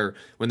Hitler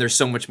when there's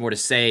so much more to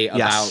say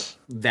about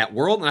that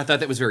world. And I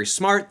thought that was very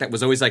smart. That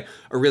was always like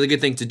a really good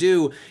thing to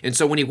do. And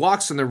so when he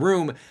walks in the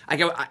room,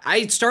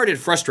 I started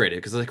frustrated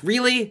because like,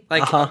 really?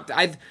 Like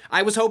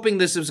I was hoping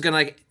this was going to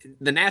like,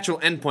 the natural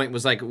endpoint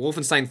was like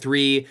Wolfenstein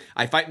 3,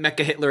 I fight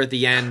Mecha Hitler at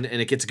the end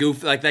and it gets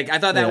goofy. Like I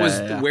thought that was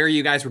where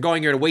you guys were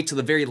going. You're going to wait till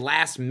the very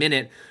last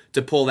minute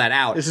to pull that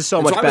out. This is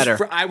so much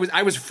better.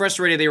 I was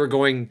frustrated they were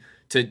going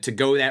to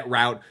go that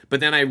route, but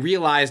then I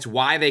realized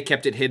why they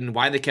kept it hidden,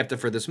 why they kept it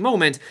for this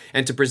moment,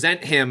 and to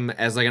present him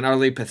as like an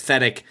utterly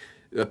pathetic,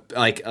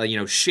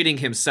 shitting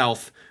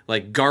himself,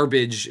 like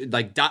garbage,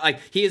 like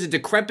he is a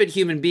decrepit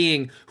human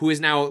being who is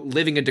now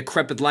living a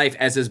decrepit life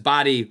as his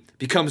body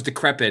becomes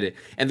decrepit,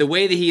 and the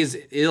way that he is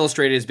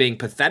illustrated as being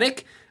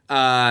pathetic,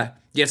 yet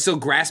still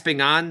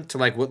grasping on to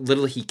like what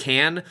little he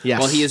can. Yes,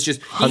 while he is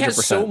just 100%. He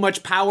has so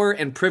much power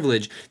and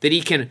privilege that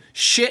he can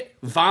shit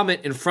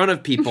vomit in front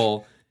of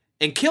people.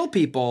 And kill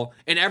people,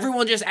 and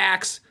everyone just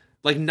acts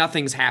like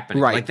nothing's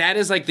happening. Right. Like that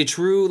is like the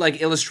true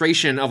like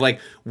illustration of like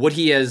what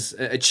he has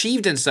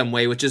achieved in some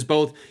way, which is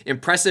both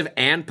impressive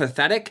and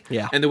pathetic.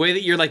 Yeah. And the way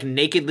that you're like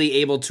nakedly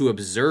able to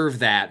observe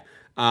that,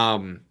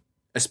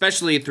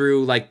 especially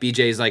through like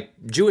BJ's like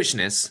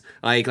Jewishness,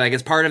 like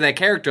as part of that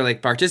character,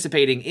 like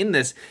participating in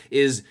this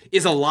is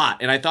a lot.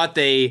 And I thought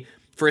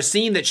for a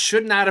scene that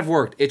should not have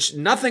worked,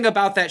 nothing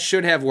about that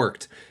should have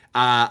worked.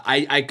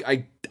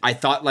 I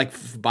thought like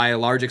by a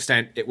large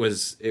extent it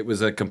was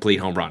a complete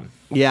home run.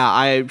 Yeah,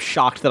 I'm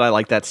shocked that I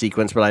like that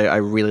sequence, but I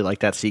really like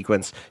that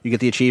sequence. You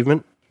get the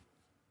achievement?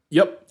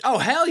 Yep. Oh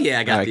hell yeah,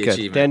 I got the good.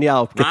 achievement.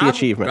 Danielle, get the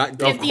achievement.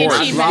 Get the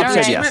achievement. Rob said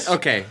Right. yes.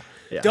 Okay.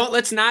 Yeah.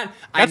 Let's not.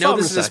 I That's know all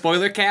this I'm is a saying.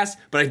 spoiler cast,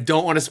 but I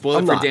don't want to spoil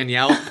I'm it for not.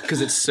 Danielle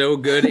because it's so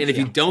good. And if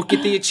you don't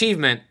get the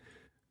achievement,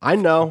 I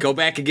know. go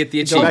back and get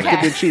the Go achievement. back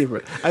to the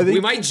achievement. I think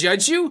We might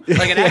judge you.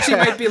 Like it actually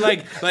might be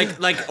like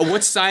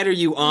what side are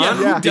you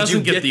on? Yeah. Did you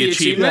Doesn't get the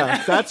achievement?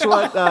 Yeah, that's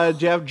what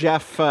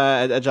Jeff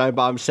at Giant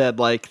Bomb said,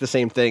 like, the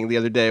same thing the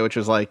other day, which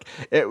was like,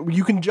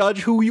 you can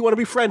judge who you want to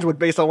be friends with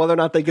based on whether or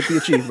not they get the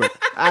achievement.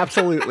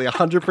 Absolutely,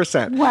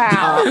 100%. Wow.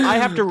 I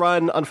have to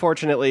run,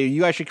 unfortunately.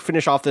 You guys should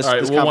finish off this, All right,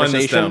 this we'll wind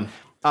this conversation.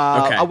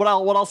 down. Okay.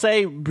 What I'll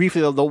say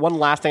briefly, though, the one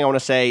last thing I want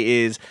to say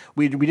is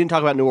we didn't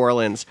talk about New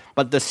Orleans,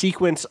 but the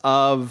sequence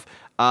of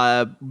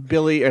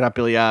BJ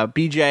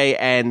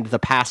and the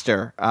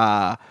pastor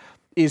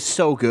is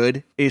so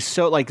good. Is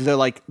so like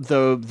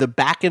the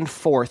back and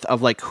forth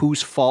of like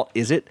whose fault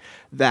is it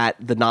that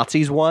the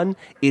Nazis won?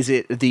 Is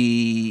it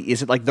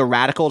like the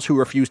radicals who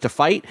refused to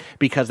fight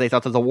because they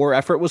thought that the war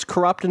effort was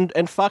corrupt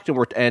and fucked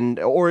or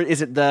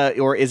is it the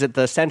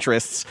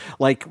centrists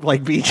like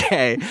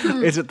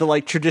BJ? Is it the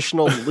like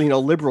traditional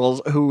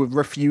liberals who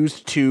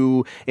refused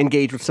to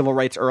engage with civil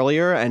rights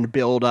earlier and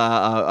build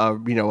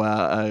a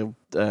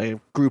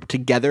group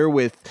together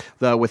with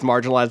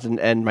marginalized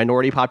and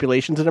minority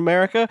populations in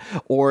America,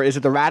 or is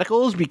it the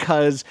radicals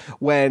because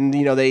when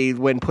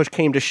push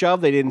came to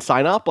shove they didn't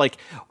sign up,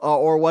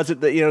 or was it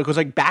that it goes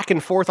like back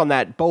and forth on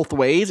that both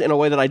ways in a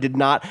way that I did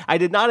not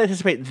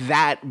anticipate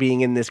that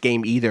being in this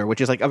game either, which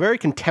is like a very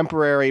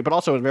contemporary but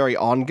also a very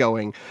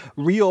ongoing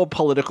real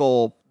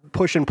political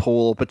push and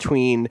pull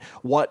between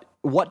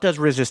what does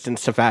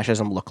resistance to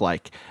fascism look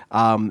like?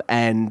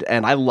 And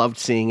I loved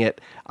seeing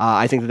it.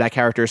 I think that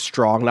character is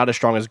strong, not as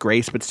strong as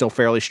Grace, but still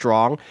fairly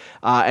strong.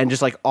 And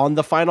just like on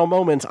the final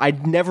moments,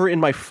 I'd never in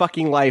my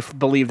fucking life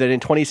believed that in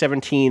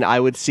 2017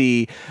 I would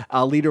see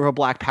a leader of a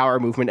Black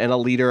Power movement and a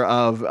leader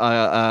of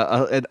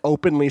an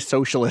openly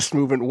socialist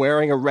movement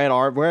wearing a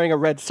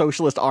red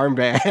socialist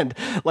armband,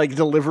 like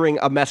delivering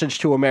a message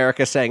to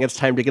America saying it's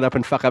time to get up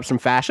and fuck up some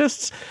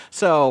fascists.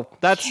 So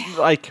that's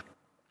like.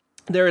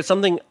 There was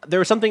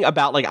something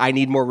about like I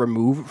need more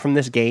remove from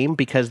this game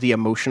because the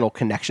emotional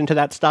connection to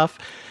that stuff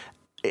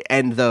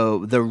and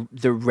the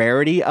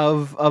rarity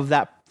of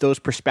those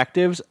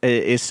perspectives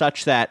is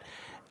such that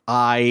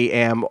I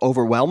am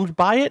overwhelmed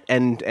by it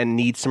and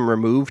need some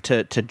remove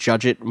to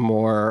judge it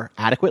more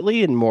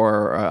adequately and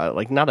more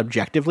like not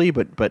objectively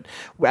but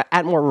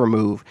at more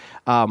remove.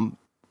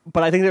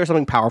 But I think there's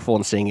something powerful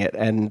in seeing it,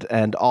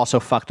 and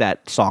also fuck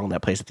that song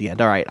that plays at the end.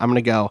 All right, I'm going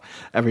to go,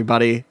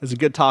 everybody. It was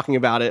good talking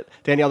about it.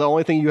 Danielle, the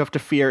only thing you have to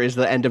fear is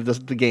the end of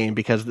the game,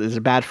 because there's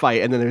a bad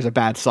fight, and then there's a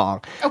bad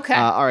song. Okay.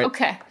 All right.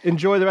 Okay.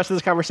 Enjoy the rest of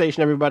this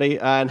conversation, everybody,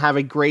 and have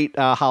a great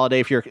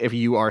holiday if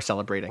you are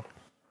celebrating.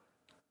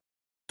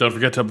 Don't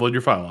forget to upload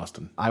your file,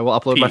 Austin. I will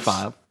upload my Peace.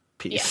 file.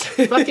 Peace.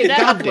 Yeah. Fucking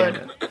God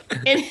damn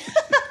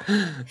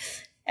upload.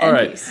 All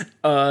right.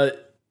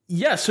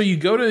 So you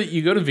go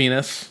to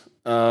Venus.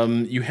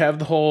 You have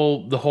the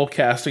whole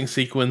casting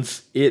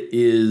sequence. It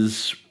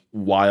is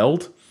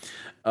wild.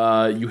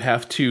 You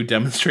have to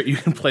demonstrate you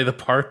can play the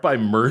part by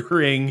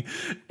murdering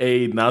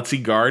a Nazi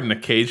guard in a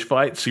cage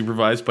fight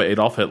supervised by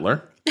Adolf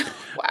Hitler.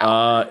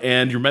 Wow.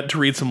 And you're meant to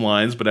read some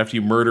lines, but after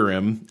you murder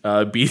him,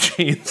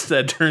 BJ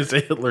instead turns to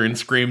Hitler and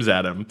screams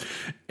at him.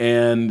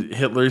 And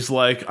Hitler's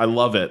like, "I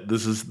love it.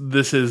 This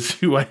is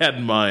who I had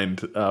in mind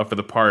for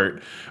the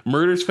part."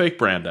 Murders fake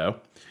Brando.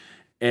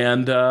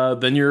 And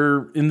then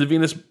you're in the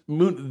Venus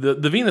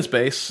the Venus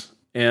base,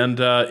 and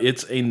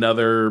it's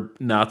another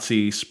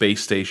Nazi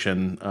space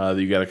station that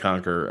you got to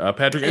conquer.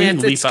 Patrick,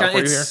 anything leap out for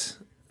you here?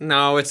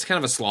 No, it's kind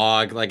of a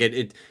slog. Like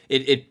it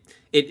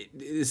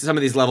some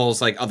of these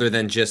levels, like other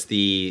than just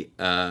the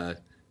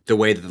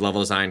way that the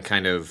level design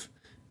kind of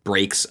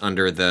breaks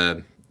under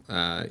the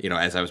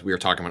as we were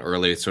talking about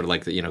earlier, it's sort of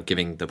like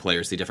giving the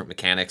players the different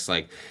mechanics.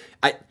 Like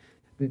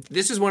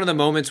this is one of the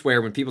moments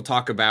where when people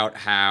talk about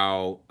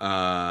how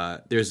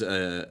there's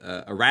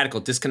a radical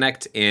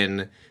disconnect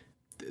in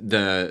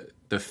the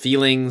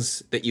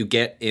feelings that you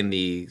get in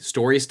the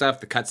story stuff,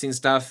 the cutscene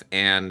stuff,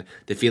 and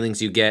the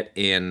feelings you get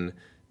in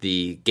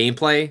the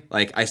gameplay.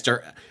 Like I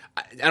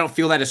don't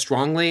feel that as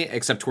strongly,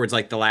 except towards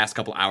like the last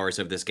couple hours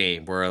of this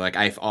game, where like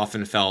I've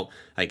often felt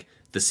like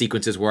the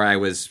sequences where I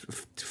was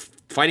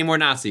fighting more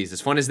Nazis, as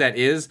fun as that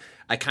is,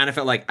 I kind of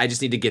felt like I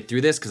just need to get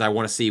through this because I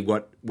want to see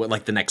what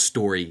like the next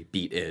story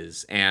beat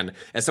is. And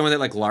as someone that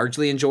like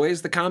largely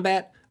enjoys the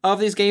combat of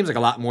these games, like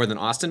a lot more than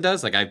Austin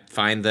does, like I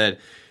find that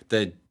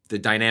the the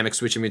dynamic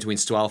switching between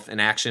stealth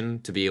and action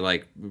to be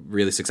like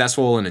really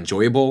successful and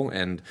enjoyable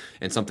and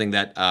something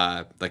that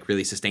like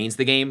really sustains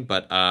the game.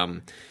 But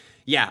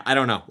yeah, I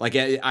don't know. Like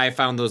I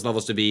found those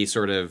levels to be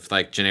sort of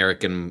like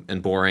generic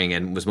and boring,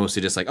 and was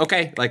mostly just like,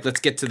 okay, like let's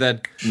get to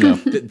the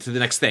to the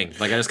next thing.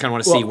 Like I just kind of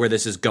want to see where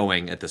this is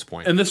going at this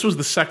point. And this was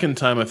the second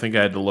time I think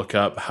I had to look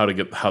up how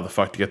the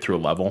fuck to get through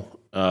a level.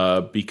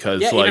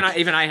 Because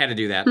even I had to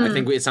do that. I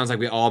think it sounds like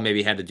we all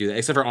maybe had to do that,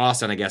 except for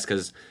Austin, I guess,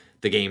 because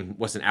the game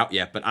wasn't out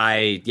yet. But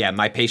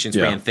my patience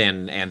ran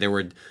thin, and there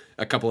were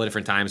a couple of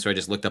different times where I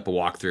just looked up a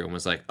walkthrough and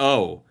was like,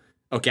 oh,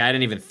 okay, I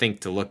didn't even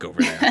think to look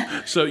over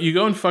there. So you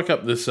go and fuck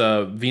up this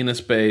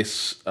Venus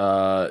base,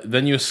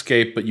 then you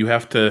escape, but you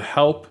have to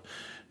help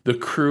the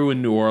crew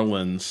in New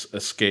Orleans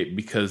escape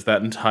because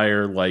that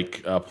entire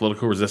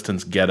political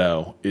resistance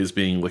ghetto is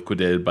being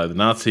liquidated by the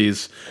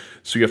Nazis.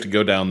 So you have to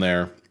go down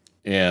there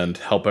and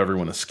help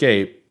everyone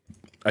escape.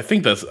 I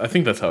think that's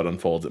how it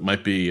unfolds. It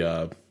might be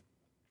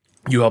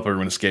you help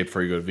everyone escape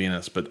before you go to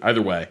Venus, but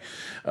either way,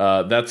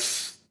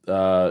 that's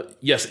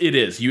yes, it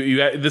is. You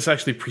this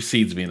actually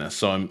precedes Venus,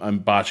 so I'm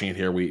botching it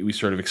here. We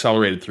sort of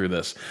accelerated through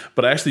this,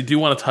 but I actually do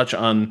want to touch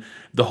on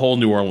the whole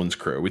New Orleans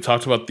crew. We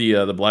talked about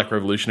the Black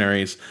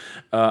Revolutionaries.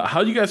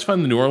 How did you guys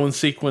find the New Orleans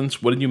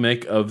sequence? What did you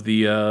make of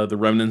the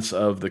remnants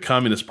of the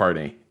Communist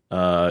Party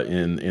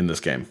in this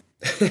game?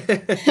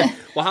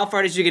 Well, how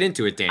far did you get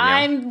into it, Danielle?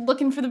 I'm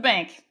looking for the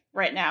bank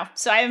right now,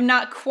 so I am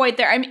not quite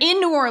there. I'm in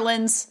New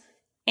Orleans,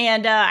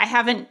 and I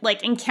haven't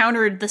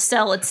encountered the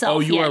cell itself. Oh,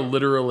 you yet. are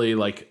literally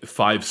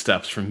 5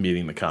 steps from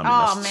meeting the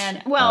communists. Oh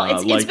man,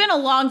 well, it's been a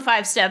long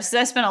 5 steps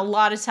because I spent a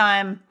lot of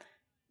time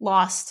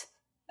lost.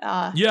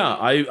 I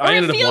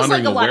ended up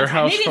wandering the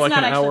warehouse for an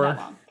hour. That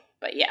long,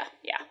 but yeah.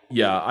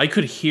 Yeah, I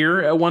could hear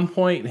at one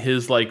point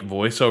his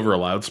voice over a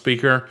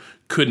loudspeaker.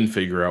 Couldn't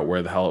figure out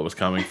where the hell it was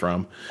coming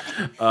from.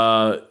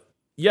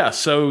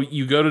 So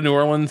you go to New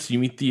Orleans, you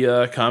meet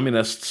the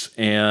communists,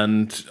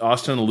 and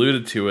Austin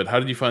alluded to it. How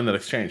did you find that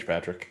exchange,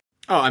 Patrick?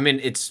 Oh, I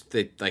mean, it's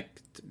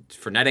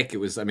frenetic. It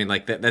was,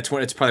 that's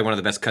it's probably one of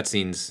the best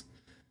cutscenes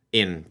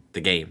in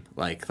the game.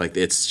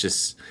 It's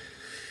just,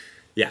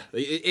 yeah,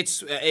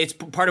 it's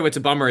part of what's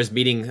a bummer is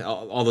meeting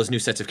all those new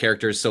sets of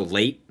characters so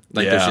late.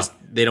 There's just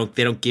they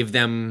don't give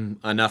them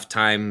enough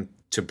time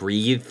to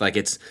breathe.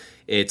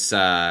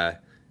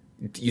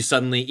 You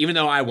suddenly, even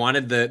though I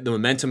wanted the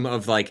momentum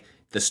of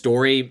the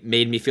story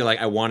made me feel like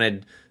I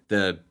wanted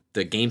the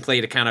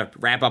gameplay to kind of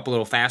wrap up a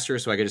little faster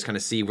so I could just kind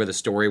of see where the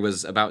story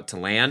was about to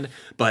land.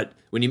 But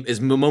the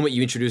moment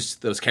you introduce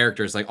those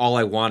characters, all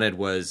I wanted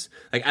was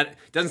it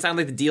doesn't sound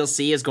like the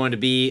DLC is going to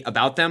be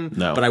about them.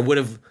 No. But I would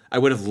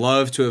have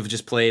loved to have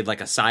just played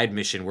a side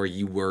mission where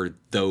you were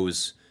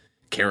those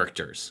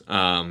characters.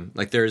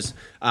 There's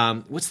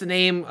what's the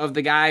name of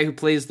the guy who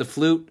plays the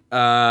flute?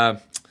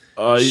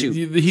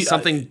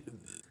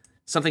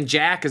 Something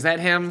Jack, is that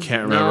him?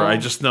 Can't remember. No. I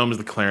just know him as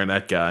the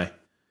clarinet guy.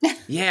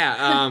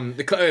 Yeah,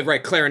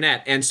 right,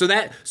 clarinet. And so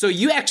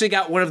you actually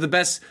got one of the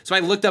best. So I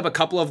looked up a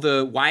couple of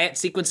the Wyatt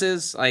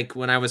sequences,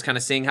 when I was kind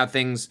of seeing how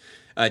things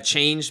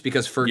changed,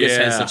 because Fergus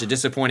has such a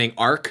disappointing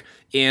arc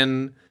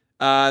in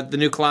the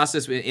New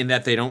Colossus, in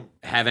that they don't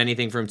have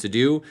anything for him to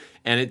do.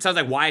 And it sounds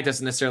like Wyatt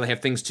doesn't necessarily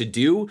have things to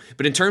do,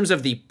 but in terms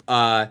of the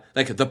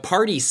the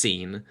party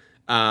scene,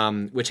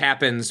 which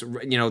happens,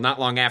 not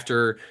long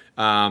after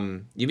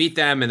you meet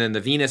them, and then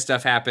the Venus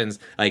stuff happens.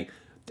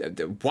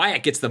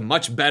 Wyatt gets the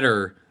much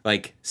better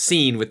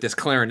scene with this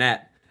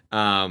clarinet.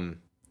 That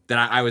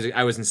I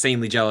was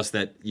insanely jealous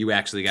that you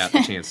actually got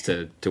the chance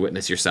to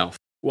witness yourself.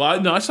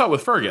 Well, no, I saw it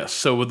with Fergus.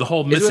 So with the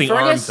whole missing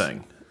arm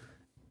thing.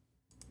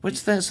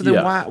 Which then? So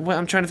then,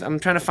 I'm trying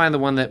to find the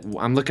one that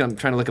I'm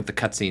trying to look up the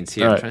cutscenes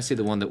here. Right. I'm trying to see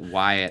the one that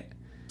Wyatt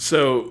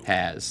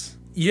has.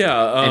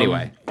 Yeah.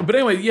 Anyway,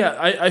 yeah,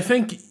 I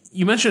think.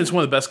 You mentioned it's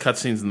one of the best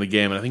cutscenes in the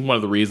game, and I think one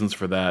of the reasons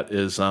for that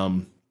is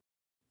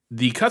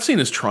the cutscene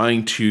is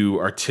trying to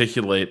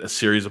articulate a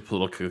series of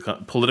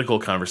political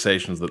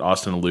conversations that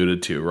Austin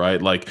alluded to, right?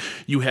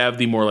 You have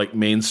the more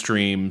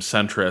mainstream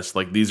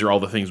centrist, these are all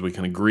the things we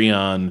can agree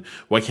on.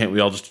 Why can't we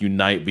all just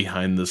unite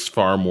behind this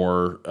far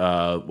more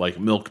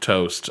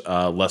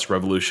milquetoast, less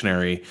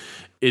revolutionary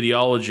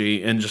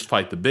ideology, and just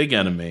fight the big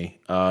enemy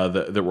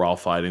that we're all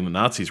fighting, the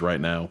Nazis right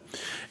now?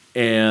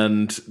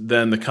 And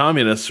then the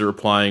communists are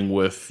replying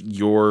with,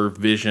 your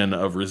vision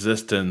of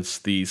resistance,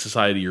 the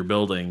society you're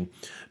building,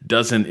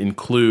 doesn't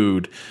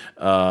include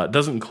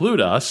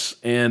us,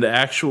 and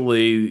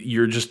actually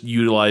you're just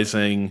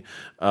utilizing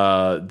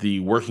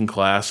the working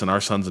class and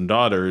our sons and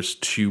daughters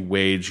to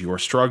wage your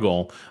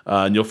struggle,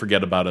 and you'll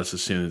forget about us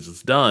as soon as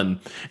it's done.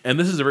 And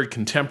this is a very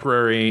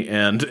contemporary,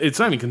 and it's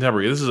not even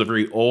contemporary, this is a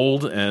very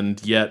old and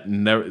yet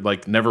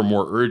never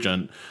more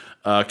urgent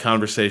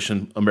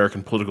conversation,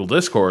 American political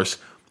discourse.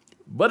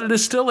 But it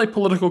is still a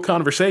political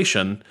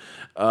conversation.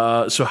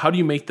 So how do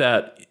you make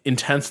that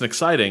intense and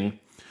exciting?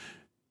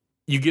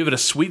 You give it a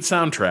sweet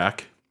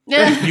soundtrack.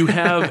 You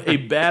have a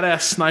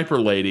badass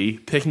sniper lady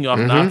picking off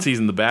Nazis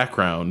in the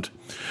background.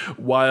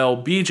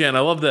 While BJ, and I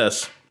love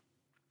this,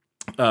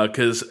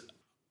 because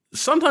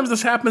sometimes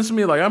this happens to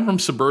me. Like, I'm from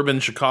suburban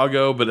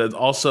Chicago, but it's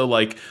also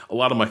like a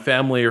lot of my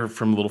family are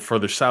from a little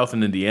further south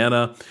in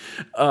Indiana.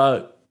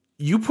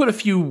 You put a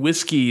few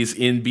whiskeys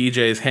in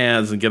BJ's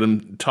hands and get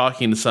him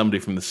talking to somebody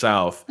from the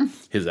South.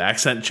 His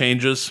accent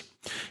changes.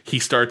 He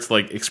starts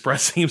like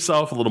expressing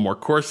himself a little more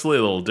coarsely,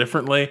 a little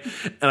differently.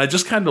 And I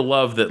just kind of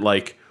love that,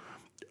 like,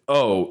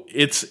 oh,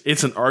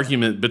 it's an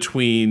argument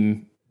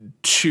between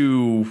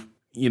two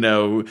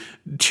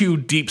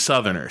deep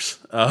Southerners,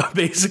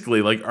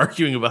 basically, like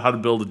arguing about how to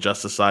build a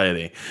just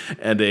society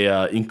and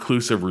a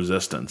inclusive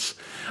resistance.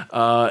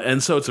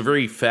 And so it's a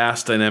very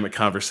fast, dynamic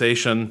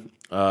conversation.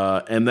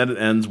 And then it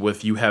ends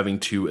with you having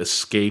to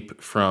escape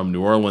from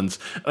New Orleans.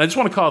 And I just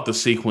want to call it the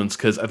sequence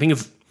because I think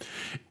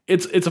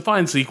it's a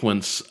fine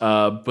sequence,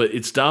 but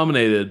it's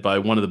dominated by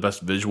one of the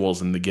best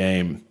visuals in the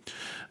game.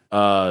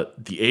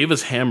 The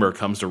Ava's hammer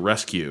comes to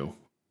rescue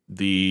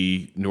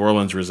the New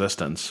Orleans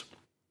resistance.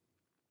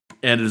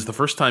 And it is the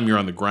first time you're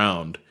on the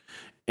ground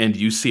and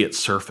you see it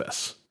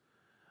surface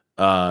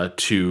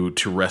to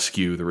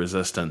rescue the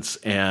resistance.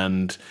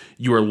 And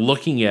you are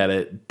looking at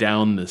it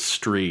down the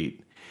street.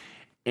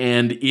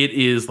 And it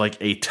is like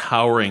a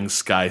towering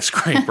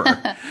skyscraper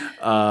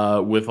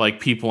with like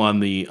people on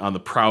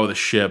the prow of the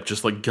ship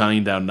just like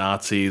gunning down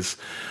Nazis.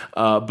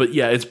 But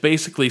yeah, it's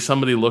basically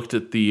somebody looked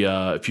at the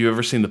if you've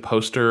ever seen the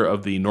poster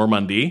of the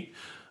Normandie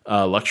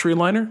luxury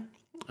liner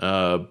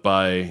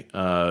by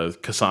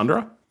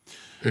Cassandra.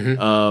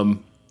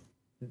 Mm-hmm.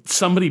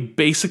 Somebody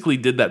basically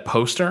did that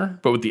poster,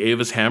 but with the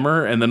Ava's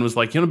hammer, and then was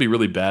like, you know, it'd be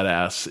really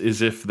badass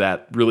is if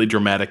that really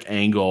dramatic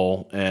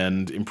angle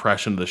and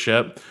impression of the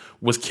ship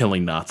was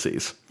killing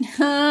Nazis.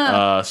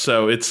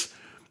 So it's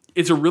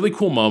a really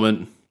cool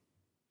moment.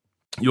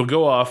 You'll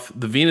go off,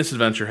 the Venus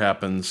adventure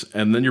happens,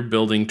 and then you're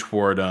building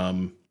toward,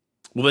 then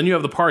you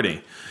have the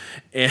party.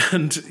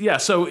 And yeah,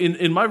 so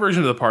in my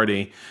version of the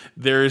party,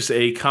 there's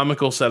a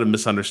comical set of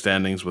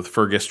misunderstandings with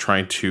Fergus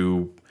trying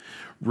to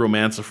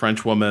romance a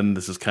French woman.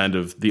 This is kind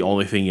of the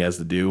only thing he has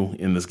to do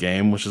in this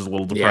game, which is a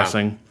little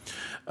depressing.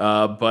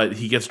 Yeah. But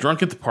he gets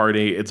drunk at the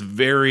party. It's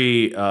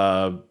very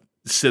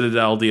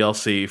Citadel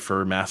DLC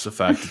for Mass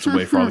Effect. It's a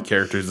way for all the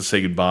characters to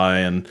say goodbye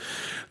and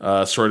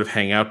sort of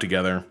hang out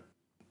together.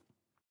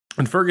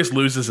 And Fergus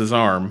loses his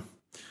arm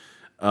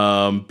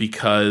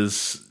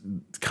because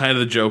kind of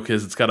the joke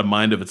is it's got a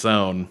mind of its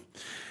own.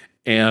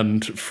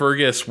 And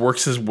Fergus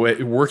works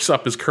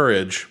up his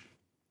courage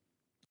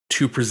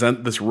to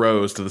present this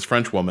rose to this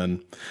French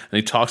woman. And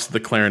he talks to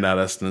the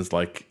clarinetist and is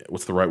like,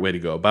 what's the right way to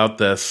go about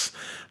this?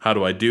 How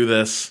do I do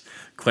this?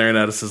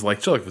 Clarinetist is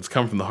like, look, if it's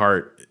come from the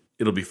heart,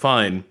 it'll be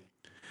fine.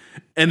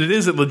 And it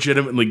is a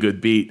legitimately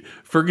good beat.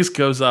 Fergus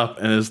goes up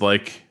and is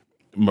like,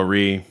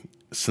 Marie,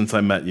 since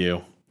I met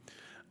you,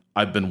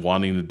 I've been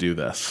wanting to do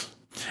this.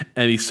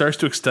 And he starts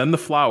to extend the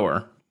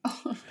flower.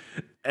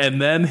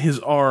 And then his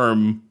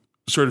arm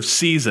sort of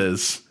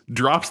seizes,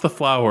 drops the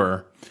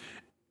flower,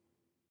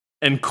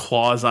 and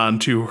claws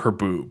onto her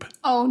boob.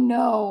 Oh,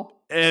 no.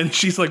 And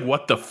she's like,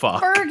 what the fuck?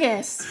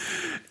 Fergus.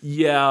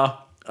 Yeah.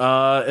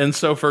 And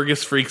so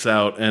Fergus freaks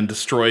out and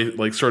destroys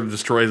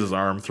his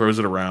arm, throws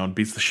it around,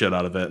 beats the shit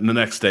out of it. And the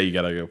next day you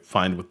gotta go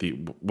find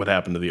what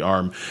happened to the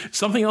arm.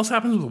 Something else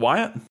happens with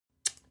Wyatt?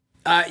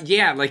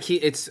 Yeah, like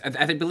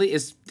I believe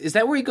is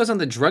that where he goes on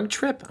the drug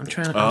trip? I'm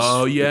trying to.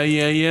 Oh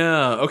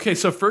yeah. Okay,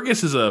 so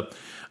Fergus is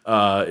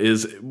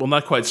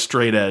not quite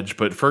straight edge,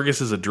 but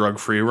Fergus is a drug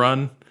free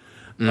run.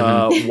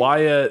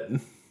 Mm-hmm.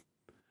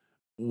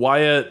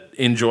 Wyatt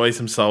enjoys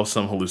himself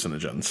some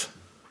hallucinogens.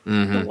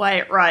 Mm-hmm. The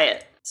Wyatt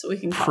Riot, so we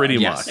can call pretty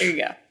it. much. Yes. There you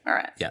go. All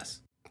right. Yes.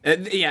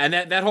 Yeah, and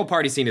that whole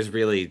party scene is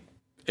really.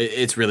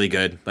 It's really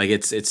good. Like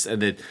it's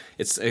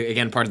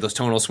again part of those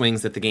tonal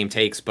swings that the game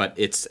takes, but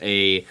it's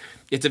a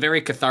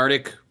very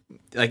cathartic.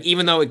 Like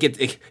even though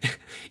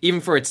even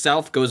for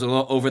itself goes a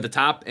little over the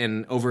top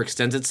and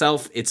overextends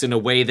itself, it's in a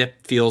way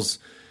that feels,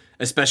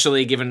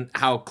 especially given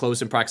how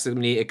close in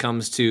proximity it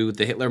comes to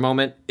the Hitler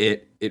moment,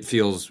 it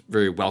feels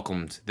very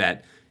welcomed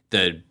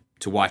to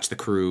watch the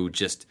crew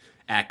just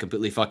act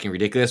completely fucking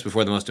ridiculous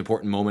before the most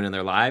important moment in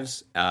their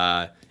lives.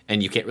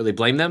 And you can't really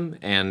blame them.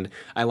 And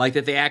I like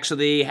that they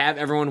actually have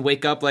everyone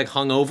wake up like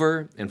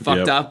hungover and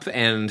fucked up.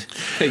 And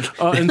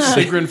and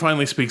Sigrun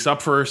finally speaks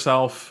up for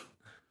herself.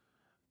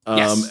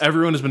 Yes.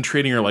 Everyone has been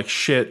treating her like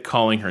shit,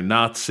 calling her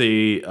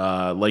Nazi.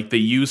 Like they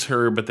use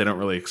her, but they don't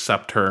really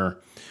accept her.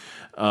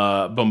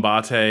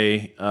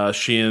 Bombate,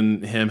 she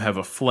and him have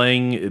a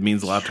fling. It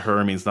means a lot to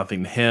her. It means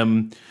nothing to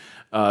him.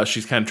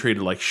 She's kind of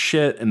treated like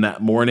shit. And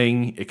that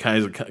morning, it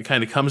kind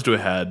of comes to a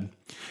head.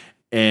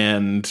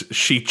 And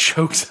she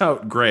chokes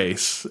out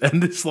Grace,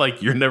 and it's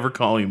like, "You're never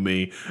calling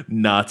me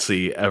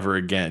Nazi ever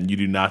again. You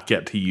do not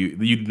get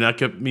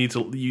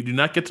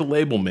to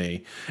label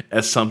me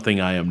as something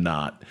I am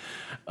not."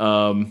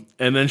 And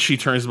then she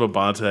turns to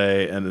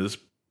Bombate, and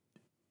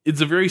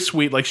it's a very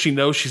sweet. Like she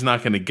knows she's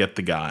not going to get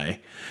the guy,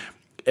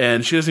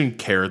 and she doesn't even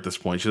care at this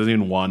point. She doesn't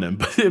even want him.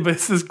 But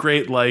it's this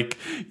great like,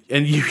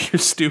 and you're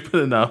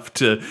stupid enough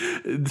to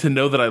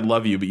know that I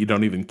love you, but you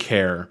don't even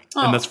care,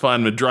 and that's fine.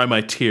 I'm gonna dry my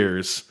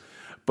tears.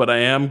 but I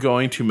am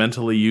going to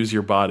mentally use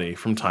your body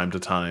from time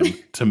to time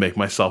to make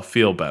myself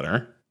feel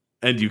better,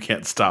 and you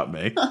can't stop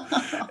me.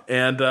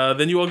 And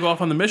then you all go off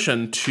on the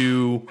mission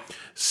to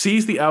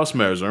seize the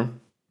Ausmerzer.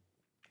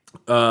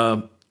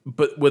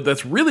 But what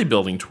that's really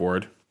building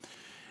toward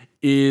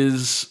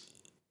is,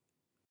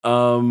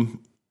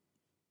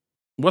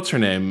 what's her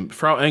name?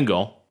 Frau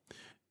Engel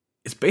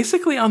is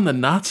basically on the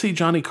Nazi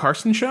Johnny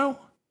Carson show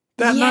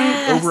that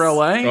night over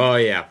LA. Oh,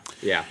 yeah.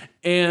 Yeah.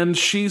 And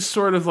she's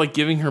sort of like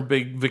giving her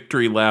big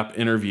victory lap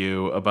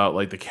interview about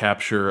like the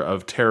capture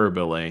of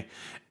Terrorbilly.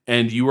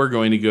 And you are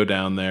going to go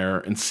down there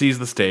and seize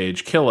the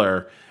stage, kill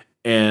her,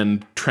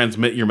 and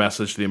transmit your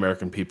message to the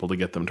American people to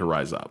get them to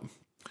rise up.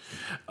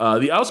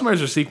 The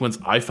Ausmerzer sequence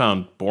I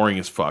found boring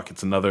as fuck.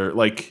 It's another,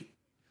 like...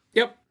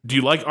 Yep. Do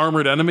you like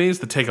armored enemies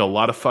that take a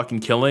lot of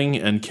fucking killing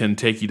and can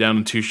take you down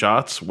in 2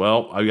 shots?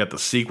 Well, I got the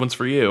sequence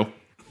for you.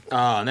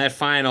 Oh, and that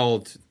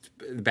final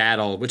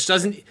battle, which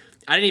doesn't...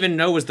 I didn't even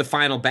know was the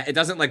final... it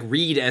doesn't, like,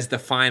 read as the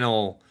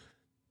final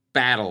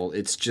battle.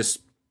 It's just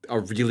a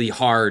really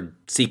hard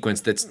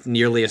sequence that's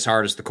nearly as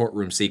hard as the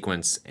courtroom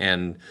sequence.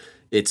 And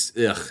it's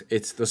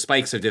the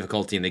spikes of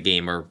difficulty in the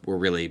game were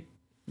really,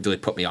 really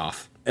put me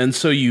off. And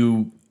so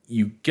you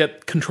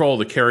get control of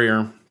the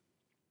carrier,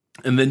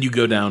 and then you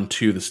go down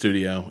to the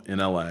studio in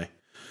LA,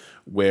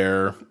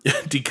 where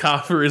Die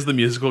Kaffer is the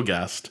musical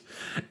guest,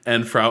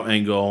 and Frau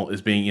Engel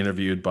is being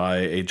interviewed by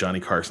a Johnny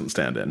Carson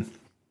stand-in.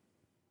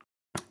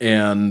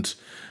 And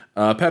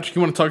Patrick,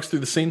 you want to talk us through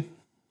the scene?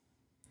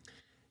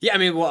 Yeah, I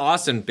mean, well,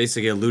 Austin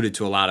basically alluded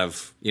to a lot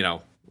of,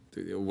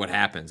 what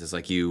happens. It's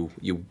like you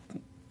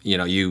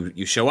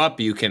show up,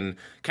 you can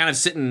kind of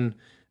sit and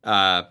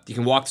you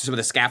can walk through some of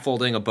the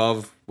scaffolding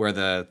above where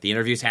the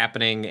interview's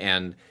happening,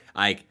 and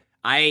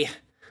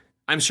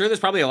I'm sure there's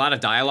probably a lot of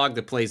dialogue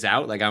that plays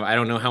out. Like I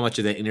don't know how much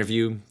of the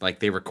interview like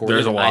they recorded.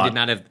 There's a lot.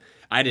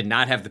 I did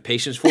not have the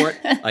patience for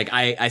it. Like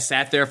I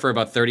sat there for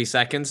about 30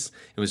 seconds.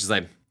 It was just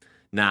like,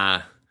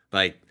 nah,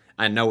 like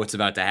I know what's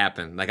about to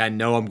happen. Like I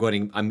know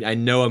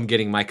I'm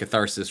getting my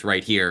catharsis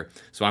right here.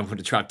 So I'm going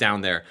to drop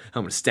down there.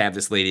 I'm going to stab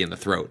this lady in the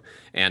throat.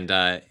 And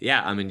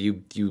I mean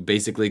you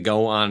basically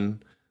go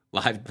on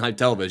live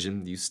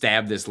television, you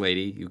stab this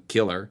lady, you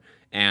kill her,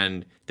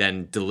 and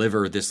then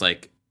deliver this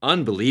like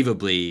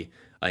unbelievably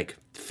like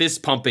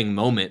fist pumping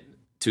moment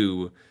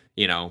to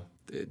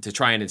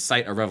try and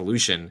incite a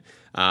revolution,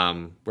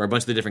 where a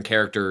bunch of the different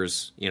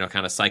characters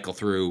kind of cycle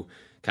through,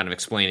 kind of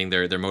explaining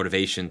their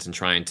motivations and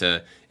trying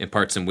to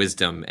impart some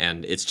wisdom.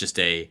 And it's just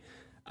I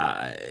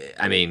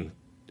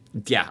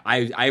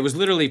was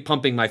literally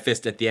pumping my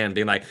fist at the end,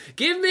 being like,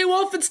 "Give me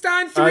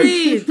Wolfenstein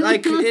 3!"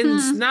 Like,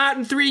 it's not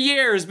in 3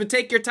 years, but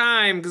take your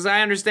time, because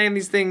I understand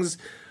these things.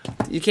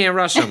 You can't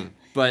rush them.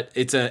 But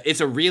it's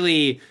a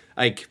really,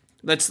 like,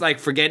 let's, like,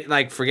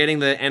 forgetting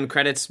the end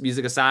credits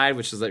music aside,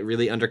 which is, like,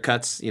 really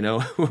undercuts,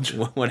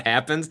 what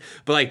happens.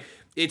 But, like,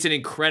 it's an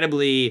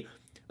incredibly...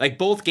 Like,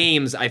 both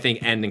games, I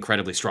think, end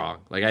incredibly strong.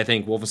 Like, I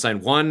think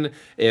Wolfenstein 1,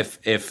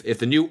 if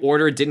the New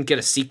Order didn't get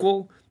a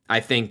sequel... I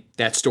think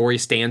that story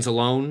stands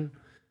alone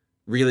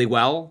really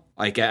well.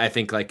 Like, I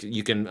think, like,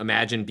 you can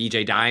imagine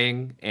BJ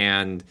dying,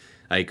 and,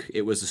 like,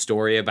 it was a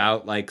story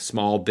about, like,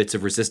 small bits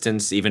of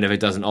resistance, even if it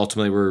doesn't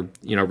ultimately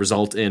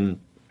result in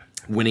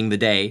winning the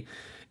day.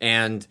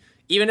 And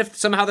even if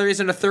somehow there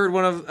isn't a third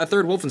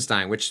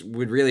Wolfenstein, which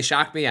would really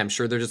shock me, I'm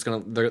sure they're just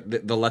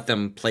they'll let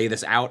them play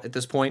this out at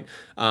this point.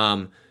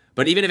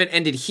 But even if it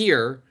ended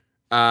here,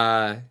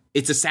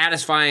 it's a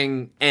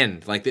satisfying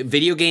end. Like, the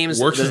video games,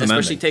 works as an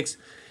especially ending. takes.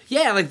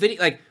 Yeah, like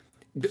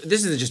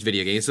this isn't just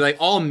video games. So like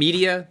all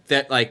media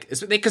that like,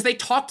 because they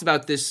talked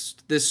about this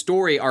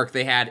story arc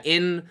they had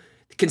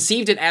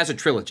conceived it as a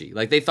trilogy.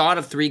 Like they thought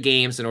of 3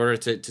 games in order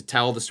to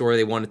tell the story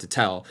they wanted to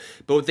tell.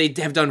 But what they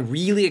have done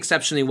really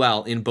exceptionally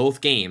well in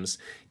both games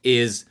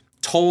is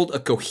told a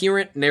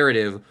coherent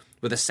narrative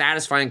with a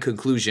satisfying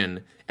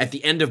conclusion at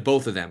the end of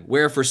both of them.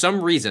 Where for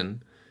some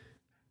reason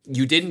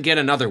you didn't get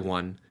another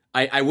one,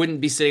 I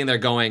wouldn't be sitting there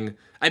going.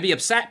 I'd be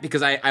upset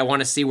because I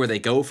want to see where they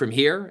go from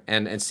here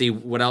and see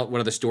what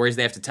other stories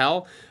they have to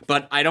tell.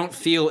 But I don't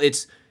feel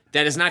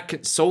that is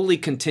not solely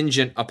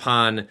contingent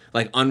upon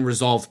like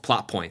unresolved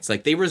plot points.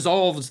 Like they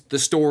resolved the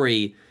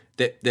story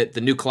that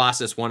the new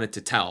Colossus wanted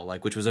to tell,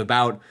 like which was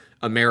about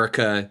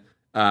America,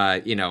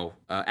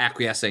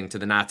 acquiescing to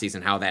the Nazis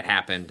and how that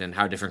happened and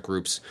how different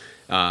groups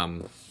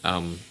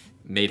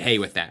made hay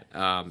with that.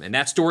 And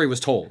that story was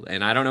told.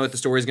 And I don't know what the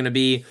story is going to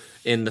be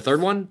in the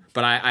third one,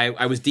 but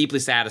I was deeply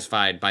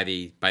satisfied by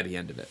the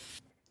end of it.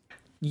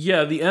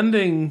 Yeah, the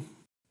ending,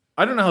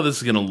 I don't know how this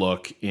is going to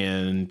look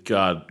in,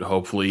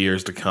 hopefully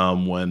years to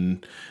come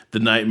when the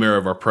nightmare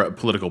of our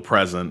political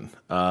present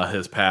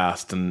has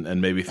passed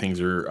and maybe things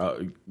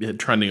are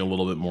trending a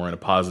little bit more in a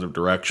positive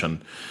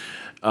direction.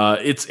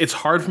 It's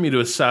hard for me to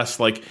assess.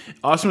 Like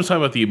Austin was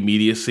talking about the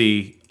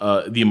immediacy,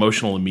 the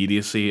emotional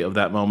immediacy of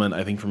that moment.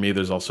 I think for me,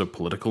 there's also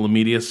political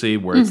immediacy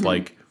where it's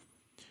like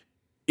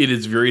it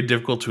is very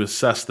difficult to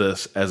assess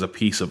this as a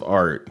piece of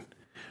art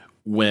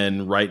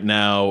when right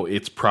now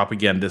its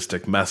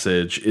propagandistic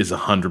message is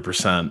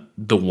 100%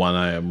 the one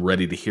I am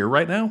ready to hear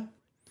right now.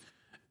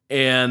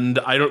 And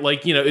I don't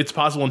it's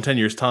possible in 10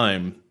 years'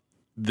 time,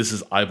 this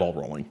is eyeball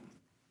rolling.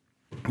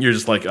 You're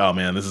just like, oh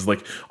man, this is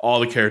like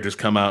all the characters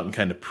come out and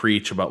kind of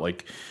preach about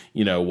like,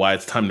 why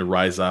it's time to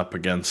rise up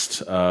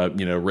against,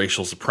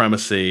 racial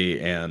supremacy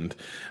and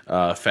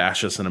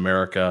fascists in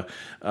America.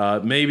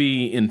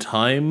 Maybe in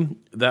time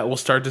that will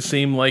start to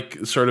seem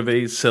like sort of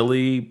a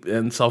silly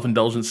and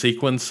self-indulgent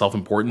sequence,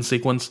 self-important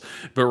sequence.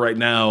 But right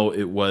now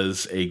it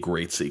was a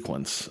great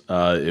sequence.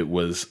 It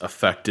was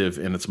effective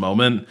in its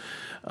moment.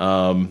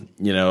 I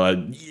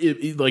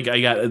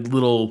got a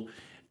little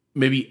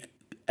maybe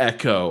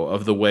echo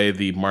of the way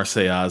the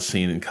Marseillaise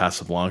scene in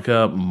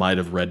Casablanca might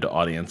have read to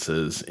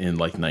audiences in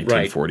like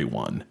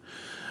 1941.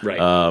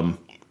 Right.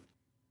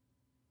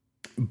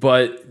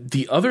 But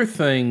the other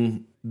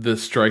thing that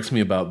strikes me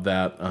about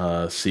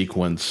that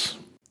sequence,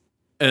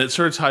 and it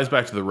sort of ties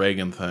back to the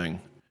Reagan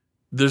thing,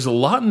 there's a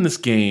lot in this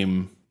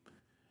game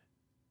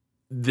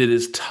that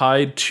is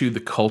tied to the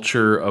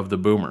culture of the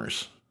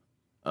boomers.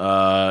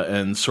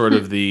 And sort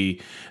of the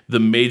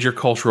major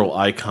cultural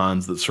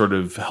icons that sort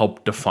of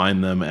help define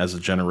them as a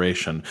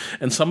generation.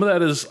 And some of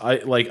that is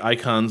like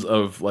icons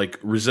of like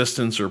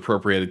resistance or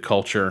appropriated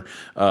culture.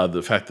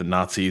 The fact that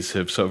Nazis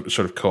have sort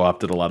of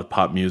co-opted a lot of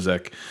pop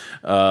music,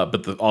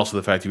 but also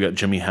the fact you've got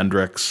Jimi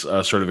Hendrix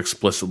sort of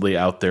explicitly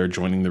out there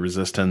joining the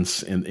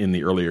resistance in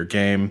the earlier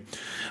game.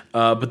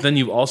 But then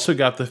you've also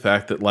got the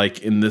fact that like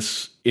in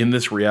this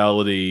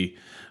reality,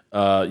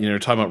 talking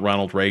about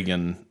Ronald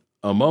Reagan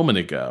a moment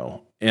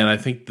ago. And I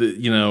think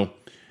that,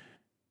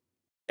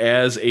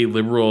 as a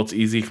liberal, it's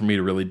easy for me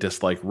to really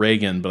dislike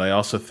Reagan, but I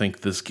also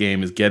think this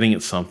game is getting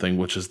at something,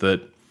 which is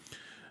that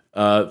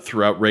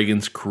throughout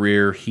Reagan's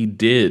career, he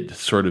did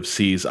sort of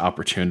seize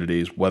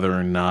opportunities, whether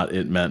or not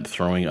it meant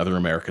throwing other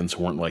Americans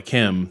who weren't like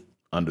him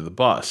under the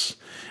bus.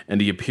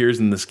 And he appears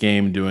in this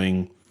game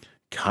doing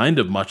kind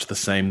of much the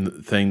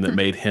same thing that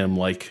made him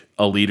like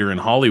a leader in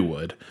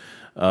Hollywood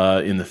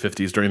in the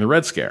 50s during the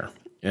Red Scare.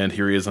 And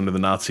here he is under the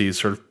Nazis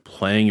sort of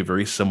playing a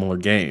very similar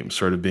game,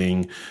 sort of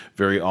being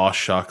very aw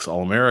shucks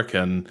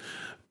all-American,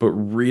 but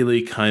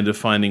really kind of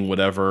finding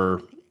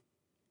whatever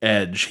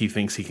edge he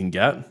thinks he can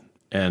get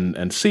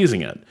and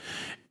seizing it.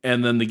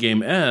 And then the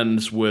game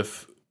ends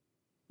with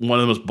one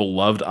of the most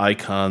beloved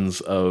icons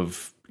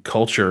of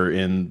culture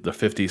in the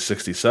 50s,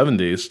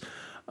 60s,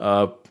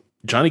 70s,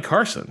 Johnny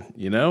Carson,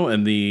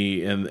 and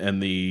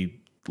the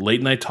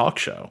late night talk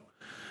show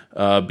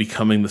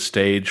becoming the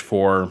stage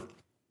for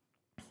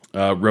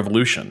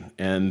revolution.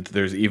 And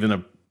there's even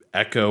a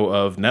echo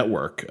of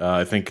Network.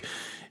 I think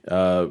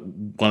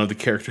one of the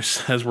characters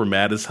says we're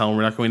mad as hell and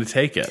we're not going to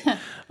take it,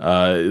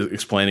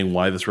 explaining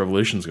why this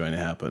revolution is going to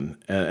happen.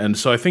 And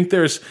so I think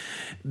there's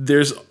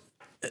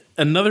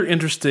another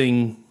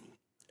interesting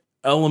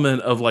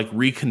element of like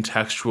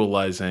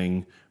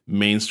recontextualizing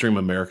mainstream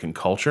American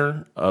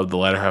culture of the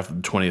latter half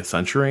of the 20th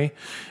century,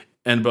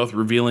 and both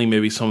revealing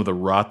maybe some of the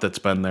rot that's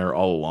been there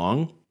all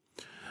along,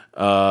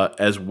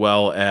 as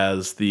well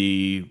as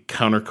the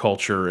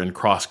counterculture and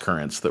cross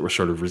currents that were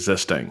sort of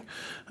resisting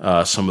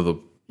some of the,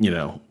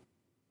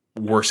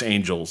 worse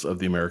angels of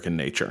the American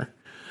nature.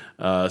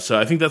 So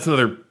I think that's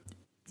another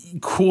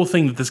cool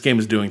thing that this game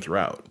is doing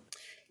throughout.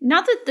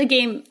 Not that the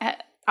game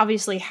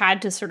obviously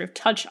had to sort of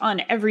touch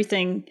on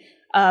everything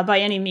by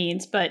any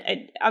means, but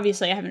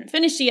obviously I haven't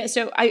finished it yet.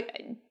 So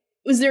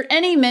was there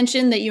any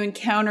mention that you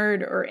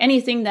encountered or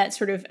anything that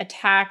sort of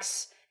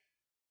attacks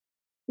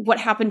what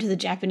happened to the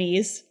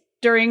Japanese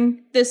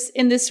during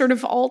in this sort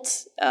of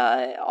alt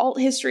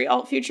history,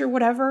 alt future,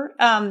 whatever?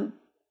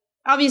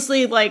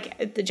 Obviously,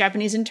 like the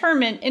Japanese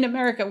internment in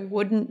America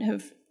wouldn't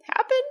have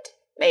happened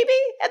maybe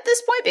at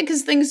this point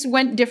because things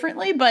went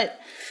differently. But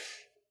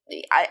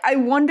I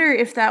wonder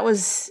if that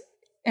was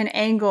an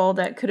angle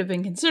that could have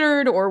been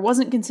considered or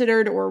wasn't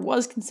considered or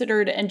was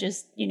considered and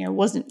just,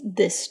 wasn't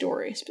this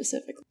story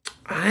specifically.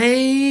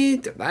 I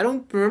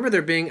don't remember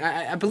there being,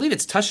 I believe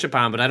it's touched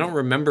upon, but I don't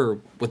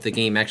remember what the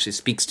game actually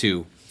speaks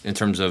to in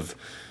terms of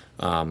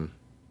that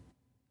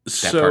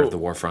part of the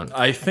war front.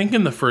 I think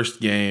in the first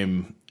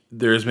game,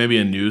 there's maybe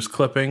a news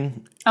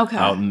clipping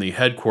out in the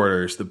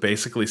headquarters that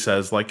basically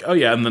says like, oh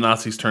yeah, and the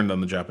Nazis turned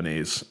on the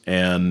Japanese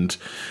and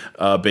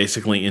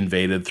basically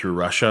invaded through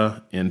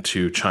Russia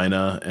into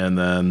China and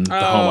then the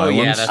home islands.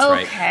 Yeah,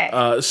 that's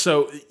right.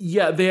 So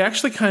yeah, they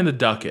actually kind of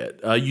duck it.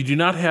 You do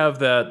not have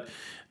that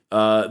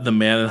the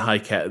man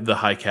in the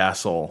high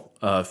castle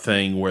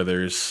thing where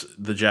there's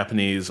the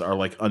Japanese are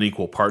like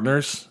unequal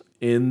partners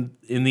in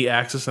the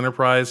Axis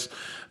enterprise.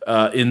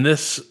 In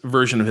this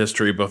version of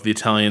history, both the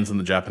Italians and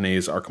the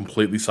Japanese are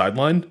completely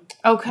sidelined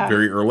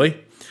very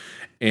early.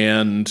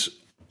 And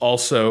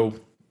also,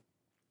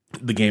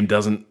 the game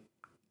doesn't...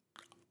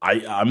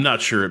 I'm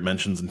not sure it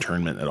mentions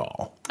internment at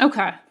all.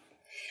 Okay.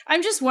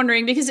 I'm just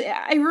wondering, because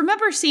I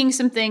remember seeing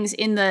some things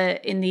in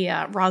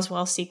the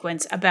Roswell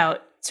sequence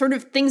about sort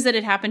of things that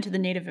had happened to the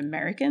Native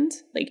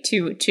Americans, like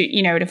to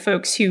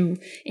folks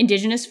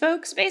indigenous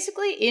folks,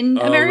 basically, in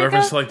America.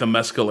 Reference to like the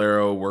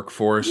Mescalero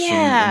workforce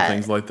and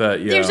things like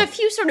that. Yeah. There's a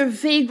few sort of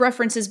vague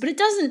references, but it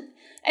doesn't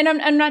and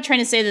I'm not trying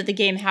to say that the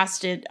game has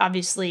to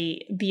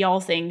obviously be all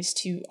things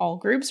to all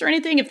groups or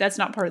anything. If that's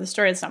not part of the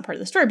story, it's not part of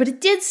the story. But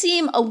it did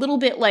seem a little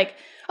bit like,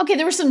 okay,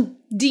 there were some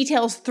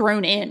details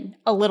thrown in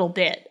a little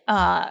bit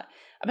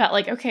about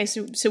like, okay,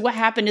 so what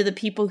happened to the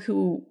people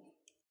who,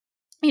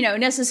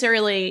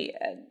 necessarily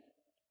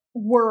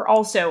were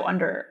also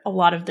under a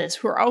lot of this,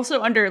 who are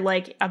also under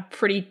like a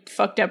pretty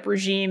fucked up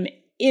regime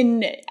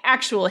in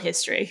actual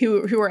history,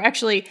 who are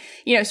actually,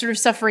 sort of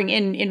suffering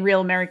in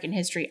real American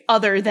history,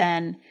 other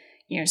than,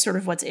 sort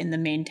of what's in the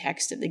main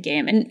text of the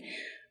game. And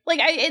like,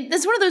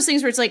 it's one of those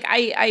things where it's like,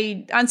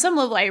 I on some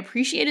level, I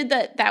appreciated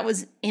that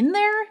was in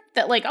there,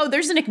 that like, oh,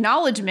 there's an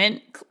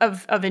acknowledgement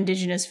of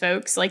indigenous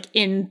folks like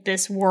in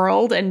this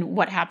world and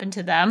what happened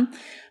to them.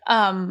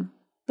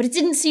 But it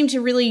didn't seem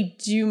to really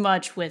do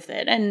much with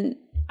it. And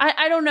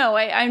I don't know.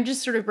 I'm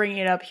just sort of bringing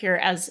it up here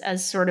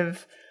as sort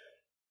of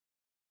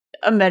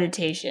a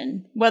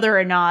meditation, whether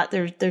or not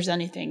there's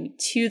anything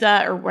to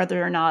that, or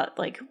whether or not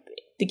like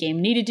the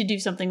game needed to do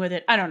something with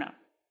it. I don't know.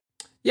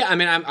 Yeah, I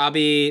mean, I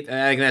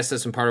think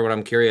that's some part of what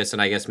I'm curious,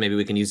 and I guess maybe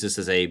we can use this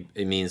as a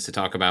means to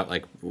talk about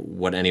like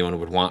what anyone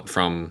would want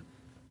from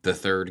the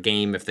third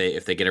game if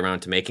they get around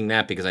to making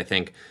that, because I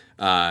think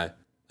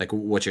like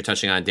what you're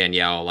touching on,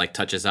 Danielle, like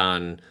touches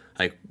on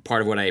like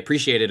part of what I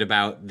appreciated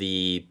about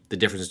the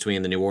difference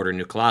between the New Order and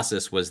New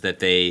Colossus was that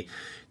they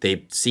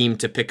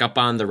seemed to pick up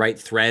on the right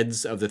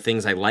threads of the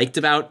things I liked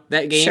about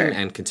that game, sure,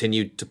 and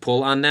continued to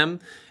pull on them.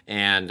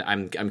 And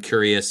I'm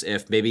curious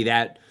if maybe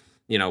that,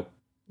 now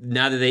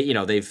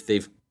that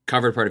they've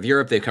covered part of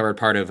Europe, they've covered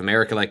part of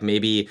America, like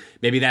maybe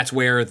that's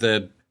where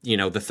the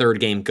third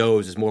game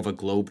goes, is more of a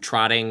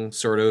globe-trotting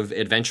sort of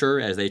adventure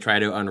as they try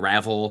to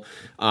unravel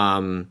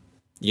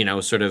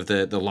sort of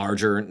the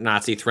larger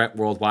Nazi threat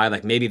worldwide.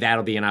 Like maybe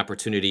that'll be an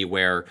opportunity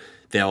where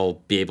they'll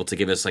be able to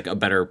give us like a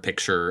better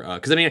picture.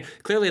 Because I mean,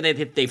 clearly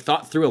they've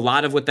thought through a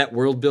lot of what that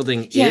world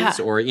building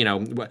is, or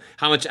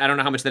how much, I don't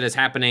know how much that is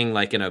happening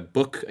like in a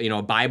book,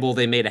 a Bible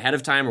they made ahead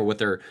of time, or what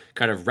they're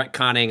kind of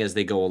retconning as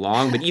they go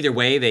along. But either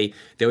way, they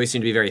always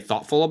seem to be very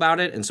thoughtful about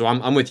it. And so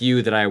I'm with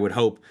you that I would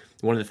hope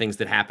one of the things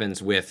that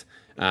happens with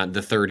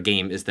the third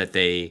game is that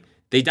they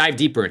dive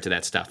deeper into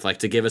that stuff, like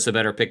to give us a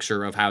better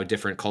picture of how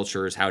different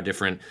cultures, how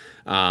different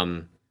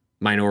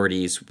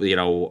minorities,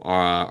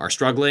 are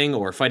struggling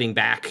or fighting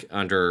back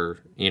under,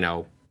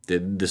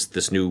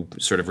 this new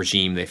sort of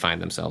regime they find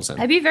themselves in.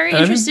 I'd be very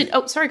interested.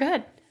 Oh, sorry, go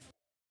ahead.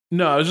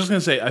 No, I was just going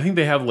to say, I think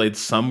they have laid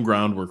some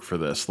groundwork for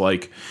this.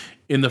 Like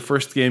in the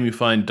first game, you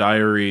find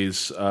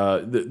diaries.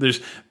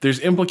 There's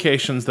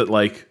implications that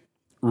like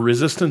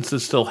resistance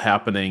is still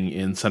happening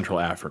in Central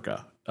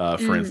Africa.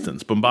 For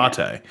instance,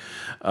 Bombate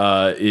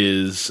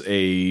is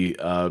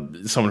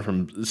someone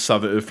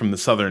from the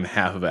southern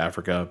half of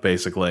Africa,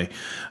 basically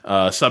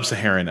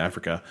sub-Saharan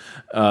Africa,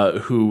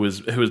 who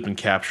has been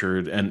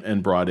captured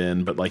and brought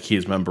in, but like he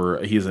is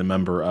a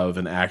member of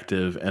an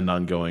active and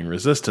ongoing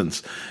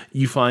resistance.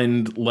 You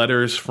find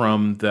letters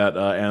from that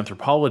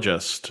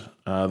anthropologist,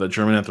 the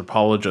German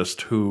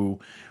anthropologist,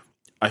 who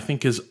I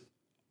think is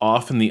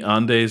off in the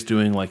Andes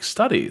doing like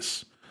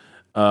studies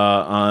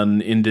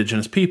on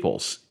indigenous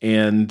peoples,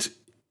 and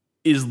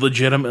is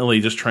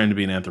legitimately just trying to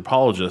be an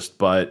anthropologist,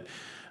 but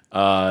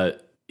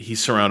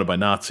he's surrounded by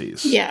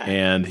Nazis. Yeah.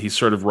 And he's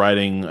sort of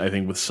writing, I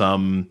think, with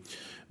some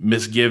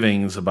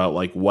misgivings about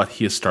like what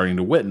he is starting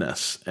to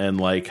witness, and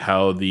like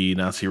how the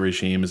Nazi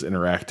regime is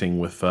interacting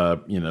with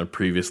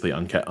previously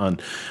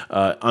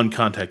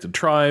uncontacted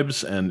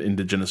tribes and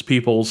indigenous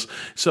peoples.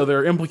 So there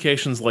are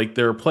implications, like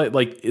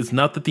it's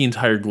not that the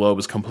entire globe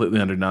is completely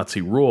under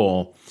Nazi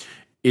rule.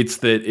 It's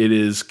that it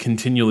is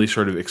continually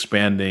sort of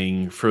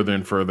expanding further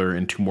and further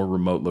into more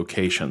remote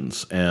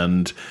locations.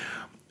 And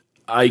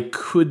I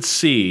could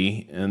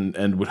see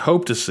and would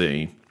hope to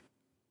see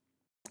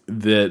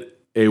that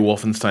a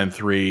Wolfenstein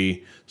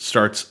 3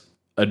 starts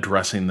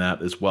addressing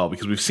that as well.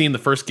 Because we've seen the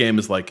first game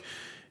is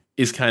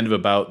kind of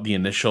about the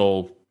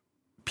initial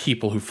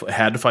people who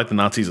had to fight the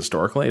Nazis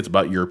historically. It's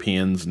about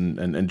Europeans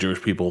and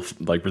Jewish people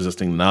like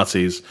resisting the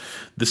Nazis.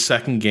 The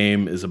second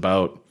game is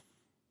about,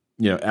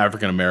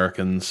 African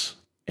Americans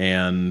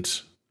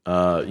and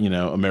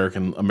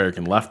American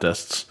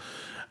leftists.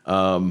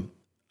 I think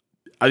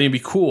it'd be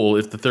cool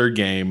if the third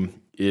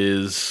game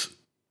is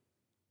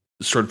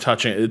sort of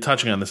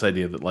touching on this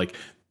idea that like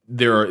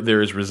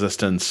there is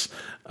resistance,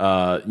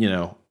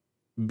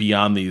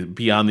 beyond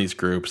these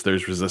groups.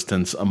 There's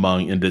resistance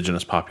among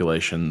indigenous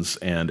populations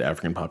and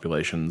African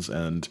populations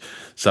and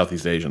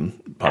Southeast Asian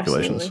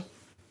populations. Absolutely.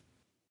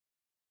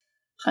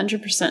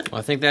 100%. Well,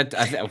 I think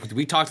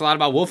we talked a lot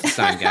about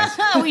Wolfenstein, guys.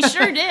 We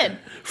sure did.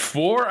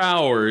 4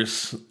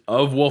 hours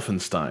of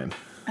Wolfenstein.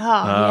 Oh,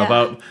 yeah.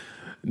 About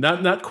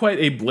not quite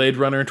a Blade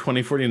Runner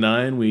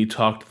 2049. We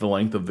talked the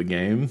length of the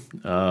game,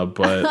 but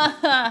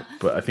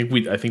I think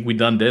we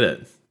done did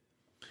it.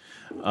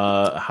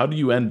 How do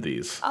you end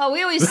these? Oh,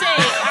 we always say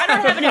I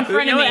don't have it in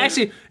front of me.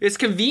 Actually, it's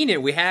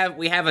convenient. We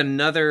have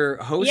another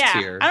host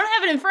here. I don't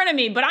have it in front of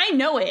me, but I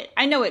know it.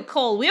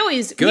 Cole. We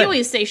always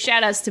say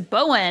shout outs to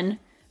Bowen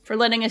for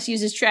letting us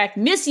use his track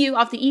 "Miss You"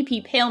 off the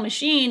EP Pale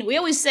Machine. We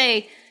always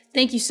say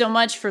thank you so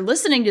much for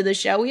listening to the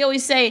show. We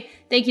always say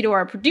thank you to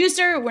our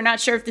producer. We're not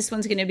sure if this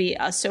one's going to be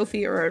a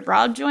Sophie or a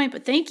Rob joint,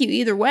 but thank you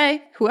either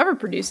way, whoever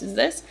produces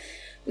this.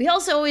 We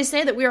also always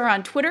say that we are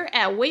on Twitter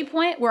at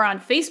Waypoint, we're on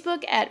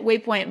Facebook at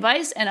Waypoint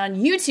Vice, and on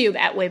YouTube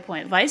at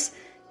Waypoint Vice.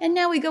 And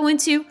now we go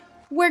into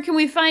where can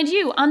we find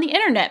you on the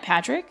internet,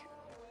 Patrick?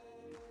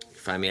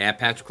 Find me at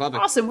Patrick Clubber.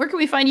 Awesome. Where can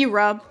we find you,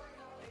 Rob?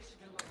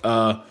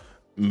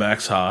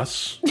 Max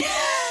Haas.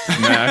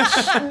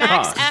 Max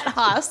at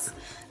Haas.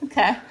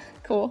 Okay,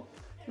 cool.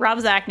 Rob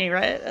Zachney,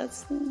 right?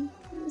 That's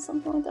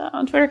something like that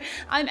on Twitter.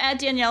 I'm at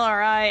Danielle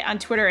R.I. on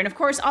Twitter. And of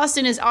course,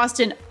 Austin is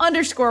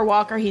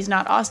Austin_Walker. He's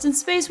not Austin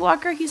Space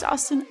Walker. He's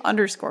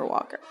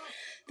Austin_Walker.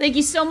 Thank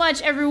you so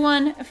much,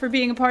 everyone, for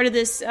being a part of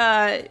this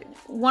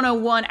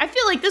 101. I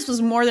feel like this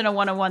was more than a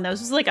 101, though.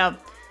 This was like a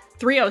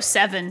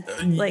 307.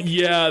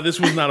 Yeah, this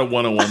was not a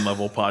 101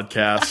 level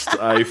podcast.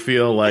 I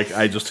feel like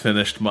I just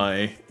finished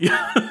my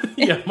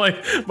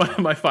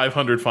my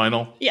 500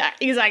 final. Yeah,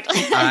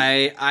 exactly.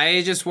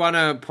 I just want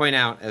to point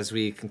out as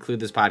we conclude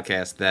this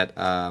podcast that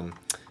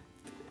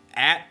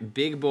at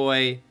Big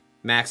Boy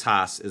Max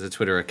Haas is a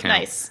Twitter account.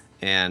 Nice.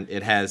 And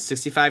it has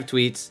 65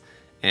 tweets,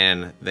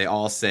 and they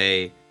all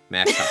say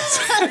Max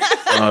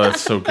Haas. Oh,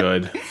 that's so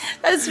good.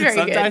 That's very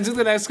good. Sometimes with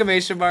an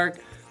exclamation mark,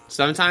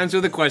 sometimes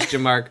with a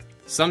question mark,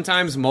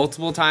 sometimes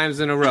multiple times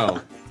in a row.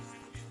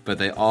 But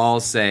they all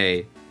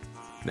say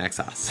Max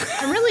Haas.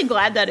 I'm really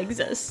glad that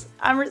exists.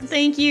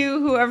 Thank you,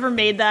 whoever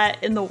made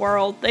that in the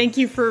world. Thank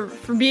you for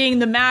being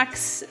the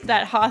Max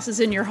that Haas is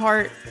in your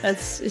heart.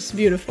 It's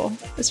beautiful.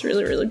 It's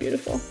really, really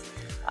beautiful.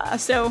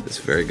 It's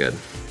very good.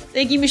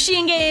 Thank you,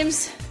 Machine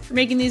Games, for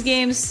making these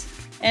games.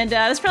 And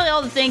that's probably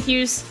all the thank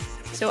yous.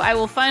 So I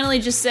will finally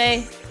just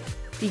say,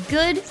 be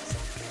good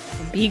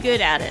and be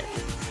good at it.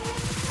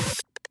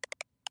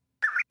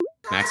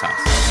 Max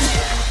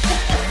Haas.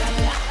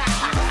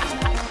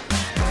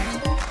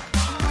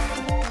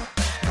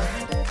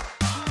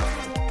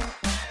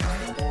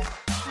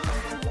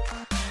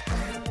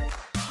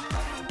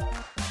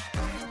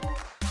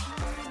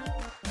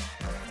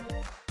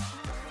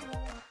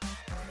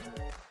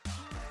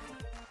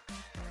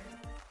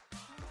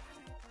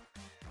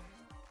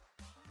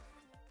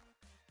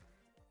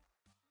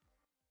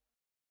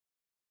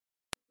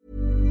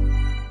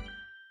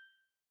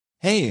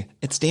 Hey,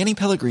 it's Danny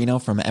Pellegrino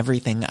from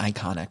Everything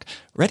Iconic.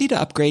 Ready to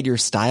upgrade your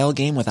style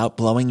game without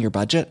blowing your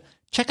budget?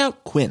 Check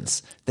out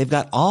Quince. They've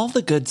got all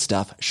the good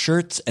stuff,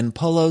 shirts and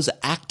polos,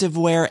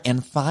 activewear,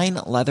 and fine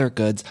leather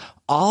goods,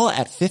 all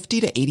at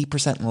 50 to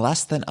 80%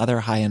 less than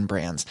other high-end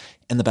brands.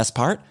 And the best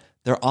part?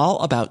 They're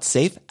all about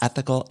safe,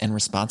 ethical, and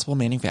responsible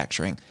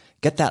manufacturing.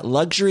 Get that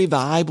luxury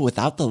vibe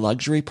without the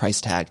luxury price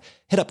tag.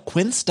 Hit up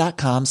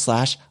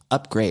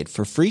quince.com/upgrade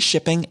for free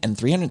shipping and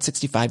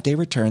 365-day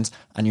returns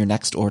on your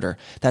next order.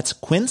 That's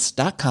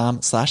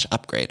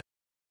quince.com/upgrade.